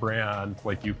national brand,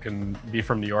 like you can be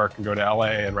from New York and go to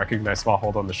LA and recognize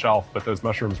Smallhold on the shelf, but those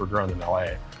mushrooms were grown in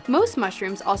LA. Most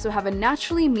mushrooms also have a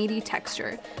naturally meaty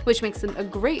texture, which makes them a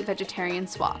great vegetarian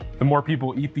swap. The more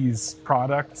people eat these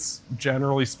products,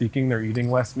 generally speaking, they're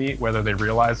eating less meat, whether they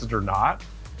realize it or not.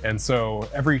 And so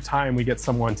every time we get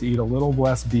someone to eat a little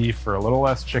less beef or a little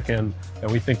less chicken,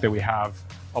 then we think that we have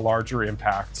a larger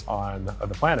impact on the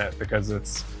planet because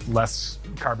it's less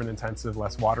carbon intensive,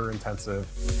 less water intensive.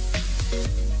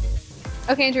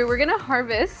 Okay, Andrew, we're gonna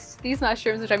harvest these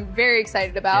mushrooms, which I'm very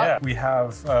excited about. Yeah, we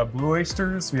have blue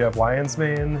oysters, we have lion's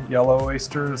mane, yellow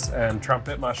oysters, and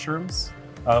trumpet mushrooms.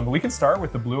 But we can start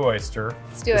with the blue oyster.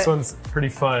 Let's do it. This one's pretty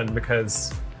fun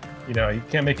because, you know, you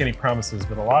can't make any promises,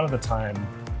 but a lot of the time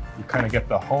you kind of get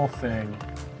the whole thing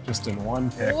just in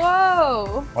one pick.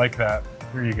 Whoa! Like that.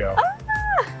 Here you go.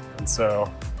 And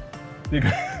so, big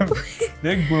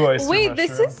blue oyster Wait, mushroom.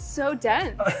 this is so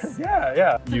dense.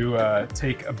 Yeah. You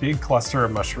take a big cluster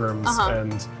of mushrooms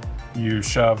and you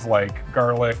shove like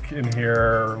garlic in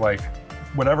here, or like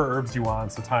whatever herbs you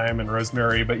want, so thyme and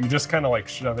rosemary, but you just kind of like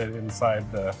shove it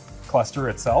inside the cluster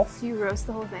itself. Do you roast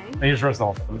the whole thing? And you just roast the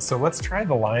whole thing. So let's try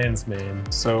the lion's mane.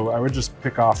 So I would just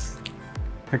pick off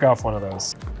one of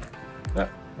those. Yeah,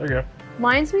 there you go.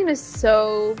 Lion's mane is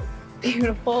so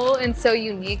beautiful and so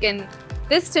unique, and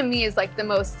this to me is like the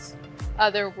most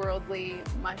otherworldly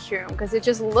mushroom because it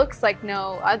just looks like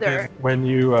no other. And when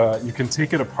you can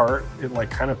take it apart, it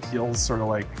like kind of peels sort of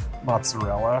like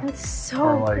mozzarella. That's so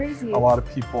or like crazy. A lot of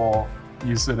people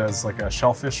use it as like a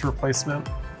shellfish replacement.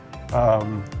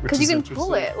 Because you can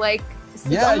pull it, like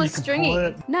it's almost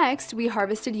stringy. Next, we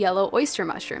harvested yellow oyster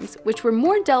mushrooms, which were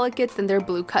more delicate than their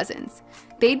blue cousins.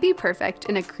 They'd be perfect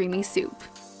in a creamy soup.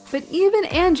 But even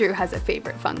Andrew has a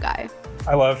favorite fungi.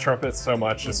 I love trumpets so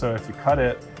much, so if you cut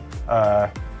it,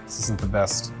 this isn't the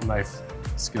best knife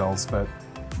skills, but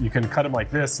you can cut them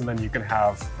like this and then you can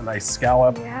have a nice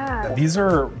scallop. Yeah. These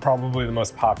are probably the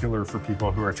most popular for people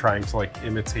who are trying to like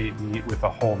imitate meat with a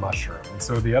whole mushroom. And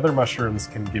so the other mushrooms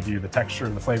can give you the texture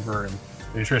and the flavor and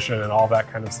nutrition and all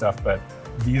that kind of stuff, but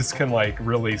these can like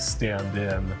really stand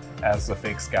in as a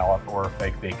fake scallop or a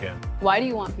fake bacon. Why do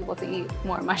you want people to eat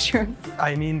more mushrooms?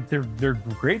 I mean, they're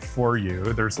great for you.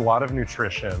 There's a lot of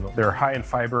nutrition. They're high in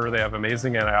fiber, they have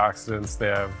amazing antioxidants, they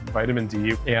have vitamin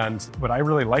D. And what I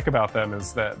really like about them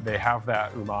is that they have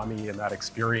that umami and that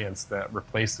experience that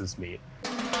replaces meat.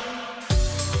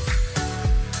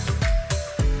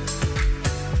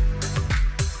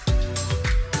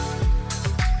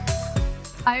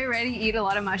 I already eat a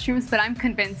lot of mushrooms, but I'm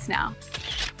convinced now.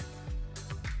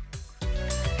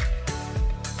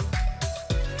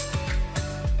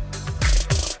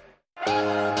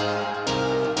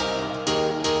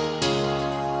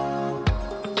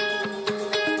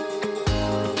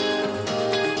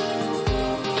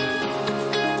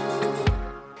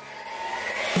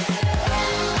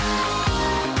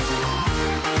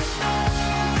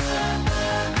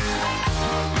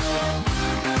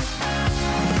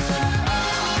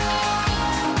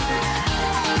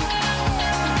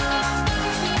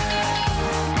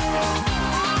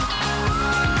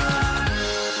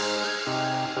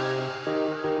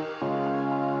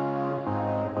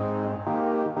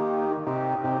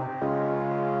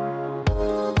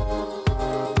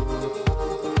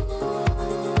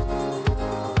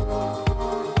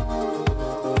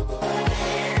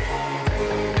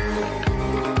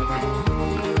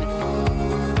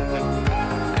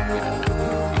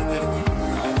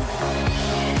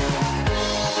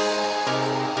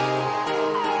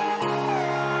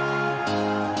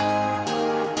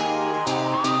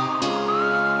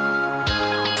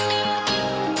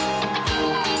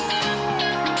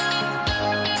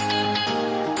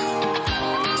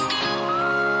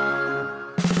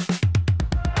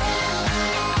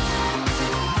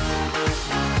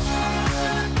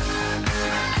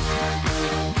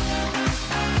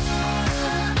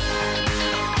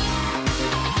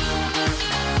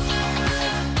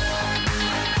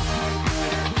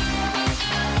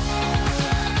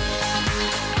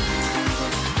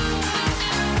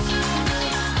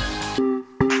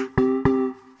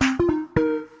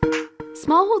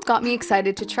 Smallhold got me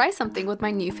excited to try something with my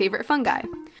new favorite fungi.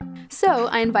 So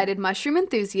I invited mushroom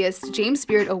enthusiast, James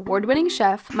Beard award-winning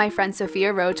chef, my friend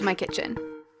Sophia Rowe, to my kitchen.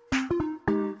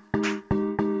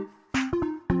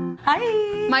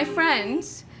 Hi! My friend,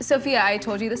 Sophia, I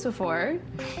told you this before,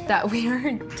 that we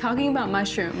were talking about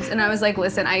mushrooms, and I was like,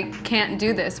 listen, I can't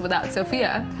do this without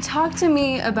Sophia. Talk to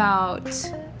me about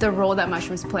the role that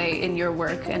mushrooms play in your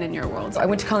work and in your world. I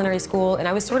went to culinary school, and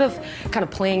I was sort of kind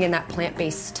of playing in that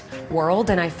plant-based world,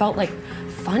 and I felt like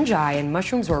fungi and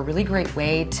mushrooms were a really great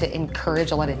way to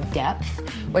encourage a lot of depth,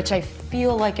 which I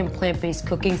feel like in plant-based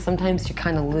cooking sometimes you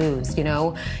kind of lose, you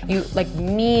know? You like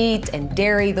meat and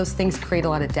dairy, those things create a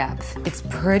lot of depth. It's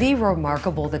pretty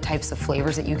remarkable the types of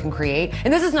flavors that you can create.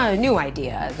 And this is not a new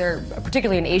idea. They're,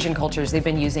 particularly in Asian cultures, they've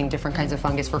been using different kinds of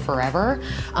fungus for forever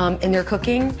in their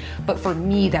cooking. But for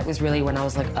me, that was really when I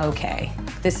was like, okay,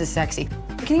 this is sexy.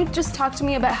 Can you just talk to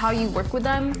me about how you work with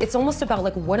them? It's almost about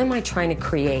like, what am I trying to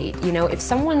create? You know, if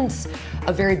someone's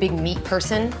a very big meat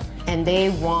person and they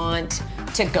want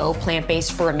to go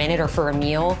plant-based for a minute or for a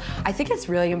meal, I think it's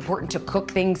really important to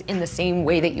cook things in the same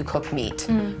way that you cook meat,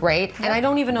 right? And I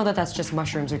don't even know that that's just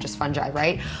mushrooms or just fungi,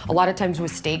 right? A lot of times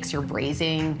with steaks, you're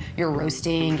braising, you're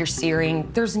roasting, you're searing.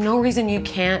 There's no reason you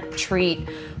can't treat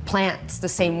plants the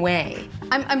same way.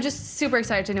 I'm just super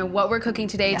excited to know what we're cooking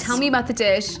today. Yes. Tell me about the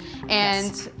dish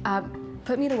and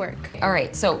put me to work. All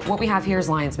right, so what we have here is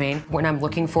lion's mane. When I'm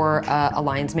looking for a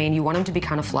lion's mane, you want them to be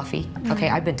kind of fluffy. Okay,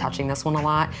 I've been touching this one a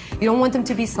lot. You don't want them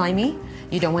to be slimy.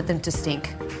 You don't want them to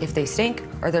stink. If they stink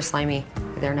or they're slimy,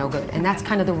 they're no good. And that's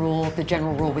kind of the rule, the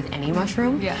general rule with any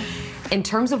mushroom. Yeah. In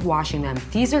terms of washing them,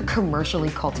 these are commercially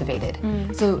cultivated.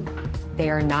 So they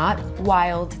are not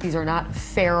wild, these are not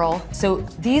feral. So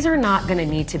these are not gonna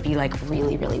need to be like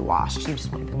really, really washed. You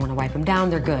just wanna wipe them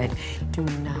down, they're good. Do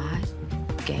not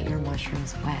get your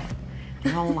mushrooms wet.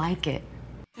 They don't like it.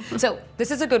 So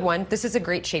this is a good one. This is a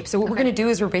great shape. So what we're gonna do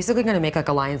is we're basically gonna make like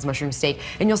a lion's mushroom steak.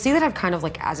 And you'll see that I've kind of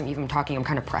like, as I'm even talking, I'm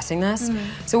kind of pressing this.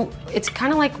 So it's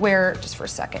kind of like where, just for a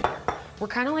second, we're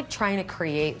kind of like trying to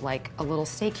create like a little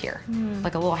steak here,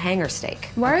 like a little hanger steak.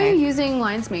 Why are you using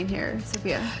lion's mane here,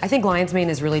 Sophia? I think lion's mane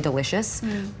is really delicious,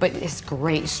 but it's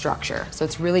great structure. So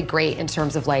it's really great in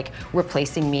terms of like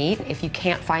replacing meat. If you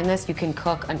can't find this, you can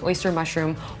cook an oyster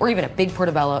mushroom or even a big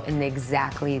portobello in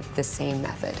exactly the same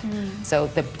method. So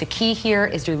the key here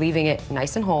is you're leaving it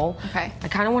nice and whole. Okay. I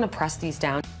kind of want to press these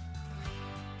down.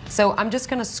 So I'm just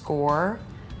gonna score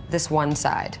this one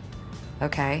side.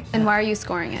 Okay. And why are you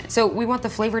scoring it? So we want the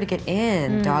flavor to get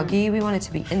in, doggy. We want it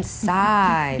to be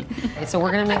inside. So we're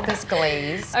gonna make this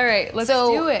glaze. All right, let's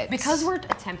do it. Because we're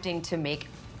attempting to make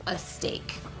a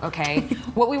steak, okay?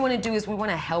 What we wanna do is we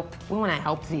wanna help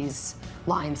these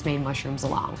lion's mane mushrooms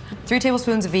along. 3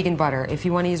 tablespoons of vegan butter. If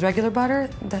you wanna use regular butter,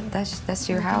 that's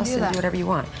your house and do whatever you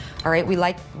want. All right, we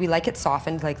like it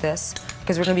softened like this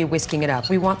because we're gonna be whisking it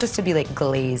up. We want this to be like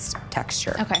glazed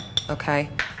texture. Okay. Okay.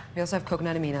 We also have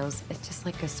coconut aminos. It's just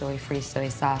like a soy-free soy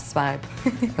sauce vibe.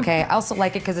 Okay, I also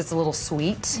like it because it's a little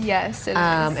sweet. Yes, it is.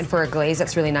 And for a glaze,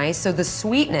 that's really nice. So the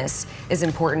sweetness is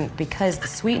important because the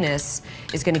sweetness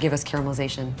is gonna give us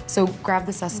caramelization. So grab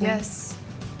the sesame. Yes.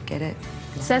 Get it?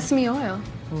 Sesame oil.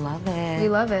 Love it. We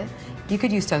love it. You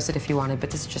could use toasted if you wanted,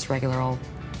 but this is just regular old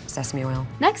sesame oil.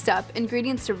 Next up,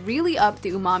 ingredients to really up the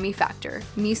umami factor.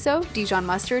 Miso, Dijon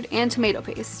mustard, and tomato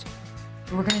paste.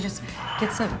 We're gonna just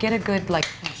get a good like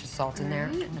pinch of salt in there,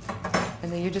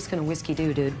 and then you're just gonna whiskey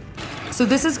do, dude. So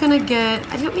this is gonna get.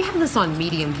 I think we have this on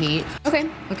medium heat. Okay.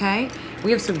 Okay.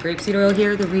 We have some grapeseed oil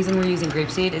here. The reason we're using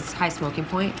grapeseed is high smoking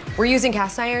point. We're using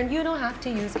cast iron. You don't have to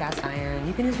use cast iron.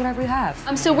 You can use whatever you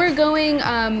have. So we're going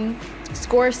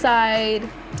score side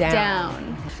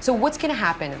down. So what's gonna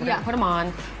happen? We're gonna put them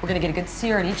on. We're gonna get a good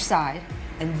sear on each side,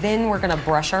 and then we're gonna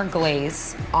brush our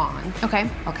glaze on. Okay.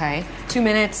 Okay. 2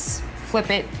 minutes. Flip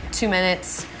it, 2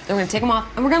 minutes. Then we're gonna take them off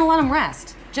and we're gonna let them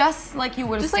rest. Just like you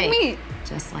would a steak. Just like meat.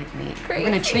 Just like meat. Crazy.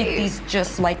 We're gonna treat these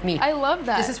just like meat. I love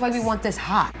that. This is why we want this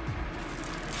hot.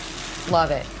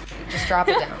 Love it. Just drop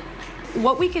it down.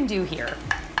 What we can do here,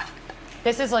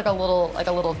 this is like a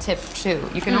little tip too.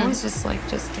 You can always just take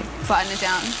flatten it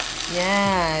down.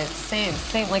 Yeah, same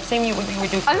you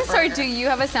would do for I'm a sorry, burger. do you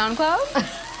have a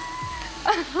SoundCloud?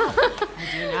 I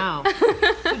do now.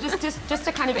 So just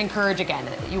to kind of encourage again,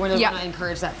 you want to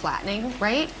encourage that flattening,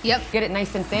 right? Yep. Get it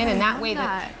nice and thin, and that way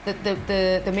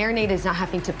the marinade is not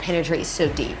having to penetrate so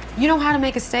deep. You know how to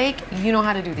make a steak. You know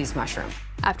how to do these mushrooms.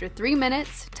 After 3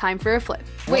 minutes, time for a flip.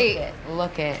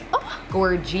 Look it.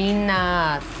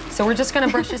 Gorgina. So we're just gonna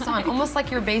brush this on, almost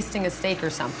like you're basting a steak or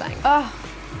something. Oh.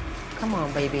 Come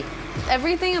on, baby.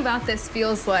 Everything about this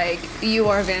feels like you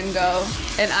are Van Gogh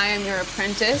and I am your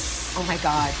apprentice. Oh my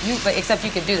God, except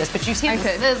you could do this, but you see the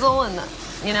sizzle and the,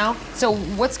 you know? So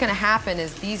what's gonna happen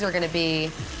is these are gonna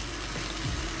be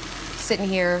sitting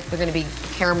here, they're gonna be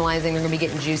caramelizing, they're gonna be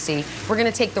getting juicy. We're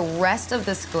gonna take the rest of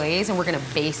this glaze and we're gonna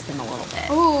baste them a little bit.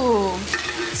 Ooh.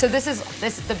 So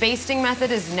the basting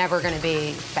method is never gonna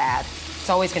be bad. It's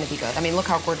always gonna be good. I mean, look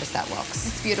how gorgeous that looks.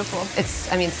 It's beautiful.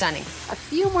 It's, I mean, stunning. A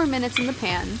few more minutes in the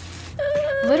pan.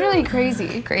 Literally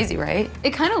crazy. Crazy, right?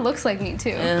 It kind of looks like meat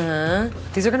too.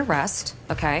 These are gonna rest,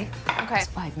 okay? Okay. It's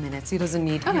 5 minutes. He doesn't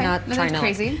need, Okay, you're not nothing trying to,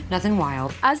 crazy. Nothing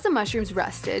wild. As the mushrooms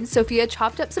rested, Sophia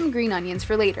chopped up some green onions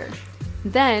for later.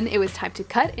 Then it was time to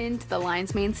cut into the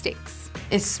lion's mane steaks.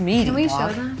 It's meaty. Can we show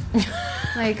them?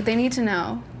 Like, they need to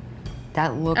know.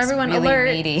 That looks Everyone, really alert,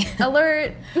 meaty.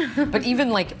 Alert. But even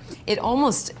like, it's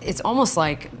almost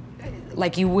like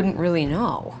you wouldn't really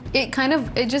know.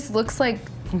 It just looks like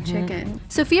chicken.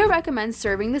 Sophia recommends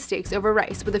serving the steaks over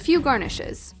rice with a few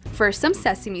garnishes. First some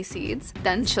sesame seeds,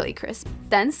 then chili crisp,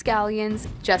 then scallions.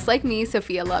 Just like me,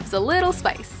 Sophia loves a little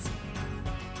spice.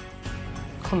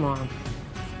 Come on.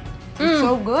 It's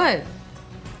so good.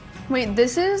 Wait,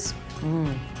 this is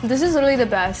literally the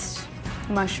best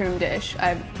mushroom dish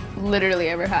I've literally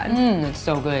ever had. It's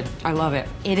so good. I love it.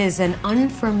 It is an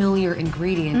unfamiliar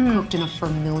ingredient cooked in a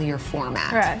familiar format.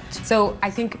 Correct. So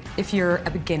I think if you're a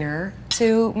beginner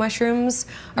to mushrooms,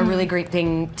 a really great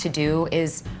thing to do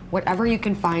is whatever you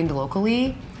can find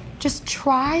locally, just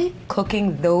try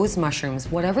cooking those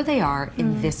mushrooms, whatever they are,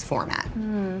 in this format.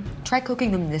 Try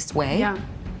cooking them this way. Yeah.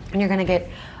 And you're gonna get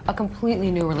a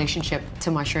completely new relationship to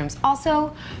mushrooms.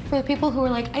 Also, for the people who are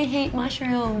like, I hate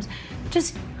mushrooms,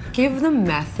 just give the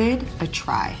method a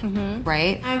try,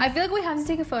 right? I feel like we have to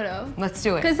take a photo. Let's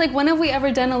do it. Because like, when have we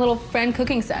ever done a little friend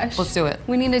cooking sesh? Let's do it.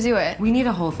 We need to do it. We need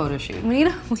a whole photo shoot. We need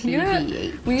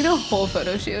a whole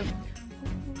photo shoot.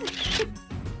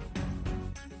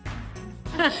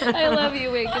 I love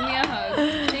you. Wait, give me a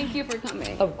hug. Thank you for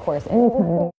coming. Of course.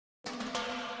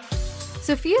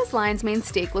 Sophia's lion's mane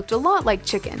steak looked a lot like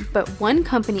chicken, but one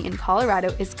company in Colorado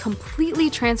is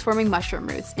completely transforming mushroom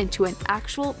roots into an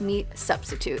actual meat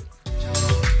substitute.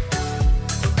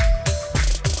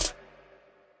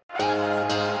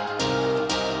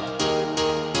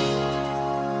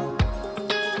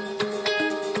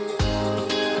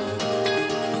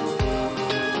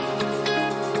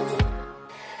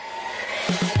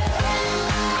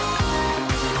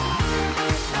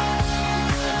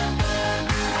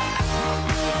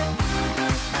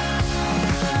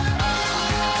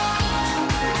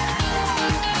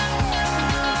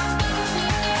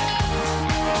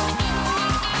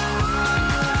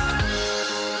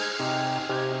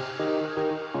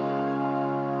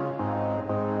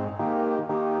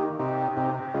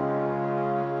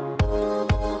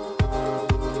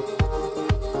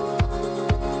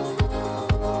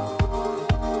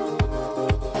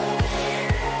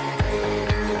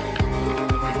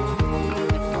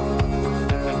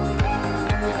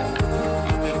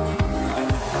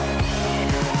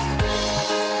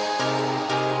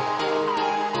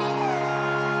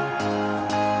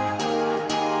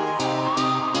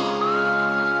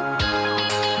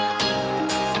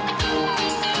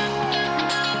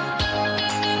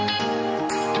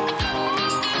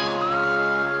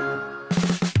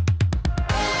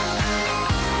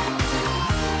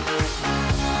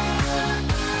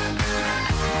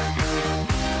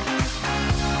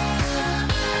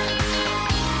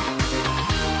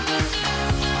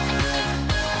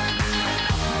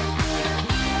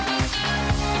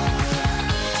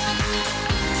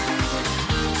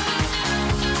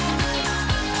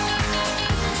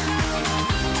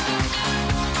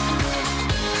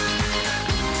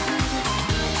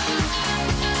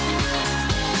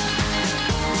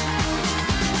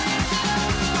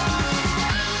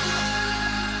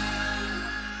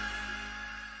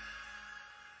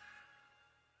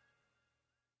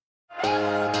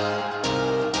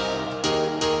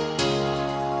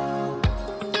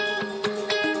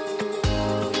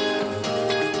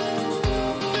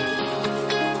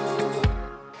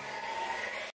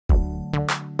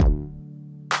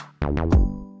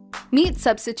 Meat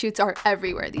substitutes are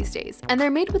everywhere these days, and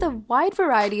they're made with a wide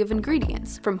variety of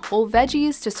ingredients, from whole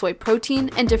veggies to soy protein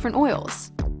and different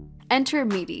oils. Enter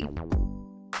Meaty.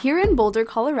 Here in Boulder,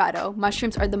 Colorado,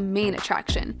 mushrooms are the main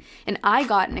attraction, and I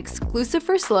got an exclusive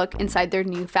first look inside their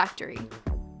new factory.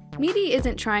 Meaty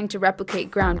isn't trying to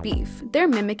replicate ground beef, they're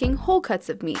mimicking whole cuts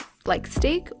of meat, like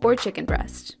steak or chicken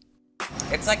breast.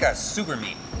 It's like a super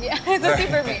meat. Yeah, it's a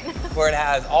super meat. Where it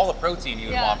has all the protein you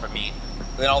would want from meat,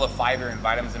 than all the fiber and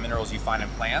vitamins and minerals you find in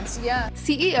plants. Yeah.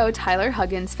 CEO Tyler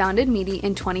Huggins founded Meati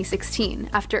in 2016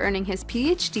 after earning his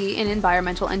PhD in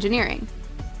environmental engineering.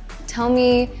 Tell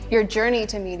me your journey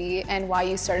to Meati and why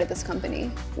you started this company.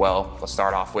 Well, let's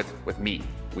start off with meat.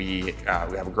 We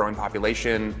have a growing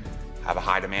population, have a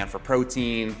high demand for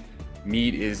protein.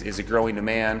 Meat is a growing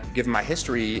demand. Given my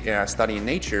history studying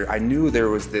nature, I knew there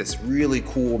was this really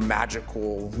cool,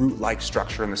 magical root-like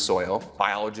structure in the soil.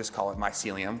 Biologists call it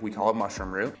mycelium, we call it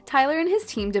mushroom root. Tyler and his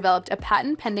team developed a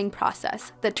patent-pending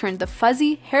process that turned the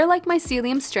fuzzy, hair-like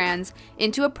mycelium strands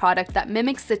into a product that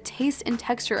mimics the taste and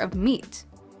texture of meat.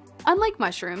 Unlike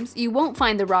mushrooms, you won't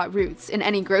find the raw roots in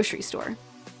any grocery store.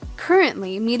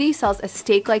 Currently, Meati sells a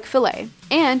steak-like fillet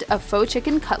and a faux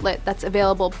chicken cutlet that's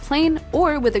available plain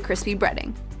or with a crispy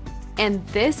breading. And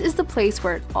this is the place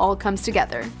where it all comes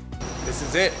together. This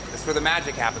is it. This is where the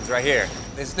magic happens right here.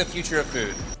 This is the future of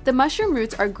food. The mushroom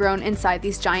roots are grown inside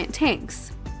these giant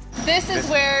tanks. This is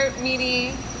where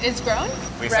Meati is grown,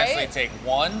 We essentially take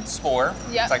one spore,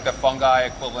 Yep. it's like the fungi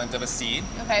equivalent of a seed.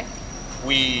 Okay.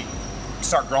 We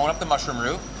start growing up the mushroom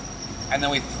root, and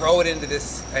then we throw it into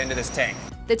this tank.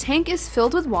 The tank is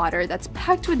filled with water that's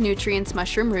packed with nutrients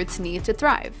mushroom roots need to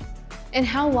thrive. And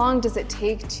how long does it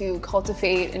take to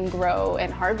cultivate and grow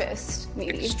and harvest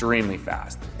Meati? Extremely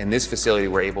fast. In this facility,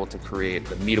 we're able to create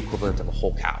the meat equivalent of a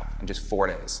whole cow in just 4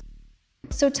 days.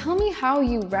 So tell me how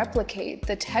you replicate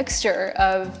the texture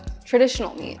of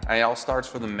traditional meat. And it all starts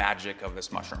from the magic of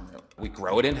this mushroom root. We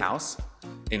grow it in-house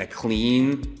in a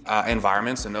clean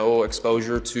environment, so no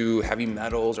exposure to heavy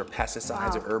metals or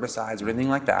pesticides or herbicides or anything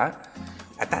like that.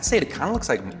 At that state, it kind of looks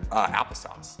like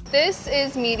applesauce. This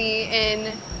is Meati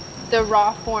in the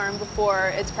raw form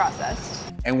before it's processed.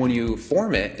 And when you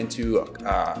form it into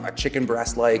a chicken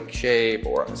breast-like shape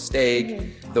or a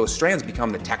steak, those strands become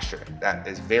the texture that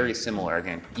is very similar,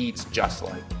 again, eats just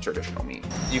like traditional meat.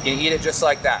 You can eat it just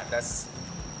like that. That's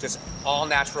just all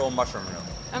natural mushroom root.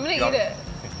 I'm gonna eat it.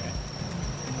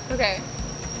 Okay.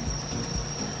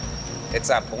 It's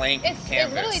that blank It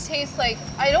canvas. literally tastes like,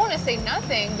 I don't want to say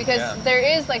nothing because Yeah. there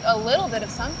is like a little bit of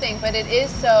something, but it is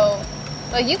so,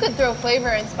 like you could throw flavor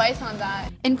and spice on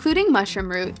that. Including mushroom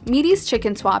root, Meati's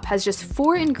Chicken Swap has just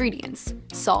 4 ingredients: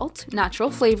 salt, natural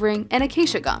flavoring, and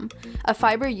acacia gum, a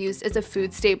fiber used as a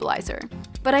food stabilizer.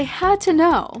 But I had to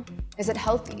know, is it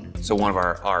healthy? So one of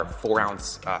our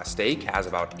 4-ounce steak has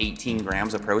about 18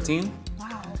 grams of protein.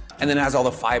 Wow. And then it has all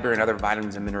the fiber and other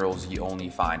vitamins and minerals you only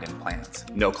find in plants.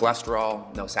 No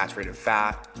cholesterol, no saturated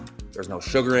fat, there's no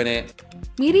sugar in it.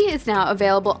 Meati is now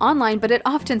available online, but it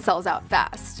often sells out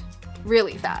fast.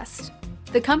 Really fast.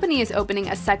 The company is opening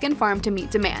a second farm to meet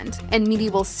demand, and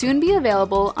Meati will soon be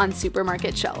available on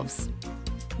supermarket shelves.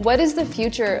 What is the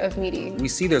future of Meati? We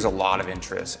see there's a lot of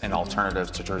interest in alternatives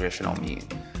to traditional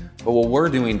meat. But what we're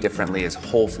doing differently is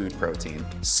whole food protein,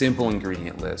 simple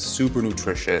ingredient list, super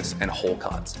nutritious, and whole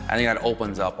cuts. I think that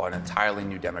opens up an entirely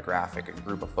new demographic, a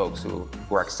group of folks who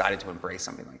are excited to embrace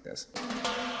something like this.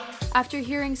 After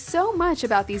hearing so much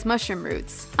about these mushroom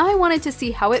roots, I wanted to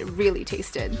see how it really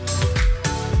tasted.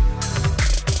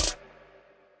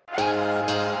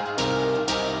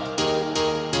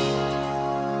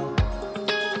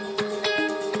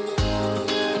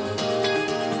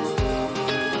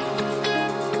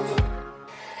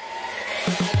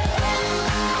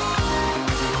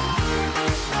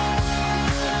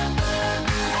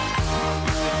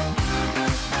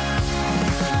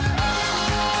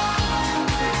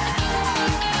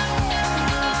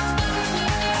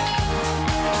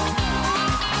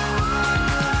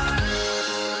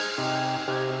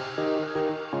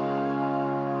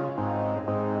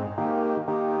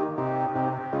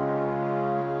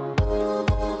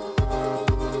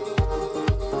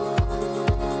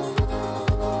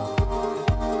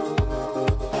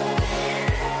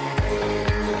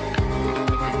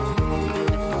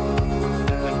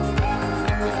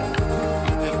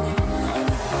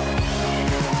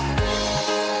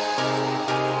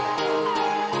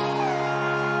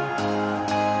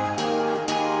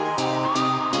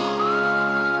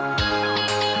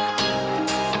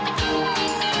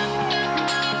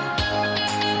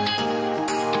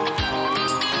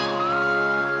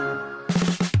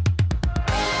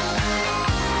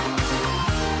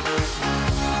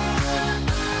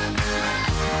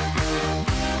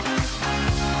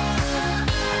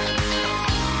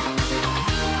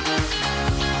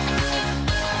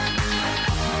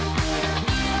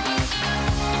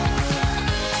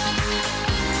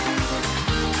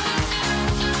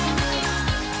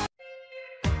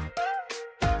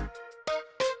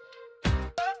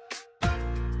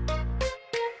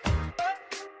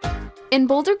 In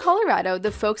Boulder, Colorado,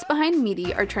 the folks behind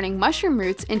Meati are turning mushroom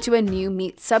roots into a new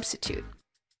meat substitute.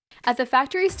 At the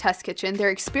factory's test kitchen,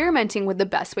 they're experimenting with the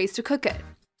best ways to cook it.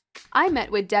 I met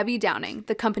with Debbie Downing,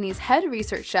 the company's head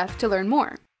research chef, to learn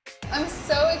more. I'm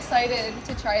so excited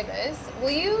to try this.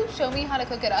 Will you show me how to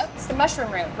cook it up? It's the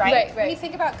mushroom root, right? When you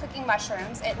think about cooking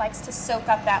mushrooms, it likes to soak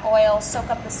up that oil, soak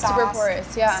up the sauce. Super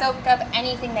porous, yeah. Soak up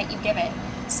anything that you give it.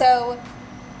 So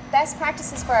best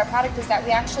practices for our product is that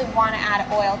we actually want to add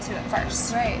oil to it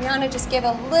first. Right. We want to just give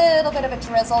a little bit of a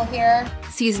drizzle here.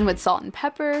 Season with salt and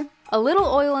pepper, a little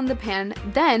oil in the pan,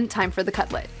 then time for the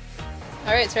cutlet.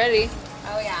 All right, it's ready.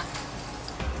 Oh yeah.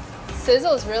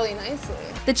 Sizzles really nicely.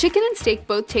 The chicken and steak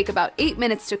both take about 8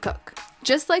 minutes to cook.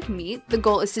 Just like meat, the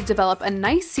goal is to develop a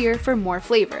nice sear for more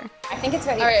flavor. I think it's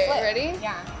ready All to right, flip. ready?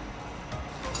 Yeah.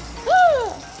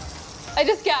 I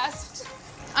just gasped.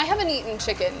 I haven't eaten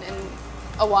chicken in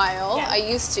a while. Yeah. I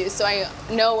used to, so I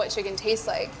know what chicken tastes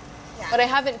like. Yeah. But I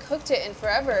haven't cooked it in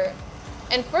forever.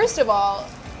 And first of all,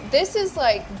 this is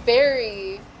like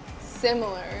very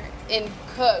similar in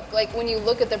cook. Like when you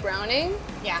look at the browning,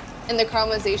 yeah, and the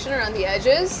caramelization around the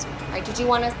edges. All right, did you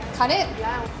want to cut it?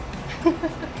 Yeah.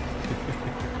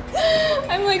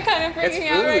 I'm like kind of freaking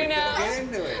out right now. Get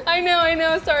into it. I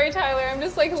know. Sorry, Tyler. I'm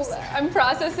just like, I'm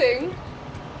processing.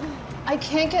 I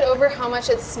can't get over how much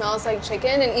it smells like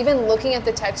chicken, and even looking at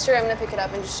the texture, I'm gonna pick it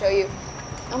up and just show you.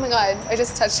 Oh my God, I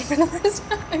just touched it for the first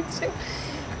time.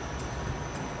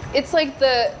 It's like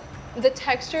the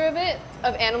texture of it,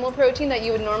 of animal protein that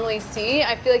you would normally see.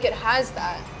 I feel like it has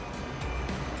that.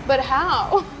 But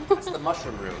how? That's the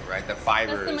mushroom root, right? The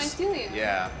fibers. That's the mycelium.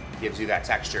 Yeah, gives you that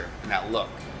texture and that look.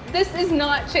 This is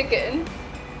not chicken,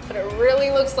 but it really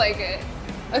looks like it.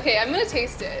 Okay, I'm gonna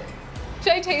taste it.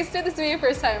 Should I taste it? This is my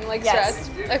first time, like Yes.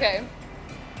 stressed. Okay.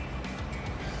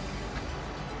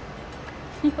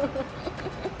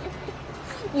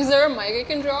 Is there a mic I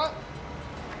can drop?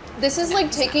 This is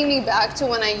like taking me back to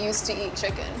when I used to eat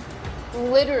chicken.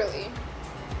 Literally.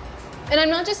 And I'm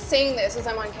not just saying this as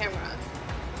I'm on camera.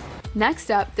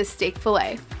 Next up, the steak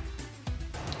fillet.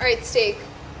 All right, steak.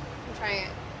 I'm trying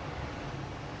it.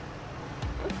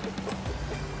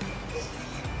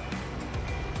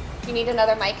 You need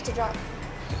another mic to drop.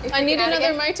 I need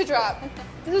another mic to drop.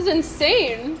 This is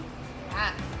insane.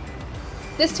 Yeah.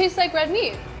 This tastes like red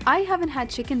meat. I haven't had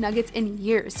chicken nuggets in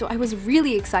years, so I was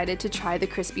really excited to try the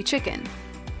crispy chicken.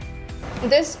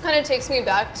 This kind of takes me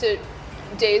back to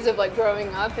days of like growing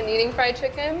up and eating fried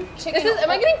chicken. Am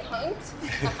I getting punked?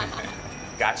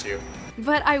 Got you.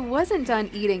 But I wasn't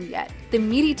done eating yet. The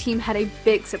Meati team had a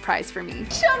big surprise for me.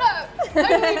 Shut up!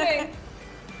 I'm leaving.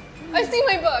 I see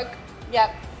my book.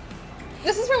 Yep.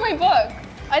 This is from my book.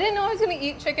 I didn't know I was gonna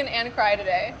eat chicken and cry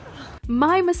today.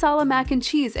 My masala mac and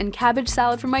cheese and cabbage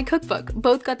salad from my cookbook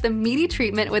both got the Meati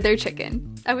treatment with their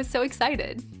chicken. I was so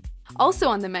excited. Also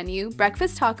on the menu,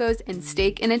 breakfast tacos and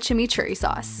steak in a chimichurri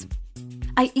sauce.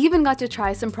 I even got to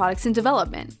try some products in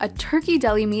development, a turkey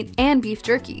deli meat and beef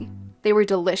jerky. They were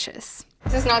delicious.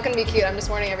 This is not gonna be cute, I'm just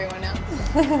warning everyone now.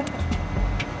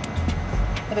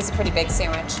 It is a pretty big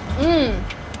sandwich.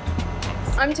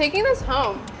 I'm taking this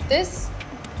home.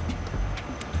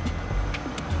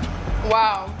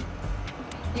 Wow.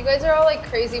 You guys are all like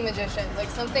crazy magicians. Like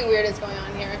something weird is going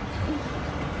on here.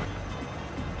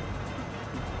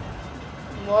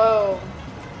 Whoa.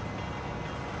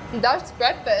 That's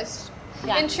breakfast.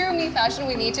 Yeah. In true me fashion,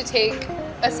 we need to take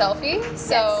a selfie.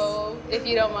 So if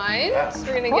you don't mind,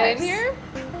 we're gonna get in here.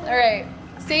 All right,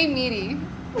 say Meati.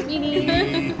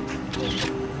 Meati.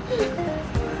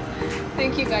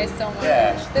 Thank you guys so much.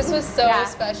 Yeah. This was so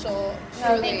special,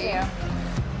 truly. No, thank you.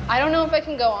 I don't know if I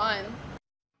can go on.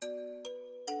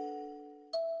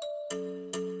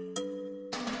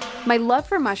 My love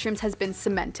for mushrooms has been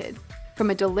cemented. From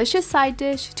a delicious side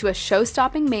dish to a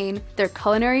show-stopping main, their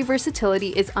culinary versatility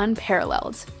is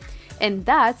unparalleled. And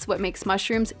that's what makes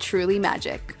mushrooms truly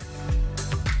magic.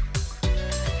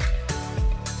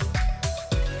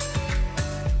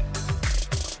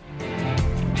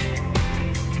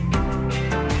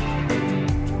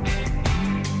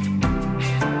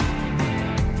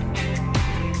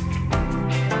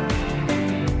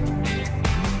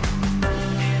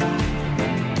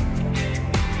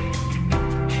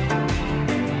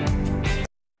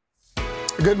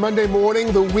 Good Monday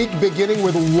morning, the week beginning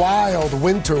with wild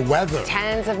winter weather.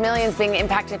 Tens of millions being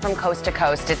impacted from coast to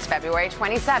coast. It's February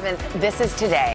 27th. This is Today.